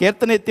ఇలాగూ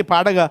కీర్తన ఎత్తి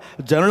పాడగా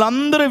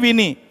జనులందరూ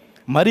విని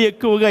మరి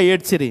ఎక్కువగా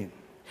ఏడ్చిరి.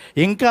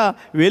 ఇంకా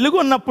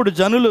వెలుగున్నప్పుడు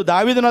జనులు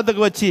దావీదు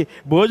వద్దకు వచ్చి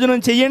భోజనం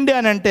చెయ్యండి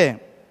అని అంటే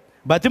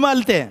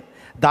బతిమాలితే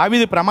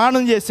దావీదు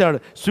ప్రమాణం చేశాడు,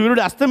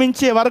 సూర్యుడు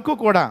అస్తమించే వరకు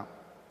కూడా,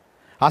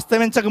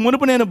 అస్తమించక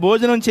మునుపు నేను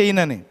భోజనం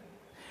చేయనని.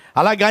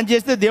 అలా గాని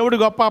చేస్తే దేవుడు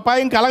గొప్ప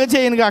అపాయం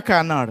కలగచేయను గాక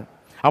అన్నాడు.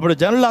 అప్పుడు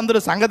జనులందరూ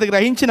సంగతి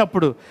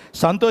గ్రహించినప్పుడు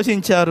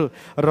సంతోషించారు.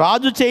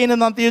 రాజు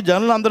చేయనంత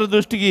జనులందరి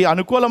దృష్టికి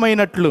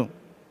అనుకూలమైనట్లు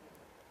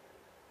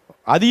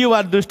అది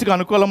వారి దృష్టికి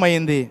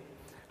అనుకూలమైంది.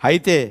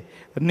 అయితే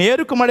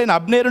నేరు కుమారుడైన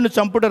అబ్నేరును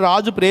చంపుట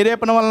రాజు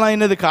ప్రేరేపణ వలన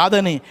అయినది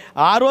కాదని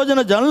ఆ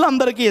రోజున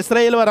జనులందరికీ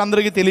ఇశ్రాయేలు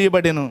వారందరికీ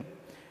తెలియబడెను.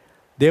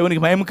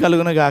 దేవునికి మహిమ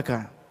కలుగును గాక.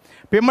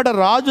 పిమ్మట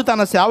రాజు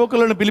తన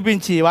సేవకులను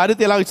పిలిపించి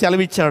వారితో ఇలాగ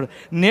సెలవిచ్చాడు,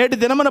 నేటి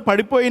దినమున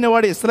పడిపోయిన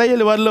వాడు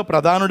ఇశ్రాయేలు వారిలో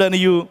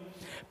ప్రధానుడనియు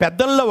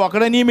పెద్దల్లో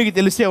ఒకడని మీకు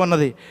తెలిసే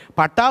ఉన్నది.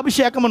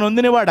 పట్టాభిషేకము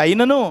నొందినవాడు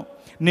అయినను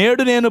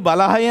నేడు నేను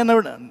బలహీన.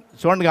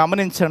 చూడండి,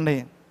 గమనించండి,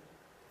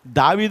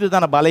 దావీదు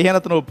తన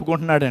బలహీనతను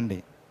ఒప్పుకుంటున్నాడండి.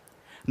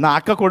 నా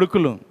అక్క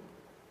కొడుకులు,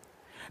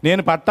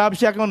 నేను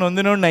పట్టాభిషేకం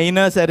నొందినోడిని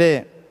అయినా సరే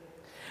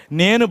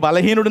నేను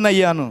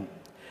బలహీనుడినయ్యాను.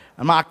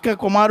 మా అక్క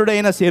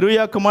కుమారుడైన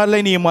సెరూయా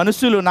కుమారులైన ఈ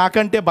మనుషులు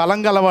నాకంటే బలం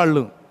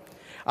గలవాళ్ళు.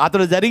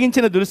 అతడు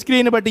జరిగించిన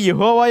దుష్క్రియను బట్టి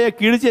యెహోవాయే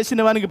కీడు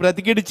చేసిన వానికి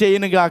ప్రతికీడు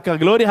చేయనుగాక.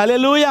 గ్లోరీ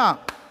హల్లెలూయా.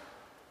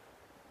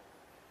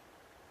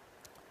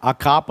 ఆ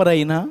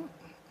కాపరైనా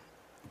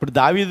ఇప్పుడు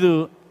దావీదు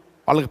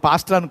వాళ్ళకి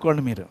పాస్టర్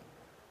అనుకోండి మీరు.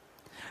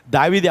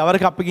 దావీదు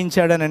ఎవరికి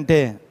అప్పగించాడని అంటే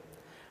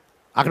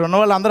అక్కడ ఉన్న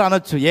వాళ్ళు అందరూ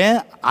అనొచ్చు,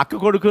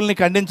 అక్క కొడుకుల్ని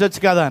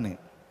ఖండించవచ్చు కదా అని.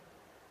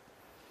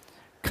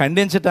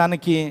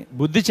 ఖండించటానికి,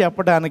 బుద్ధి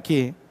చెప్పడానికి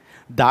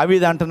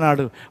దావీదు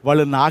అంటున్నాడు,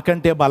 వాళ్ళు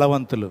నాకంటే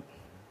బలవంతులు,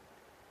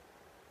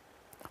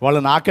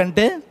 వాళ్ళు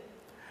నాకంటే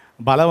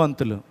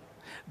బలవంతులు.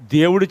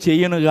 దేవుడు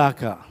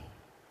చెయ్యనుగాక,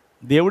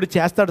 దేవుడు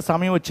చేస్తాడు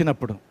సమయం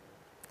వచ్చినప్పుడు.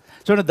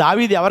 చూడండి,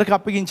 దావీదు ఎవరికి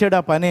అప్పగించాడు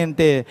ఆ పని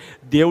అంటే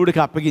దేవుడికి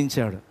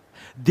అప్పగించాడు.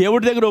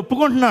 దేవుడి దగ్గర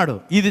ఒప్పుకుంటున్నాడు,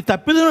 ఇది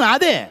తప్పిదం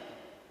నాదే,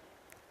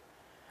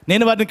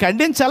 నేను వారిని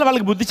ఖండించాలి,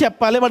 వాళ్ళకి బుద్ధి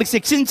చెప్పాలి, వాళ్ళకి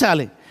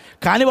శిక్షించాలి,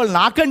 కానీ వాళ్ళు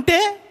నాకంటే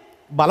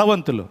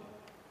బలవంతులు.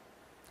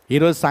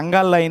 ఈరోజు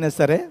సంఘాల్లో అయినా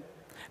సరే,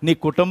 నీ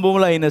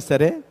కుటుంబంలో అయినా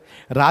సరే,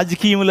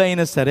 రాజకీయంలో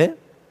అయినా సరే,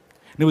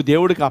 నువ్వు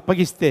దేవుడికి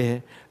అప్పగిస్తే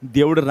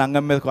దేవుడు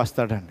రంగం మీదకి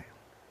వస్తాడండి.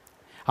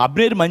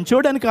 అబ్నేరు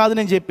మంచోడని కాదు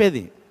నేను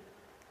చెప్పేది,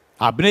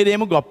 అబ్నేరు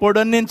ఏమో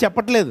గొప్పోడని నేను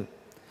చెప్పట్లేదు,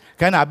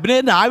 కానీ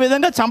అబ్నేరుని ఆ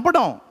విధంగా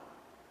చంపడం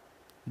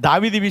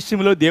దావీదు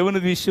విషయంలో దేవుని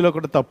విషయంలో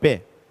కూడా తప్పే.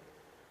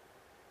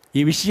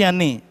 ఈ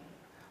విషయాన్ని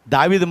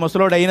దావీదు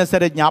ముసలోడు అయినా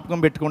సరే జ్ఞాపకం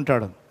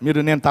పెట్టుకుంటాడు.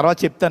 నేను తర్వాత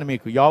చెప్తాను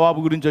మీకు. యోవాబు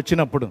గురించి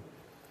వచ్చినప్పుడు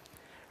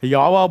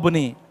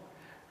యోవాబుని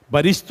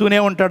భరిస్తూనే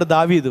ఉంటాడు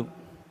దావీదు,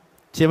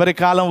 చివరి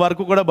కాలం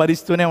వరకు కూడా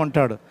భరిస్తూనే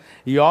ఉంటాడు.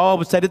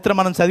 యోవాబు చరిత్ర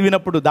మనం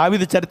చదివినప్పుడు,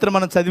 దావీదు చరిత్ర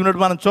మనం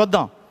చదివినప్పుడు మనం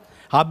చూద్దాం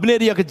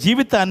అబ్నేరు యొక్క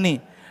జీవితాన్ని.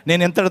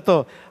 నేను ఇంతటితో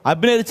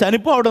అబ్నేరు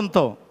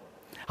చనిపోవడంతో,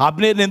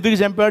 అబ్నేరుని ఎందుకు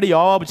చంపాడు?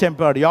 యోవాబు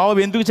చంపాడు. యోవాబు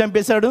ఎందుకు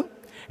చంపేశాడు?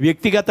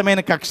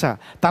 వ్యక్తిగతమైన కక్ష,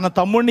 తన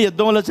తమ్ముడిని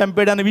యుద్ధంలో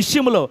చంపాడు అనే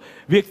విషయంలో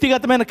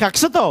వ్యక్తిగతమైన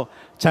కక్షతో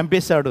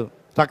చంపేశాడు,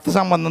 రక్త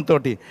సంబంధంతో.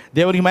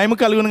 దేవునికి మహిమ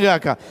కలుగును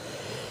గాక.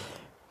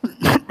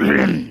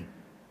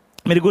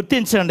 మీరు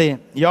గుర్తించండి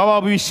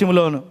యోవాబు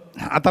విషయంలోను,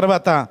 ఆ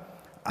తర్వాత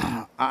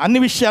అన్ని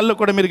విషయాల్లో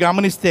కూడా మీరు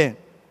గమనిస్తే,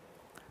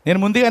 నేను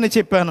ముందుగానే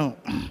చెప్పాను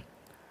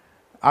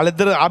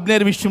వాళ్ళిద్దరు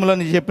అబ్నేరు విషయంలో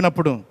నేను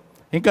చెప్పినప్పుడు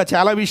ఇంకా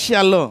చాలా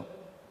విషయాల్లో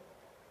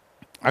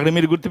అక్కడ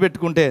మీరు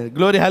గుర్తుపెట్టుకుంటే,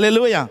 గ్లోరీ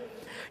హల్లెలూయా,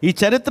 ఈ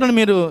చరిత్రను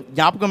మీరు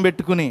జ్ఞాపకం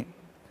పెట్టుకుని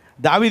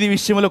దావీదు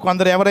విషయంలో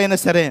కొందరు ఎవరైనా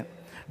సరే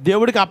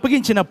దేవుడికి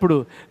అప్పగించినప్పుడు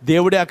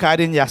దేవుడే ఆ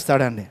కార్యం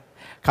చేస్తాడండి.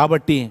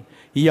 కాబట్టి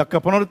ఈ యొక్క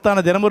పునరుత్థాన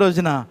దినము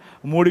రోజున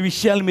 3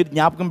 విషయాలు మీరు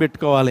జ్ఞాపకం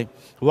పెట్టుకోవాలి.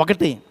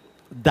 ఒకటి,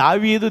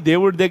 దావీదు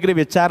దేవుడి దగ్గర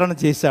విచారణ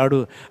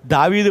చేశాడు.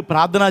 దావీదు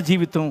ప్రార్థనా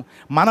జీవితం,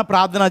 మన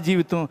ప్రార్థనా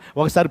జీవితం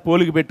ఒకసారి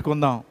పోలిక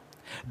పెట్టుకుందాం.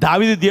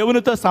 దావీదు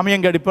దేవునితో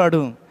సమయం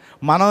గడిపాడు,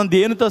 మనం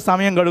దేనితో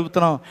సమయం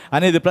గడుపుతున్నాం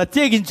అనేది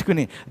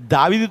ప్రత్యేకించుకుని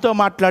దావీదుతో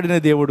మాట్లాడిన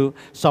దేవుడు,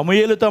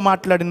 సమూయేలుతో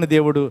మాట్లాడిన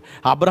దేవుడు,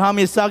 అబ్రహాం,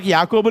 ఇస్సాకు,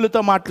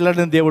 యాకోబులతో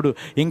మాట్లాడిన దేవుడు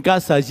ఇంకా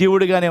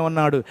సజీవుడిగానే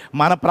ఉన్నాడు.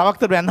 మన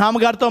ప్రవక్త బ్రహ్నాం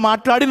గారితో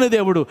మాట్లాడిన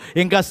దేవుడు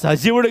ఇంకా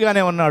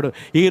సజీవుడిగానే ఉన్నాడు.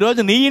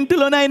 ఈరోజు నీ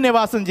ఇంటిలోనే ఆయన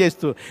నివాసం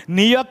చేస్తూ,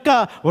 నీ యొక్క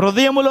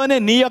హృదయములోనే,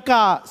 నీ యొక్క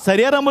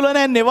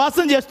శరీరములోనే ఆయన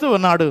నివాసం చేస్తూ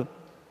ఉన్నాడు.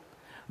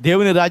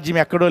 దేవుని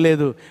రాజ్యం ఎక్కడో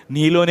లేదు,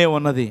 నీలోనే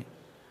ఉన్నది.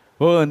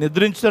 ఓ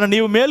నిద్రించుతున్న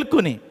నీవు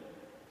మేల్కొని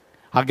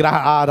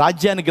ఆ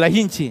రాజ్యాన్ని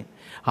గ్రహించి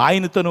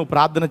ఆయనతో నువ్వు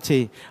ప్రార్థన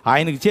చేయి.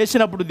 ఆయనకు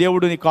చేసినప్పుడు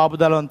దేవుడు నీ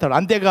కాపుదల ఉంటాడు.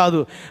 అంతేకాదు,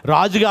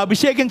 రాజుగా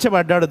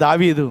అభిషేకించబడ్డాడు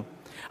దావీదు.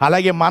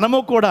 అలాగే మనము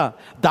కూడా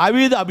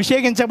దావీదు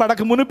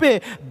అభిషేకించబడక మునిపే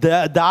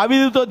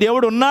దావీదుతో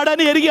దేవుడు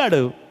ఉన్నాడని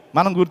ఎరిగాడు.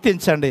 మనం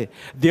గుర్తించండి,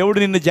 దేవుడు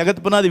నిన్ను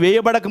జగత్ పునాది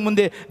వేయబడక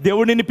ముందే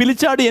దేవుడు నిన్ను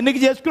పిలిచాడు, ఎన్నిక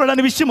చేసుకున్నాడు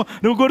అనే విషయం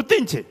నువ్వు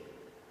గుర్తించి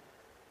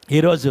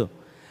ఈరోజు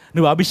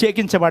నువ్వు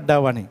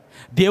అభిషేకించబడ్డావని,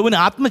 దేవుని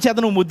ఆత్మచేత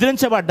నువ్వు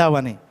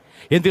ముద్రించబడ్డావని.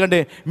 ఎందుకంటే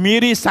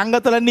మీరు ఈ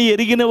సంగతులన్నీ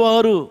ఎరిగిన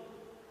వారు.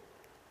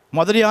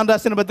 1 యోహాను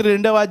రాసిన పత్రిక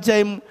 2వ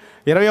అధ్యాయం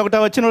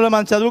 21వ వచనంలో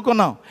మనం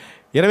చదువుకున్నాం.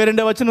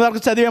 22వ వచనం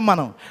వరకు చదివాం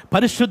మనం.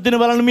 పరిశుద్ధిని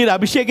వలన మీరు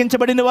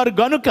అభిషేకించబడిన వారు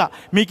గనుక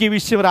మీకు ఈ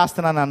విషయం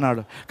రాస్తున్నాను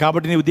అన్నాడు.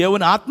 కాబట్టి నీవు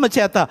దేవుని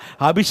ఆత్మచేత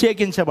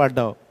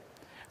అభిషేకించబడ్డావు.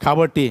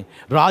 కాబట్టి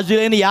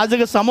రాజులైన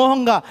యాజక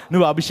సమూహంగా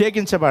నువ్వు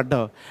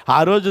అభిషేకించబడ్డావు. ఆ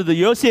రోజు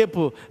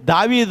యోసేపు,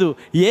 దావీదు,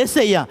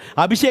 యేసయ్య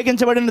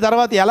అభిషేకించబడిన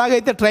తర్వాత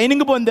ఎలాగైతే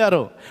ట్రైనింగ్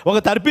పొందారో, ఒక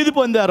తర్పీదు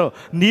పొందారో,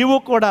 నీవు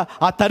కూడా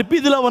ఆ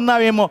తర్పీదులో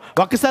ఉన్నావేమో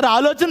ఒక్కసారి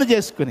ఆలోచన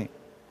చేసుకుని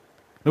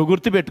నువ్వు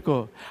గుర్తుపెట్టుకో.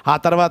 ఆ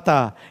తర్వాత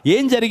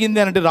ఏం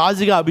జరిగింది అంటే,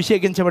 రాజుగా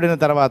అభిషేకించబడిన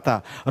తర్వాత,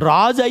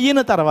 రాజు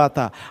అయిన తర్వాత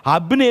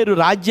అబ్నేరు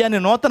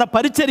రాజ్యాన్ని నూతన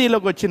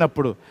పరిచర్యలోకి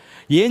వచ్చినప్పుడు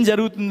ఏం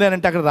జరుగుతుంది అని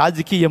అంటే, అక్కడ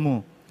రాజకీయము,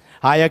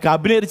 ఆ యొక్క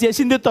అబ్నేరు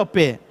చేసింది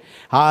తప్పే,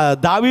 ఆ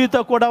దావీదుతో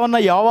కూడా ఉన్న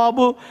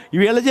యోవాబు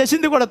వీళ్ళు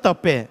చేసింది కూడా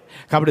తప్పే.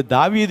 కాబట్టి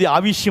దావీదు ఆ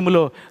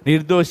విషయంలో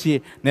నిర్దోషి,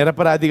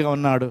 నిరపరాధిగా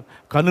ఉన్నాడు.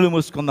 కన్నులు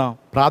మూసుకుందాం,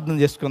 ప్రార్థన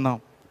చేసుకుందాం.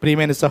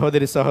 ప్రియమైన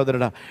సహోదరి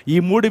సహోదరుడా, ఈ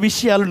 3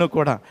 విషయాలను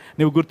కూడా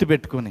నువ్వు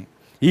గుర్తుపెట్టుకుని,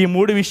 ఈ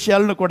 3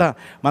 విషయాలను కూడా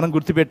మనం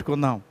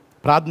గుర్తుపెట్టుకుందాం,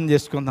 ప్రార్థన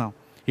చేసుకుందాం.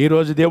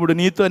 ఈరోజు దేవుడు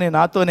నీతోనే,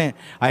 నాతోనే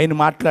ఆయన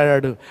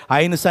మాట్లాడాడు.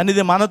 ఆయన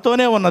సన్నిధి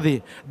మనతోనే ఉన్నది.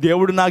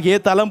 దేవుడు నాకు ఏ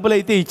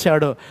తలంపులైతే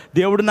ఇచ్చాడో,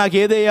 దేవుడు నాకు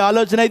ఏదే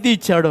ఆలోచన అయితే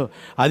ఇచ్చాడో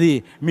అది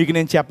మీకు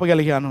నేను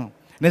చెప్పగలిగాను.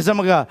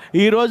 నిజంగా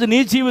ఈరోజు నీ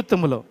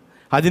జీవితంలో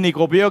అది నీకు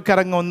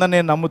ఉపయోగకరంగా ఉందని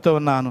నేను నమ్ముతూ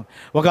ఉన్నాను.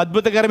 ఒక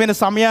అద్భుతకరమైన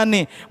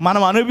సమయాన్ని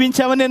మనం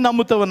అనుభవించామని నేను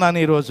నమ్ముతూ ఉన్నాను.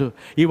 ఈరోజు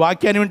ఈ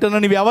వాక్యాన్ని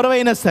వింటున్న నీవు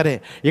ఎవరైనా సరే,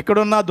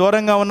 ఎక్కడున్నా,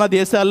 దూరంగా ఉన్న,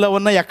 దేశాల్లో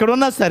ఉన్నా,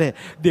 ఎక్కడున్నా సరే,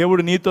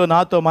 దేవుడు నీతో,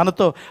 నాతో,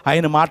 మనతో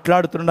ఆయన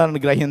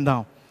మాట్లాడుతున్నాడని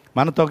గ్రహిందాం.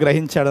 మనతో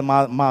గ్రహించాడు,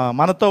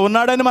 మనతో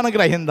ఉన్నాడని మనం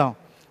గ్రహిందాం.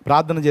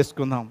 ప్రార్థన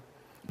చేసుకుందాం.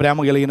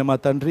 ప్రేమ కలిగిన మా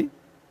తండ్రి,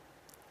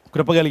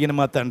 కృప కలిగిన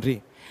మా తండ్రి,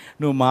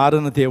 నువ్వు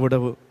మారని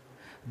దేవుడవు,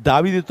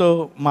 దావీదుతో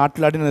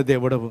మాట్లాడిన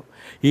దేవుడవు,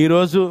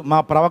 ఈరోజు మా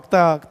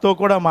ప్రవక్తతో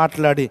కూడా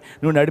మాట్లాడి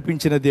నువ్వు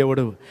నడిపించిన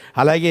దేవుడవు.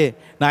 అలాగే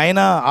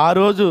నాయన ఆ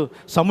రోజు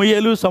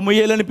సమూయేలు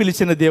అని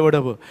పిలిచిన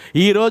దేవుడవు.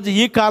 ఈరోజు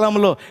ఈ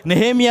కాలంలో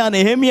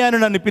నెహెమ్యాను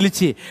నన్ను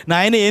పిలిచి,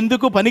 నాయన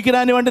ఎందుకు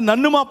పనికిరాని అంటే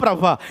నన్ను మా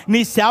ప్రభా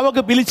నీ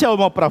సేవకు పిలిచావు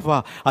మా ప్రభా,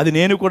 అది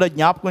నేను కూడా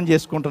జ్ఞాపకం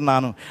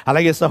చేసుకుంటున్నాను.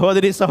 అలాగే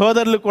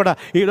సహోదరులు కూడా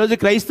ఈరోజు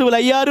క్రైస్తవులు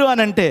అయ్యారు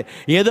అని అంటే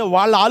ఏదో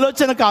వాళ్ళ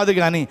ఆలోచన కాదు,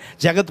 కానీ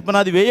జగత్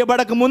పునాది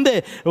వేయబడక ముందే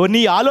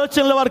నీ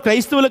ఆలోచనలో వారు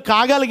క్రైస్తవులు క్రైస్తవులు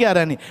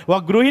కాగలిగారని, ఒక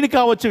గృహిణి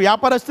కావచ్చు,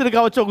 వ్యాపారస్తుడు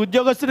కావచ్చు, ఒక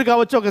ఉద్యోగస్తుడు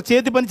కావచ్చు, ఒక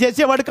చేతి పని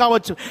చేసేవాడు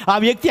కావచ్చు, ఆ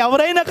వ్యక్తి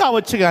ఎవరైనా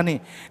కావచ్చు, కానీ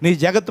నీ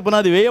జగత్తు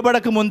పునాది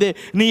వేయబడక ముందే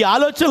నీ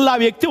ఆలోచనలో ఆ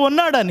వ్యక్తి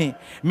ఉన్నాడని,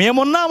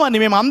 మేమున్నామని,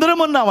 మేము అందరం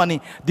ఉన్నామని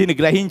దీన్ని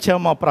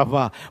గ్రహించాము మా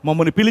ప్రభువా.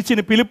 మమ్మల్ని పిలిచిన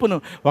పిలుపును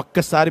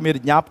ఒక్కసారి మీరు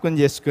జ్ఞాపకం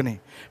చేసుకుని,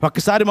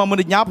 ఒక్కసారి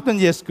మమ్మల్ని జ్ఞాపకం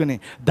చేసుకుని,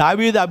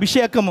 దావీదు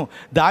అభిషేకము,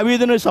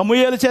 దావీదును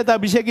సమూయేలు చేత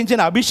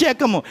అభిషేకించిన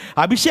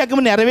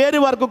అభిషేకము నెరవేరే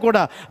వరకు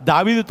కూడా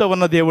దావీదుతో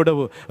ఉన్న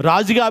దేవుడవు,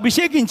 రాజుగా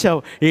అభిషేకించావు.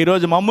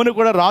 ఈరోజు మమ్మను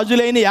కూడా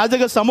రాజులైన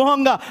యాజక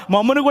సమూహంగా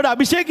మమ్మను కూడా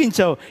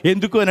అభిషేకించావు.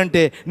 ఎందుకు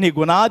అనంటే నీ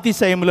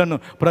గుణాతిశయములను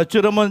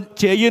ప్రచురము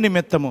చేయు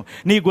నిమిత్తము,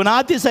 నీ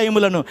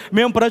గుణాతిశయములను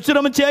మేము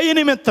ప్రచురము చేయు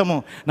నిమిత్తము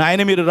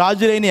నాయన మీరు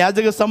రాజులైన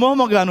యాజక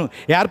సమూహముగాను,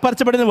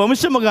 ఏర్పరచబడిన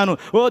వంశముగాను,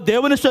 ఓ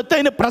దేవుని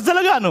సొత్తైన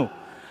ప్రజలుగాను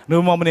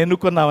నువ్వు మమ్మల్ని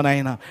ఎన్నుకున్నావు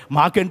నాయన.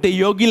 మాకంటే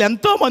యోగ్యులు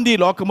ఎంతోమంది ఈ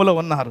లోకములో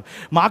ఉన్నారు,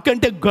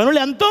 మాకంటే గనులు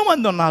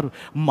ఎంతోమంది ఉన్నారు,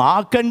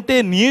 మాకంటే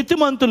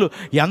నీతిమంతులు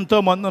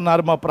ఎంతోమంది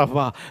ఉన్నారు మా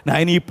ప్రభువా.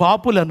 నాయన ఈ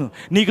పాపులను,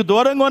 నీకు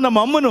దూరంగా ఉన్న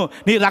మమ్మును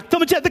నీ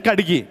రక్తము చేత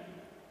కడిగి,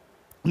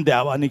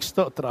 దేవా నీకు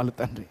స్తోత్రాలు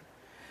తండ్రి.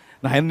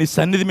 నాయన నీ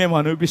సన్నిధి మేము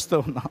అనుభవిస్తూ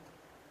ఉన్నాం,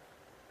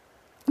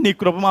 నీ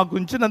కృప మాకు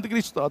ఉంచినందుకు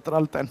నీ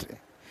స్తోత్రాలు తండ్రి.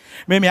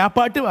 మేము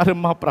ఏపాటి వారం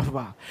మా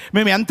ప్రభువా,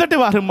 మేము ఎంతటి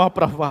వారం మా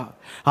ప్రభువా.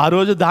 ఆ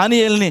రోజు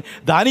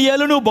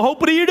దానియేలు నువ్వు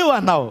బహుప్రియుడు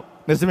అన్నావు,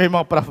 నిజమే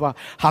మా ప్రభువా.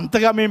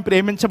 అంతగా మేము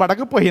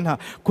ప్రేమించబడకపోయినా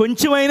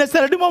కొంచెమైనా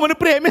సరే మమ్మల్ని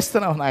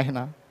ప్రేమిస్తున్నావు నాయన.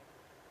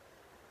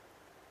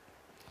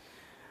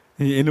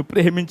 నేను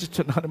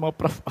ప్రేమించుచున్నాను మా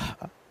ప్రభువా,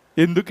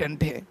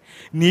 ఎందుకంటే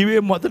నీవే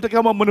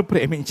మొదటగా మమ్మల్ని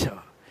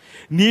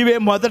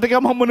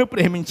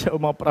ప్రేమించావు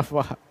మా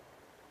ప్రభువా.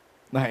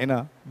 నాయన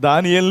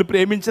దానియేలును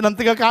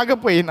ప్రేమించినంతగా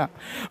కాకపోయినా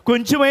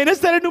కొంచెమైనా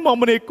సరే నువ్వు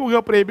మమ్మల్ని ఎక్కువగా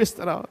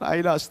ప్రేమిస్తున్నావు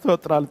నాయన.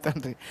 స్తోత్రాలు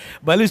తండ్రి.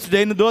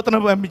 బలిష్ఠుడైన దూతను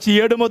పంపించి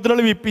 7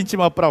 ముద్రలు విప్పించి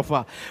మా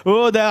ప్రభువా,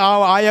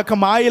 ఆ యొక్క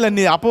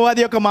మాయలన్నీ,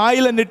 అపవాది యొక్క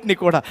మాయలన్నింటినీ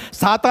కూడా,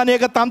 సాతాను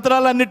యొక్క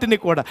తంత్రాలన్నింటినీ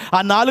కూడా, ఆ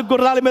 4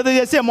 గుర్రాల మీద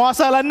చేసే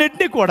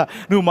మోసాలన్నింటినీ కూడా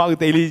నువ్వు మాకు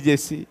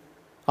తెలియజేసి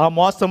ఆ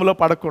మోసంలో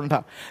పడకుండా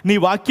నీ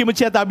వాక్యము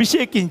చేత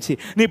అభిషేకించి,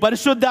 నీ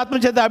పరిశుద్ధాత్మ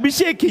చేత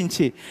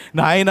అభిషేకించి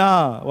నాయన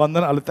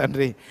వందనాలు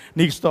తండ్రి.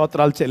 నీకు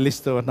స్తోత్రాలు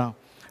చెల్లిస్తూ ఉన్నాం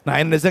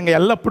నాయన. నిజంగా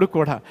ఎల్లప్పుడూ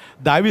కూడా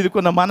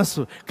దావీదుకున్న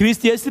మనస్సు,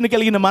 క్రీస్తు యేసుని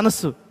కలిగిన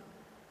మనస్సు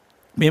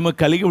మేము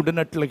కలిగి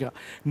ఉండినట్లుగా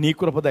నీ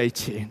కృప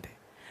దయచేయండి,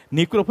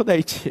 నీ కృప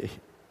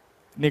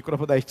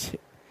దయచేయి.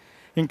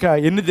 ఇంకా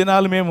ఎన్ని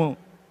దినాలు మేము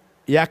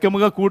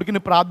ఏకముగా కూడుకుని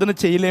ప్రార్థన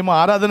చేయలేము,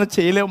 ఆరాధన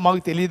చేయలేము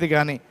మాకు తెలియదు,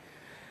 కానీ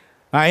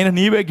ఆయన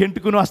నీవే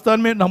గెంటుకుని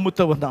వస్తాను మేము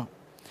నమ్ముతూ ఉన్నాం.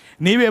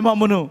 నీవే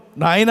మమ్మను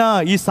నాయన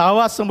ఈ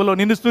సహవాసంలో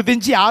నిన్ను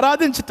స్తుతించి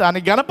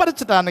ఆరాధించటానికి,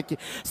 గణపరచటానికి,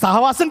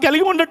 సహవాసం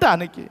కలిగి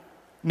ఉండటానికి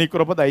నీ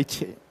కృప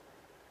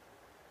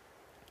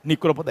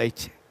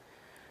దయచేయి.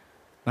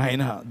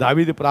 నాయన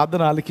దావీదు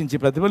ప్రార్థన ఆలకించి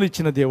ప్రతిఫలం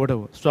ఇచ్చిన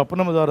దేవుడవు,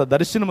 స్వప్నము ద్వారా,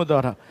 దర్శనము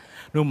ద్వారా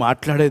నువ్వు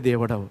మాట్లాడే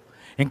దేవుడవు.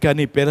 ఇంకా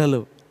నీ పిల్లలు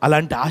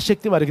అలాంటి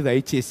ఆసక్తి వారికి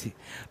దయచేసి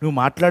నువ్వు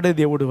మాట్లాడే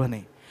దేవుడు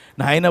అని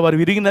నాయన, వారు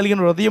విరిగి నలిగిన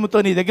హృదయంతో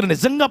నీ దగ్గర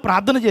నిజంగా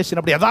ప్రార్థన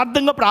చేసినప్పుడు,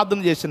 యథార్థంగా ప్రార్థన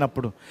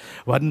చేసినప్పుడు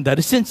వారిని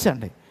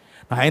దర్శించండి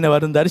నాయన.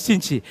 వారిని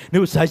దర్శించి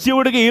నువ్వు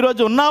సజీవుడిగా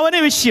ఈరోజు ఉన్నావనే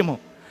విషయము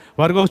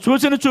వారికి ఒక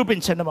సూచన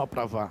చూపించండి మా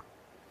ప్రభువా,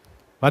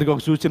 వారికి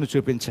ఒక సూచన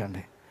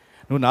చూపించండి.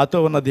 నువ్వు నాతో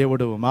ఉన్న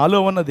దేవుడవు, మాలో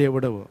ఉన్న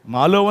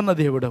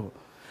దేవుడవు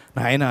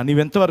నాయన.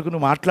 నీవెంతవరకు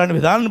నువ్వు మాట్లాడిన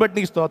విధానాన్ని బట్టి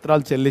నీకు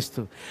స్తోత్రాలు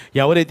చెల్లిస్తూ,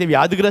 ఎవరైతే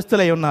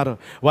వ్యాధిగ్రస్తులై ఉన్నారో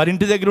వారి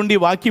ఇంటి దగ్గర ఉండి ఈ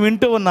వాక్యం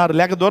వింటూ ఉన్నారు,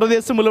 లేక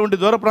దూరదేశంలో ఉండి,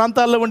 దూర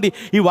ప్రాంతాల్లో ఉండి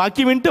ఈ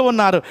వాక్యం వింటూ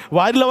ఉన్నారు,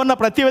 వారిలో ఉన్న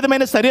ప్రతి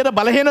విధమైన శరీర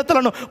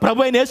బలహీనతలను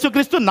ప్రభు అయిన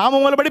యేసుక్రీస్తు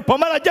నామములో బడి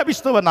పొమ్మని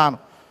ఆజ్ఞాపిస్తూ ఉన్నాను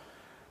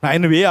నాయన.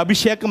 నువ్వు ఏ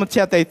అభిషేకం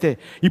చేత అయితే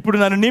ఇప్పుడు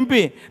నన్ను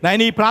నింపి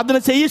నాయన ఈ ప్రార్థన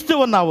చేయిస్తూ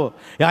ఉన్నావు,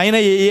 ఆయన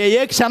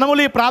ఏ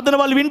క్షణములు ఈ ప్రార్థన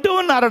వాళ్ళు వింటూ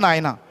ఉన్నారు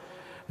నాయన.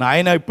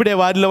 ఇప్పుడే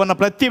వారిలో ఉన్న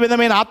ప్రతి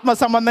విధమైన ఆత్మ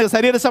సంబంధంగా,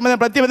 శరీర సంబంధం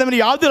ప్రతి విధమైన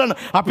వ్యాధులను,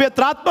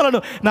 అపవిత్రాత్మలను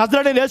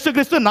నజరేయుడైన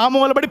యేసుక్రీస్తు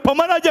నామములో బడి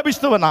పొమ్మని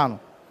ఆజ్ఞాపిస్తూ ఉన్నాను.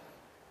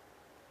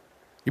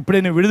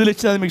 ఇప్పుడే నువ్వు విడుదల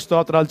ఇచ్చినది మీకు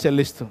స్తోత్రాలు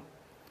చెల్లిస్తూ,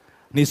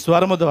 నీ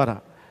స్వరము ద్వారా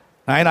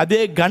నాయన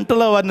అదే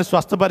గంటలో వారిని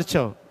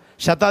స్వస్థపరిచావు.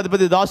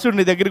 శతాధిపతి దాసుడు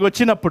నీ దగ్గరికి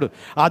వచ్చినప్పుడు,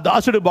 ఆ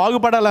దాసుడు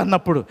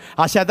బాగుపడాలన్నప్పుడు,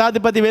 ఆ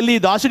శతాధిపతి వెళ్ళి ఈ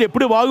దాసుడు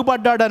ఎప్పుడు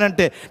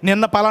బాగుపడ్డాడనంటే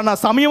నిన్న పలానా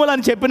సమయంలో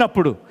అని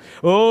చెప్పినప్పుడు,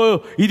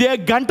 ఇదే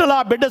గంటలో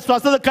ఆ బిడ్డ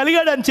స్వస్థత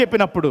కలిగాడని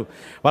చెప్పినప్పుడు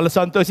వాళ్ళు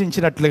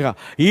సంతోషించినట్లుగా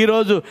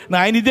ఈరోజు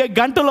ఆయన ఇదే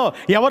గంటలో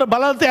ఎవరు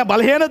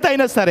బలహీనత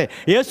అయినా సరే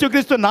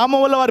యేసుక్రీస్తు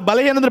నామములో వారి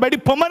బలహీనతను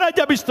బయటికి పొమ్మని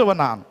ఆజ్ఞాపిస్తూ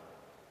ఉన్నాను.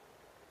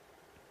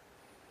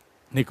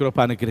 నీ కృప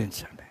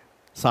అనుగ్రహించండి,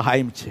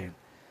 సహాయం చేయండి.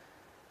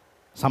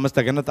 సమస్త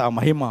ఘనత,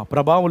 మహిమ,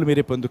 ప్రభావములు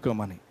మీరే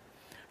పొందుకోమని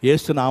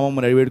యేసు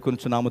నామమున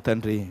వేడుకొనుచున్నాము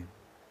తండ్రి,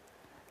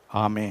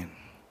 ఆమేన్.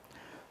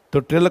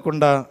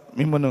 తొట్టిల్లకుండా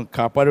మిమ్మల్ని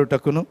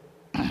కాపాడుటకును,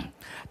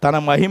 తన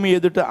మహిమ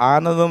ఎదుట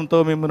ఆనందంతో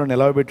మిమ్మల్ని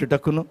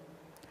నిలవబెట్టుటకును,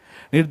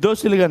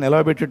 నిర్దోషులుగా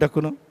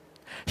నిలవబెట్టుటకును,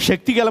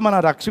 శక్తిగల మన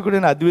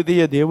రక్షకుడైన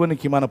అద్వితీయ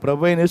దేవునికి మన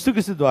ప్రభు అయిన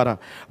యేసుక్రీస్తు ద్వారా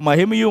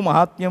మహిమయు,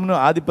 మహాత్మ్యమును,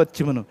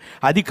 ఆధిపత్యమును,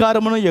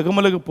 అధికారమును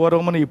యుగములకు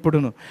పూర్వమును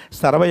ఇప్పుడును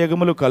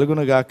సర్వయుగములు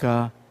కలుగునుగాక,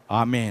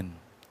 ఆమేన్.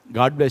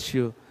 God bless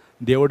you.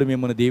 దేవుడు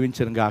మిమ్మల్ని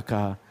దీవించును గాక,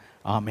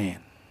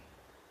 ఆమేన్.